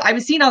 And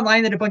I've seen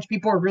online that a bunch of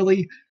people are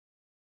really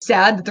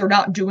sad that they're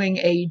not doing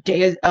a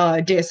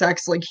Deus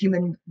Ex like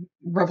Human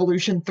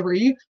Revolution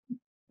 3.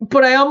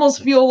 But I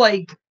almost feel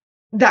like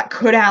that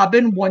could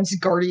happen once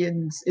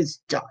Guardians is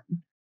done.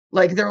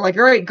 Like they're like,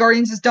 "All right,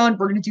 Guardians is done.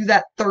 We're gonna do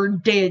that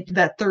third day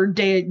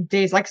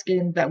Deus Ex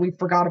game that we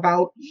forgot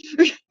about."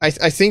 I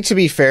think to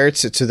be fair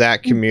to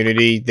that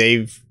community,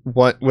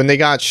 when they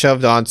got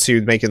shoved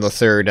onto making the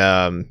third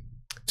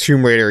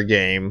Tomb Raider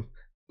game,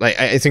 like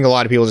I think a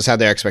lot of people just had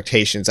their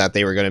expectations that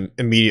they were going to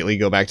immediately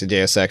go back to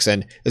Deus Ex.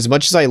 And as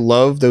much as I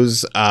love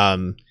those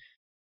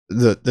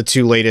the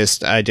 2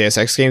 latest Deus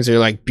Ex games, they're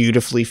like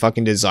beautifully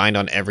fucking designed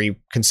on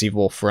every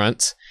conceivable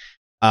front.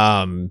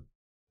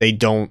 They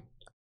don't.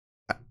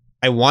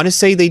 I want to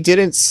say they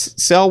didn't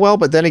sell well,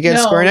 but then again,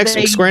 Square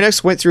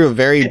Enix went through a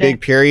very big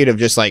period of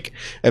just like,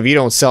 if you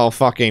don't sell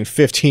fucking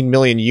 15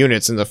 million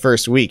units in the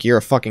first week, you're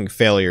a fucking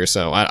failure.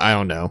 So I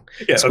don't know.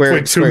 Yeah, that's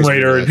why Tomb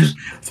Raider.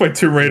 That's why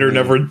Tomb Raider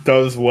never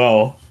does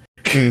well.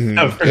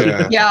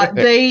 Mm-hmm. Yeah,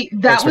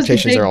 that was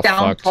the big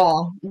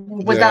downfall.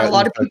 Was that a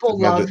lot of people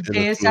loved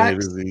Deus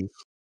Ex?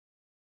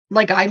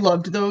 Like, I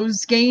loved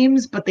those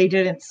games, but they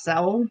didn't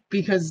sell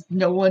because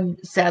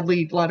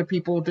sadly, a lot of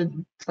people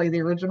didn't play the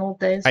original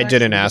Deus Ex. I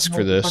didn't ask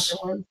for this.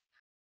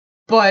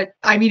 But,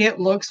 I mean, it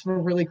looks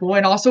really cool.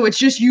 And also, it's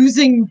just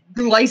using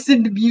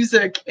licensed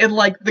music in,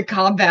 like, the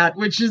combat,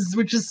 which is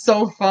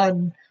so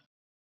fun.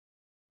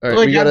 All right,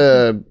 like, we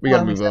gotta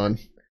move on.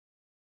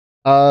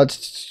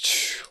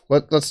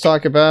 Let's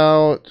talk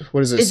about,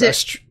 what is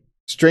it?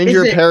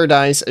 Stranger of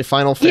Paradise, a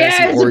Final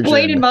Fantasy Origin. Yeah, is it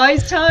Blaine and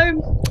Mai's time?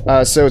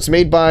 So it's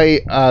made by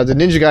the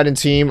Ninja Gaiden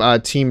team,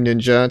 Team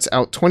Ninja. It's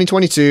out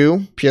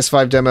 2022.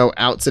 PS5 demo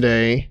out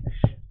today.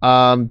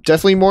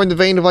 Definitely more in the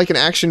vein of like an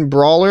action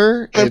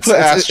brawler. I put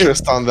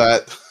asterisk on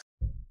that.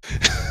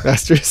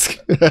 Asterisk.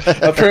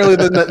 Apparently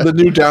the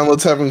new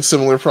download's having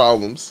similar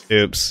problems.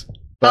 Oops.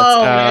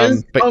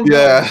 But,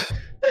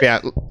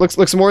 yeah,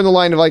 looks more in the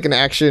line of like an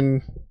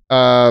action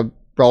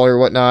brawler or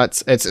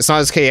whatnot. It's not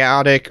as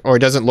chaotic, or it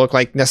doesn't look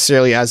like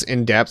necessarily as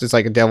in depth. It's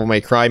like a Devil May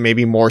Cry,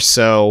 maybe more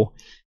so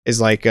is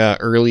like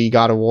early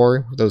God of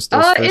War. Those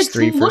first it's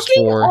three, first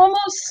four.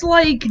 Almost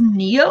like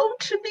Neo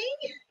to me,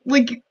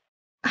 like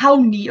how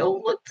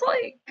Neo looked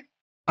like.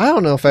 I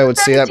don't know if I would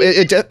say that.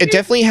 It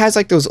definitely has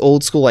like those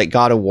old school like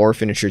God of War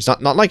finishers,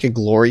 not like a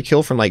glory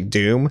kill from like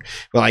Doom,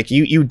 but like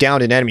you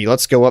downed an enemy,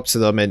 let's go up to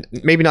them and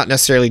maybe not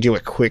necessarily do a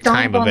quick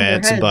time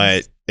event,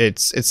 but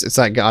it's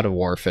that God of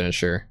War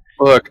finisher.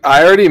 Look,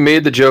 I already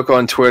made the joke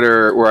on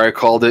Twitter where I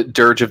called it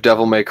Dirge of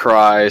Devil May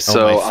Cry,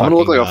 so I'm gonna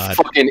look like a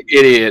fucking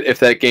idiot if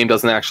that game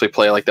doesn't actually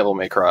play like Devil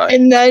May Cry.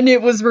 And then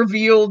it was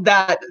revealed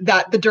that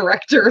the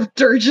director of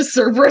Dirge of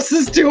Cerberus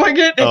is doing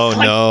it. It's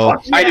no.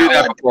 I knew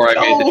that before I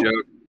made the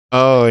joke.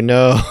 Oh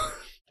no.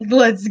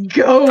 Let's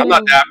go. I'm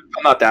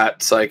not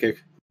that psychic.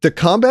 The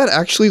combat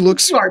actually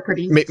looks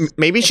pretty.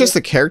 Maybe it's just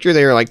the character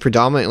they are like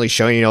predominantly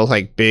showing,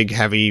 like big,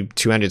 heavy,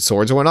 two-handed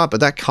swords and whatnot,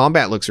 but that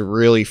combat looks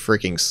really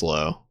freaking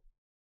slow.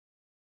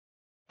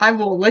 I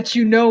will let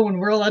you know when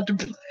we're allowed to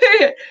play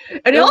it.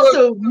 And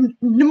also,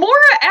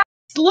 Nomura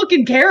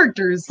looking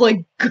characters.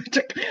 Like,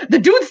 the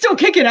dude's still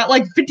kicking at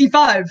like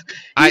 55.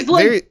 He's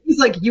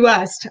like, you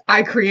asked,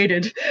 I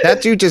created.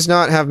 That dude does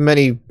not have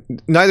many.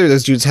 Neither of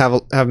those dudes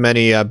have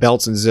many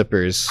belts and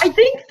zippers. I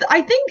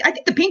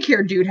think the pink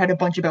haired dude had a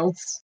bunch of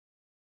belts,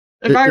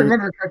 if I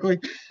remember correctly.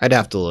 I'd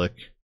have to look.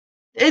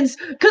 It's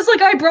because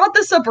like I brought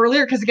this up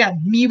earlier because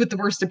again, me with the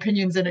worst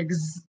opinions in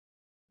existence.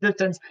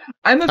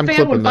 I'm a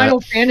fan when Final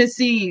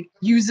Fantasy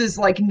uses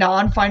like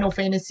non-Final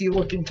Fantasy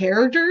looking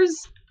characters.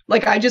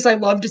 Like I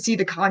love to see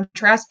the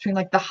contrast between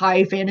like the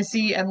high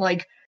fantasy and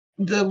like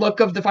the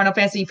look of the Final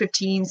Fantasy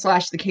 15 /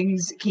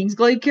 the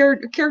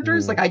Kingsglaive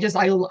characters. Like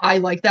I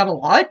like that a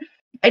lot.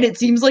 And it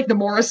seems like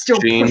Nomura's still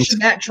pushing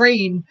that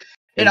train.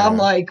 And I'm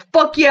like,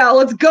 fuck yeah,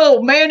 let's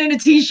go. Man in a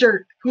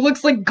t-shirt who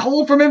looks like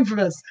Cole from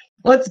Infamous.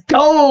 Let's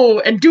go.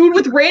 And dude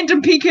with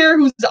random pink hair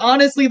who's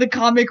honestly the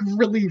comic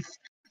relief.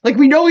 Like,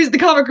 we know he's the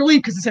comic relief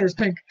because his hair is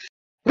pink.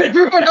 But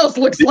everyone else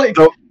looks like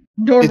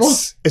normal.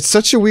 It's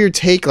such a weird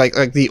take,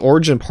 like the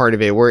origin part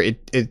of it, where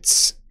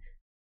is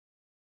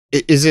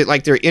it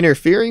like they're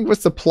interfering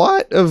with the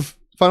plot of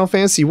Final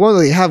Fantasy 1?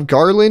 They have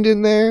Garland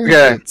in there?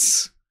 Yeah.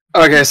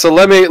 Okay, so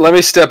let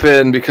me step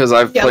in because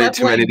I've played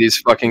too many of these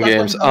fucking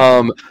games.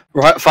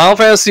 Final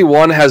Fantasy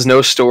 1 has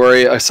no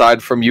story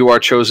aside from you are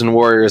chosen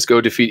warriors,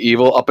 go defeat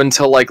evil, up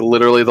until like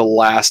literally the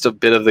last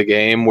bit of the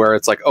game where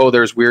it's like, oh,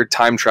 there's weird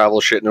time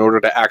travel shit. In order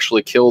to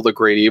actually kill the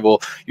great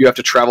evil, you have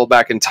to travel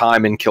back in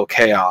time and kill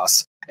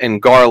Chaos. And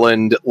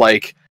Garland,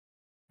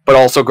 but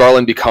also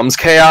Garland becomes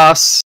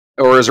Chaos,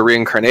 or is a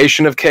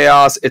reincarnation of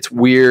Chaos. It's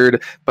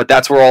weird, but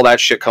that's where all that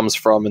shit comes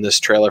from in this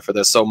trailer for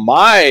this. So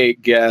my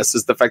guess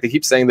is the fact that he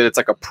keeps saying that it's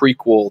like a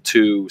prequel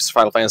to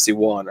Final Fantasy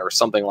 1 or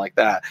something like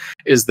that,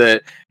 is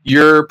that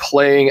you're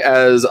playing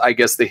as, I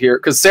guess, the hero.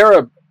 Because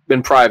Sarah,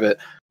 in private,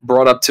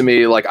 brought up to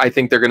me, like, I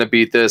think they're going to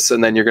beat this,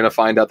 and then you're going to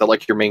find out that,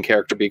 like, your main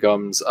character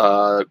becomes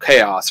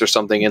Chaos or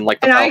something in,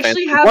 like, the Final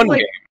Fantasy 1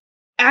 game.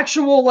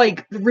 Actual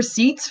like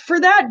receipts for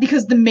that,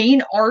 because the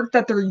main art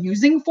that they're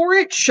using for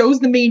it shows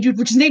the main dude,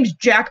 which his name's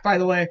Jack, by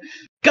the way.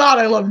 God,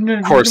 I love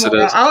Nomura. Of course it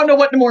is. I don't know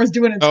what Nomura's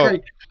doing. It's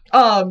great.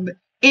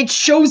 It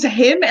shows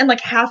him, and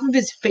like half of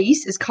his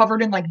face is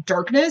covered in like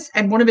darkness,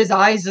 and one of his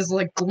eyes is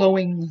like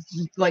glowing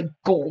like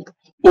gold.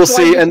 We'll so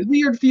see. I have this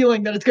weird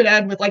feeling that it's gonna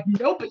end with like,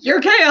 nope,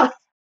 you're Chaos.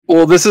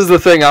 Well, this is the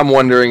thing I'm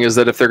wondering, is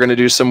that if they're going to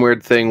do some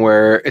weird thing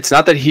where it's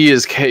not that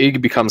he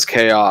becomes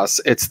Chaos,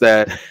 it's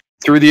that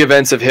through the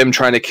events of him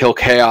trying to kill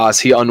Chaos,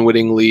 he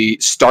unwittingly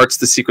starts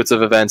the sequence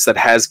of events that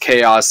has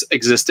Chaos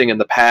existing in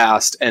the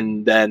past,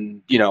 and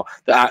then, you know,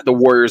 the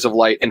Warriors of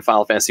Light in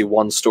Final Fantasy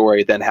 1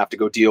 story then have to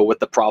go deal with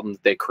the problem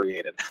that they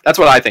created. That's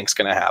what I think is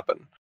going to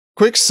happen.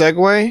 Quick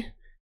segue,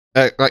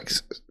 like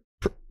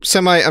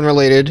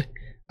semi-unrelated.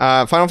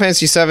 Final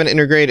Fantasy VII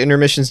Integrate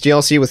Intermissions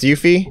DLC with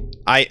Yuffie.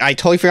 I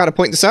totally forgot to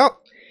point this out.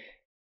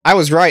 I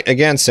was right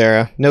again,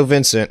 Sarah. No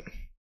Vincent.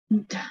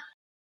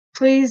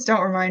 Please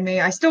don't remind me.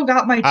 I still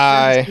got my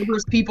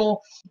neighbors,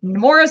 people.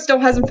 Nomura still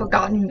hasn't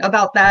forgotten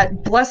about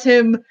that. Bless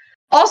him.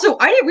 Also,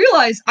 I didn't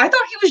realize. I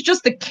thought he was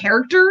just the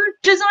character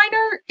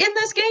designer in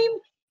this game.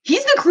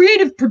 He's the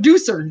creative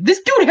producer.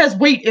 This dude has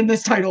weight in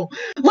this title.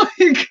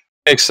 Like,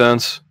 makes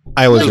sense.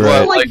 I was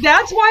right. Like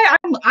that's why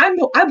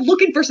I'm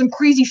looking for some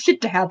crazy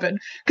shit to happen.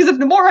 Because if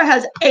Nomura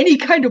has any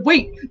kind of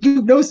weight,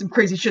 you know some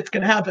crazy shit's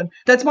gonna happen.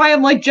 That's why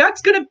I'm like,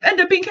 Jack's gonna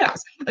end up being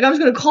chaos. Like I'm just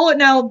gonna call it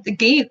now. The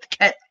game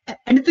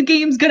and if the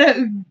game's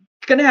gonna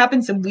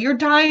happen, some weird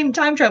time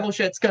travel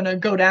shit's gonna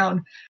go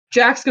down.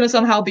 Jack's gonna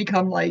somehow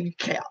become like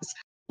chaos.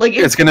 Like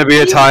it's gonna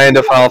be a tie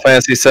into Final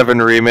Fantasy VII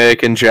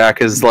Remake, and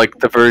Jack is like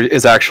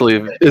is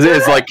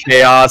like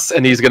chaos,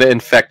 and he's gonna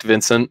infect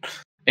Vincent.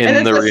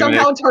 And it's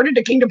somehow turned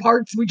into Kingdom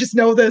Hearts. We just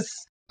know this.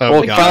 Oh,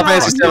 well, Final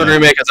Fantasy VII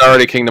Remake is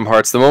already Kingdom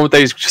Hearts. The moment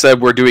they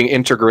said we're doing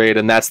Integrate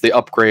and that's the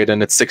upgrade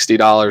and it's $60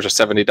 or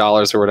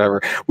 $70 or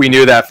whatever, we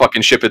knew that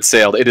fucking ship had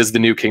sailed. It is the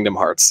new Kingdom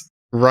Hearts.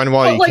 Run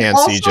while you can,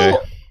 also,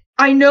 CJ.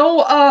 I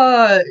know.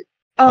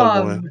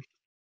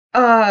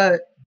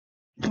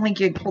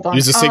 Blinking. Hold on.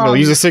 Use a signal.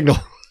 Use a signal.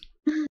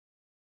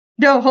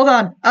 No, hold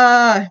on.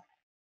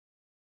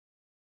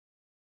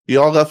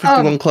 You all got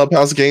 51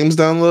 Clubhouse games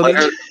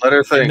downloaded? Let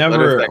her think.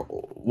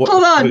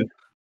 Hold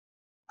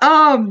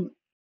on.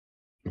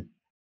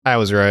 I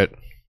was right.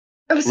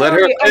 I'm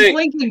sorry, I'm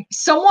blinking.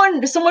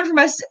 Someone from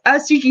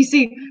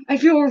SCGC. I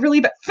feel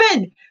really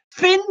bad.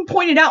 Finn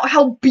pointed out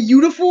how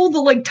beautiful the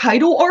like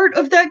title art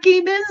of that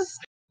game is.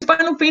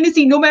 Final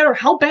Fantasy, no matter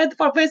how bad the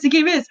Final Fantasy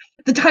game is,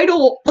 the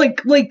title,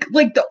 like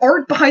the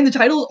art behind the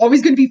title is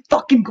always going to be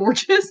fucking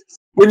gorgeous.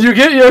 When you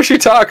get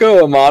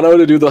Yoshitaka Amano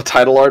to do the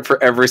title art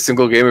for every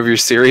single game of your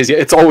series,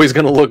 it's always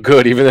going to look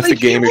good, even if the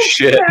game is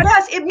shit.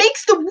 Badass. It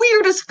makes the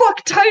weird as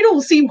fuck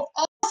title seem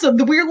awesome.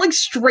 The weird, like,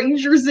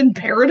 Strangers in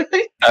Paradise.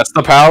 That's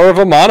the power of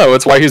Amano.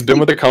 It's why he's been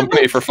with the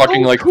company for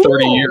fucking, like,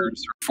 30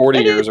 years or 40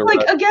 years or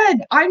whatever. Like,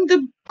 again, I'm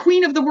the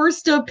queen of the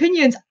worst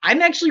opinions.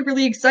 I'm actually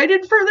really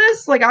excited for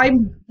this. Like,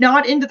 I'm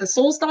not into the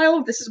Soul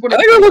style. This is what I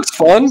think it looks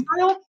fun.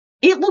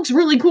 It looks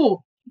really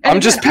cool. And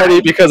I'm just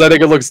petty because I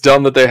think it looks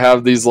dumb that they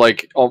have these,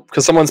 like,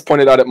 because someone's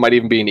pointed out it might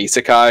even be an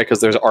isekai because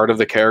there's art of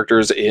the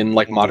characters in,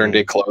 like, modern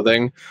day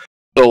clothing.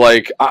 So,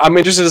 like, I'm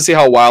interested to see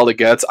how wild it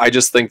gets. I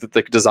just think that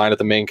the design of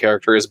the main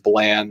character is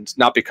bland,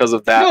 not because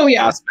of that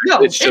aspect.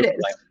 No, it's just it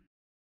is.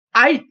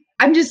 I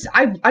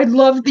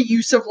love the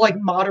use of, like,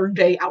 modern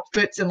day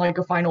outfits in, like,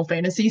 a Final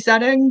Fantasy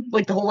setting.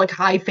 Like, the whole, like,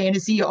 high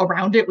fantasy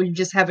around it where you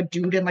just have a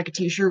dude in, like, a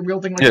t-shirt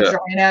wielding, like, a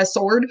giant-ass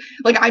sword.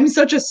 Like, I'm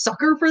such a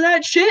sucker for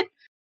that shit.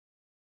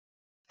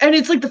 And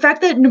it's like the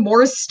fact that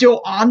Nomura's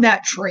still on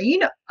that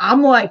train,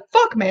 I'm like,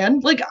 fuck, man.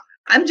 Like,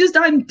 I'm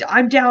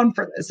down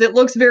for this. It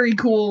looks very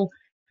cool.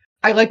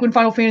 I like when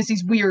Final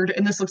Fantasy's weird,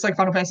 and this looks like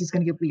Final Fantasy's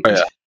gonna get weird. Oh,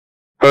 yeah.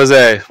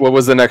 Jose, what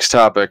was the next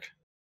topic?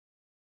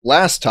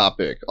 Last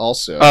topic,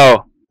 also.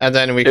 Oh. And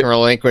then we can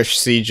relinquish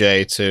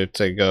CJ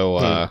to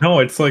go. No,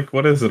 it's like,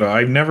 what is it?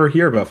 I never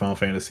hear about Final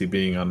Fantasy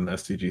being on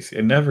SDGC.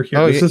 I never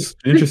hear. This is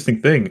an interesting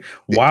thing.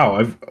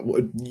 Wow,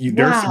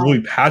 there's some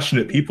really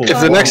passionate people. If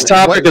the next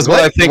topic is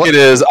what I think it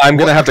is, I'm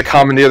gonna have to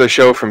commandeer the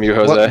show from you,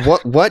 Jose.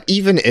 What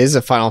even is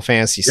a Final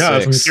Fantasy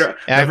VI?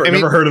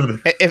 Never heard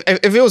of it.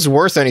 If it was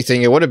worth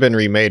anything, it would have been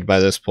remade by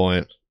this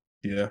point.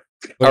 Yeah.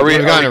 Are we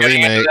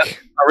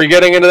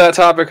getting into that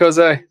topic,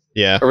 Jose?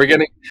 Yeah. Are we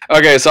getting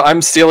okay? So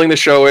I'm stealing the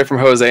show away from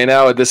Jose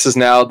now. This is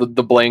now the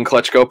Blaine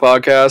Klitschko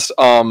podcast.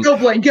 Go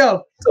Blaine,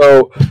 go.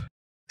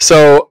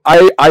 So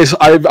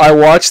I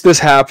watched this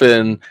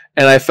happen,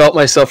 and I felt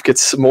myself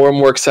get more and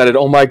more excited.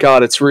 Oh my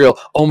god, it's real!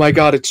 Oh my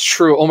god, it's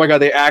true! Oh my god,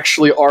 they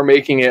actually are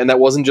making it, and that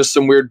wasn't just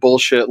some weird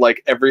bullshit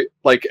like every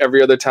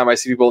other time I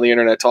see people on the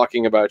internet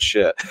talking about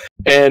shit.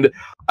 And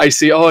I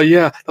see, oh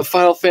yeah, the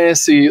Final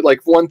Fantasy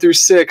 1 through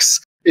 6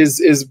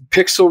 is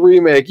pixel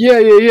remake.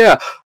 Yeah.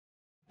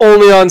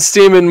 Only on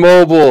Steam and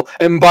mobile,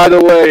 and by the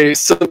way,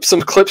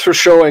 some clips we're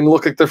showing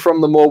look like they're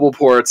from the mobile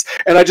ports,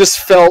 and I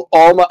just felt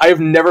I've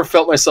never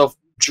felt myself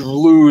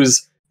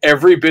lose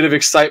every bit of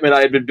excitement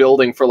I had been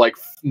building for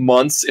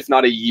months, if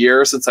not a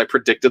year, since I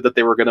predicted that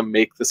they were going to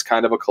make this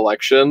kind of a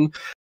collection,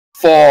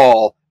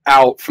 fall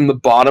out from the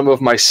bottom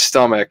of my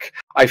stomach.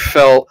 I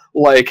felt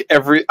like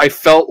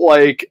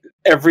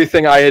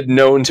everything I had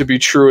known to be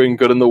true and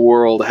good in the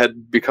world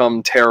had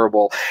become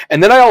terrible.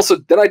 And then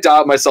I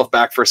dialed myself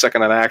back for a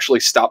second, and I actually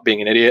stopped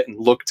being an idiot and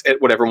looked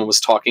at what everyone was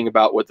talking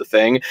about with the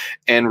thing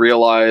and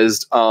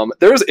realized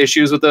there's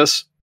issues with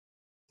this.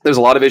 There's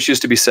a lot of issues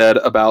to be said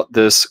about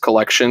this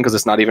collection because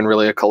it's not even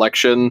really a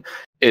collection.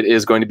 It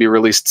is going to be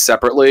released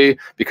separately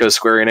because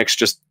Square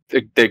Enix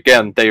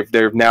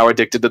they're now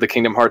addicted to the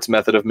Kingdom Hearts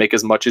method of make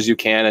as much as you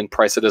can and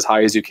price it as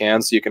high as you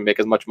can so you can make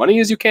as much money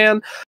as you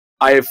can.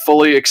 I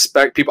fully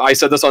expect people. I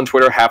said this on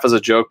Twitter half as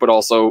a joke, but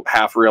also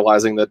half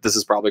realizing that this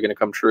is probably going to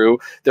come true.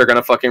 They're going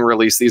to fucking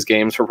release these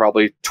games for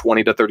probably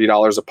 $20 to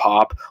 $30 a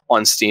pop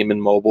on Steam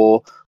and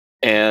mobile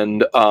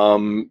and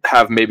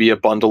have maybe a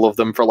bundle of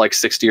them for like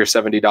 $60 or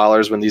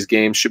 $70 when these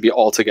games should be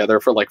all together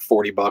for like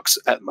 $40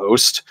 at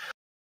most.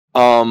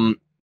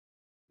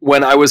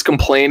 When I was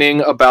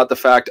complaining about the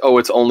fact,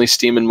 it's only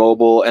Steam and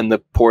mobile and the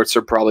ports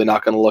are probably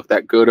not going to look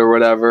that good or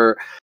whatever,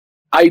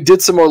 I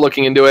did some more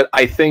looking into it.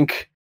 I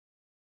think,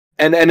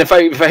 and if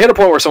I hit a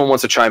point where someone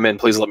wants to chime in,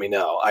 please let me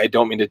know. I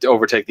don't mean to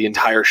overtake the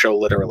entire show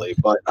literally,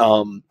 but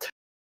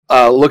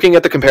looking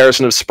at the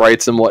comparison of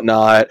sprites and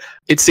whatnot,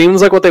 it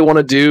seems like what they want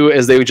to do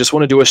is they just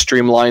want to do a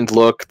streamlined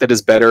look that is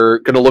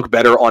going to look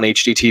better on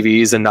HD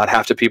TVs and not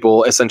have to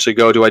people essentially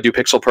go, do I do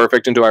pixel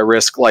perfect and do I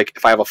risk, like,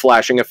 if I have a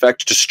flashing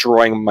effect,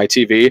 destroying my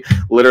TV?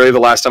 Literally, the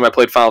last time I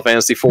played Final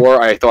Fantasy IV,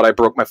 I thought I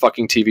broke my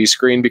fucking TV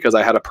screen because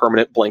I had a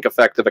permanent blink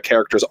effect of a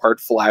character's art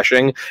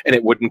flashing and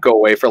it wouldn't go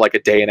away for like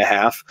a day and a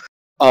half.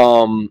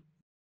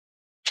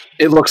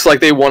 It looks like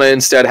they want to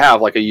instead have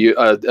like a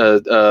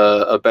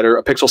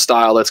pixel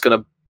style that's going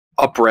to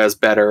up-res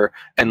better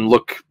and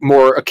look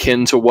more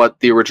akin to what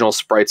the original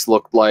sprites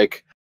looked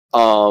like.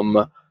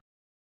 Mr.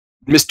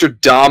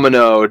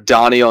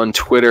 Donnie on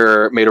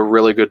Twitter made a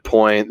really good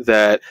point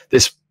that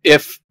there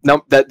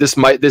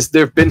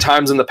have been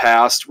times in the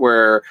past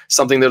where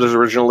something that was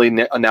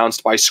originally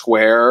announced by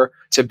Square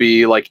to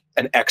be like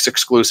an X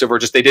exclusive, or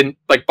just they didn't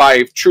like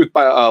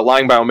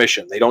lying by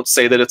omission. They don't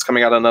say that it's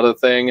coming out another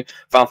thing.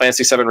 Final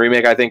Fantasy VII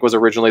Remake, I think, was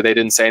originally they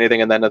didn't say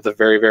anything, and then at the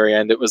very, very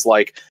end, it was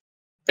like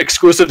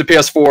exclusive to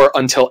PS4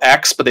 until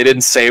X, but they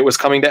didn't say it was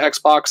coming to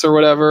Xbox or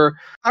whatever.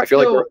 I feel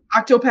like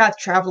Octopath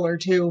Traveler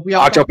too.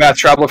 Octopath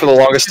Traveler for the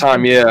longest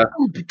time, yeah.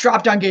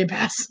 Dropped on Game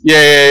Pass.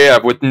 Yeah,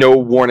 with no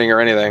warning or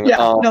anything.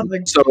 Yeah,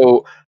 nothing.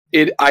 So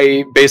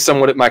based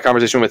on my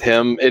conversation with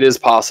him, it is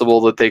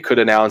possible that they could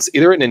announce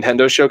either a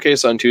Nintendo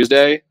showcase on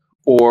Tuesday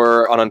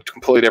or on a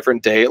completely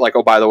different date. Like,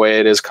 oh, by the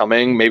way, it is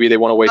coming. Maybe they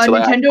want to wait till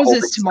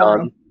Nintendo's is tomorrow.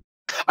 Done.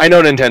 I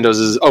know Nintendo's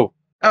is tomorrow.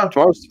 I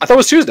thought it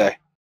was Tuesday.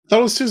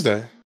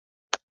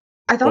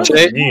 I thought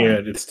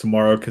it's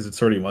tomorrow because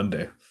it's already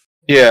Monday.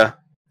 Yeah.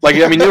 Like,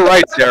 I mean, you're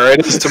right, Sarah.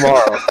 It is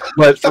tomorrow.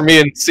 But for me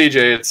and CJ,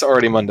 it's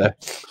already Monday.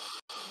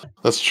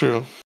 That's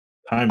true.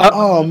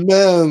 Oh,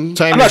 man.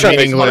 Time is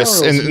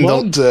meaningless.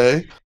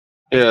 Monday.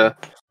 Yeah.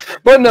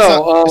 But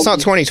no. It's not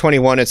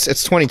 2021. It's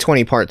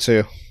 2020 part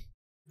 2.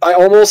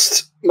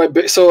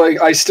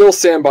 I still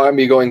stand by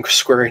me going,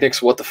 Square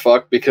Enix, what the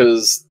fuck?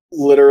 Because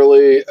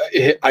literally,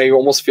 I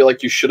almost feel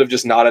like you should have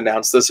just not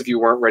announced this if you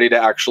weren't ready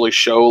to actually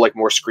show like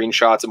more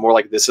screenshots and more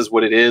like, this is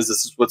what it is,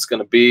 this is what's going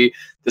to be,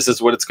 this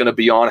is what it's going to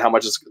be on, how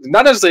much it's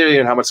not necessarily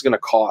even how much it's going to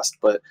cost,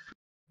 but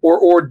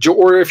or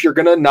if you're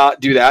going to not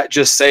do that,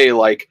 just say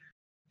like,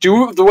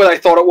 do the way I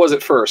thought it was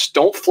at first.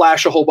 Don't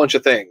flash a whole bunch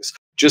of things.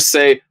 Just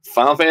say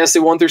Final Fantasy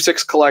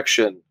 1-6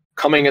 collection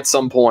coming at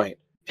some point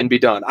and be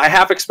done. I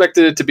half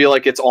expected it to be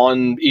like it's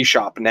on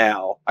eShop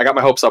now. I got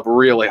my hopes up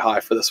really high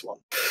for this one.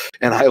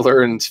 And I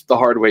learned the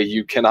hard way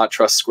you cannot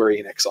trust Square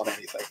Enix on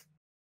anything.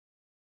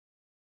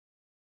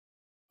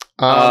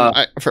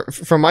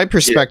 From my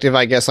perspective,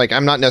 I guess like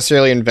I'm not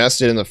necessarily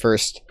invested in the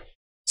first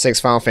 6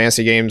 Final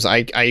Fantasy games.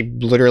 I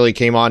literally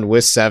came on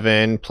with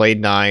 7,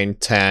 played 9,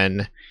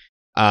 10,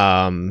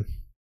 and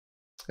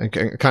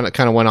kind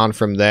of went on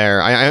from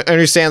there. I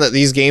understand that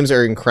these games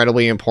are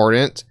incredibly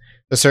important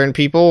to certain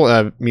people,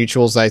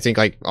 mutuals. I think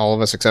like all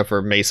of us except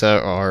for Mesa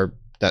or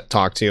that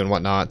talk to and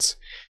whatnots.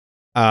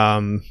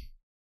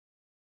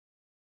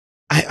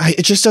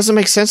 It just doesn't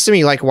make sense to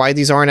me, like why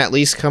these aren't at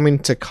least coming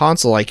to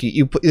console. Like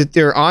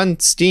they're on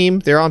Steam,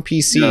 they're on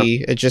PC.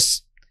 Yeah.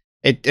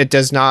 It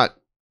does not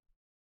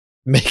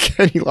make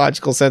any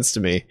logical sense to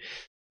me.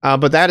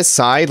 But that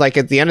aside, like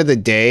at the end of the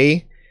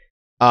day,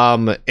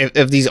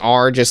 if these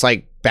are just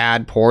like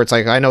bad ports,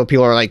 like I know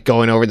people are like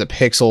going over the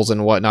pixels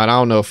and whatnot. I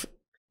don't know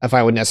if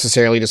I would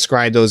necessarily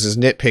describe those as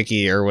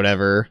nitpicky or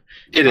whatever.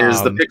 It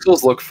is. The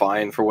pixels look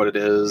fine for what it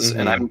is,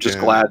 and I'm just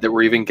glad that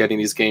we're even getting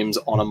these games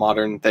on a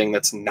modern thing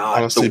that's not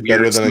honestly the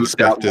weird smoothed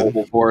out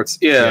mobile ports.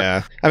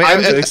 Yeah. I mean,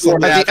 what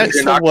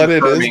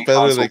it is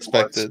better than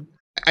expected.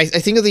 I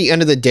think at the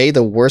end of the day,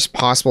 the worst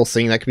possible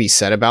thing that could be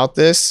said about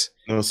this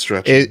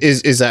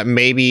is that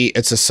maybe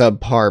it's a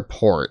subpar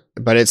port,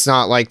 but it's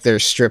not like they're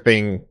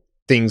stripping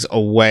things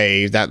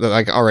away that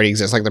like already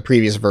exist, like the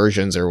previous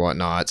versions or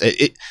whatnot.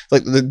 It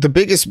like the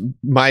biggest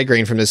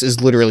migraine from this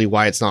is literally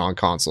why it's not on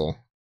console.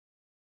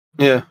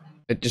 Yeah,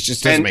 it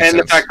just doesn't make sense.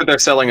 And the fact that they're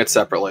selling it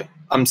separately.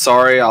 I'm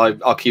sorry,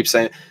 I'll keep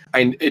saying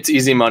it's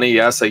easy money.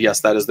 Yes,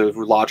 that is the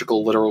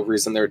logical, literal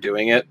reason they're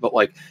doing it. But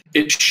like,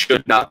 it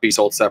should not be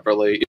sold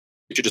separately.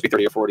 It should just be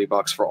 $30 or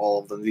 $40 for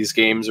all of them. These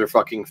games are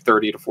fucking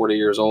 30 to 40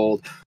 years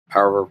old.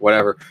 However,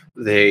 whatever.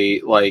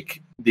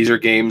 These are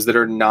games that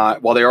are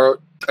not, while they are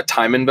a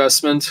time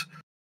investment,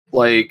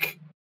 like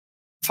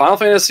Final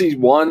Fantasy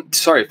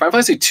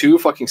 2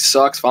 fucking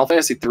sucks. Final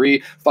Fantasy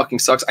 3 fucking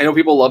sucks. I know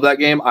people love that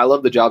game. I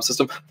love the job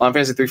system. Final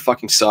Fantasy 3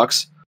 fucking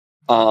sucks.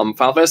 Final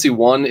Fantasy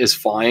 1 is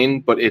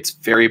fine, but it's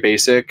very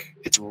basic.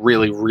 It's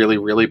really, really,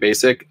 really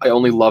basic. I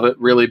only love it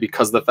really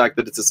because of the fact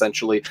that it's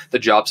essentially the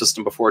job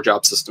system before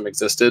job system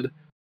existed.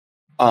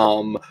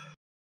 Final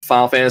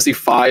Fantasy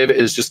 5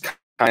 is just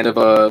kind of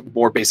a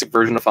more basic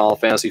version of Final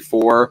Fantasy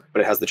IV,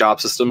 but it has the job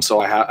system,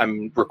 so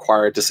I'm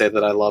required to say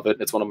that I love it.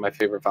 It's one of my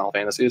favorite Final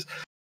Fantasies.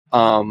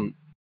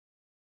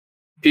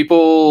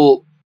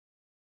 People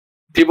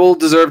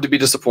deserve to be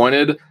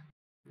disappointed,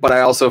 but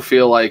I also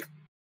feel like,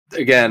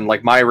 again,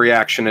 like my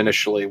reaction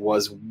initially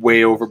was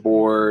way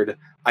overboard.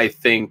 I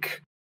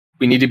think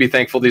we need to be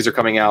thankful these are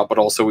coming out, but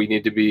also we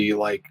need to be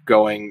like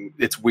going,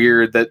 it's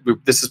weird that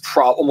this is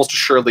almost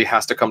assuredly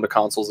has to come to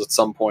consoles at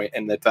some point,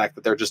 and the fact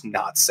that they're just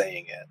not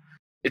saying it.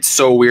 It's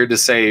so weird to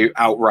say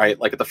outright,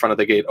 like at the front of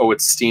the gate, oh,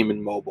 it's Steam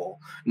and mobile,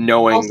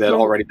 knowing also, that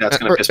already that's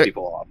going to piss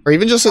people off. Or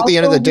even just at the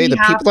end of the day,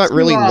 the people that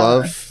really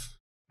love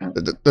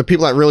the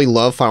people that really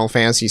love Final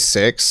Fantasy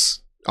VI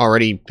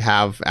already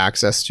have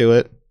access to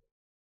it.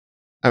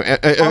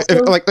 Like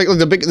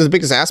the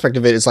biggest aspect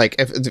of it is like,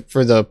 if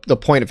for the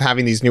point of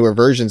having these newer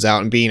versions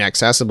out and being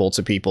accessible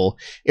to people,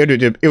 it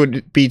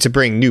would be to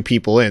bring new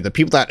people in. The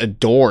people that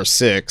adore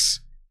 6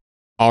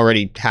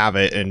 already have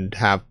it and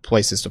have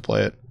places to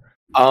play it.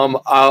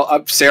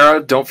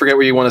 Sarah, don't forget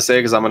what you want to say,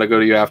 because I'm going to go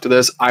to you after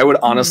this. I would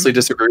honestly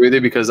disagree with you,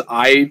 because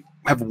I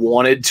have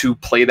wanted to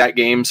play that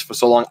game for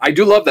so long. I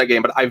do love that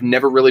game, but I've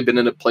never really been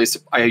in a place.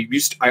 I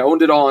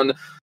owned it on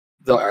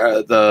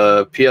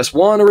the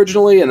PS1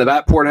 originally, and the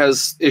bat port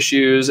has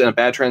issues and a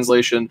bad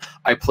translation.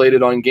 I played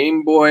it on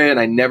Game Boy, and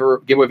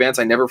Game Boy Advance,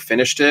 I never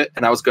finished it,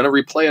 and I was going to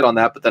replay it on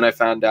that, but then I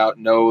found out,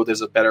 no,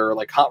 there's a better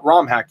like hot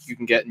ROM hack you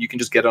can get, and you can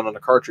just get it on a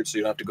cartridge, so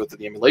you don't have to go through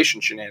the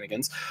emulation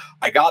shenanigans.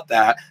 I got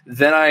that.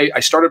 Then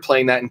I started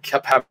playing that and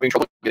kept having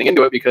trouble getting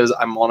into it, because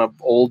I'm on an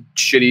old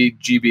shitty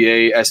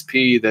GBA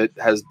SP that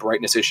has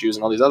brightness issues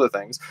and all these other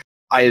things.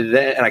 And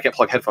I can't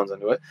plug headphones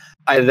into it.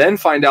 I then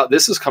find out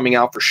this is coming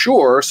out for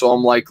sure, so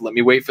I'm like, let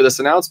me wait for this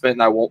announcement,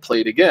 and I won't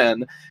play it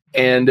again.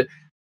 And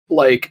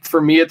like, for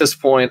me at this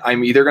point,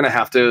 I'm either going to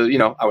have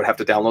to, I would have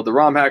to download the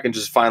ROM hack and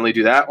just finally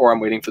do that, or I'm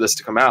waiting for this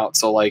to come out.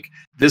 So like,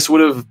 this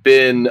would have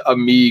been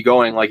me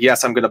going like,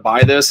 yes, I'm going to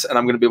buy this, and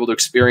I'm going to be able to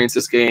experience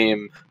this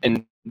game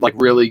and like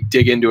really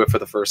dig into it for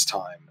the first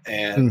time.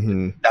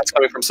 And that's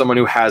coming from someone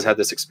who has had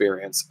this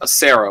experience.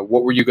 Sarah,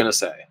 what were you going to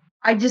say?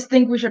 I just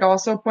think we should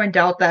also point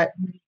out that,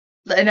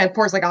 and of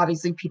course, like,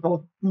 obviously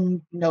people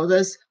know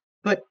this,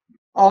 but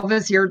all of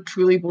us here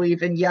truly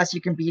believe, and yes,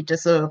 you can be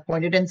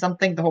disappointed in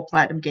something. The whole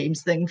Platinum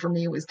Games thing for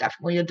me was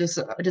definitely a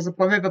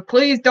disappointment, but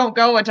please don't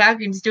go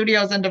attacking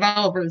studios and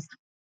developers.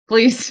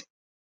 Please.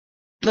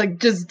 Like,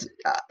 just,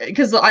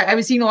 because I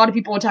was seeing a lot of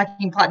people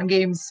attacking Platinum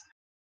Games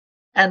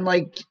and,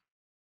 like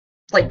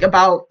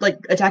about, like,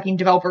 attacking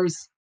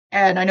developers,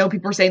 and I know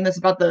people are saying this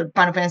about the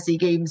Final Fantasy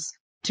games,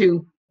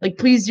 too. Like,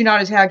 please do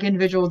not attack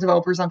individual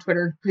developers on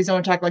Twitter. Please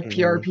don't attack, like,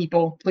 PR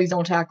people. Please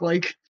don't attack,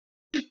 like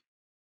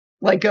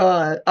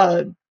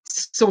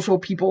social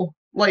people.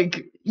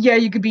 Like, yeah,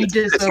 you could be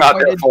disappointed. It's not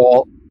their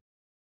fault.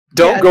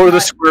 Don't go to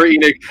the Square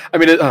Enix. I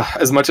mean,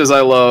 as much as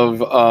I love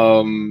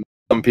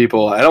some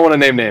people, I don't want to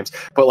name names,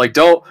 but like,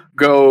 don't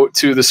go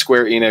to the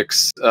Square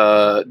Enix.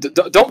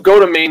 Don't go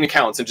to main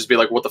accounts and just be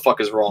like, "What the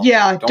fuck is wrong?"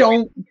 Yeah,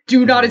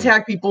 do not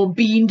attack people.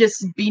 Being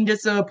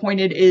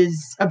disappointed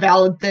is a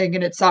valid thing,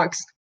 and it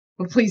sucks.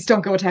 But please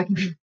don't go attacking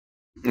people.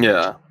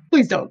 Yeah.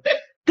 Please don't.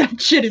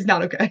 That shit is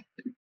not okay.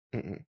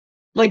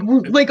 Like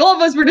all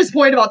of us were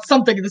disappointed about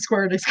something in the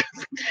Square Enix.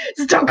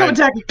 Just don't go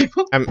attacking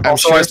people. I'm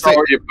also, sure I saw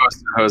what you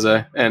posted,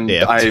 Jose, and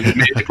I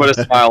immediately put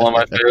a smile on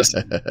my face.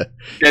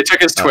 Yeah,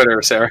 check his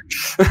Twitter, Sarah.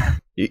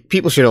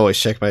 People should always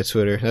check my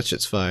Twitter. That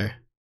shit's fire.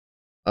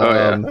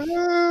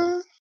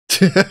 Yeah.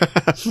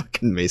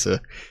 Fucking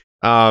Mesa.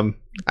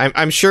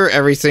 I'm sure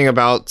everything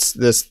about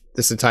this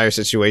entire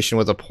situation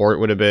with a port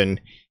would have been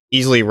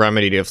easily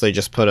remedied if they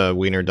just put a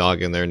wiener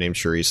dog in there named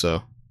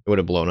Chorizo. It would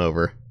have blown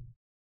over.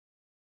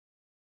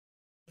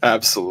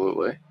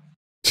 Absolutely.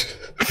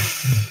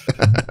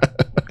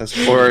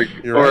 or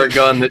a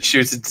gun that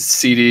shoots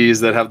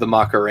CDs that have the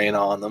Macarena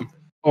on them.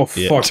 Oh,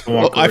 fuck.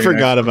 Oh, I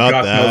forgot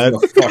about that.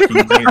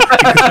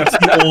 That's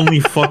the only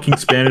fucking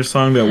Spanish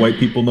song that white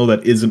people know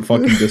that isn't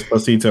fucking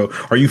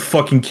Despacito. Are you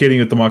fucking kidding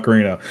with the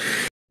Macarena?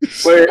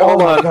 Wait,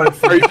 hold on. Are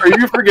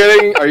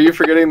you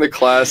forgetting the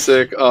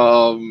classic,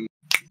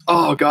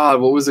 oh god,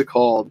 what was it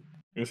called?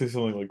 You're gonna say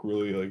something like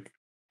really like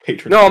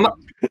patronizing. No,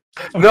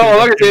 I'm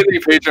not gonna say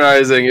anything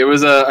patronizing. It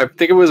was I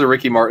think it was a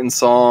Ricky Martin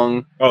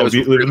song. Oh,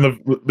 Living La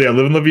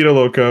Vida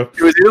Loca.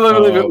 It was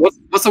either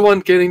what's the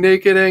one? Getting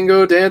naked and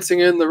go dancing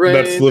in the rain.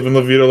 That's Living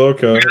La Vida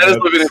Loca. Yeah, that is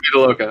Living La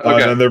Vida Loca.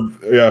 Okay. And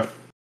they're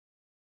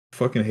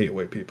fucking hate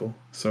white people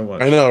so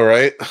much. I know,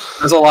 right?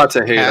 There's a lot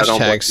to hate.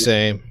 Hashtag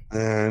same.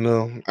 I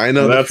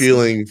know the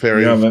feeling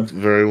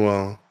very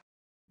well.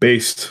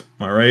 Based,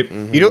 am I right?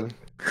 You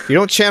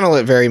don't channel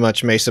it very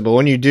much, Mesa, but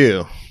when you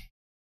do,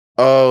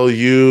 oh,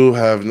 you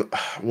have.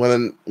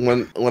 When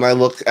I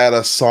look at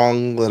a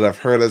song that I've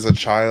heard as a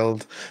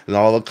child, and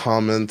all the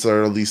comments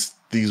are at least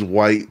these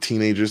white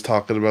teenagers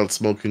talking about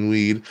smoking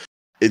weed,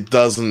 it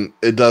doesn't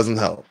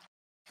help.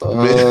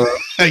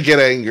 I get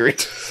angry.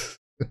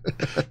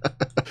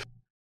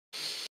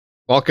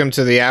 Welcome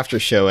to the after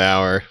show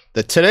hour.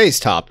 Today's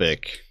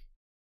topic.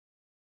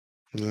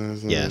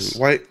 Yes,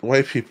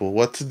 white people.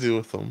 What to do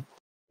with them?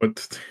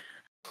 What?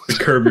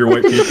 Curb your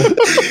white people.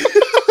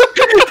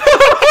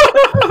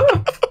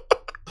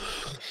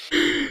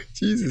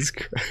 Jesus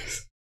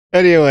Christ.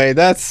 Anyway,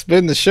 that's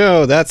been the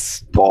show.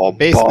 That's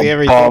basically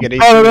everything.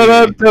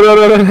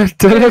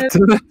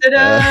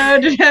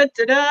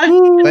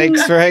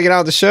 Thanks for hanging out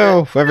on the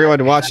show. For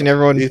everyone watching,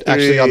 everyone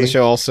actually on the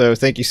show also.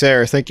 Thank you,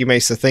 Sarah. Thank you,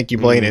 Mesa. Thank you,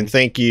 Blaine. And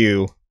thank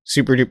you,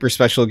 super duper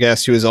special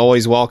guest who is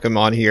always welcome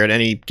on here at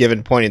any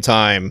given point in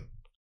time.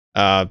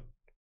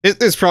 This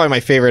is probably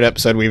my favorite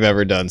episode we've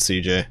ever done,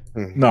 CJ.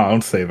 No,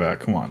 don't say that.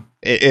 Come on.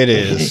 It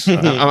is. I'm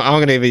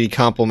going to give you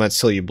compliments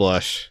till you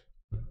blush.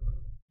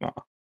 No,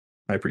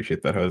 I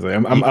appreciate that, Jose.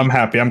 I'm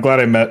happy. I'm glad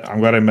I met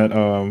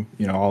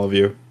all of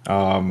you.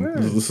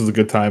 This is a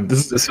good time.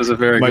 This was a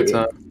very good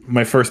time.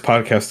 My first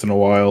podcast in a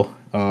while.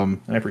 I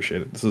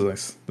appreciate it. This is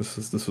nice. This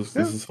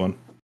is fun.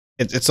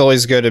 It's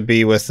always good to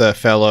be with a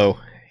fellow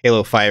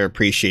Halo 5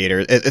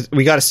 appreciator.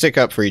 We got to stick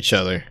up for each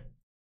other.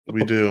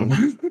 We do.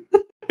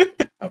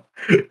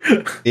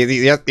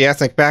 The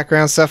ethnic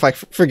background stuff, like,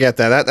 forget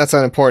that. That's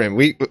unimportant.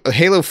 We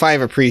Halo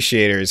 5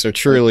 appreciators are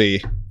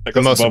truly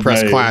the most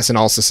oppressed class in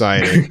all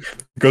society.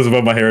 Goes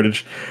above my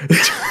heritage.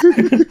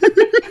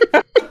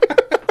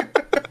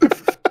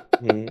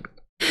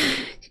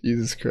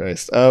 Jesus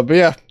Christ. But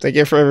yeah, thank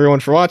you for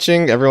everyone for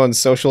watching. Everyone's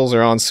socials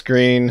are on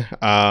screen.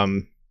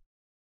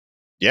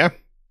 Yeah,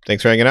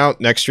 thanks for hanging out.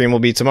 Next stream will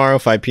be tomorrow,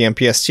 5 p.m.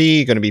 PST.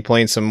 Going to be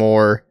playing some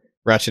more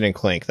Ratchet and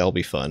Clank. That'll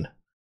be fun.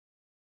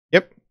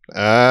 Yep.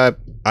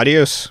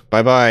 Adios.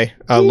 Bye-bye.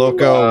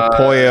 Loco,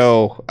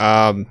 Pollo.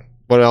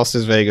 What else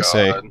does Vega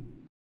say?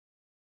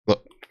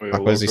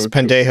 What was he?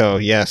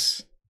 Pendejo.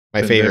 Yes.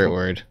 My favorite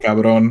word.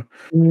 Cabron.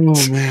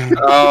 Oh man.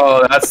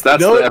 Oh, that's you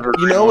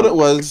know what it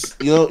was?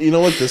 You know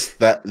what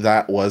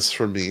that was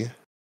for me?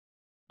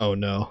 Oh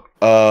no.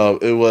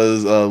 It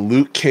was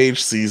Luke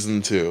Cage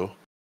season 2.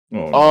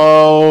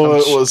 Oh,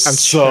 it was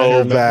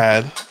so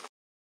bad.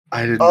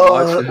 I didn't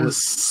watch it. It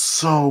was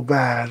so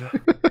bad.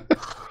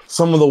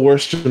 Some of the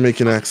worst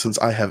Jamaican accents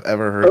I have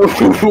ever heard.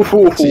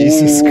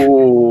 Jesus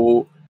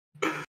Christ.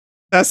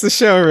 That's the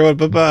show, everyone.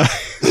 Bye-bye.